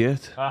an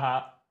idiot.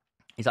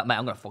 He's like, mate,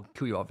 I'm going to fucking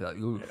kill you off. Like,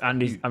 ooh.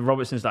 And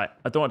Robertson's like,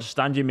 I don't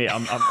understand you, mate.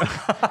 I'm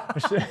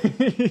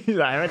he's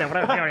like,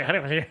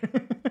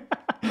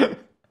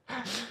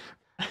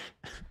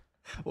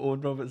 What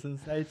would Robertson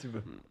say to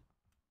him?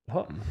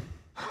 what?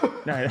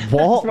 No,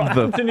 What that's what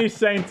the- Anthony's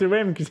saying to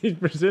him because he's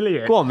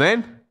Brazilian. Go on,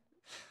 then.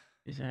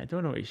 He's like, I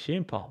don't know what he's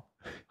saying, Paul.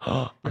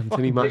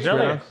 Anthony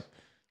Brazilian. Maxwell.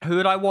 Who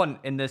would I want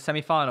in the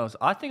semi-finals?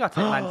 I think I'd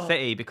take Man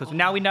City because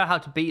now we know how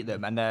to beat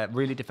them and they're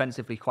really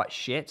defensively quite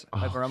shit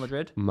over Real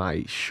Madrid.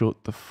 Mate,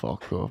 shut the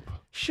fuck up.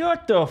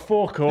 Shut the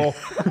fuck up.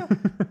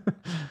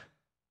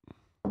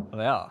 Well,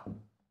 they are.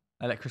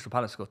 They let Crystal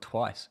Palace score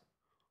twice.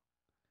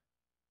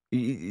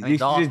 This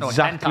is Arsenal 10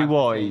 exactly times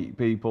why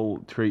people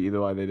treat you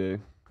the way they do.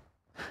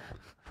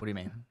 What do you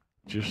mean?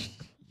 Just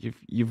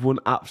you've won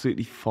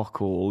absolutely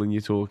fuck all, and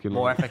you're talking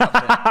More like, FA Cups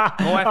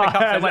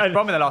than West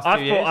Brom in the last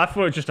 2 years. I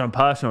thought it was just on a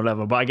personal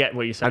level, but I get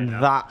what you're saying. and now.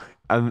 that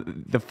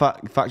and the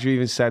fact you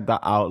even said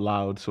that out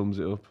loud sums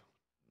it up.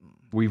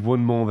 We've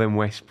won more than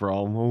West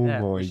Brom. Oh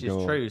Yeah, my which god!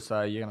 is true,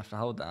 so you're going to have to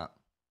hold that.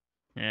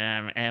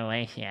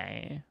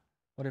 Yeah.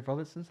 What did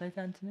Robertson say to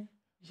Anthony?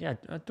 Yeah,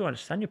 I don't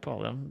understand you,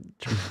 Paul. I'm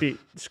trying to be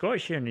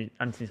Scottish here, and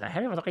Anthony's like,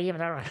 "Hey, look at you."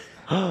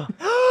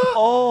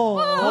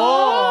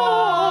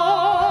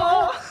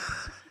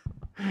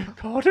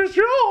 God is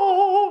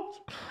yours.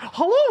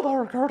 Hello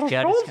there, God is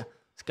yours.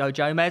 Let's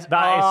go, Jomez.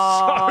 That is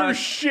Oh. so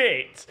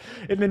shit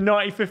in the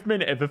 95th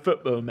minute of a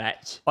football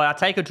match. Oh, I'll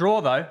take a draw,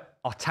 though.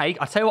 I'll tell you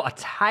what, I'll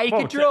take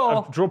Well, a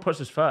draw. A draw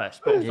puts us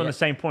first, but it's Yeah. on the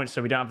same point,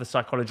 so we don't have the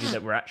psychology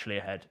that we're actually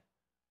ahead.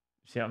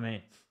 See what I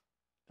mean?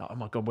 Like, oh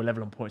my God, we're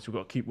level on points. We've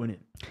got to keep winning.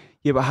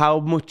 Yeah, but how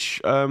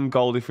much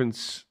goal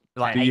difference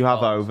Like do 8 you have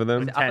goals. over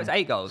them? I thought it was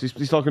 8 goals.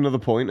 It's like another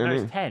point, No, isn't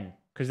it's it? 10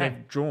 because 10.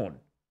 they've drawn.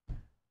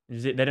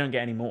 They don't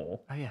get any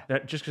more. Oh, yeah.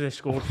 Just because they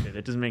scored 2,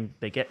 that doesn't mean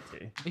they get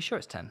to. Are you sure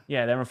it's 10?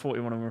 Yeah, they're on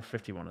 41 and we're on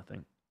 51, I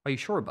think. Are you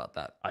sure about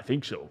that? I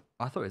think so.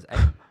 I thought it was 8.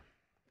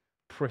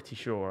 Pretty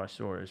sure I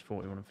saw it as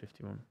 41 and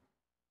 51.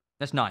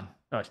 That's 9.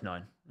 No, it's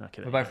 9.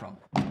 Okay, We're both wrong.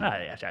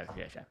 yeah, sure.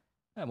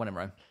 Yeah, one in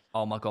Rome.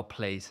 Oh my God,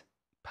 please.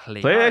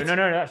 Please. Play it. No,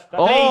 that's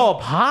Oh,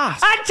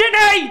 pass.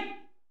 Anthony!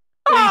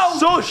 He's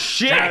so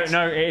shit.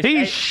 No, it's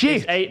He's 8, shit.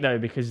 It's 8 though,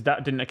 because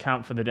that didn't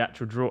account for the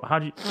actual draw. How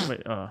do you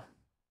wait? Oh,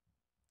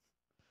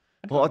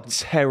 What a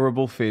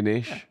terrible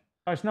finish.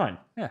 it's 9.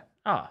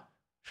 Yeah.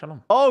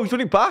 Shalom. Oh, he's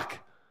running back.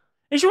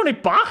 Is you want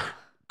it back?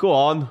 Go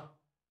on.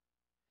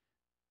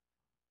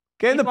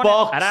 Get in the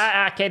box. And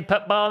I can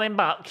put ball in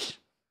box.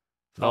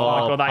 Oh, my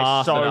God, that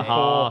pass is so and a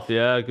poor. half.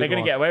 Yeah, good They're going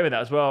one. to get away with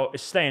that as well.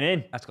 It's staying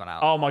in. That's gone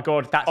out. Oh my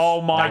God. That's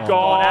oh my gone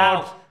God.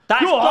 out.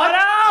 That's Go on. gone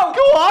out.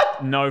 Go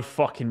on. No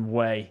fucking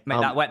way.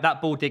 Mate,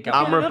 that ball did go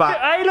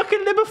Amrabat. Look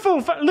at Liverpool.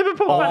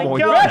 Liverpool fan. my Go.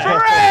 God.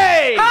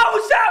 Referee!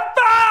 How's that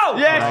foul?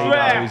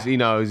 Yes, He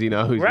knows.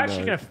 We're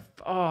actually going to.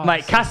 Oh,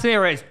 Mate,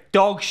 Casemiro is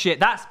dog shit.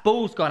 That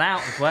ball's gone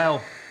out as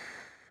well.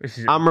 this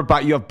is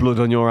Amrabat, you have blood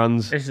on your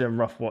hands. this is a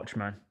rough watch,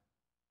 man.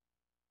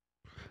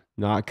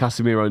 Nah,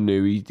 Casemiro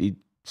knew he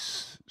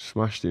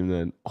smashed him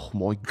then. Oh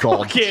my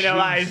God. Fucking hell,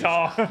 that is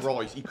hard.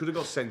 Right, he could have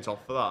got sent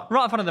off for that.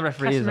 Right in front of the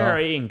referee as well.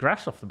 Casemiro eating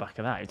grass off the back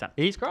of that. Is that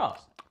He's grass.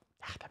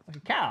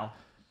 Cow.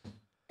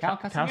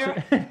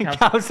 Casemiro.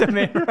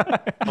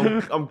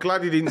 Casemiro. I'm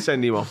glad he didn't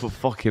send him off, but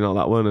fucking hell,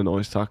 that weren't a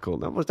nice tackle.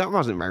 That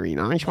wasn't very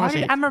nice, Why was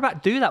did it?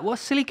 Amrabat do that? What a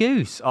silly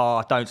goose.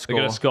 Oh, don't They're score.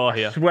 going to score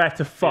here. Swear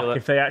to Feel fuck, it.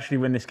 if they actually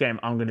win this game,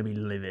 I'm going to be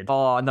livid.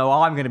 Oh, no,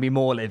 I'm going to be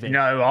more livid.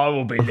 No, I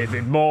will be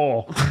livid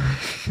more.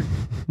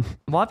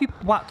 Why have you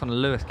whacked on a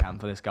Lewis cam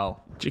for this goal?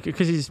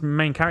 Because he's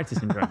main character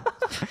syndrome.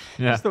 I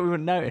just thought we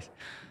wouldn't notice.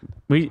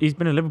 He's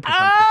been a Liverpool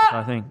fan,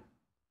 I think.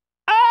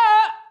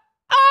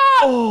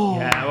 Oh!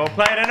 Yeah, well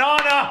played, an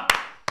honour.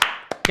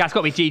 That's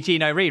got to be GG,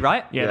 no read,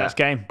 right? Yeah, that's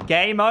game.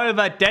 Game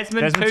over.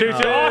 Desmond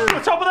 2-2.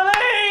 Arsenal, top of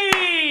the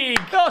league!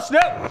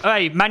 Arsenal.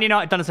 Hey, Man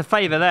United done us a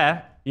favour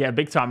there. Yeah,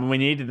 big time, and we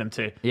needed them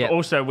to. Yeah. But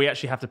also, we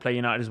actually have to play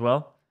United as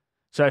well.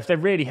 So if they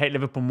really hate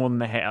Liverpool more than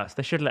they hate us,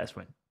 they should let us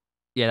win.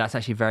 Yeah, that's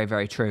actually very,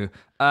 very true.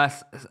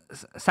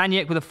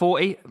 Sanyek with a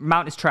 40.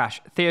 Mount is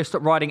trash. Theo,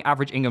 stop riding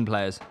average England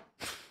players.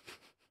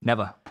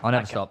 Never. I'll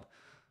never stop.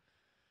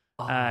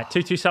 2-2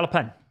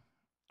 Salapen.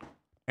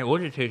 It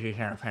was a 2-2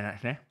 Salapen,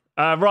 actually.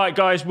 Right,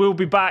 guys, we'll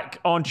be back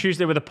on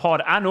Tuesday with a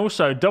pod and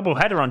also double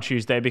header on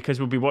Tuesday because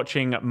we'll be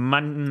watching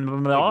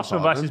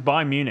Arsenal versus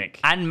Bayern Munich.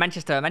 And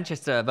Manchester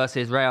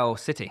versus Real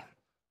City.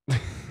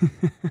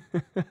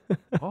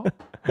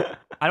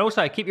 And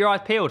also, keep your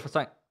eyes peeled for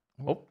something.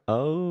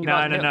 Oh. No.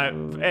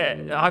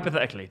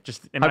 Hypothetically,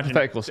 just imagine.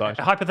 Hypothetical side.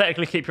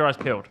 Hypothetically, keep your eyes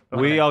peeled.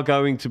 We are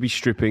going to be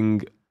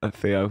stripping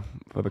Theo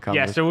for the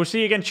camera. Yeah, so we'll see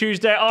you again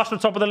Tuesday. Arsenal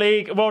top of the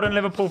league. Well done,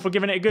 Liverpool, for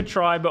giving it a good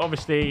try, but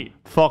obviously,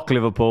 Fuck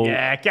Liverpool.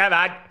 yeah, get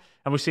that.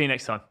 And we'll see you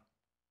next time.